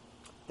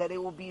that it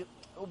will be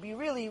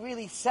really,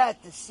 really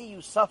sad to see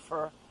you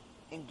suffer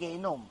in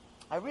Gehinnom.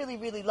 I really,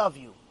 really love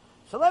you.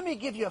 So let me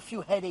give you a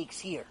few headaches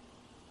here.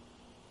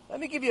 Let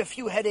me give you a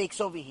few headaches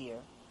over here.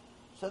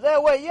 So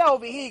that way, yeah,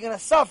 over here you're going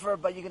to suffer,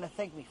 but you're going to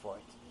thank me for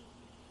it.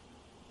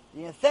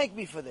 You're going to thank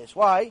me for this.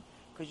 Why?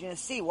 Because you're going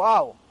to see,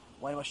 wow,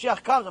 when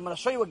Mashiach comes, I'm going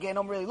to show you what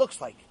Gehinnom really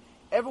looks like.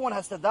 Everyone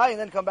has to die and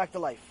then come back to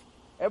life.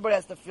 Everybody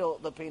has to feel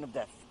the pain of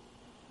death.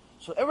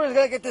 So everyone's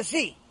going to get to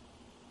see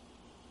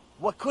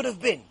what could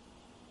have been.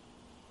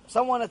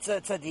 Someone that's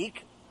a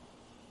tzaddik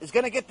is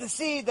going to get to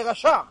see the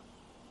rasha.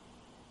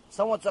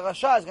 Someone that's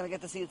a rasha is going to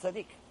get to see the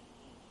tzaddik.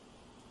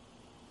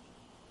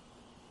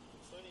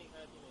 Concerning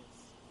happiness,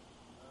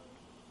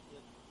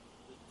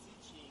 the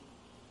teaching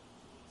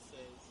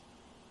says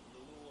the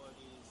reward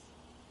is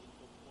in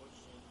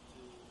proportion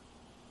to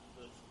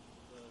the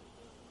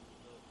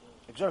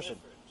exertion.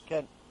 effort.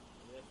 כן.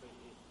 The effort,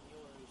 it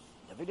mirrors,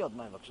 תביא לי עוד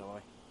מים בבקשה,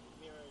 רבי.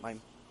 mirrors מים.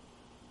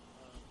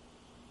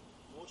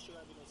 Moshe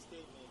Rabbeinu's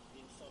statement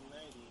in Psalm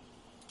 90.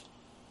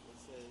 It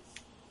says,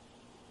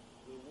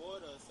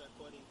 reward us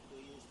according to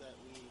the years that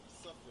we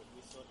suffered,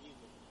 we saw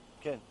evil.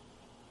 כן.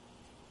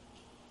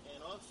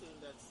 And also in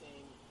that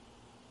same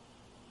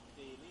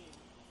Tehillim,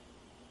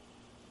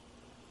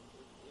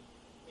 it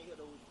made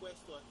a request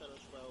to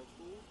HaKadosh Baruch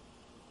Hu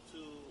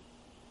to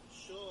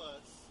show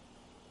us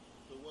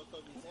the work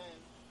of His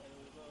hand and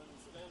reveal His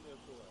splendor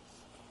to us.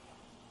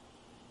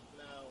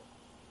 Now,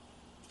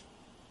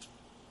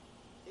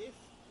 if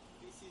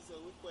this is a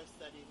request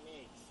that He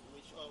makes,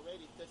 which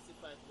already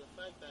testifies to the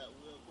fact that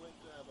we are going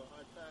to have a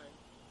hard time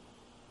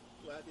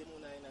to have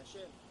emunah in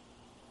Hashem,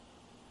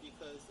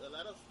 because a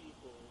lot of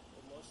people,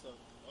 or most of,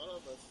 all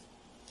of us,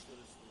 so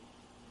to speak,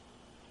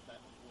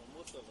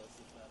 most of us,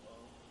 if not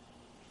all,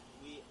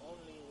 we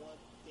only want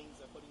things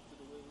according to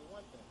the way we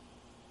want them.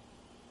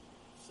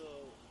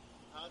 So,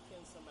 how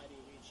can somebody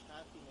reach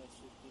happiness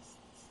with this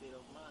state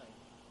of mind?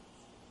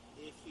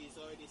 If he's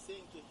already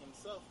saying to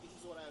himself, this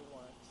is what I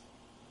want,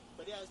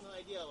 but he has no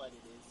idea what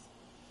it is.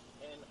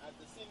 And at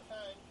the same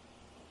time,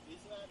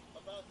 he's not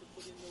about to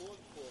put in the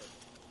work for it.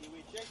 He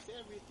rejects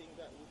everything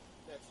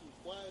that's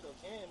required of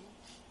him,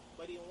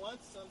 but he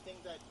wants something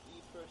that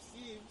he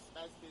perceives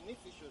as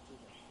beneficial to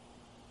him.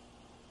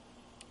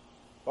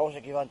 ברור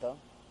שכיוונת.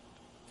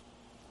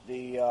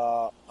 The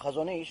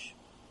Chazon Ish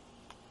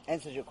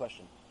answers your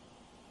question.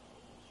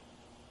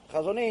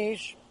 Chazon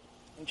Ish,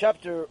 in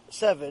chapter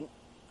 7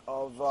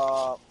 of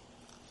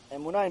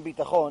Emunah and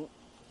Bitachon,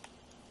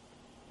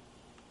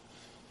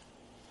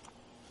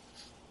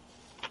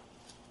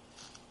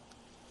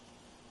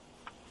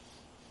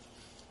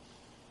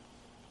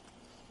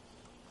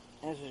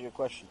 answers your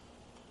question.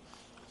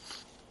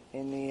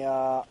 In the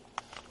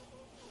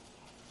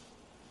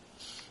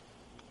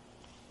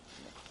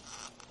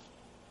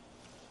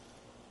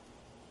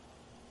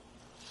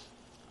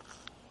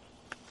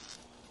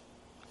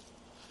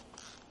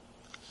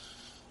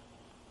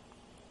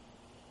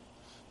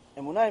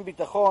Emunah and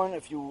Bitachon,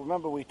 if you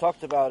remember, we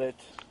talked about it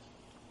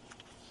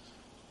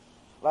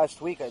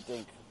last week, I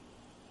think.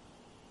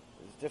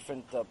 There's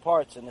different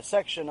parts. In the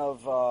section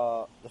of the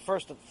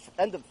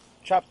end of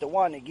chapter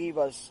 1, it gave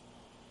us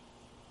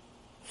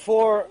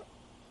 4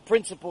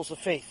 principles of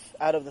faith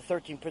out of the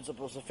 13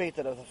 principles of faith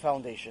that are the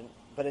foundation.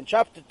 But in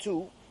chapter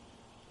 2,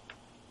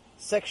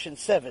 section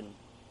 7,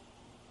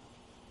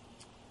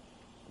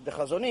 the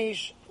Chazon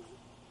Ish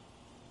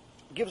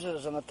gives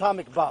us an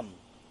atomic bomb.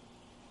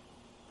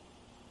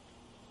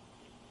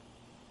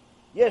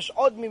 יש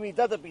עוד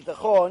ממידת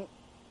הביטחון,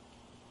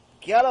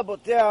 כי על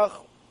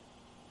הבוטח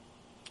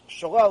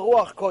שורה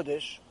רוח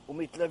קודש,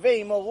 ומתלווה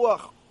עמו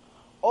רוח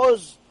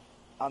עוז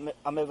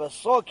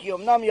המבשרו, כי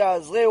אמנם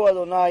יעזרהו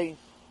אדוני,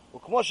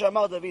 וכמו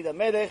שאמר דוד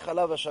המלך,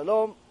 עליו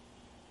השלום,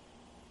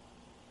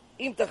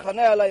 אם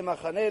תחנה עלי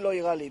מחנה לא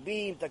יירא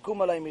ליבי, אם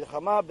תקום עלי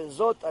מלחמה,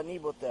 בזאת אני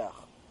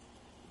בוטח.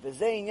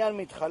 וזה עניין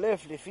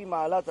מתחלף לפי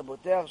מעלת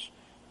הבוטח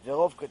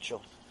ורוב קדשו.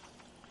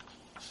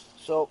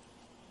 So,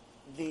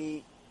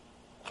 the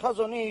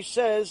Chazon Ish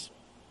says,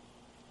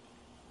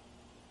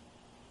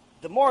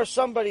 the more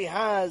somebody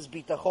has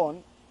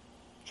bitachon,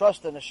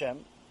 trust in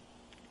Hashem,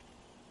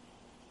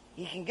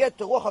 he can get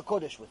the Ruach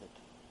HaKodesh with it.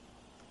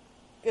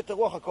 Get the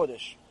Ruach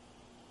HaKodesh.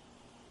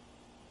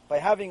 By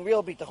having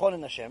real bitachon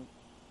in Hashem,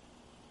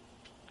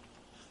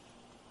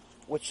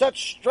 with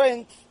such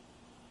strength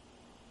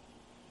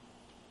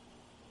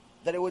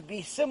that it would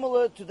be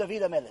similar to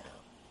David HaMelech,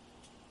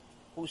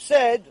 who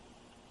said,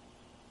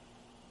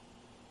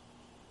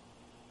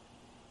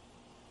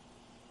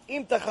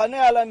 Im tachane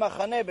alay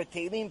machane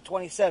beteilim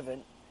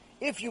 27,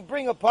 if you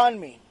bring upon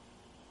me,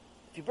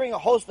 if you bring a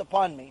host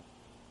upon me,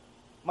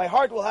 my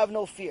heart will have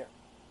no fear.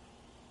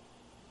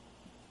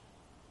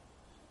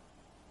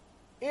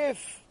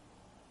 If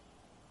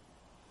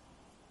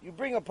you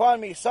bring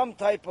upon me some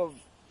type of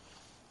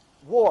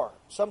war,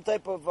 some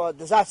type of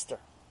disaster,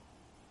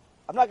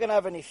 I'm not going to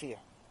have any fear.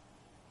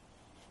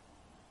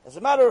 As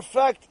a matter of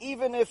fact,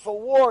 even if a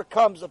war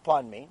comes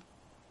upon me,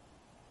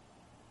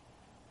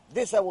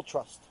 this I will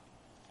trust.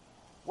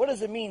 What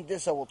does it mean,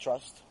 this I will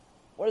trust?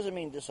 What does it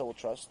mean, this I will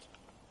trust?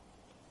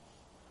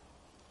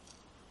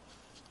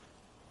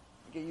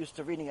 You get used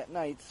to reading at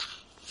night.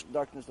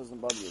 Darkness doesn't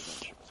bother you as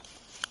much.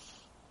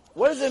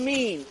 What does it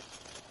mean,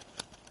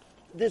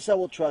 this I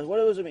will trust? What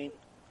does it mean?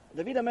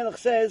 David HaMelech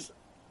says,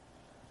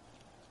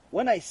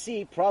 when I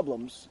see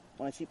problems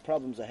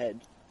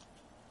ahead,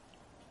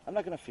 I'm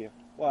not going to fear.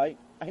 Why?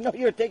 I know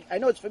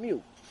it's from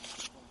you.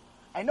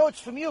 I know it's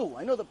from you.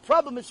 I know the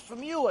problem is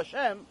from you,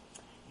 Hashem.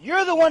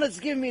 You're the one that's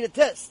giving me the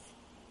test.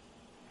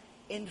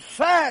 In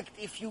fact,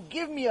 if you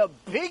give me a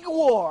big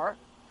war,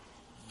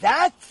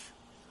 that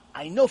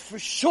I know for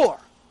sure.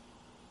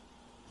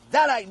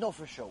 The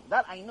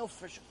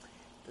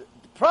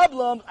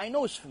problem, I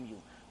know is from you.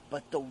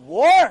 But the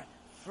war,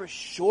 for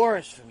sure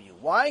is from you.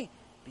 Why?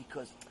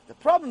 Because the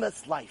problem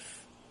is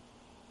life.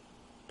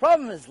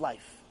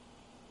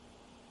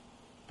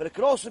 But it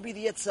could also be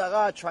the Yetzer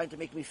Hara trying to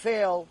make me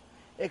fail.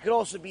 It could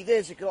also be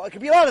this. It could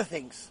be a lot of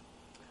things.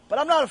 But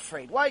I'm not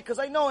afraid. Why? Because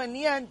I know in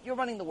the end, you're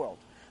running the world.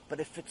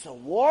 But if it's a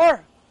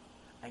war,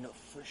 I know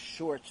for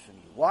sure it's from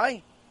you.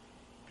 Why?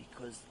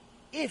 Because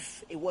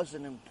if it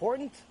wasn't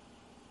important,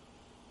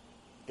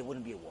 there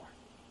wouldn't be a war.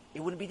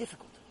 It wouldn't be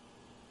difficult.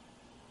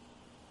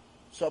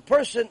 So a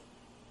person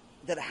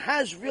that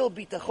has real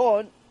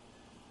bitachon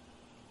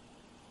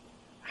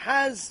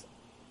has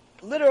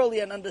literally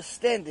an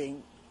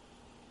understanding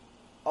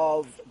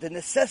of the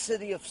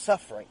necessity of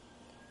suffering.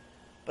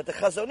 But the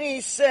Chazon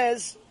Ish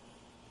says,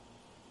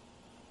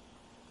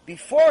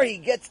 before you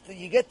get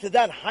to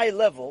that high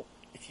level,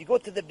 if you go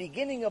to the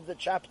beginning of the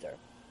chapter,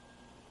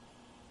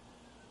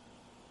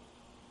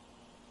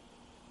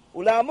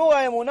 I'll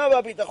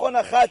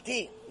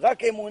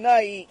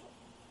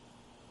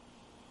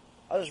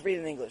just read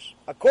in English.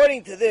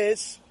 According to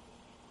this,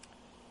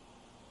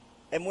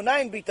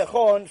 emunah and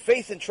bitachon,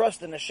 faith and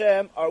trust in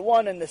Hashem, are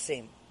one and the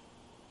same.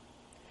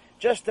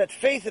 Just that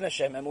faith in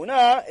Hashem,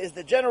 emunah, is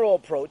the general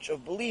approach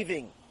of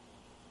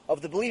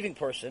the believing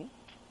person.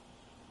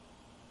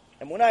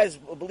 Emunah is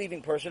a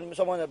believing person,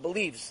 someone that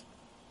believes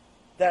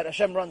that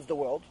Hashem runs the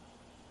world.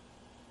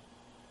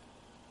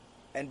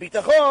 And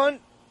bitachon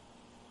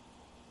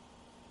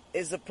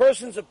is the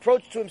person's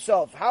approach to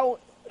himself. How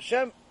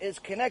Hashem is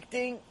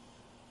connecting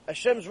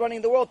Hashem's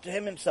running the world to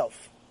him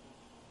himself.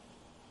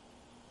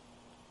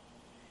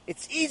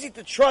 It's easy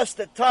to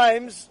trust at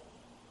times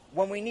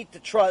when we need to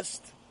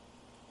trust,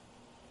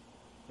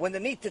 when the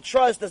need to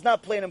trust does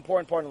not play an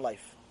important part in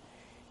life.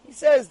 He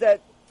says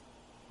that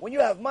when you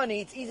have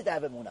money, it's easy to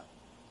have emunah.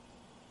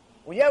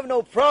 When you have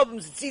no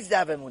problems, it's easy to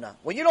have emunah.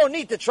 When you don't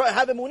need to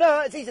have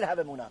emunah, it's easy to have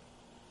emunah.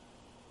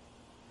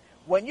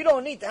 When you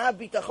don't need to have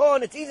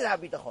bitachon, it's easy to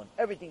have bitachon.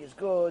 Everything is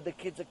good. The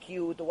kids are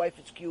cute. The wife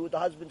is cute. The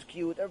husband's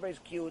cute.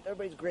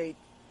 Everybody's great.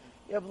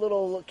 You have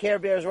little Care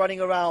Bears running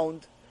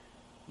around.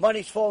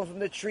 Money's falling from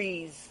the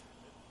trees.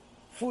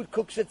 Food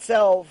cooks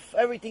itself.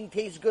 Everything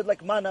tastes good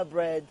like manna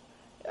bread.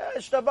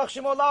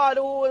 Emunah,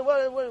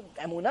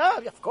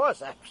 of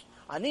course.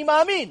 Ani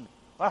ma'amin.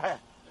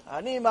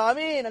 Ani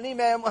ma'amin. Ani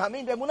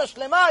ma'amin be'emunah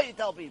shlema, you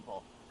tell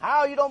people.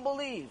 How you don't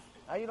believe?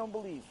 How you don't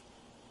believe?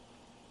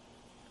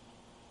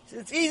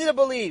 It's easy to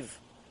believe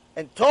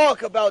and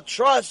talk about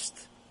trust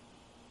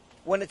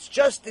when it's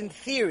just in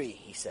theory,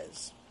 he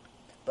says,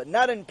 but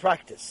not in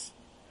practice.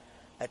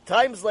 At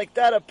times like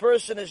that, a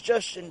person is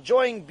just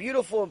enjoying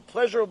beautiful and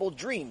pleasurable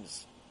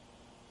dreams.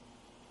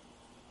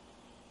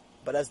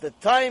 But as the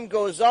time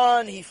goes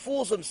on, he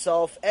fools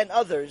himself and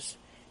others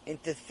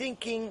into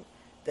thinking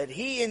that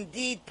he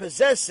indeed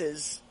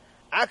possesses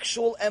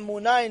actual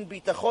emunah and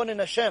bitachon in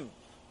Hashem.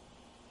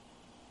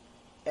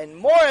 And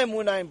more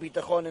emunah and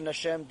bitachon in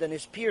Hashem than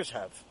his peers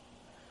have.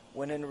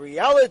 When in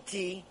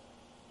reality,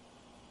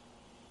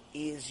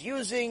 he is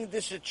using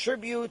this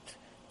attribute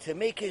to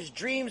make his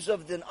dreams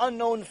of the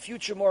unknown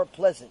future more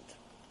pleasant.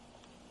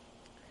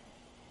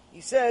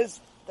 He says,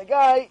 the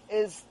guy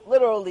is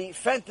literally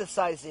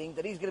fantasizing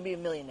that he's going to be a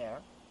millionaire.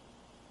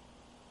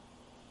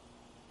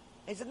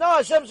 He said, no,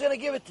 Hashem's going to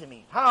give it to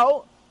me.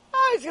 How?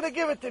 Oh, he's going to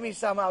give it to me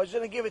somehow. He's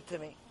going to give it to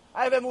me.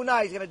 I have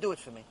emunah, he's going to do it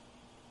for me.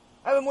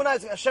 I have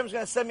emunah, Hashem's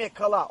going to send me a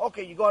kala.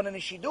 Okay, you go on any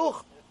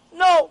shidduch?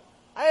 No.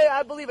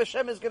 I believe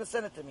Hashem is going to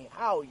send it to me.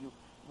 How? You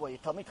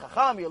Talmid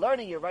Chacham, you're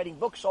learning, you're writing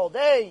books all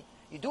day.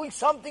 You're doing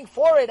something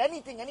for it,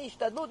 anything, any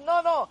ishtadlut.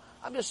 No.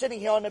 I'm just sitting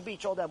here on the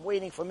beach all day. I'm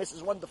waiting for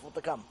Mrs. Wonderful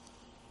to come.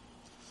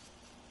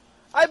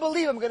 I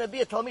believe I'm going to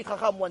be a Talmid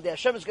Chacham one day.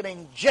 Hashem is going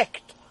to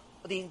inject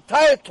the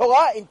entire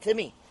Torah into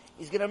me.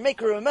 He's going to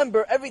make her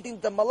remember everything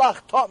the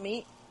Malach taught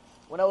me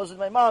when I was in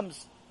my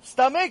mom's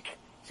stomach.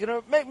 He's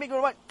going to make me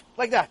remember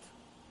like that.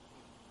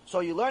 So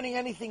you're learning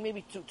anything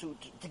maybe to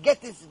get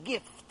this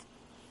gift,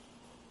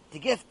 to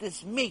get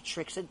this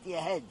matrix into your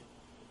head.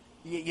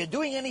 You're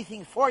doing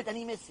anything for it, and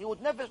you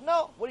would never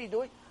know. What are you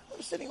doing?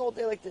 I'm sitting all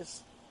day like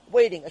this,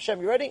 waiting. Hashem,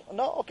 you ready?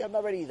 No? Okay, I'm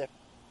not ready either.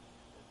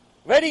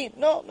 Ready?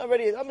 No, not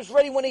ready either. I'm just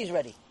ready when he's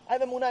ready. I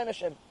have emunah in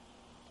Hashem.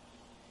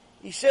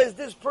 He says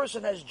this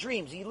person has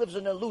dreams. He lives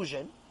an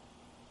illusion,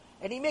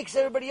 and he makes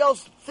everybody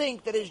else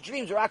think that his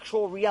dreams are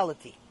actual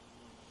reality.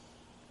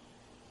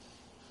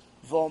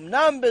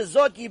 ואומנם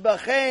בזאת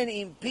ייבחן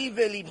אם פיו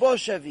וליבו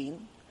שווים,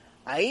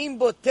 האם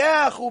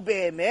בוטח הוא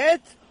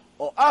באמת,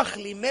 או אך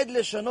לימד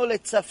לשונו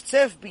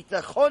לצפצף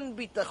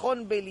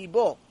ביטחון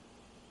בליבו.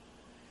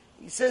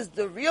 He says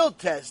the real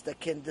test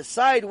that can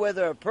decide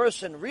whether a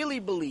person really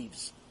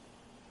believes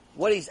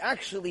what he's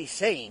actually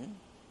saying,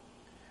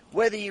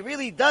 whether he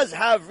really does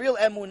have real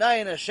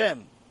emunah in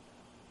Hashem,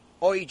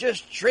 or he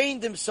just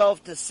trained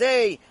himself to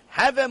say,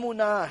 have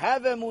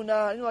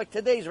emunah, like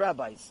today's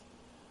rabbis.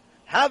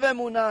 Have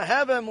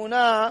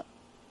emunah,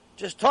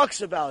 just talks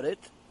about it,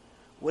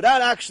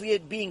 without actually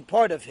it being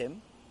part of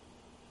him,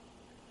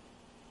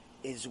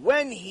 is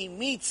when he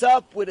meets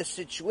up with a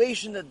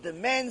situation that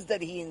demands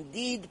that he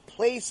indeed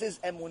places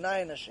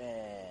emunah in Hashem.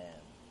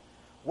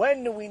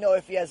 When do we know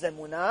if he has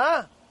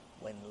emunah?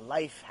 When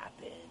life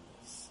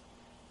happens.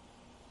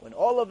 When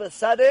all of a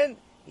sudden,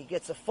 he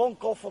gets a phone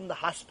call from the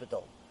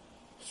hospital.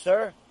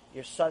 Sir,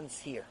 your son's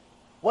here.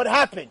 What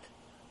happened?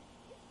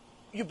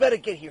 You better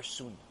get here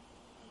soon.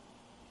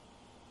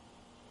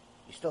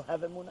 You still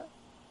have emunah?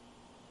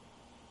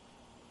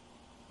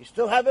 You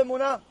still have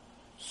emunah?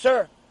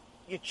 Sir,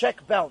 your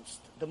check bounced.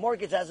 The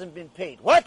mortgage hasn't been paid. What?